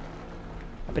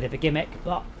bit of a gimmick,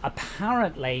 but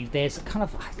apparently there's kind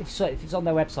of, if it's on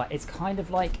their website, it's kind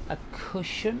of like a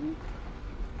cushion.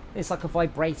 It's like a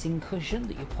vibrating cushion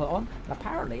that you put on, and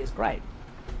apparently it's great.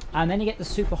 And then you get the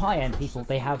super high-end people.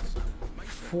 They have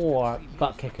 4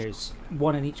 butt kickers,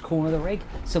 1 in each corner of the rig.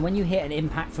 So when you hit an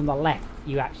impact from the left,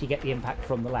 you actually get the impact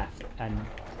from the left, and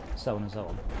so on and so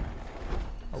on.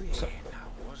 Oh, so. Now,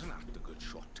 wasn't that the good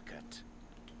shortcut?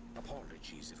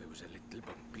 Apologies if it was a little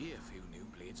bumpy. A few new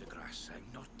blades of grass I'm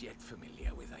not yet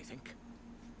familiar with, I think.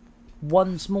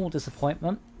 One small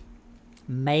disappointment.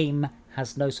 MAME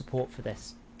has no support for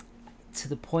this, to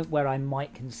the point where I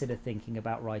might consider thinking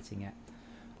about writing it.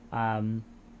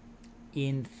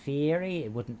 In theory,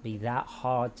 it wouldn't be that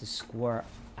hard to squirt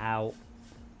out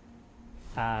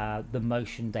the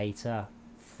motion data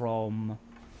from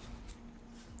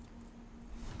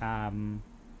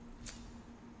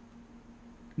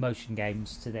motion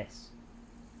games to this,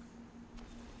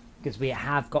 because we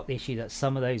have got the issue that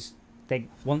some of those,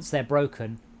 once they're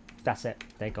broken, that's it,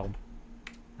 they're gone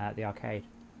at the arcade.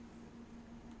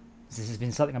 This has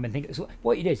been something I've been thinking. So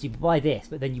what you do is you buy this,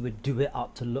 but then you would do it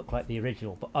up to look like the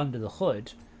original, but under the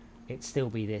hood it'd still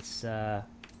be this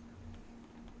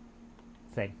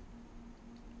thing.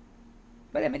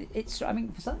 But I mean,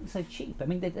 for something so cheap, I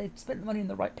mean, they've spent the money in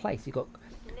the right place. You've got,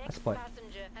 that's the point.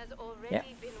 Yeah.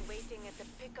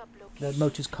 The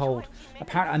motor's cold.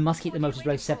 Apparently I must keep the motors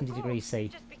below 70 degrees C.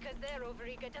 Just because they're over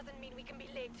eager doesn't mean we can be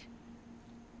late.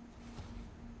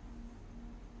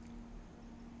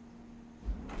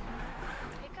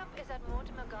 Pickup is at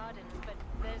Mortimer Gardens, but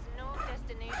there's no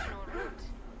destination or route.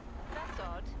 That's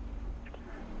odd.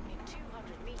 In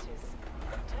 200 meters,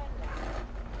 turn left.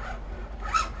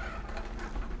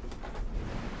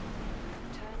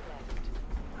 Turn left.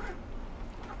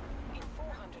 In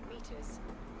 400 meters,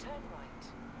 turn right.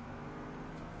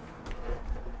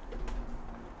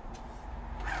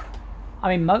 I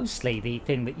mean, mostly the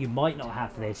thing that you might not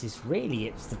have for this is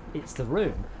really it's the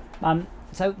room.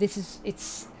 So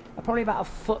it's probably about a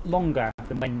foot longer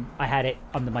than when I had it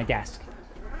under my desk.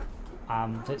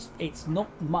 So it's not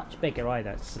much bigger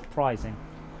either. It's surprising.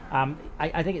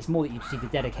 I think it's more that you just need the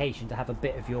dedication to have a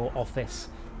bit of your office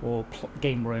or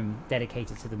game room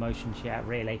dedicated to the motion share,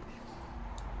 really.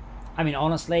 I mean,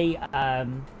 honestly,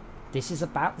 this is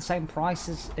about the same price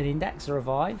as an Index or a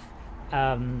Vive.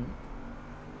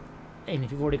 And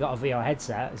if you've already got a VR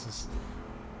headset, this is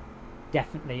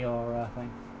definitely your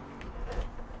thing.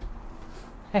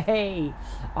 Hey!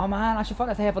 Oh man, I should find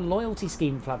out if they have a loyalty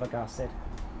scheme, Flabbergasted.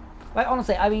 Like,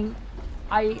 honestly, I mean,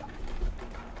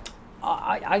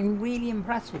 I'm really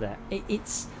impressed with it.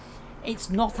 It's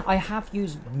not. I have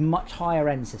used much higher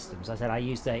end systems. I said I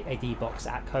used a D-Box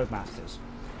at Codemasters,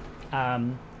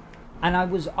 and I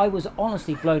was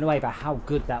honestly blown away by how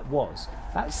good that was.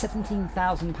 That's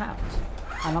 £17,000,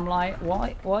 and I'm like,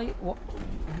 why? What?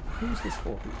 Who's this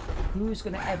for? Who's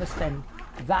going to ever spend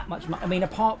that much money? I mean,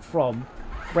 apart from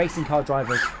racing car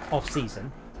drivers off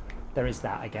season, there is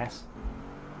that, I guess.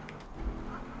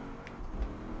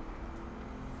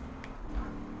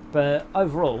 But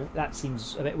overall, that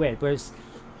seems a bit weird. Whereas,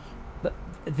 but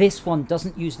this one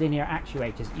doesn't use linear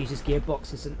actuators; it uses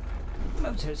gearboxes and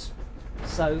motors,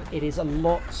 so it is a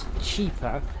lot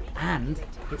cheaper and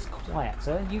it's quiet.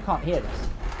 So you can't hear this,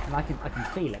 and I can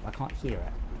feel it. I can't hear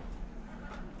it.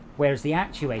 Whereas the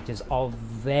actuators are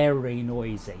very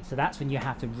noisy, so that's when you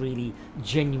have to really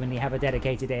genuinely have a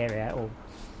dedicated area, or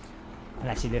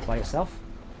unless you live by yourself.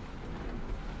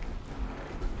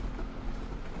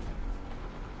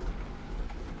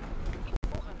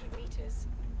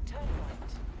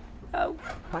 Oh,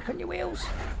 back on your wheels.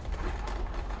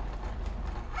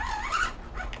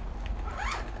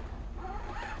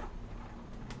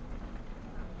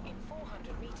 In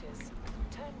 400 meters,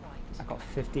 turn right. I've got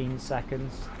 15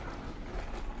 seconds.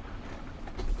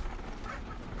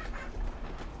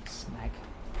 Snag.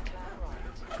 Turn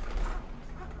right.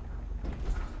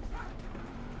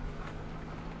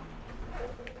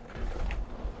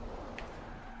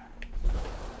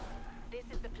 This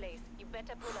is the place. You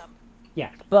better pull up.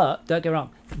 Yeah, but don't get me wrong,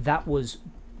 that was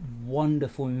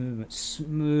wonderful movement,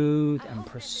 smooth and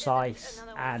precise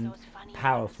and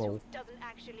powerful.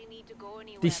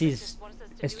 This is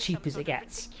as cheap as it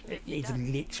gets. It's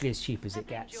literally as cheap as it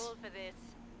gets.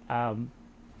 And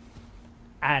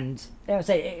I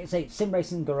say Sim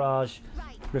Racing Garage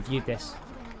reviewed this.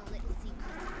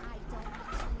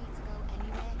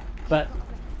 But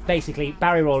basically,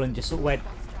 barrel rolling just sort of went,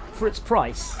 for its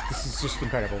price, this is just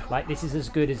incredible. Like, this is as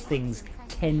good as things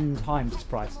 10 times its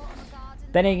price.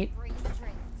 Then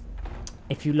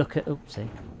if you look at, oopsie.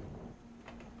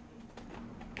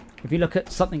 If you look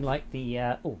at something like the,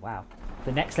 oh wow,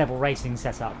 the next level racing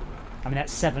setup, I mean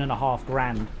that's $7.5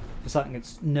 grand for something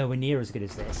that's nowhere near as good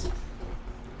as this.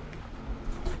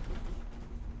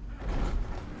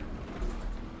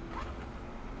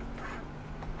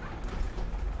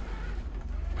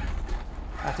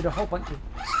 I did a whole bunch of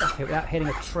stuff here without hitting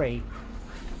a tree.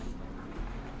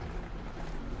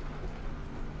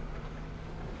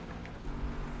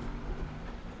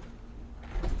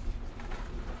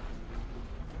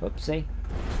 Oopsie.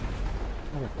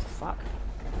 Oh, fuck.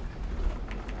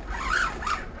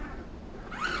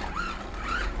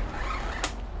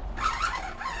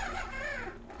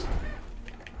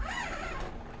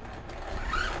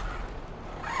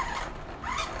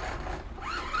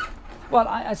 Well,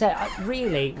 I say,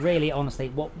 really, honestly,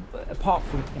 what apart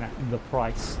from the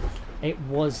price, it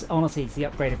was honestly it's the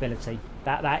upgradability.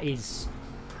 That is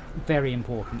very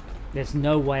important. There's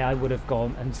no way I would have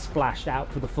gone and splashed out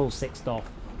for the full 6 DOF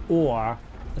or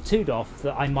a 2 DOF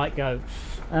that I might go,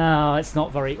 oh, it's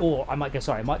not very, or I might go,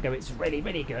 sorry, I might go, it's really,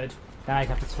 really good. Then I'd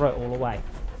have to throw it all away.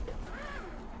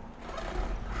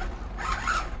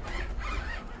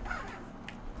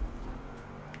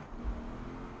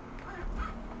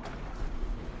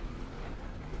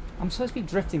 I'm supposed to be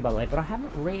drifting, by the way, but I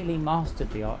haven't really mastered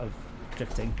the art of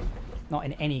drifting. Not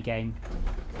in any game.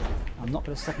 I'm not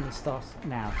going to suddenly start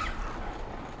now.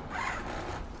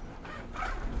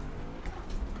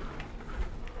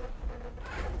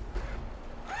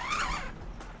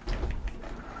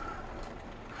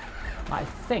 I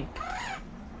think...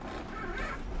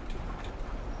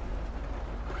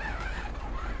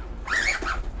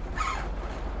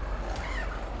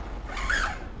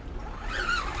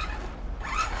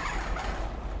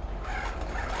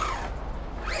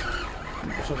 I'm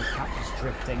sure this cat is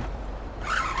drifting.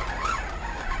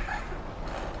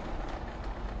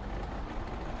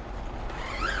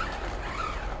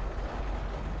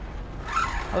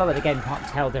 I love that the game can't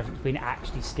tell the difference between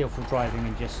actually skillful driving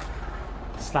and just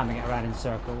slamming it around in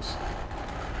circles.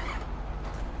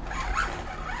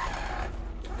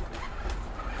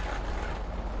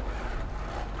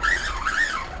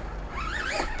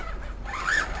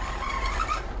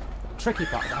 The tricky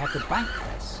part is I have to bank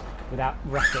this without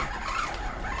wrecking.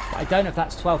 But I don't know if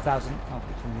that's 12,000. Oh,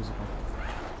 it's musical.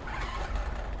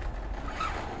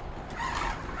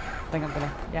 I think I'm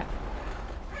gonna, yeah.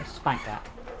 Let's bank that.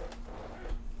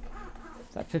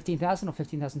 Is that 15,000 or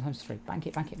 15,000 times 3? Bank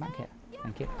it, bank it, bank it.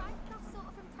 Thank you.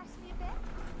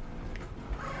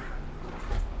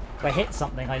 If I hit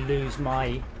something, I lose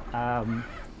my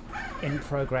in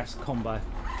progress combo. Right,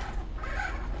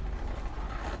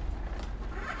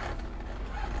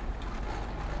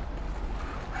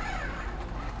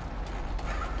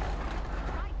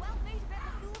 well, made a bit of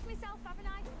a fool of myself, haven't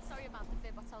I? Sorry about the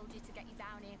fib I told you to get you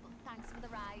down here, but thanks for the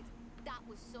ride. That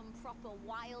was some proper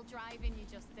wild driving you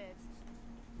just did.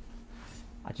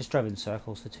 I just drove in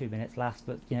circles for 2 minutes last,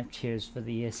 but you know, cheers for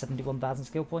the 71,000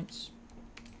 skill points.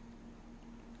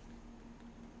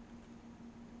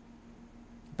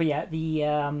 But yeah,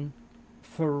 the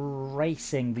for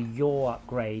racing, the yaw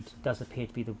upgrade does appear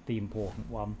to be the important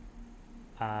one.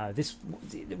 This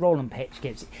roll and pitch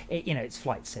gives it, you know, it's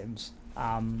flight sims.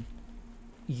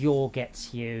 Yaw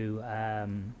gets you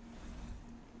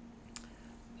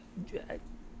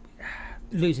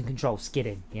losing control,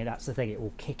 skidding. You know, that's the thing. It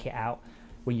will kick it out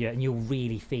when you, and you'll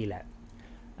really feel it.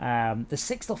 The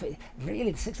 6 DOF,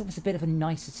 really, the 6 DOF is a bit of a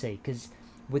nicety because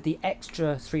with the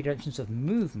extra 3 dimensions of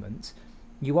movement,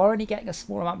 you are only getting a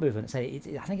small amount of movement. So I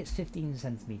think it's 15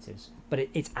 centimeters, but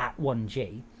it's at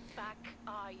 1G.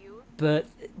 But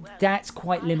that's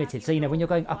quite limited. So you know, when you're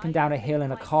going up and down a hill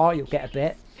in a car, you'll get a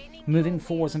bit. Moving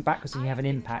forwards and backwards, and you have an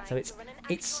impact. So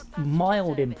it's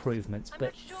mild improvements,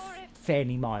 but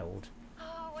fairly mild.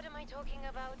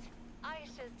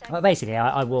 Well, basically,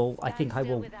 I think I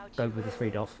will go with the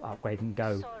 3 DOF upgrade and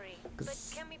go,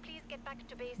 because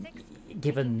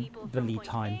given the lead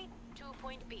time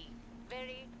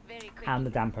and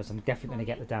the dampers, I'm definitely going to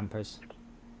get the dampers.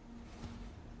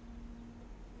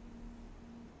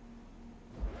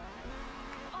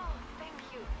 Oh, thank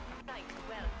you. Right,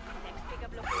 well, next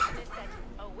pickup location is set.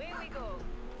 Away we go.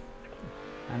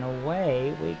 And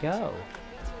away we go.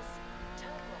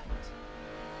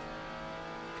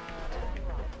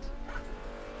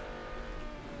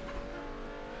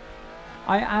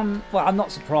 I'm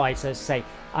not surprised, as I say.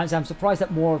 I'm surprised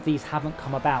that more of these haven't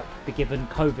come about, given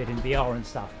COVID and VR and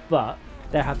stuff. But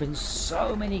There have been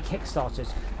so many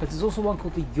Kickstarters, but there's also one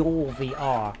called the Your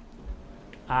VR,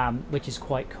 which is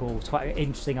quite cool. It's quite an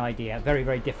interesting idea. Very,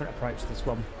 very different approach to this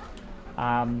one.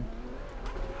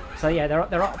 So yeah,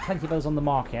 there are plenty of those on the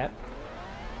market.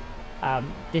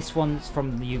 This one's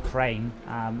from the Ukraine.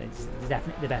 It's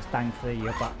definitely the best bang for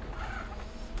your buck.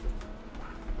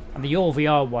 And the Your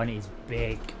VR one is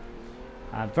big.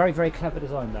 Very, very clever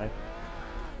design though.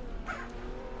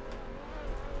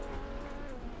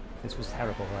 This was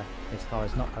terrible though. This car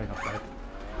is not going off-road.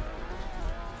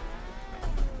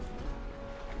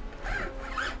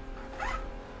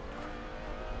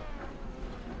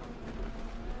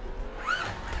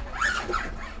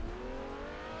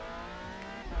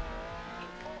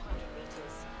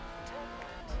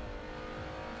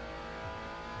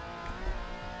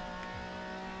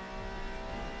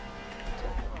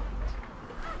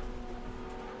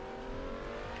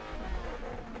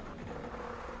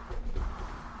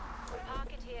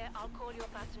 I'll call your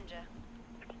passenger.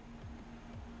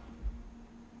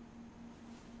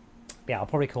 Yeah, I'll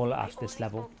probably call it after this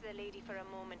level.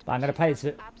 But I'm going to play this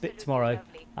a bit tomorrow.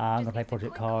 I'm going to play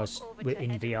Project Cars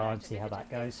in VR and see how that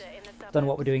goes. Don't know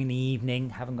what we're doing in the evening.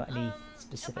 Haven't got any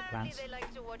specific plans.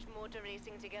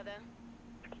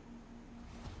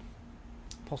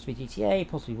 Possibly GTA,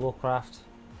 possibly Warcraft.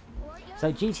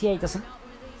 So GTA doesn't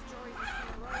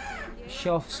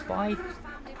show off Spy.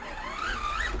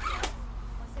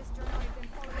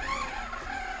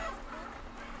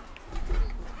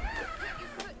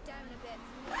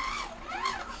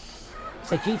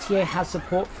 So GTA has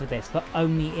support for this, but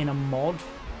only in a mod.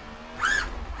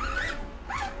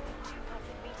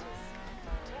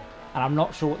 And I'm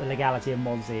not sure what the legality of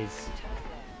mods is.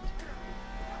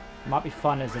 It might be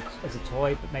fun as a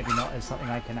toy, but maybe not as something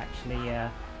I can actually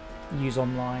use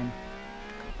online.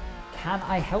 Can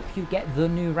I help you get the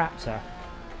new Raptor?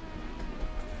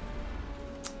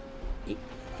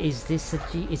 Is this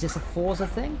a Forza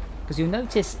thing? Because you'll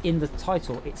notice in the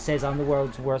title it says I'm the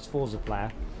world's worst Forza player.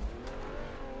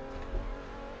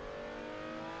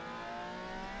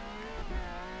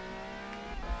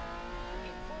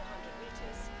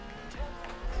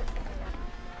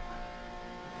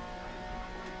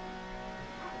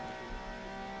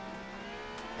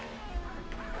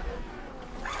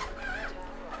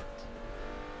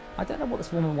 I don't know what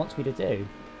this woman wants me to do.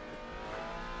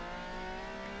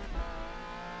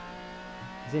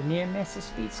 Is it near miss a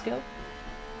speed skill?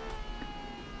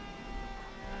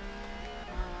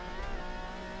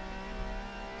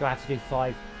 Do I have to do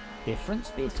 5 different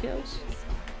speed skills?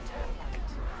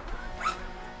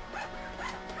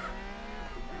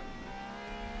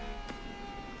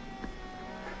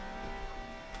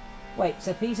 Wait, so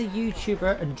if he's a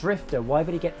YouTuber and drifter, why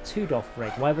would he get the 2 DOF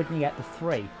rig? Why wouldn't he get the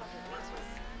 3?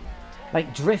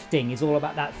 Like, drifting is all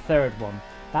about that third one.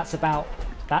 That's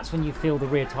when you feel the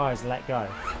rear tyres let go.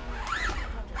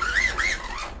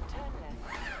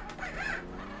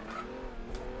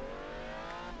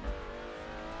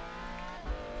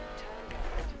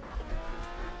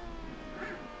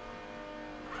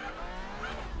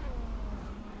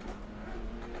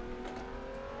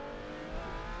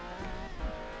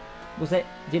 Was it,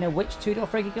 do you know which 2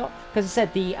 DOF rig he got? Because it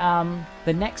said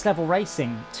the next level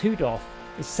racing 2 DOF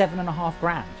is $7.5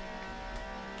 grand.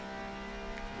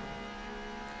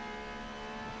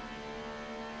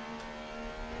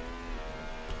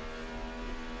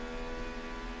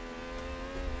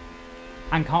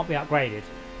 And can't be upgraded.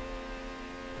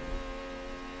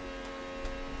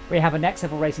 We have a next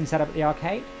level racing setup at the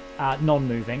arcade,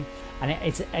 non-moving, and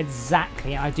it's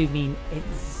exactly, I do mean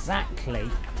exactly,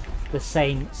 the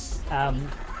same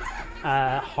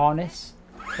harness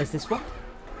as this one.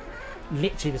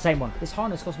 Literally the same one. This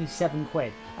harness cost me £7.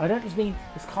 And I don't just mean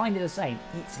it's kind of the same.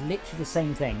 It's literally the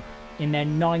same thing. In their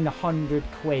 £900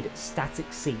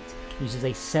 static seat uses a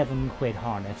 £7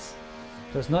 harness.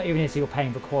 So it's not even as if you're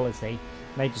paying for quality.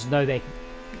 They just know they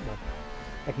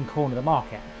can corner the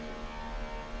market.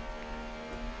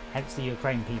 Hence the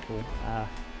Ukraine people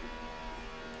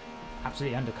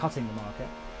absolutely undercutting the market.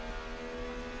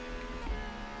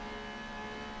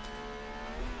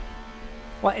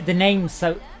 Well, the name's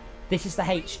so... This is the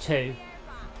H2,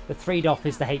 the 3 DOF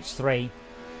is the H3,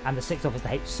 and the 6 DOF is the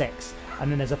H6. And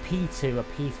then there's a P2, a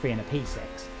P3, and a P6.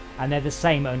 And they're the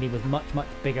same, only with much, much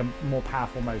bigger, more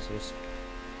powerful motors.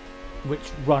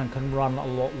 Which can run a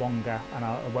lot longer,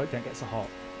 and don't get so hot.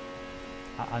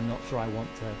 I'm not sure I want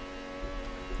to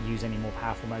use any more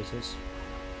powerful motors.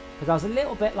 Because I was a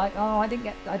little bit like, oh, I didn't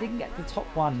get the top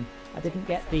one. I didn't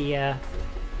get the... you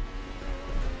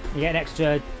get an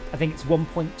extra... I think it's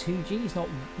 1.2 Gs, not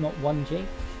 1 G.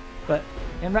 But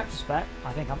in retrospect,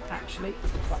 I think I'm actually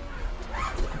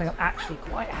I think I'm actually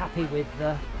quite happy with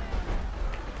the...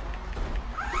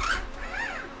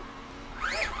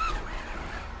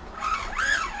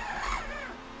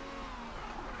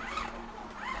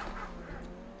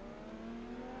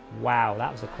 Wow,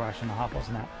 that was a crash and a half,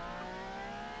 wasn't it?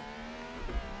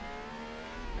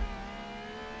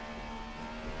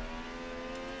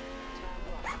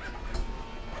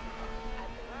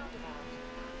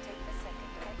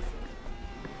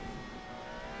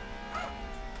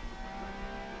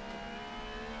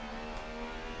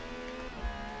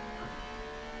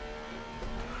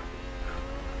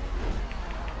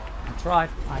 I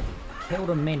killed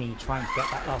a mini trying to get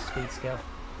that last speed skill.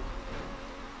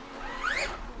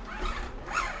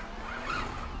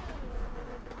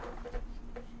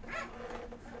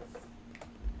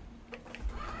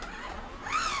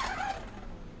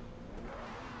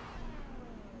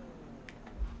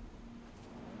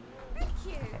 Thank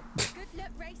you. Good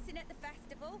luck racing at the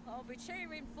festival. I'll be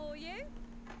cheering for you.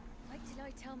 Wait till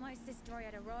I tell my sister I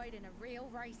had a ride in a real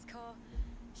race car.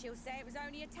 She'll say it was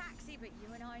only a taxi, but you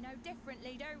and I know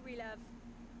differently, don't we, love?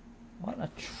 What an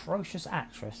atrocious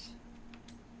actress.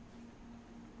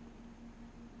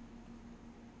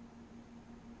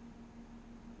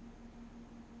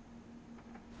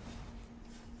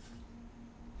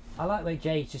 I like the way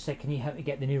Jay just said, can you help me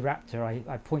get the new Raptor?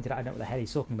 I pointed out, I don't know what the hell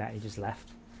he's talking about, he just left.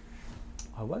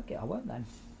 I won't then.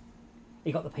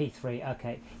 He got the P3,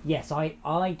 okay. Yes, I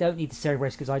don't need the series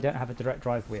race because I don't have a direct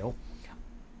drive wheel.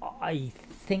 I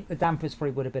think the dampers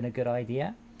probably would have been a good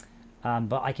idea,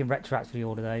 but I can retroactively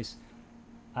order those.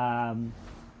 Yeah,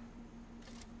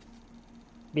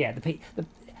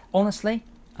 honestly,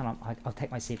 and I'll take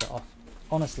my seatbelt off.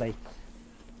 Honestly,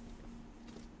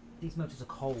 these motors are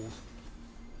cold.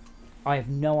 I have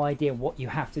no idea what you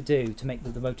have to do to make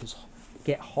the motors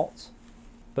get hot,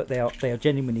 but they are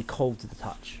genuinely cold to the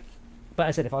touch. But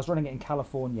as I said, if I was running it in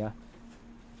California,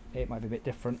 it might be a bit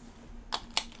different.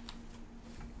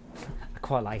 I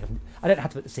quite like them. I don't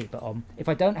have to put the seatbelt on. If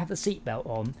I don't have the seatbelt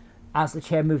on, as the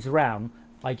chair moves around,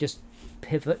 I just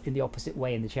pivot in the opposite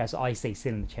way in the chair, so I stay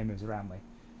still and the chair moves around me.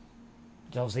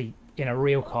 Which obviously, in a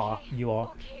real car, you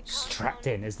are strapped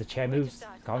in. As the chair moves,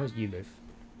 car moves, you move.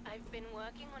 I've been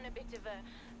working on a bit of a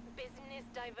business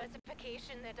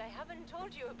diversification that I haven't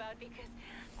told you about because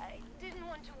I didn't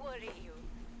want to worry you.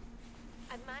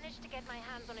 I managed to get my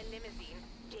hands on a limousine.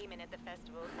 Came in at the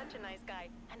festival, such a nice guy,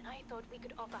 and I thought we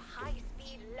could offer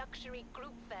high-speed luxury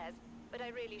group fares, but I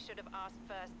really should have asked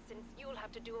first, since you'll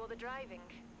have to do all the driving.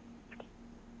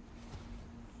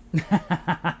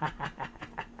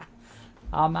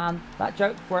 Oh man, that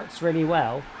joke works really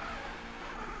well.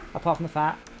 Apart from the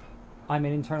fact I'm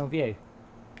in internal view.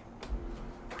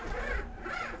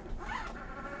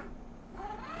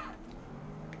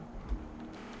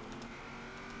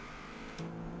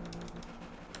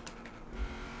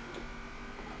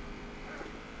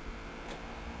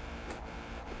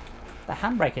 The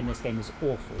handbrake in this game is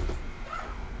awful.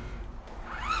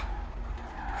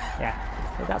 Yeah,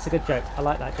 that's a good joke. I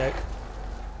like that joke.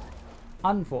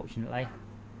 Unfortunately,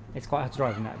 it's quite hard to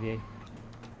drive in that view.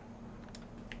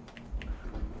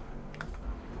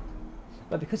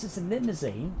 But because it's a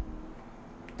limousine,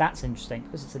 that's interesting.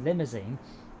 Because it's a limousine,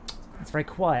 it's very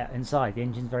quiet inside. The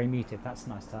engine's very muted. That's a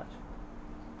nice touch.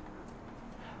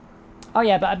 Oh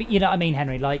yeah, but I mean, you know what I mean,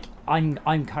 Henry. Like I've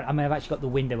actually got the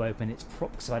window open. It's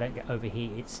propped so I don't get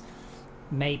overheat. It's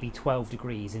maybe 12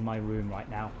 degrees in my room right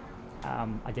now.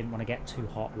 I didn't want to get too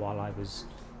hot while I was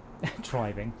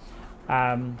driving.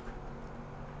 But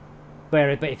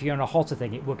if you're on a hotter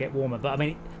thing, it will get warmer. But I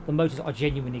mean, the motors are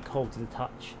genuinely cold to the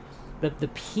touch. The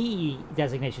P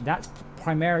designation, that's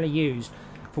primarily used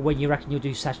for when you reckon you'll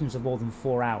do sessions of more than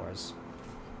 4 hours.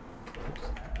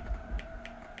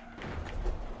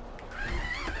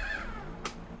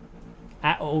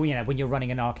 Or, you know, when you're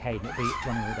running an arcade and it'll be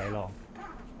running all day long.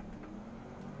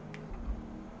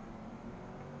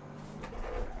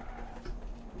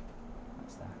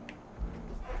 That's that.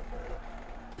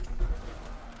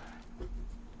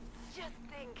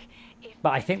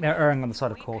 But I think they're erring on the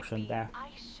side of caution there.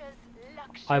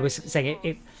 I was saying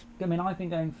it I mean, I've been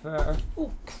going for...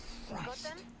 Oh,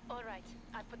 Christ. I've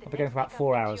been going for about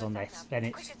 4 hours on this, then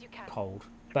it's cold.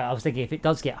 But I was thinking if it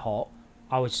does get hot,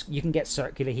 you can get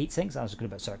circular heat sinks. I was going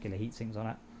to put circular heat sinks on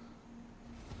it.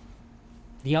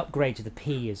 The upgrade to the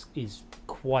P is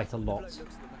quite a lot. What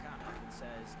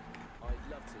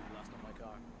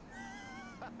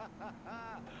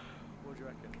do you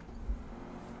reckon?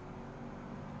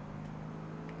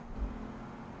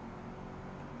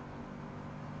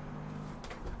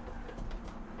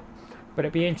 But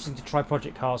it'd be interesting to try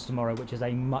Project Cars tomorrow, which is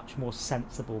a much more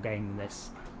sensible game than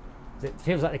this. It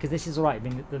feels like, because this is alright, I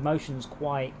mean, the motion's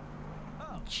quite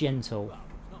gentle. Well,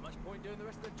 there's not much point doing the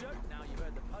rest of the joke now you've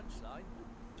heard the punchline.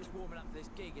 Just warming up for this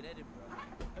gig in Edinburgh.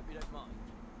 Hope you don't mind.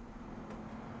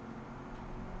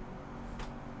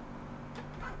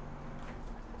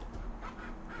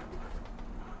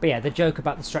 But yeah, the joke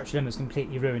about the stretch limit is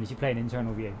completely ruined if you play an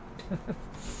internal view.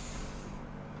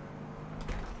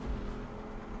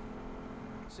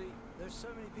 See, there's so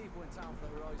many people in town for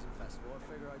the Horizon Festival, I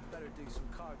figure I'd better do some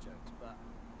car jokes, but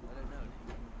I don't know.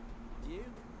 Do you?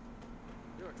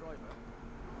 You're a driver.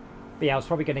 But yeah, I was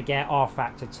probably going to get R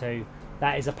Factor 2.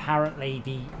 That is apparently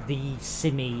the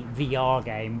Simi VR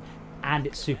game, and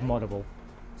it's super moddable.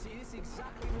 See, this is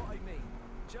exactly what I mean.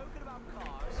 Joking about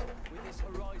cars with this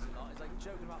Horizon lot is like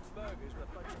joking about burgers with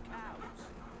a bunch of cows.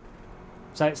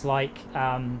 So it's like,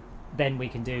 then we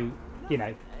can do, you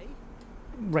know,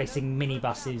 racing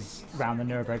minibuses around the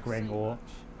Nürburgring or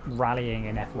rallying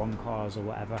in F1 cars or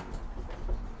whatever.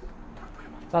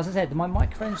 So as I said, my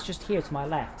microphone's just here to my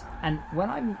left, and when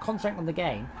I'm concentrating on the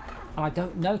game and I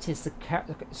don't notice the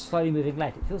slowly moving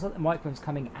left, it feels like the microphone's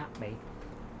coming at me.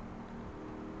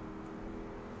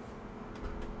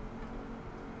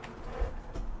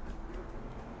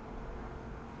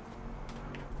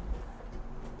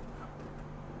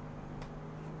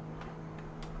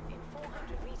 In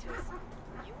 400 meters,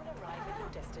 you will arrive at your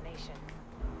destination.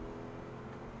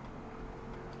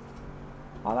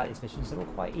 I like these missions, they're all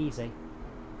quite easy.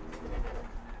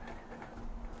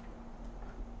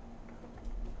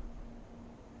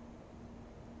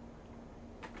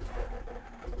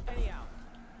 Anyhow,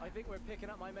 I think we're picking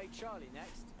up my mate Charlie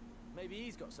next. Maybe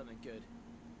he's got something good.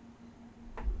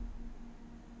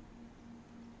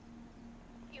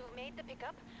 You've made the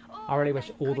pickup? Oh, I really wish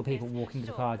thank all the people goodness. walking to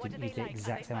the So, car what didn't are use they the like? Are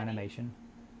exact they same funny? animation.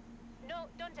 No,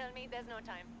 don't tell me, there's no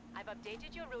time. I've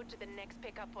updated your route to the next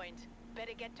pickup point.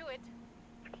 Better get to it.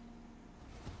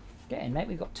 Get in, mate,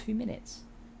 we've got 2 minutes.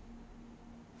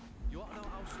 You want to know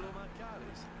how slow my car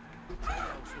is? I'll tell you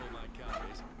how slow my car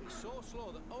is. It's so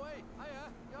slow that... Oh, hey,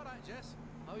 hiya. You alright, Jess?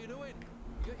 How you doing?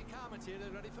 You got your car material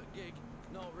ready for a gig?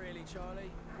 Not really,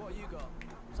 Charlie. What have you got?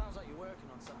 Sounds like you're working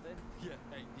on something. Yeah,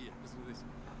 hey, here, listen to this.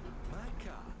 My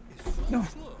car is so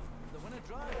slow that when I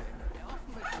drive it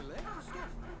often makes me late and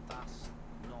stuff. That's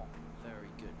not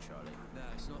very good, Charlie.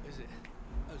 Nah, it's not, is it?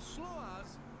 As slow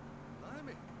as...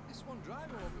 Blimey, this one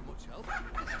driver won't be much help.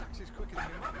 This taxi's quicker than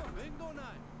my man, big, don't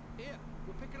I? Here,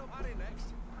 we're picking up Harry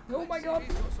next. Oh my God!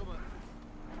 He's got something.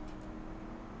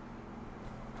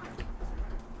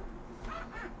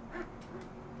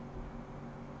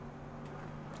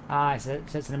 Ah, so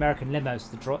it's an American limo,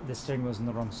 so the steering wheel's on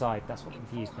the wrong side. That's what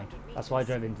confused me. That's why I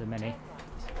drove into the Mini.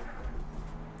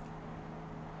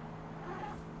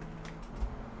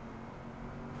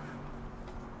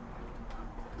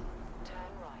 Turn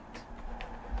right.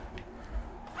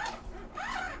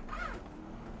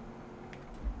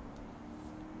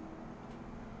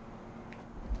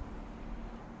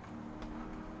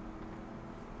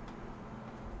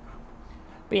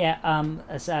 But yeah,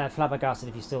 as flabbergasted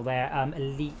if you're still there,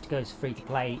 Elite goes free to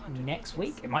play next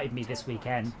week. It might even be this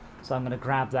weekend. So I'm going to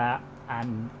grab that,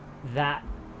 and that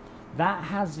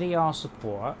has VR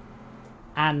support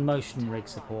and motion rig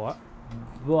support,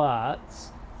 but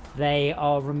they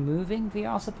are removing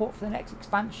VR support for the next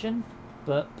expansion,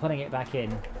 but putting it back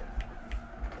in.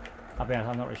 I'll be honest,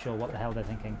 I'm not really sure what the hell they're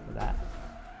thinking with that.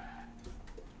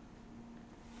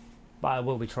 But I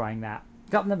will be trying that.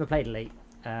 I've never played Elite.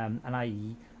 And I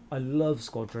love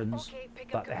Squadrons, Okay,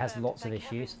 but it has lots of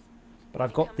issues. But I've When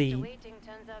it got comes the... to waiting,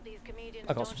 turns out these comedians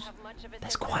I've got don't some... have much of a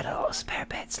There's sense of quite a lot humor. of spare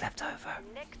bits left over.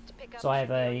 Next pickup So I have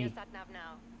should be on your a sat-nav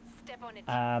now. Step on it.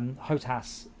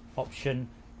 HOTAS option,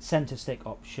 center stick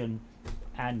option,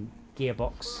 and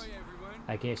gearbox,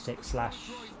 gear stick slash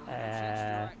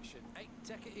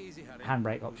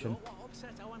handbrake option. Don't want to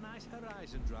upset our nice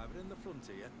Horizon driver in the front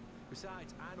here.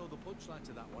 Besides, I know the punchline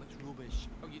to that one. It's rubbish.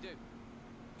 Oh, you do?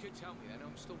 Could tell me then.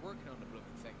 I'm still working on the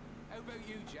blooming thing. How about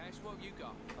you, Jess? What have you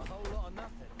got? A whole lot of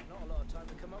nothing. Not a lot of time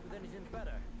to come up with anything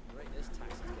better. The rate this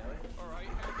taxi's going. All right,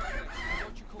 how about this?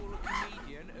 What do you call a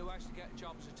comedian who has to get a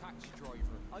job as a taxi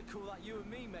driver? I'd call that you and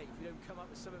me, mate, if you don't come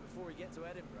up with something before we get to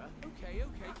Edinburgh. Okay,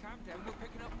 calm down. We're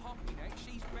picking up Poppy next.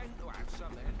 She's bound to have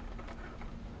something.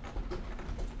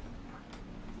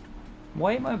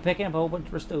 Why am I picking up a whole bunch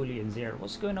of Rustolians here?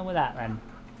 What's going on with that then?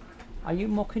 Are you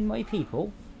mocking my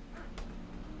people?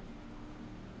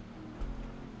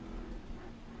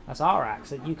 That's our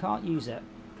accent, you can't use it.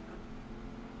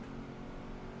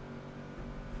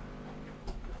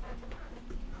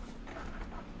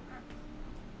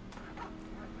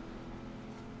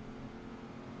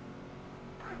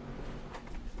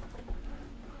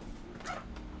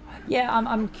 Yeah,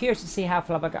 I'm curious to see how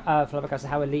Flabbergasted,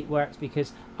 how Elite works,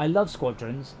 because I love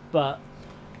Squadrons, but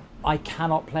I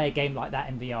cannot play a game like that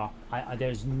in VR.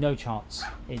 There's no chance.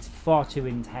 It's far too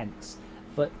intense.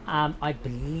 But I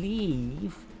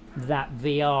believe that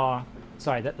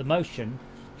that the motion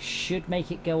should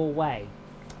make it go away,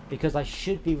 because I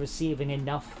should be receiving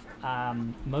enough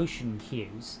motion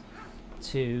cues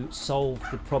to solve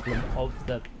the problem of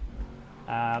the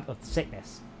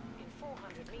sickness.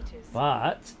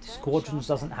 But Squadrons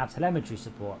doesn't have telemetry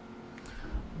support.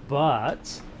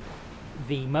 But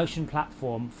the motion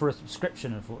platform, for a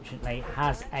subscription, unfortunately,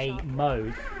 has a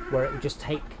mode where it will just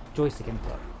take joystick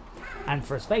input. And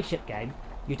for a spaceship game,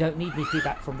 you don't need any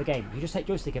feedback from the game. You just take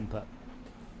joystick input.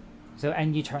 So,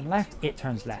 and you turn left, it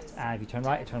turns left. And if you turn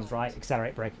right, it turns right.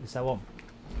 Accelerate, brake, and so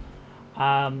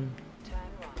on.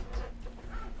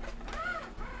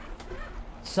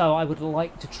 So I would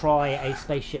like to try a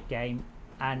spaceship game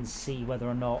and see whether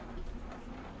or not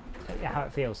how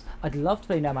it feels. I'd love to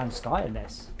play No Man's Sky in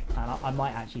this, and I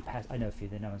might actually pest. I know a few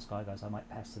of the No Man's Sky guys. I might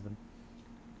pester them.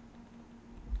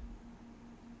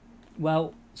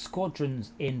 Well,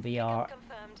 Squadrons in VR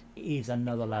is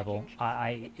another level.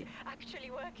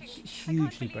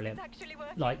 Hugely brilliant.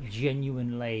 Like,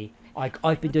 genuinely,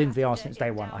 I've been doing VR since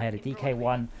day one. I had a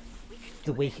DK1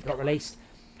 the week it got released.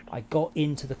 I got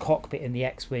into the cockpit in the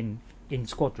X-Wing in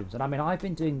Squadrons, and I mean, I've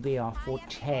been doing VR for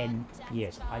 10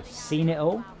 years. I've seen it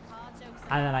all,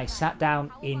 and then I sat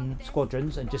down in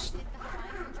Squadrons and just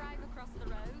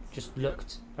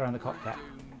looked around the cockpit.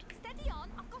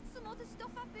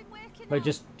 But I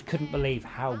just couldn't believe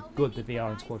how good the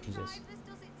VR in Squadrons is.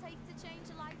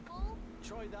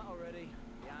 Tried that already.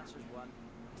 The answer's one.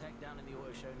 Tech down in the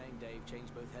auto show named Dave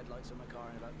changed both headlights on my car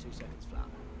in about 2 seconds flat.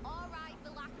 Alright,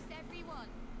 relax everyone.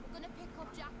 We're gonna pick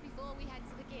up Jack before we head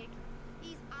to the gig.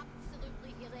 He's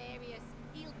absolutely hilarious.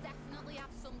 He'll definitely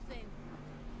have something.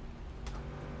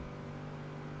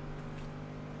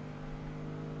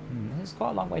 There's quite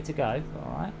a long way to go,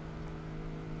 alright.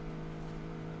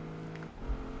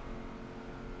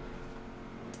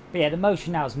 But yeah, the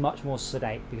motion now is much more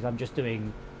sedate because I'm just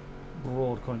doing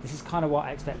broad corner. This is kind of what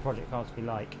I expect Project Cars to be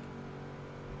like.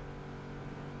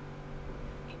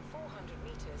 In 400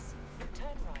 meters,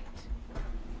 turn right.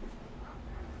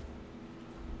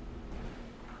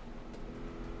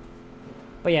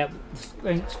 But yeah,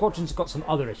 Squadron's got some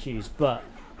other issues, but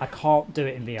I can't do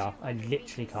it in VR. I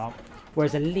literally can't.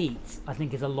 Whereas Elite, I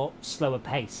think, is a lot slower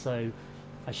pace, so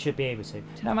I should be able to.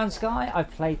 No Man's Sky,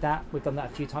 I've played that. We've done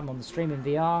that a few times on the stream in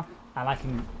VR, and I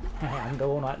can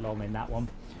go all night long in that one.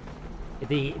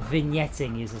 The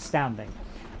vignetting is astounding.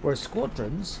 Whereas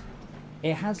Squadrons,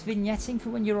 it has vignetting for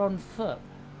when you're on foot,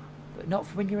 but not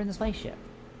for when you're in the spaceship.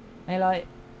 And you're like,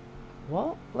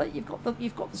 what? Like, you've got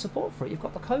the support for it, you've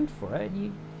got the code for it,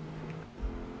 and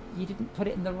you didn't put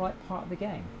it in the right part of the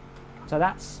game. So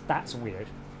that's weird.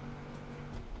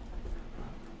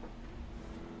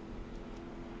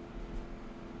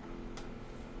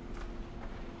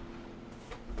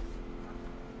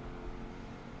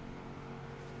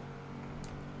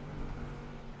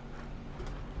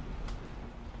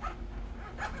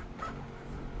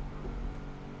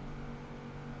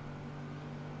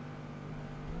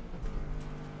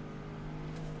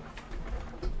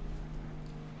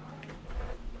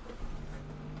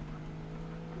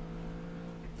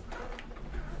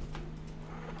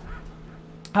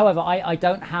 However, I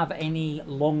don't have any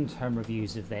long-term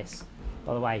reviews of this,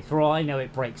 by the way. For all I know,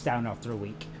 it breaks down after a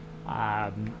week.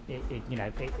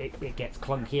 It gets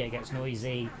clunky, it gets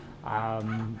noisy.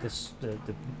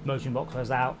 The motion box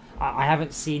goes out. I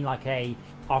haven't seen like a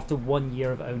after 1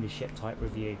 year of ownership type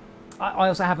review. I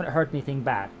also haven't heard anything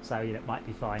bad, so it might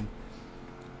be fine.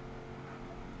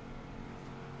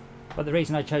 But the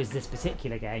reason I chose this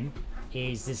particular game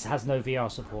is this has no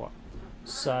VR support.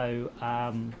 So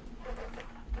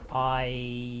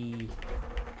I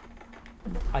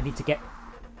need to get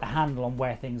a handle on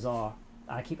where things are.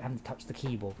 I keep having to touch the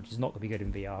keyboard, which is not going to be good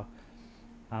in VR.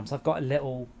 So I've got a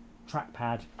little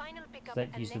trackpad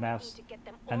that use the mouse,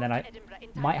 and then I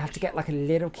might have to get like a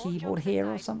little keyboard here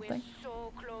or something.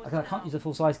 I can't use a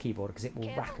full-size keyboard because it will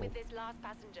rattle.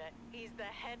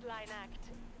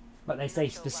 But they say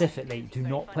specifically, do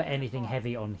not put anything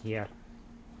heavy on here.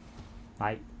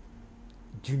 Like,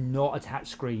 do not attach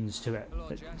screens to it.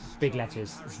 Big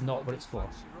letters. It's not what it's for.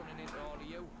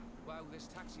 Wow, this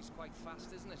taxi's quite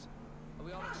fast, isn't it? Are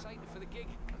we all excited for the gig?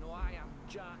 I know I am.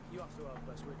 Jack, you have to help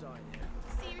us. We're dying here.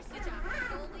 Seriously, Jack,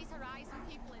 with all these Horizon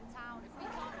people in town, if we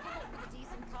can't come up with a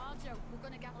decent car joke, we're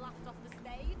gonna get laughed off the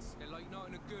stage. Yeah, like not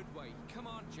in a good way. Come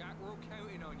on, Jack, we're all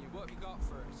counting on you. What have you got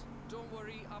for us? Don't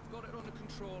worry, I've got it under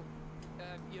control.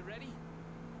 You ready?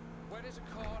 when is a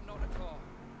car not a car?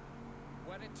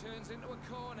 When it turns into a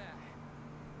corner.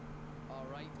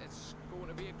 Alright, it's going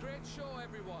to be a great show,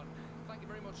 everyone. Thank you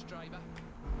very much, driver.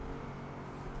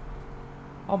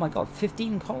 Oh my god,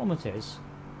 15 kilometers.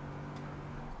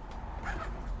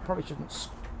 Probably shouldn't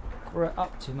screw it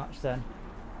up too much then.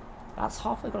 That's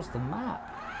halfway across the map.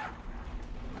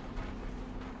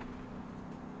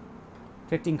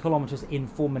 15 kilometers in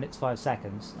 4 minutes 5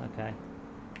 seconds. Okay.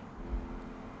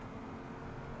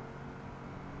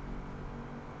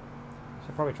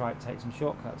 Should probably try to take some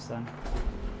shortcuts then.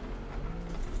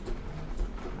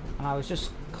 And I was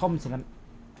just commenting on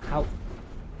how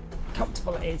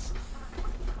comfortable it is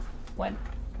when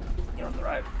you're on the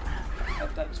road. Oh,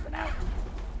 don't spin out.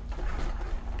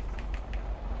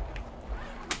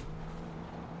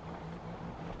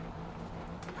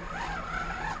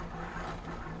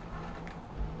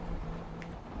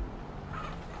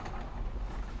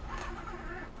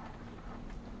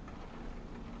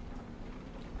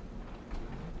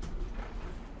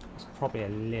 It's probably a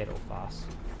little fast.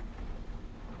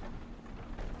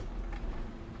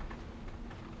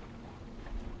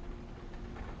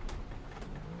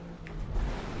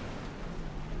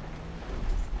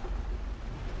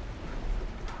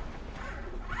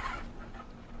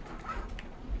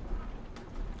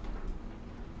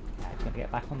 Get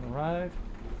back on the road.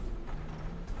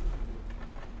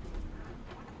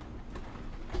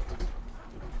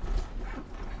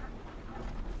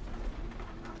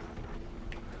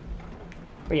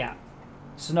 But yeah,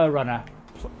 SnowRunner.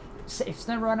 If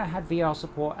SnowRunner had VR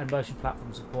support and motion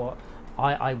platform support,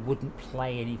 I wouldn't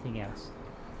play anything else.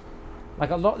 Like,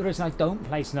 a lot of the reason I don't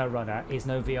play SnowRunner is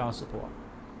no VR support.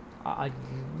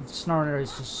 SnowRunner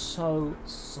is just so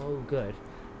good,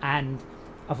 and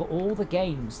of all the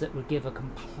games that would give a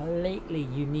completely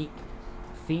unique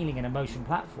feeling in a motion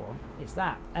platform, it's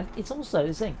that. And it's also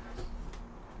this thing.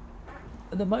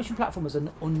 The motion platform is an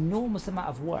enormous amount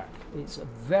of work. It's a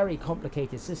very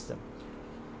complicated system.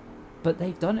 But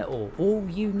they've done it all. All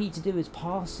you need to do is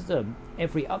pass to them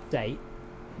every update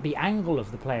the angle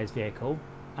of the player's vehicle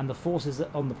and the forces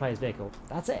on the player's vehicle.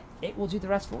 That's it. It will do the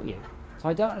rest for you. So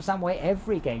I don't understand why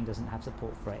every game doesn't have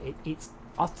support for it. It's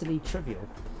utterly trivial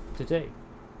to do.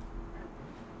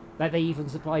 Like, they even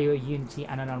supply you a Unity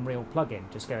and an Unreal plugin,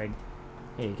 just going,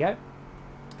 here you go.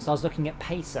 So I was looking at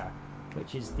Pacer,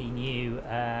 which is the new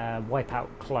Wipeout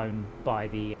clone by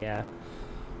the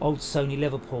old Sony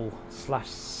Liverpool /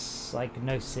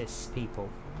 Psygnosis people.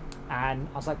 And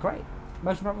I was like, great,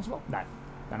 motion platform support? No,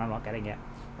 then I'm not getting it.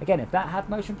 Again, if that had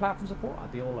motion platform support,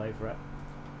 I'd be all over it.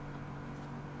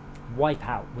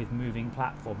 Wipeout with moving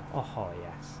platform. Oh,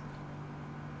 yes.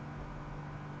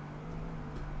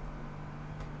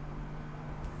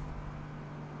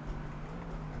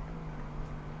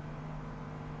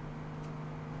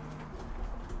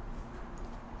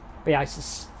 But yeah, I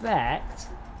suspect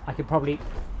I could probably...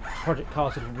 Project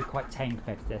Cars would be quite tame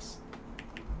compared to this.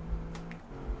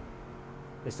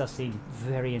 This does seem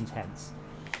very intense.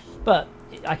 But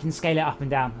I can scale it up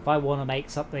and down. If I want to make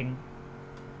something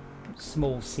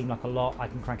small seem like a lot, I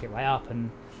can crank it way up, and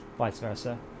vice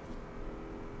versa.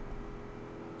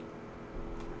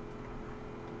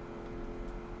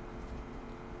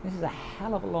 This is a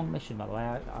hell of a long mission, by the way.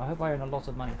 I hope I earn a lot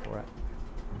of money for it.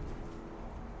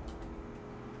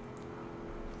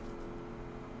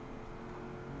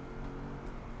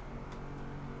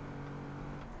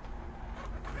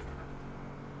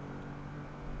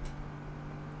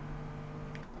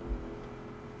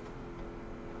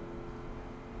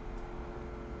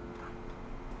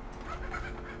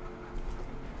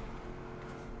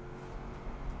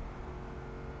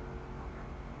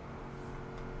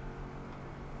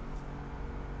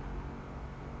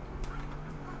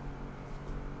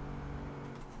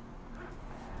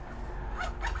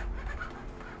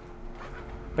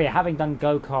 But yeah, having done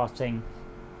go-karting,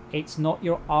 it's not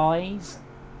your eyes,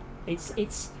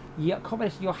 it's your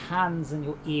combination of your hands and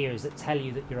your ears that tell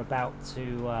you that you're about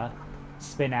to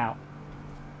spin out.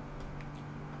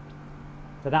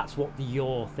 So that's what the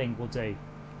yaw thing will do.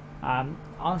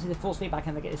 Honestly, the force feedback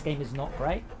in this game is not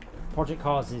great. Project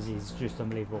Cars is just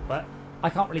unbelievable, but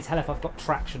I can't really tell if I've got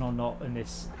traction or not in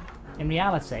this. In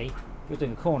reality, if you're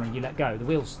doing a corner and you let go, the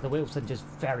wheels turn just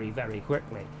very, very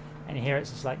quickly. And here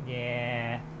it's just like,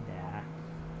 yeah.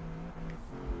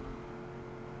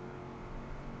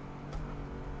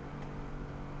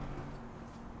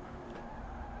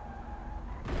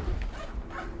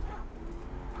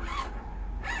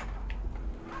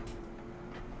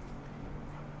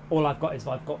 All I've got is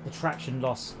I've got the traction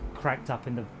loss cranked up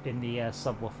in the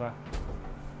subwoofer.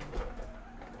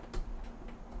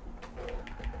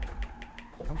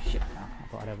 Oh shit! I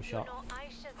thought I'd overshot. You know,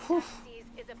 Aisha's Taxis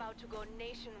is about to go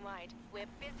nationwide. We're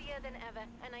busier than ever,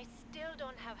 and I still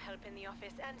don't have help in the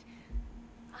office, and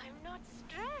I'm not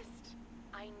stressed.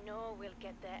 I know we'll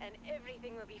get there, and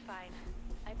everything will be fine.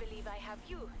 I believe I have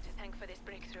you to thank for this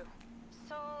breakthrough.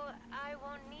 So I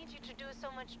won't need you to do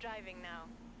so much driving now.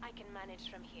 I can manage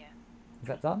from here. Is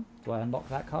that done? Do I unlock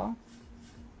that car?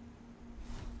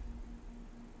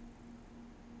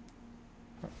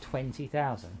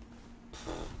 20,000.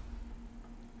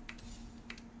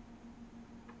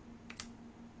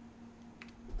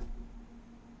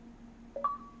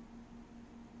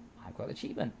 I've got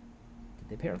achievement. Did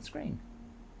they appear on the screen?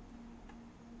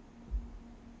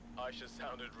 Aisha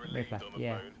sounded relieved on the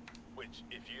yeah. phone, which,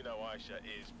 if you know Aisha,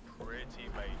 is pretty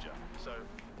major. So,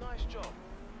 nice job.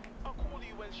 I'll call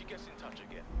you when she gets in touch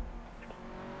again.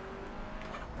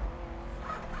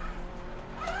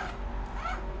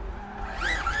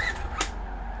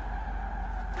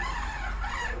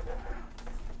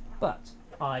 But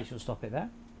I shall stop it there,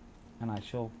 and I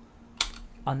shall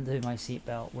undo my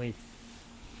seatbelt with.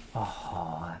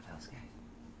 Oh, that feels good.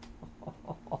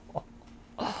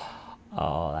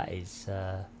 Oh,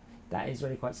 that is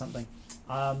really quite something.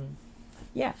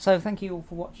 Yeah. So thank you all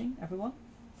for watching, everyone.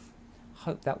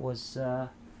 Hope that was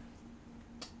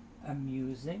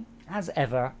amusing. As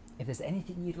ever, if there's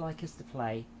anything you'd like us to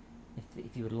play,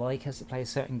 if you would like us to play a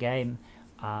certain game,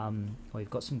 or you've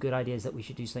got some good ideas that we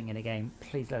should do something in a game,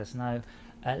 please let us know.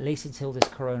 At least until this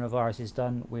coronavirus is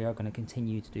done, we are going to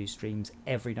continue to do streams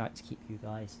every night to keep you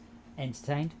guys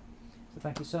entertained. So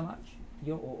thank you so much.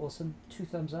 You're all awesome. 2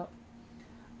 thumbs up.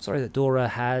 Sorry that Dora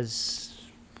has...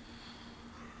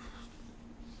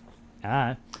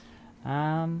 and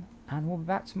we'll be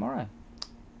back tomorrow.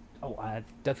 Oh,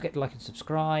 don't forget to like and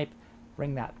subscribe.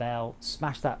 Ring that bell.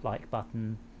 Smash that like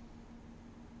button.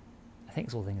 I think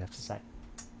that's all the things I have to say.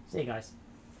 See you guys.